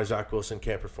reason why Zach Wilson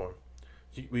can't perform.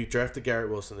 We drafted Garrett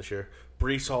Wilson this year.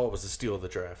 Breece Hall was the steal of the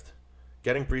draft.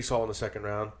 Getting Breece Hall in the second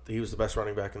round, he was the best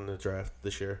running back in the draft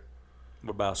this year.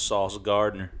 What about Sauce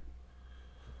Gardner?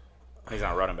 He's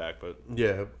not a running back, but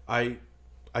Yeah, I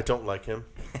don't like him.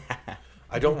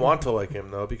 I don't want to like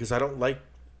him though because I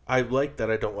like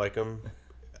that I don't like him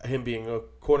being a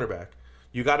cornerback.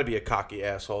 You got to be a cocky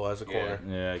asshole as a corner.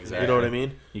 yeah, exactly. You know what I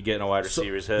mean? You get in a wide So-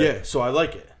 receiver's head. Yeah, so I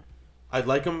like it. I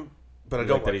like him, but I You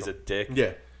don't like that like he's a him. dick.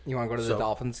 Yeah. You want to go to the So-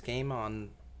 Dolphins game on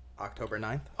October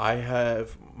 9th? I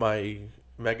have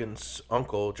Megan's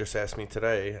uncle just asked me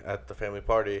today at the family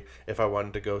party if I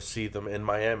wanted to go see them in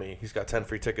Miami. He's got 10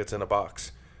 free tickets in a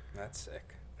box, That's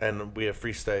sick. and we have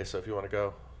free stay. So if you want to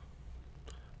go,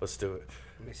 let's do it.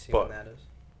 Let me see But- when that is.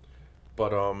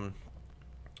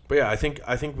 But yeah, I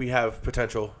think we have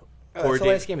potential. Oh, Corey that's the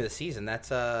Da- last game of the season.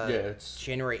 That's it's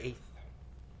January 8th.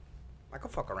 I could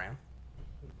fuck around.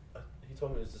 He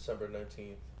told me it was December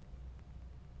 19th.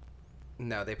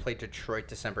 No, they played Detroit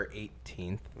December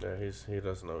 18th. Yeah, he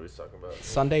doesn't know what he's talking about.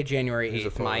 Sunday, January He's a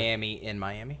 8th, phony. Miami in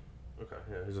Miami. Okay,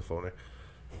 yeah, he's a phony.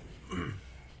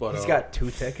 But He's got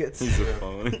 2 tickets. He's a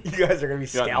phony. You guys are going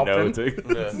to be Got no scalping.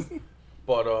 tickets. yeah.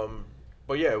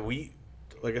 But yeah,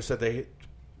 like I said,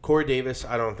 Corey Davis.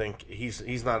 I don't think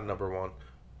he's not a number 1.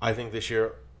 I think this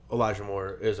year Elijah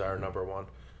Moore is our number 1.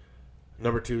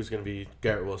 Number 2 is going to be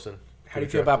Garrett Wilson. How do you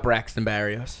feel about Braxton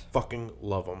Berrios? Fucking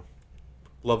love him.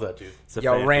 Love that dude. It's a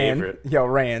fan favorite. Yo,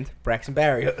 Rand, Braxton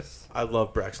Berrios. I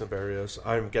love Braxton Berrios.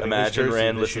 I'm getting his Imagine jersey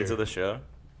Rand this listened year. to the show.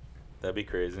 That'd be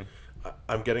crazy.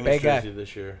 I'm getting Big his guy. jersey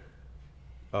this year.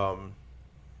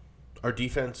 Our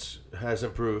defense has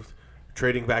improved.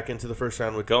 Trading back into the first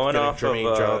round with Going getting off Jermaine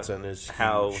of Johnson is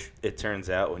how huge. it turns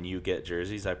out when you get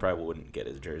jerseys, I probably wouldn't get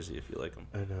his jersey if you like him.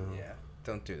 I know. Yeah,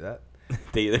 don't do that.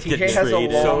 They either TJ get has a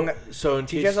traded long So in TJ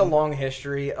case has a long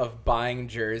history of buying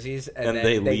jerseys and then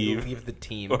they they leave. leave the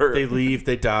team. or they leave,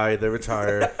 they die, they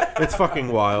retire. It's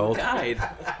fucking wild. Died.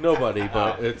 Nobody,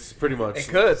 but it's pretty much. They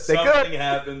could. Something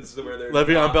happens to where they're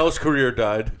Le'Veon Bell's career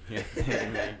died.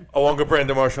 Along with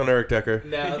Brandon Marshall and Eric Decker.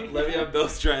 now Le'Veon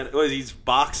Bell's trying. He's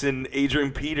boxing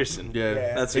Adrian Peterson. Yeah,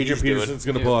 That's what Adrian he's doing. Peterson's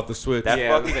gonna pull out the switch. That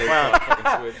Yeah, fucking they clown.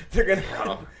 fucking switch. They're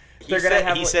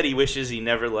gonna. He said he wishes he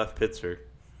never left Pittsburgh.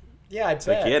 Yeah, I It's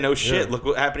like, yeah, no shit. Yeah. Look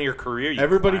what happened to your career. You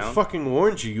Everybody clown. fucking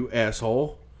warned you, you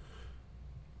asshole.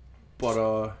 But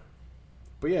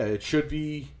yeah, it should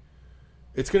be.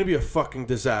 It's gonna be a fucking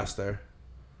disaster.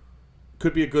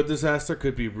 Could be a good disaster.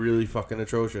 Could be really fucking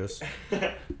atrocious.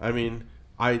 I mean,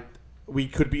 we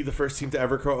could be the first team to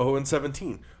ever go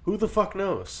 0-17. Who the fuck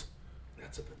knows?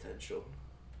 That's a potential.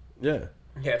 Yeah.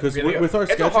 Yeah, Because really, with our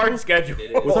it's schedule, a hard schedule.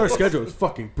 with our schedule, it's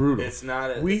fucking brutal. It's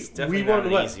not. we It's definitely won not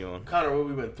an what? easy one. Connor, what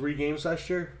we win? 3 games last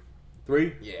year?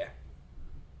 3? Yeah.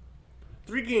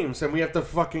 3 games, and we have to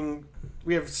fucking.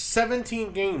 We have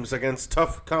 17 games against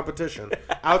tough competition.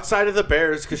 Outside of the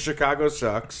Bears, because Chicago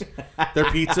sucks. Their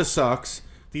pizza sucks.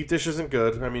 Deep dish isn't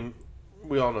good. I mean,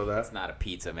 we all know that. It's not a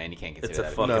pizza, man. You can't It's consider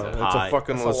a that. fucking No, it's pie. a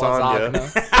fucking It's a lasagna.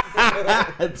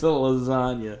 lasagna. It's a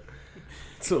lasagna.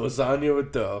 It's a lasagna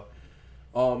with dough.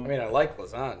 I mean, I like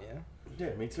lasagna. Yeah,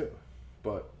 me too.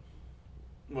 But.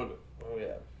 What? Oh,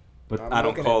 yeah. But I'm I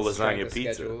don't looking call at strength lasagna of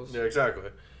pizza. schedules. Yeah, exactly.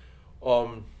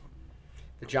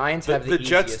 The Giants have The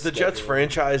Jets easiest Jets schedule.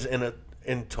 franchise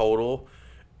in total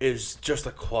is just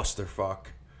a clusterfuck.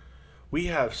 We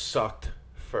have sucked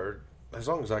for as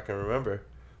long as I can remember.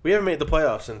 We haven't made the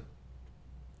playoffs in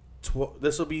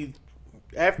this will be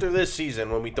after this season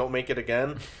when we don't make it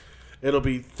again. It'll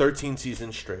be 13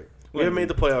 seasons straight. We haven't made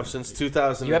the playoffs since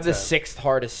 2010. You have the 6th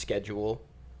hardest schedule.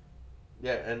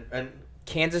 Yeah, and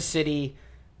Kansas City,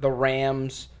 the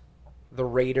Rams, the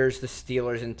Raiders, the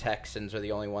Steelers, and Texans are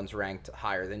the only ones ranked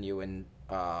higher than you in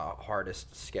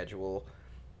hardest schedule.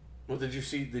 well, did you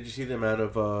see the amount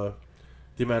of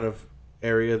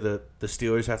area that the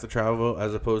Steelers have to travel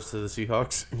as opposed to the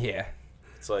Seahawks? Yeah.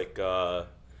 It's like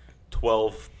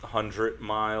 1,200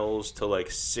 miles to like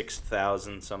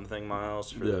 6,000 something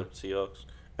miles for the Seahawks.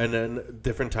 And then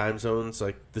different time zones,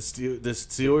 like the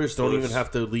Steelers don't even have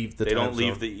to leave the They time don't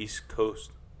leave zone the East Coast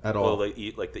at all. Well,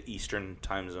 like the Eastern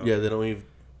time zone. Yeah, they don't leave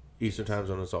Eastern time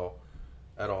zone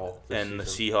at all. This And the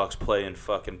season. Seahawks play in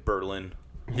fucking Berlin.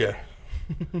 Yeah.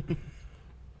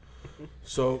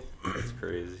 So, It's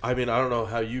crazy. I mean, I don't know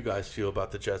how you guys feel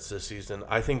about the Jets this season.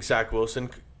 I think Zach Wilson,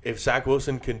 if Zach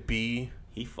Wilson can be,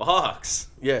 He fucks.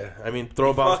 yeah, I mean,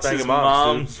 throw He bombs, fucks bang his him off,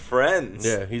 mom's friends.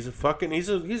 dude. Yeah, he's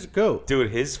a goat.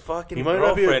 Dude, his fucking He might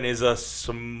not be a- girlfriend is a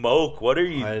smoke. What are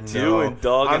you I know. doing,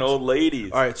 dogging I'm- old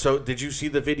ladies? All right, so did you see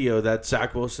the video that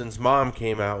Zach Wilson's mom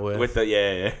came out with? With the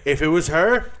yeah. If it was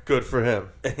her, good for him.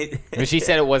 But she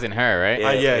said it wasn't her, right?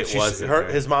 Yeah. Yeah, it wasn't her.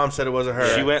 his mom said it wasn't her.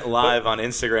 She went live on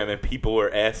Instagram and people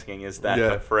were asking, "Is that Yeah.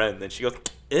 the friend?" And she goes,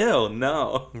 "Ew,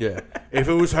 no." Yeah. If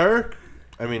it was her,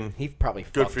 I mean, He probably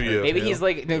Good fucked for her. you. Maybe he's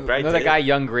like Right that there. guy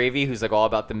Young Gravy who's like all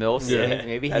about the MILFs. Yeah.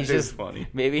 Maybe That he's dude's just funny.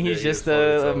 maybe he's he just is funny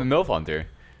as a hell. MILF hunter.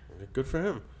 good for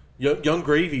him. Young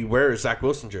Gravy wears Zach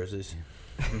Wilson jerseys.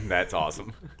 That's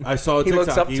awesome. I saw a He looks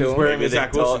TikTok. up He to was him. wearing Maybe a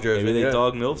Zach Wilson jersey. Maybe they yeah.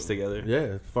 dog milfs together. Yeah,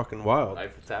 it's fucking wild.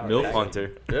 Eiffel Tower. Milf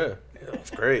hunter. Yeah,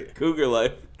 it's great. Cougar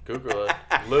life. Google it.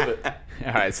 Live it.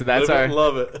 All right, so that's Live it our and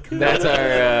love it. that's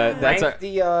our Rank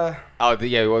the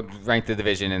yeah, we'll rank the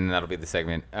division and that'll be the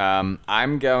segment.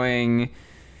 I'm going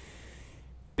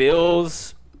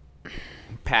Bills,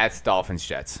 Pats, Dolphins,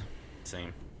 Jets.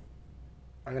 Same.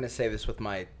 I'm gonna say this with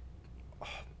my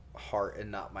heart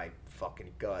and not my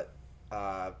fucking gut.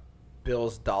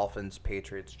 Bills, Dolphins,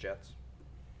 Patriots, Jets.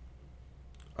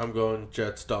 I'm going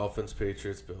Jets, Dolphins,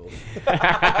 Patriots, Bills.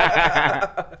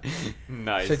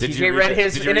 Nice. So Did TJ you read it-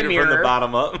 his did you in a read it from the mirror.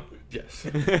 bottom up? Yes.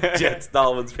 Jets,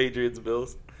 Dolphins, Patriots,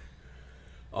 Bills.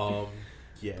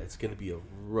 Yeah, it's gonna be a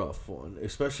rough one.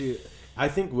 Especially, I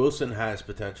think Wilson has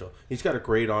potential. He's got a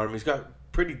great arm. He's got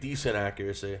pretty decent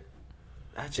accuracy.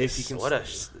 That's If just, he can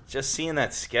just seeing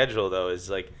that schedule though is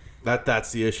like,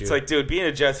 That's the issue. it's like, dude, being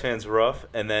a Jets fan's rough,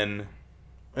 and then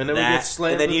and then we get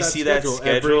slammed. and then with you that see that every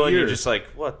schedule, and year. you're just like,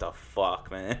 what the fuck,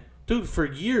 man? Dude, for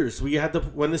years we had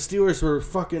when the Steelers were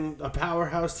fucking a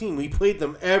powerhouse team, we played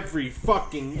them every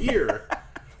fucking year.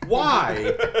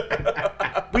 Why?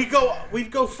 We'd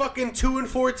go fucking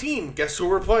 2-14. Guess who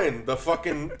we're playing? The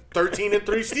fucking 13-3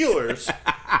 Steelers.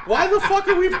 Why the fuck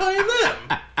are we playing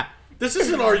them? This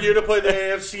isn't our year to play the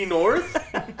AFC North.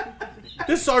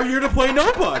 This is our year to play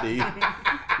nobody.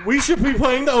 we should be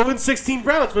playing the 0-16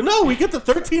 Browns, but no, we get the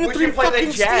 13-3 fucking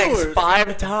Steelers.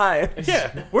 5 times.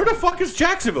 Yeah, where the fuck is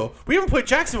Jacksonville? We haven't played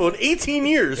Jacksonville in 18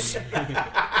 years.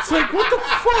 It's like, what the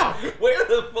fuck? Where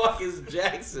the fuck is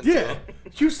Jackson? Yeah,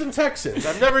 Houston Texans.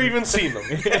 I've never even seen them.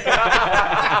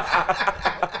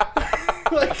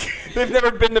 Like, They've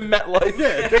never been to MetLife.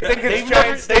 yeah, They think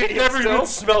it's they've never even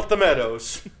smelt the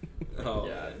meadows. Oh,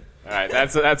 God. All right,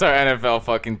 that's our NFL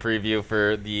fucking preview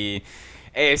for the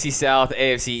AFC South,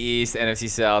 AFC East, NFC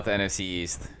South, NFC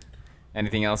East.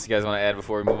 Anything else you guys want to add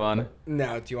before we move on?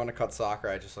 No, do you want to cut soccer?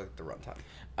 I just like the runtime.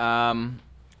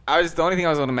 The only thing I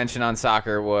was going to mention on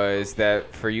soccer was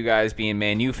that for you guys being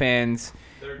Man U fans,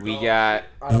 we got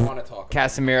I don't want to talk.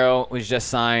 Casemiro was just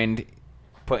signed,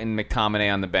 putting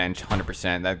McTominay on the bench,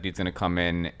 100%. That dude's going to come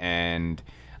in, and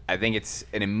I think it's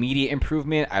an immediate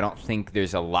improvement. I don't think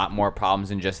there's a lot more problems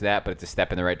than just that, but it's a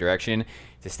step in the right direction.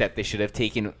 It's a step they should have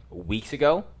taken weeks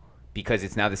ago because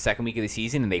it's now the second week of the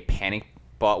season, and they panic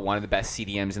bought one of the best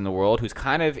CDMs in the world, who's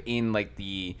kind of in like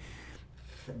the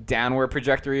downward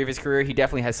trajectory of his career. He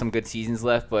definitely has some good seasons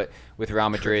left, but with Real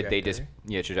Madrid,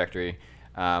 trajectory.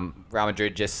 Real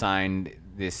Madrid just signed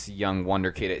this young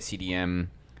wonder kid at CDM.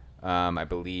 I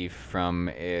believe from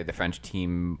the French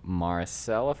team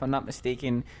Marseille, if I'm not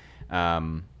mistaken.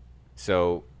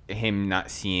 So him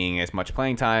not seeing as much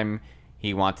playing time,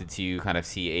 he wanted to kind of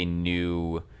see a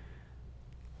new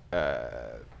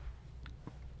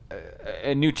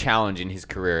challenge in his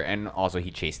career, and also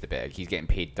he chased the bag. He's getting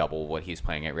paid double what he's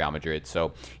playing at Real Madrid,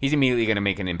 so he's immediately going to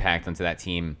make an impact onto that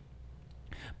team.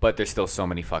 But there's still so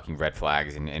many fucking red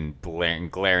flags and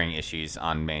glaring issues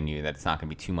on Man U that it's not going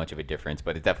to be too much of a difference,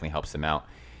 but it definitely helps them out.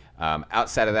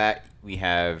 Outside of that, we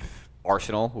have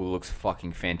Arsenal, who looks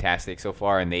fucking fantastic so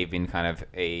far, and they've been kind of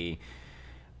a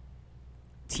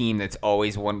team that's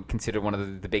always considered one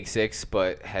of the big six,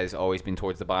 but has always been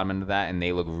towards the bottom end of that, and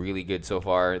they look really good so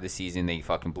far this season. They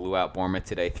fucking blew out Bournemouth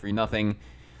today, 3-0.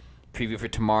 Preview for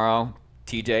tomorrow,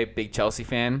 TJ, big Chelsea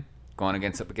fan. Going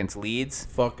up against Leeds.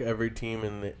 Fuck every team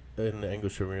in the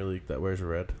English Premier League that wears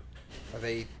red. Are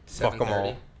they 7:30? Fuck them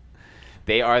all.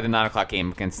 They are the 9 o'clock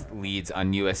game against Leeds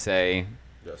on USA.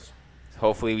 Yes.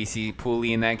 Hopefully we see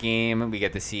Pooley in that game. We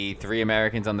get to see 3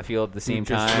 Americans on the field at the same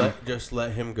time. Just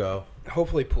let him go.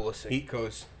 Hopefully Pulisic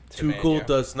goes to Tuchel Man U.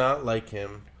 does not like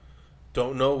him.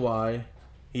 Don't know why.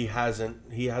 He hasn't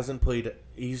played.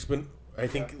 He's been. I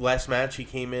think last match he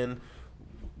came in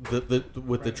with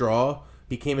the draw.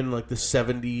 He came in like the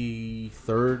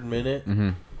 73rd minute.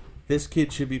 Mm-hmm. This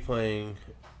kid should be playing.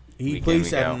 He Week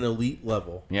plays in, week at out. an elite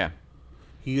level. Yeah.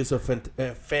 He is a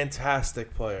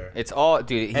fantastic player. It's all,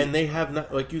 dude. And they have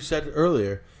not, like you said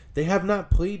earlier, they have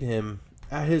not played him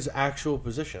at his actual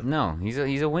position. No, he's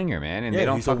a winger, man. And Yeah, they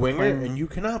don't he's a fucking winger, play- and you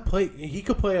cannot play. He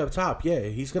could play up top. Yeah,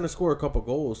 he's going to score a couple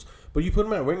goals. But you put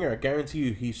him at winger, I guarantee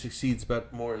you he succeeds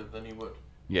more than he would.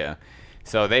 Yeah.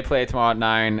 So they play tomorrow at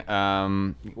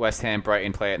 9. West Ham,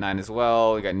 Brighton play at 9 as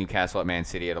well. We got Newcastle at Man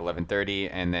City at 11:30,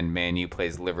 and then Man U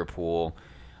plays Liverpool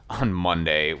on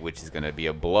Monday, which is going to be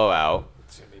a blowout.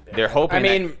 They're hoping. I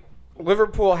mean,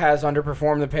 Liverpool has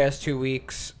underperformed the past 2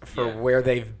 weeks for where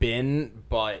they've been,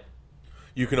 but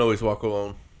You can always walk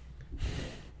alone.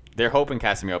 they're hoping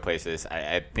Casemiro plays this.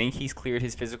 I think he's cleared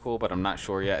his physical, but I'm not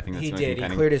sure yet. I think that's he the only did. thing He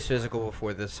pending. cleared his physical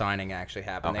before the signing actually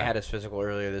happened. Okay. They had his physical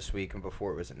earlier this week and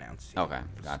before it was announced. Okay,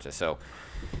 gotcha. So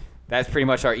that's pretty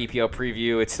much our EPL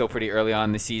preview. It's still pretty early on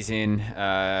in the season.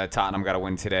 Tottenham got a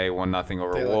win today, 1-0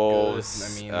 over They look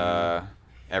Wolves. good. I mean,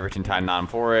 Everton tied Nottingham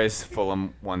Forest.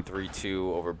 Fulham won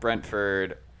 3-2 over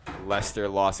Brentford. Leicester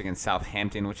lost against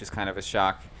Southampton, which is kind of a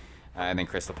shock. And then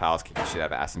Crystal Palace kicked the shit out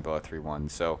of Aston Villa 3-1.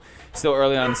 So still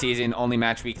early on in the season, only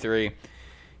match week 3.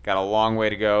 Got a long way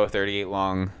to go, 38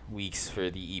 long weeks for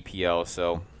the EPL.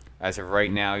 So as of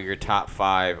right now, your top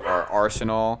 5 are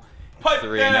Arsenal,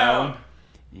 3-0.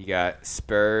 You got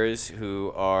Spurs,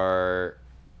 who are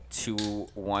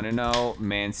 2-1-0.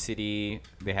 Man City,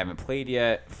 they haven't played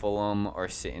yet. Fulham are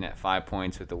sitting at 5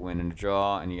 points with a win and a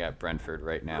draw. And you got Brentford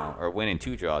right now, or win and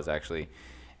 2 draws, actually.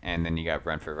 And then you got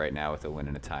Brentford right now with a win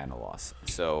and a tie and a loss.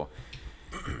 So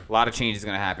a lot of changes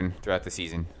going to happen throughout the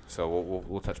season. So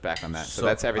we'll touch back on that. So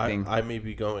that's everything. I may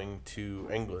be going to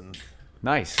England.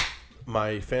 Nice.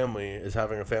 My family is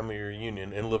having a family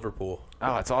reunion in Liverpool.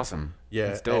 Oh, that's awesome. Yeah,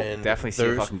 It's dope. and Definitely see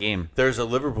a fucking game. There's a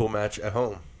Liverpool match at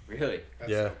home. Really?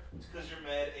 Yeah. It's because you're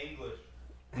mad English.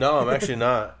 No, I'm actually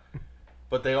not.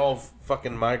 But they all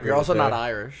fucking migrate. You're also not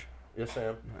Irish. Yes, I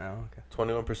am. Oh, okay.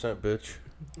 21%, bitch.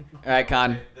 All right,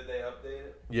 Con. Did they update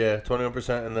it? Yeah,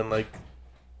 21%, and then like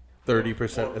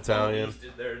 30% Italian.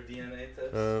 Did their DNA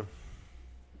test?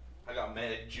 I got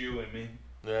mad Jew in me.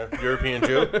 Yeah, European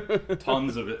Jew.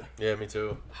 Tons of it. Yeah, me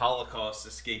too. Holocaust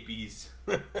escapees.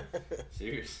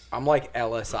 Serious. I'm like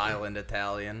Ellis Island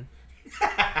Italian.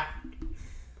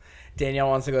 Danielle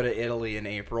wants to go to Italy in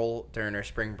April during her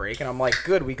spring break, and I'm like,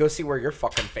 good, we go see where your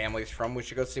fucking family's from. We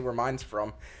should go see where mine's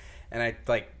from. And I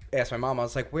like asked my mom, I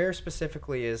was like, where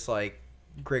specifically is like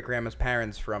great grandma's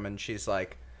parents from? And she's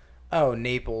like, oh,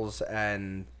 Naples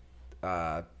and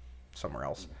somewhere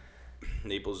else.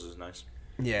 Naples is nice.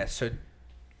 Yeah, so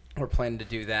we're planning to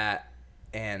do that,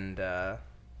 and I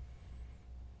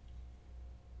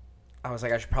was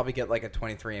like, I should probably get like a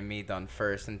 23andMe done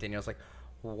first. And Danielle's like,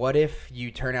 what if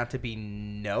you turn out to be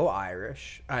no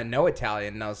Irish, no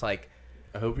Italian? And I was like,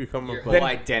 I hope you come Your up. whole Like,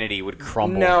 identity would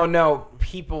crumble. no,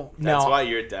 people, no. That's why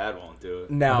your dad won't do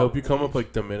it. No. I hope you come up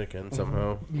like Dominican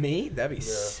somehow. Me? That'd be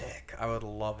sick. I would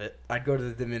love it. I'd go to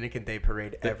the Dominican Day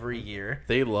Parade every year.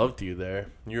 They loved you there.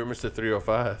 You were Mr.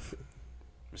 305.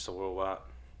 Mr. Worldwide.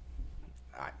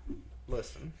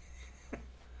 Listen.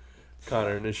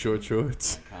 Connor in his short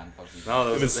shorts. No,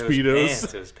 And those his it Speedos. was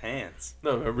pants. It was pants.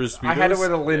 No, remember his Speedos? I had to wear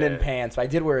the linen Yeah. pants, but I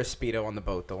did wear a Speedo on the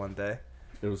boat the one day.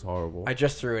 It was horrible. I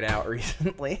just threw it out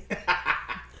recently.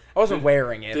 I wasn't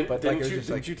wearing it, but like, it was just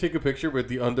didn't like... you take a picture with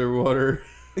the underwater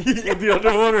with the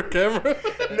underwater camera?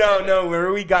 No,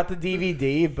 where we got the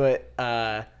DVD, but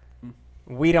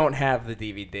we don't have the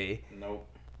DVD. Nope.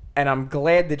 And I'm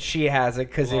glad that she has it,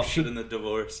 because if Lost she... it in the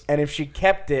divorce. And if she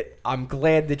kept it, I'm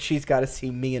glad that she's got to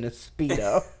see me in a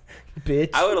Speedo. Bitch.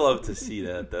 I would love to see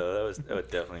that though. That would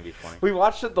definitely be funny. We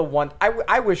watched it the one...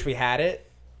 I wish we had it,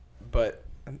 but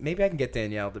maybe I can get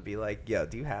Danielle to be like, yo,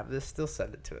 do you have this? Still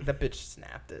send it to her. That bitch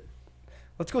snapped it.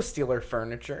 Let's go steal her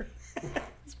furniture.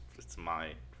 It's my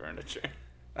furniture.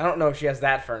 I don't know if she has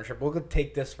that furniture, but we'll go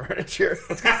take this furniture.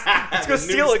 Let's go New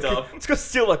steal stuff. Let's go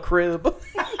steal a crib.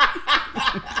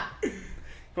 You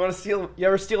want to steal? You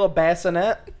ever steal a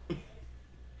bassinet?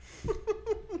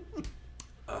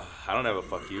 I don't have a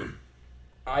fuck you.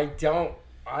 I don't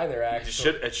either.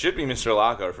 Actually, It should be Mr.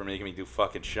 Lockhart for making me do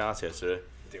fucking shots yesterday.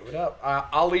 do it up.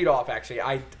 I'll lead off. Actually,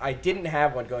 I didn't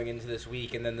have one going into this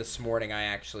week, and then this morning I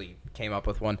actually came up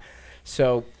with one.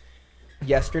 So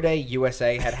yesterday,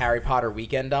 USA had Harry Potter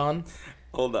weekend on.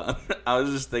 Hold on. I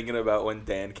was just thinking about when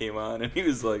Dan came on and he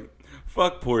was like,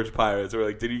 fuck Porch Pirates. We're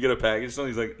like, did you get a package? So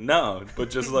he's like, no, but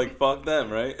just like, fuck them,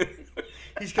 right?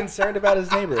 He's concerned about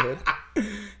his neighborhood.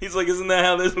 He's like, isn't that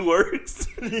how this works?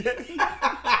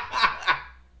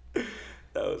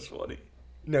 That was funny.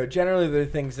 No, generally they're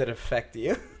things that affect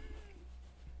you.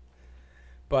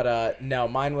 But no,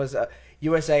 mine was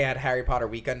USA had Harry Potter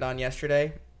weekend on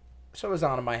yesterday, so it was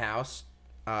on in my house.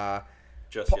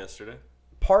 Just yesterday?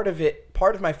 Part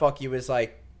of my fuck you is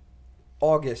like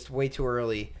August, way too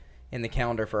early in the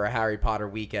calendar for a Harry Potter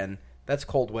weekend. That's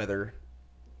cold weather.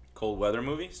 Cold weather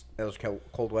movies? Those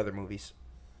cold weather movies.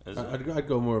 Is it? I'd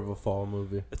go more of a fall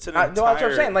movie. It's an No, that's what I'm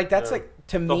entire- saying. Like that's like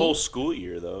to me. the whole school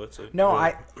year, though. It's a, No,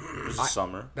 it's a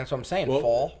summer. That's what I'm saying.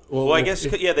 Fall. Well, I guess,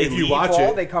 yeah, they if you leave. watch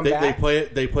Fall, it, they come they back. play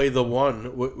it. They play the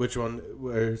one. Which one?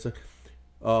 Where it's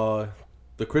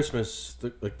the Christmas,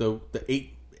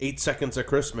 the 8 seconds of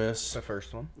Christmas. The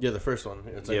first one. Yeah, the first one.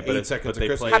 It's like Yeah, but 8 it- seconds but they of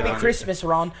Christmas. play it Happy on- Christmas,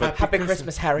 Ron. Happy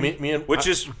Christmas, Harry. Me and Which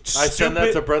is I send that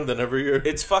to stupid. Brendan every year.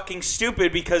 It's fucking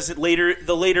stupid because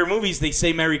the later movies, they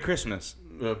say Merry Christmas.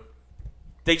 Yeah.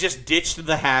 They just ditched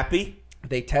the happy.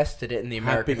 They tested it in the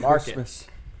American Happy market. Christmas.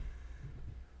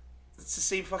 It's the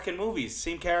same fucking movies,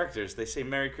 same characters. They say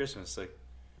Merry Christmas. Like,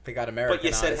 They got American. but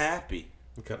you said happy.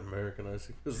 We got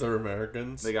Americanized because they're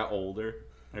Americans. They got older.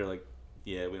 They're like,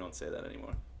 yeah, we don't say that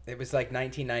anymore. It was like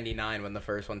 1999 when the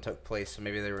first one took place, so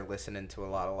maybe they were listening to a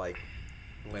lot of like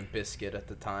Limp Bizkit at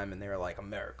the time, and they were like,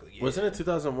 America. Yeah. Wasn't it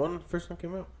 2001? First one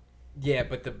came out. Yeah,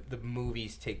 but the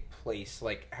movies take place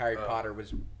like Harry Potter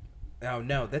was.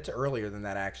 No, that's earlier than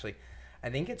that actually. I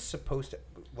think it's supposed to.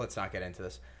 Let's not get into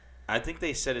this. I think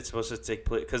they said it's supposed to take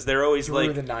place because they're always Through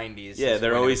like the 90s. Yeah, is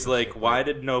they're when it always was like, supposed why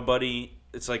to did nobody?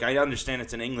 It's like I understand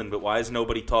it's in England, but why is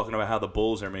nobody talking about how the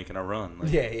Bulls are making a run?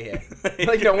 Like, Yeah.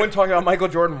 Like no one talking about Michael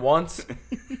Jordan once.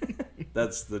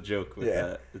 that's the joke with Yeah.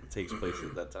 that. It takes place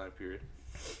at that time period.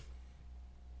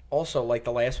 Also, like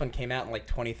the last one came out in like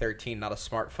 2013, not a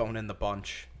smartphone in the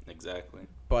bunch. Exactly.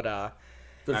 But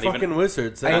They're Not fucking even-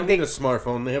 wizards. They I don't think need a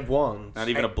smartphone. They have wands. Not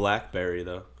even a BlackBerry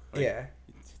though. Like, yeah,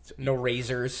 no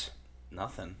razors.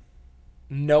 Nothing.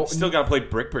 No, Still gotta play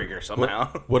Brick Breaker somehow.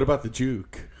 What about the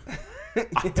juke? I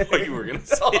thought you were gonna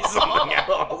say something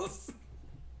else.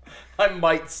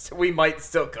 we might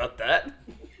still cut that.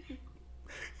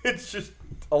 It's just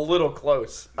a little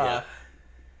close. Yeah.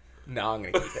 No, I'm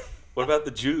gonna keep it. What about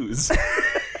the Jews?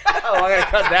 Oh, I'm gonna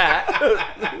cut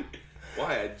that.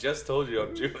 Why? I just told you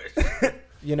I'm Jewish.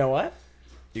 You know what?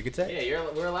 You could say. Yeah,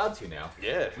 we're allowed to now.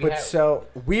 Yeah. But so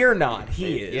we're not.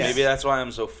 He is. Maybe that's why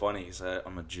I'm so funny. Is that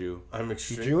I'm a Jew. I'm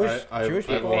extreme. Jewish? Jewish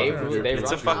people They are- rule- they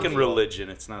It's a run fucking the- religion.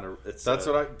 It's not a. It's That's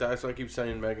what I keep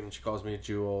saying. Megan, she calls me a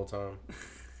Jew all the time.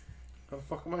 How the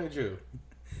fuck am I a Jew?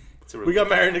 It's a We got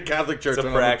married in a Catholic church It's a and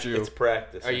I'm a practice. Jew. It's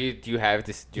practice. Do you have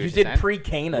this You Jewish did descent?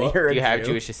 pre-Cana. What? You're a Do you have Jew.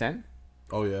 Jewish descent?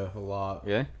 Oh yeah, a lot.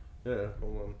 Really? Yeah,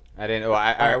 hold on. I didn't. Well,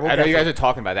 I right, we'll know get you guys to- are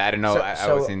talking about that. I didn't know. So- I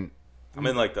so- wasn't. I'm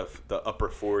in like the upper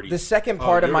 40s. The second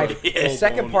part of you're my right. the Yeah.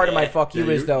 second part of my fuck you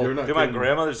Yeah, is though you're not Dude, my kidding.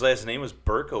 grandmother's last name was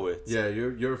Berkowitz. Yeah,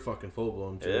 you're fucking full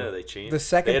blown Jew. Yeah, they changed. The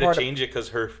second they had part to of- change it because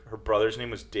her brother's name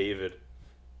was David,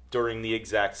 during the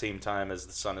exact same time as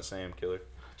the Son of Sam killer,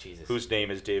 Jesus. whose name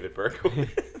is David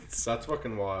Berkowitz. That's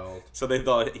fucking wild. So they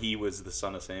thought he was the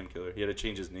Son of Sam killer. He had to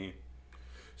change his name.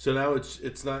 So now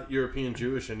it's not European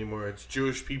Jewish anymore. It's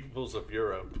Jewish peoples of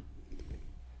Europe.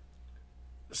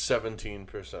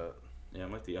 17%. Yeah,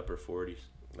 I'm like the upper 40s.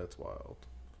 That's wild.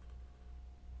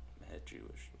 Mad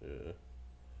Jewish. Yeah.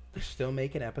 They're still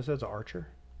making episodes of Archer.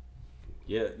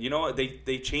 Yeah, you know what?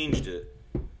 They changed it.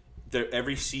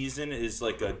 Every season is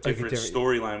like a different different-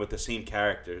 storyline with the same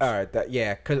characters. All right,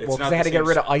 because It's not they had the to get same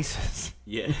rid of ISIS.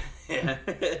 Yeah. Yeah.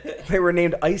 They were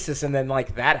named ISIS, and then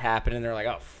like that happened, and they're like,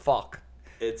 oh fuck.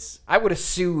 I would have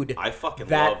sued. I fucking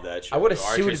that. love that show. I would have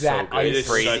Archer's sued so that good. It is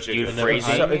ISIS. such a You good phrase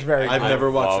episode. it. It's very I've good.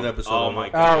 never watched an love- episode. Oh of my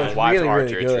it. god! Oh, it's Watch really, Archer,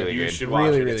 really it's good. really You good. should watch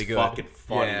Really, it. really It's good. fucking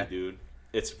funny, Yeah. dude.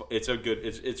 It's a good.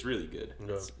 It's really good.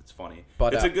 Yeah. It's funny.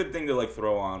 But, It's a good thing to like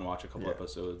throw on, watch a couple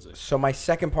episodes. So my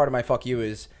second part of my fuck you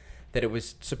is that it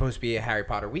was supposed to be a Harry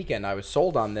Potter weekend. I was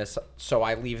sold on this, so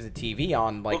I leave the TV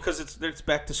on. Well, Like, because it's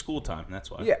back to school time.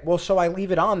 That's why. yeah, well, so I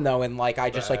leave it on though, and like I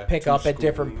just like Back pick to up at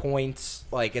different school. points.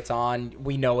 Like it's on.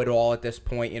 We know it all at this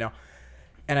point, you know.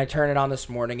 And I turn it on this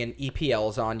morning, and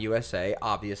EPL's on USA.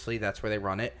 Obviously, that's where they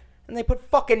run it. And they put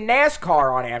fucking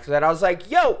NASCAR on after that. I was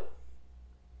like, yo,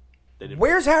 They didn't-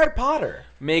 where's Harry Potter?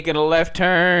 Making a left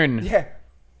turn. Yeah,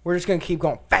 we're just gonna keep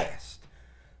going fast.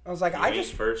 I was like, You I ain't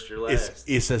just first. You're last.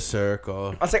 It's a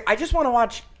circle. I was like, I just want to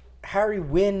watch Harry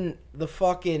win the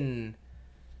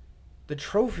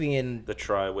trophy and The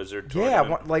Tri-Wizard yeah,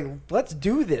 tournament. like let's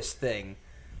do this thing.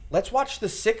 Let's watch the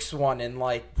sixth one and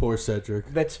like Poor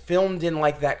Cedric. that's filmed in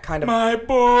like that kind of My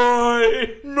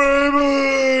boy.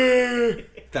 Maybe.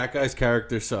 That guy's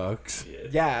character sucks.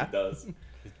 yeah. He does.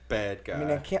 Bad guy. I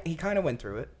mean, he kind of went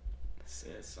through it.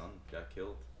 Yeah, his son got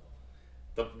killed.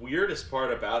 The weirdest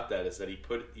part about that is that he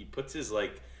puts his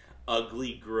like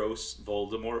ugly, gross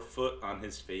Voldemort foot on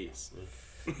his face.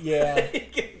 Yeah.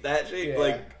 That shit Yeah.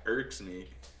 like irks me.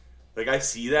 Like I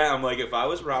see that, I'm like, if I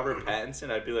was Robert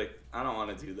Pattinson, I'd be like, I don't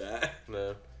want to do that.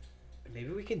 No. Maybe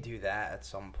we can do that at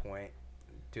some point.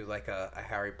 Do like a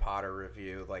Harry Potter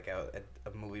review, like a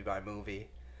movie by movie.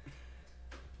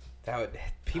 That would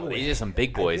people. These would, are some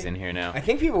big boys in here I now.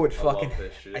 think people would love fucking.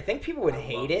 this shit. I think people would I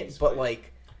hate love it, these but fights.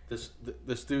 like.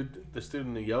 This dude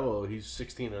in the yellow, he's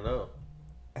 16-0.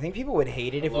 I think people would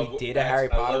hate it if we Love- did a that's-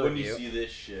 Harry I Potter love when review. you see this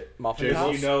shit. Muffin Just,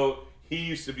 House? you know, he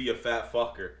used to be a fat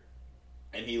fucker,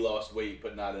 and he lost weight,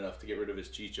 but not enough to get rid of his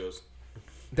chichos.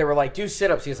 They were like, do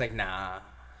sit-ups. He was like, nah.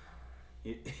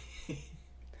 He I'm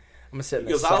gonna sit in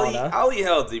the goes, sauna. I'll eat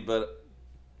healthy, but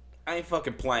I ain't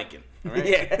fucking planking. All right?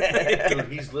 Yeah. Dude,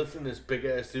 he's lifting this big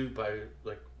ass dude by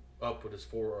like up with his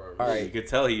forearms. All right. You could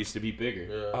tell he used to be bigger.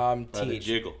 Yeah. By the Teach.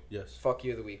 jiggle. Yes. Fuck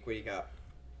you of the week. What do you got?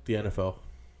 The NFL.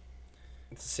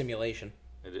 It's a simulation.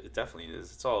 It definitely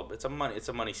is. It's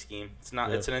a money scheme. It's not.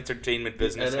 Yeah. It's an entertainment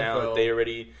business now.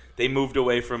 NFL. They moved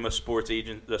away from a sports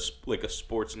agent, like a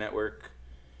sports network.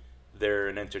 They're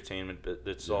an entertainment.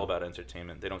 It's all about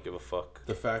entertainment. They don't give a fuck.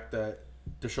 The fact that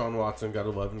Deshaun Watson got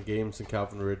 11 games and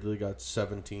Calvin Ridley got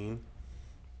 17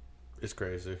 is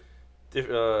crazy.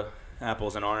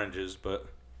 Apples and oranges, but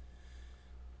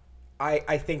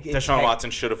I think Deshaun Watson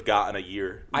should have gotten a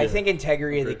year. I think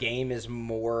integrity of the Agreed. game is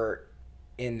more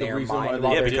in The their reason why mind. they-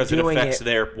 while Yeah, they're because it doing affects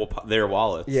their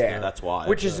wallets. Yeah, That's why.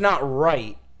 Which is not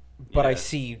right, but I Yeah.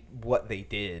 see what they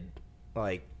did.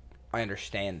 Like, I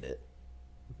understand it.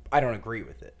 I don't agree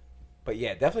with it, but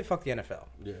yeah, definitely fuck the NFL.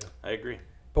 Yeah. I agree.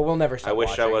 But we'll never stop. I wish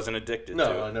watching. I wasn't addicted to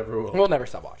No, I it. never will. We'll never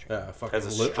stop watching. Yeah, fucking Has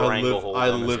a stranglehold I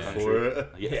on this live country. for it.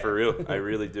 Yeah, for real. I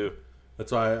really do.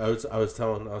 That's why I was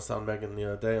telling Megan the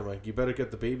other day. I'm like, you better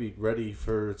get the baby ready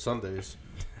for Sundays,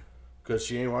 because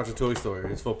she ain't watching Toy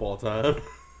Story. It's football time.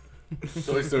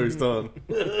 Toy Story's done.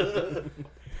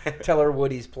 Tell her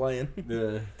Woody's playing.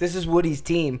 Yeah, This is Woody's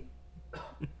team.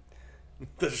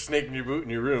 there's a snake in your boot in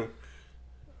your room.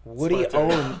 Woody It's my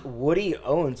turn. Woody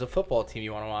owns a football team.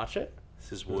 You want to watch it?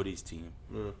 This is Woody's team.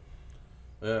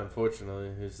 Yeah,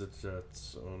 unfortunately, he's the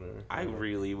Jets owner. I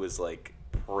really was like,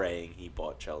 praying he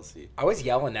bought Chelsea. I was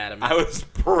yelling at him. I was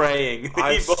praying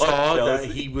I he bought saw Chelsea.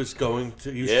 that he was going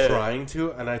to. He was Yeah. trying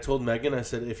to, and I told Megan. I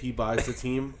said, if he buys the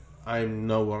team, I'm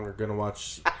no longer going to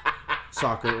watch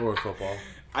soccer or football.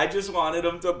 I just wanted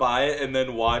him to buy it and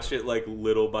then watch it like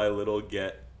little by little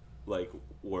get like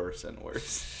worse and worse.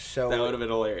 So That would have been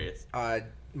hilarious.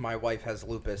 my wife has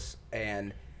lupus,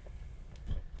 and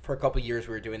for a couple years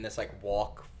we were doing this like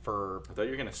walk for. I thought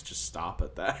you were gonna just stop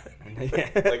at that. Yeah.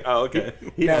 Like, oh, okay.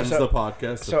 He No, ends so- the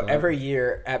podcast. So with that. every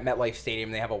year at MetLife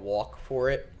Stadium they have a walk for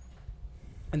it,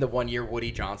 and the one year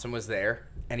Woody Johnson was there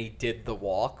and he did the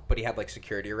walk, but he had like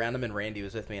security around him, and Randy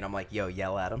was with me, and I'm like, "Yo,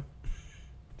 yell at him,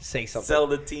 say something, Sell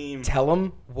the team. tell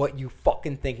him what you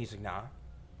fucking think." He's like, "Nah."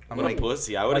 I'm What like, a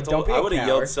pussy! I would have like, don't told. be a I would have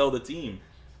coward. yelled, "Sell the team."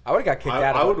 I would have got kicked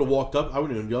out. I of would have walked up. I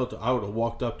wouldn't even yelled. I would have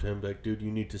walked up to him like, dude, you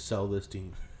need to sell this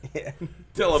team. Yeah.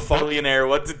 Tell a billionaire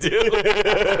what to do.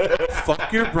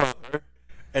 Fuck your brother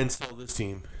and sell this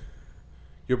team.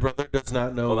 Your brother does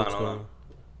not know Hold on, what's hold going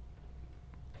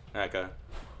on. Okay.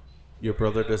 Your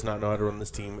brother does not know how to run this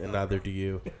team, and neither do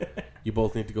you. You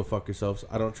both need to go fuck yourselves.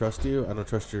 I don't trust you. I don't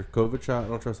trust your COVID shot. I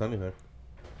don't trust anything.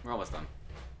 We're almost done.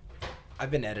 I've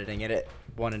been editing it at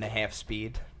 1.5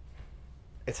 speed.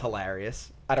 It's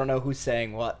hilarious. I don't know who's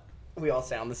saying what. We all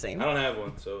sound the same. I don't have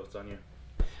one, so it's on you.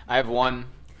 I have one.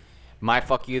 My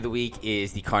fuck you of the week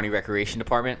is the Kearney Recreation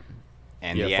Department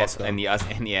and Yeah, the fuck them.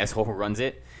 the asshole who runs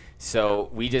it. So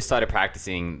we just started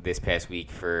practicing this past week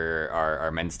for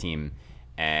our men's team,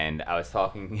 and I was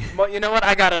talking. Well, you know what?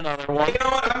 I got another one. You know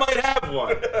what? I might have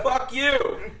one. Fuck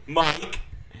you, Mike.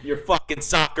 Your fucking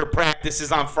soccer practice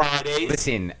is on Fridays.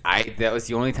 Listen, that was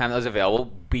the only time that was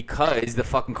available because the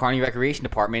fucking Kearney Recreation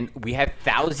Department. We have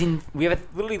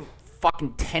literally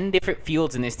fucking 10 different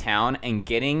fields in this town, and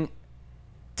getting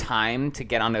time to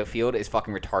get onto a field is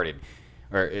fucking retarded.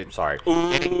 Or sorry,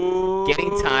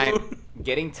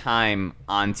 getting time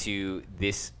onto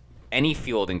any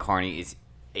field in Kearney is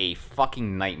a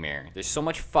fucking nightmare. There's so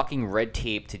much fucking red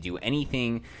tape to do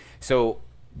anything. So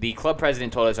the club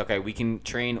president told us, okay, we can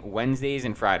train Wednesdays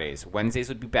and Fridays. Wednesdays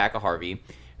would be back at Harvey.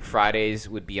 Fridays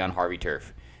would be on Harvey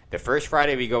turf. The first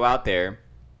Friday we go out there,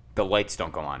 the lights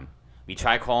don't go on. We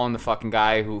try calling the fucking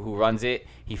guy who runs it.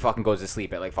 He fucking goes to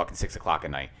sleep at like fucking 6 o'clock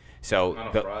at night. So On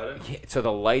a Friday? yeah, so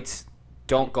the lights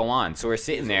don't go on. So we're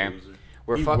sitting He's a there. loser.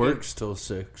 We're He fucking. works till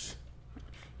 6.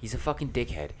 He's a fucking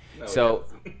dickhead. No, So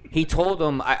he he told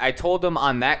him, I told him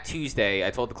on that Tuesday,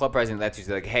 I told the club president that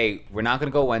Tuesday, like, hey, we're not going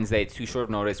to go Wednesday. It's too short of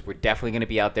notice. We're definitely going to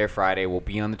be out there Friday. We'll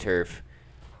be on the turf.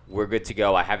 We're good to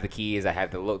go. I have the keys. I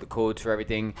have the codes for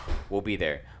everything. We'll be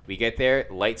there. We get there.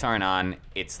 Lights aren't on.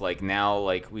 It's like now,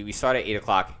 like, we start at 8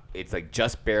 o'clock. It's like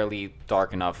just barely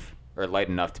dark enough or light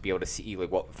enough to be able to see,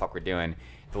 like, what the fuck we're doing.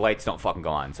 The lights don't fucking go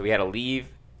on. So we had to leave,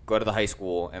 go to the high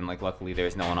school, and like luckily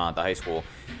there's no one on at the high school.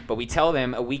 But we tell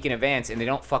them a week in advance, and they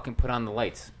don't fucking put on the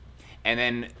lights. And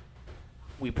then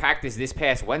we practice this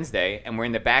past Wednesday, and we're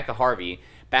in the back of Harvey.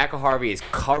 Back of Harvey is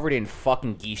covered in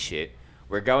fucking geese shit.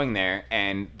 We're going there,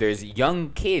 and there's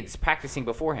young kids practicing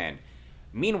beforehand.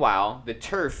 Meanwhile, the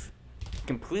turf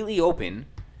completely open,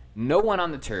 no one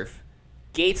on the turf,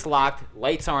 gates locked,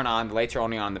 lights aren't on, the lights are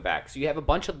only on the back. So you have a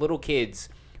bunch of little kids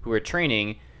who are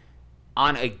training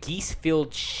on a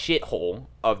geese-filled shithole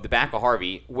of the back of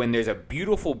Harvey when there's a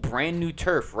beautiful brand new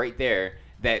turf right there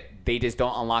that they just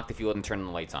don't unlock the field and turn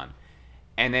the lights on.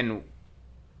 And then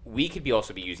we could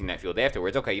also be using that field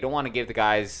afterwards. Okay, you don't want to give the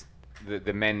guys,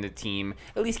 the men, the team,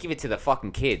 at least give it to the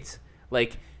fucking kids.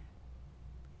 Like,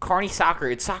 Kearney Soccer,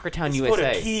 it's Soccer Town, It's USA. for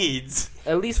the kids.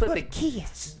 At least let the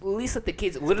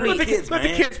kids. Literally, For the kids, Let the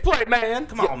man. kids play, man.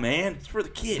 Come on, man. It's for the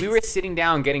kids. we were sitting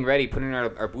down, getting ready, putting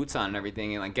our boots on and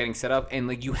everything, and like getting set up, and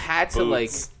like you had to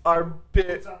Boots. Our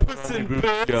bit. Puss in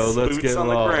bits. Yo, let's Boots get on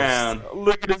the lost. ground.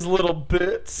 Look at his little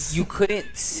bits. you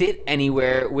couldn't sit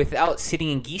anywhere without sitting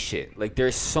in geese shit. Like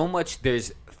there's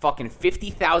fucking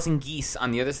 50,000 geese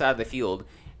on the other side of the field.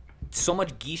 So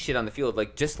much geese shit on the field.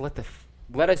 Like just let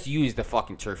us use the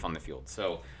fucking turf on the field.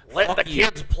 So Let the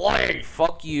kids play.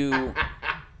 Fuck you.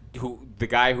 The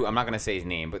guy who I'm not gonna say his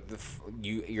name, but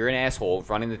you're an asshole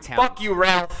running the town. Fuck you,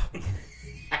 Ralph.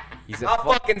 He's a I'll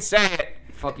fucking say it.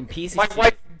 fucking piece of My shit.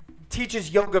 wife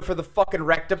teaches yoga for the fucking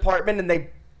rec department, and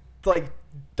they like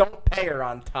don't pay her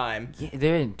on time.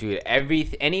 Yeah, dude.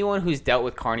 Anyone who's dealt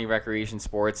with Kearney Recreation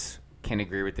Sports can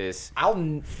agree with this.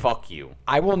 Fuck you.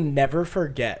 I will never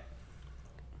forget.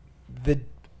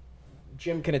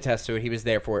 Jim can attest to it. He was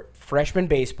there for it. Freshman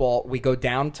baseball. We go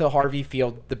down to Harvey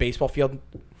Field, the baseball field,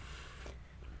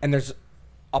 and there's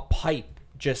a pipe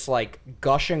just like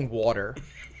gushing water.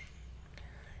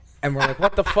 And we're like,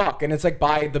 what the fuck? And it's like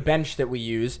by the bench that we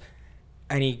use.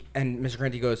 And Mr.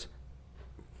 Grandi goes,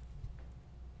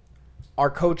 our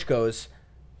coach goes,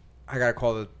 I gotta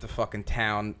call the fucking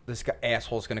town. This guy,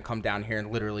 asshole's gonna come down here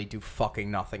and literally do fucking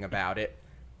nothing about it.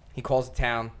 He calls the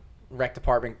town, rec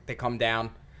department. They come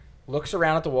down, looks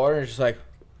around at the water, and is just like,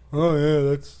 oh yeah,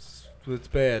 that's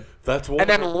bad. That's water. And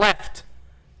then left.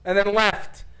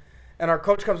 And our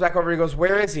coach comes back over. He goes,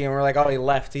 where is he? And we're like, oh, he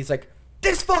left. He's like,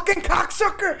 this fucking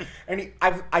cocksucker. And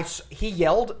he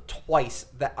yelled twice.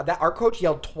 That our coach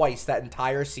yelled twice that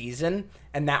entire season,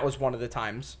 and that was one of the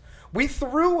times. We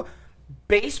threw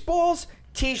baseballs,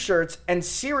 T-shirts, and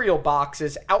cereal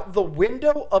boxes out the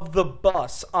window of the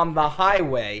bus on the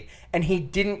highway, and he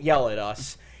didn't yell at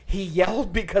us. He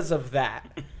yelled because of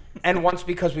that, and once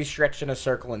because we stretched in a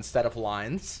circle instead of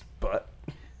lines. But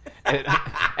and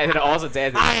then also to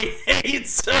add, I hate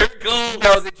circles.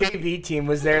 no, the JV team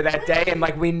was there that day, and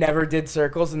like we never did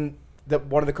circles, and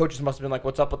one of the coaches must have been like,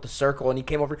 "What's up with the circle?" And he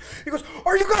came over. He goes,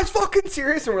 "Are you guys fucking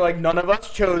serious?" And we're like, "None of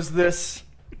us chose this."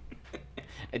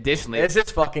 additionally, It's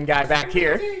this fucking guy back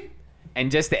here.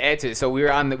 and just to add to it, so we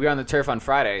were on the turf on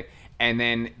Friday, and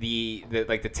then the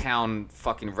town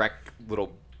fucking wreck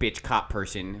little bitch cop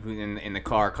person who's in the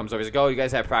car comes over. He's like, "Oh, you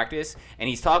guys have practice?" And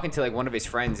he's talking to like one of his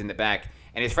friends in the back,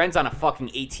 and his friend's on a fucking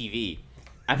ATV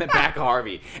on the back of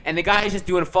Harvey, and the guy is just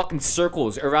doing fucking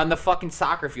circles around the fucking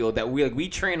soccer field that we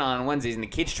train on Wednesdays and the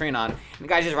kids train on, and the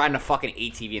guy's just riding a fucking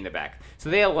ATV in the back. So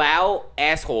they allow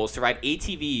assholes to ride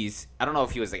ATVs. I don't know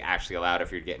if he was like actually allowed,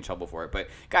 if you'd get in trouble for it, but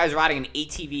guys riding an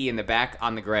ATV in the back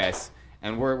on the grass,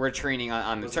 and we're training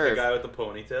on the Was turf. it the guy with the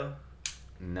ponytail?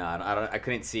 No, I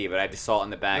couldn't see, but I just saw it in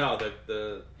the back. No,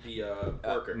 the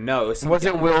worker. No, Was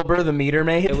it Wilbur, the meter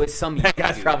maid? It was some. That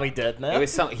guy's dude. probably dead now. It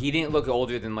was some. He didn't look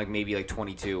older than like maybe like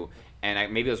 22,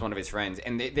 and maybe it was one of his friends.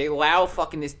 And they allow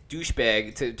fucking this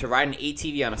douchebag to ride an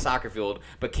ATV on a soccer field,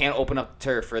 but can't open up the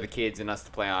turf for the kids and us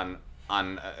to play on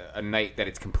a night that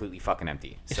it's completely fucking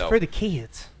empty. It's So for the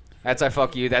kids. that's our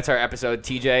fuck you. That's our episode.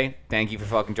 TJ, thank you for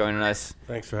fucking joining us.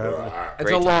 Thanks for having me. It's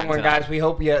Great a long time one, tonight. guys. We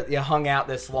hope you hung out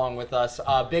this long with us.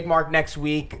 Big Mark next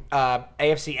week.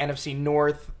 AFC, NFC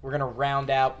North. We're going to round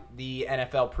out the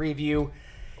NFL preview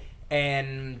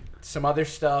and some other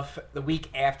stuff. The week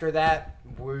after that,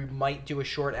 we might do a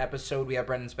short episode. We have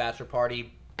Brendan's bachelor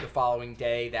party the following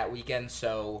day that weekend,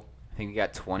 so... I think we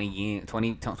got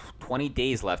 20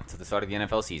 days left until the start of the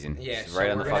NFL season. Yeah, It's so right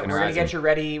on the we're fucking gonna get horizon. you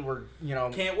ready. We're,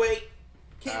 Can't wait.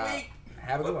 Can't wait.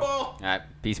 have a good one. Football. All right,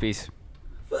 peace.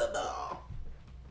 Football.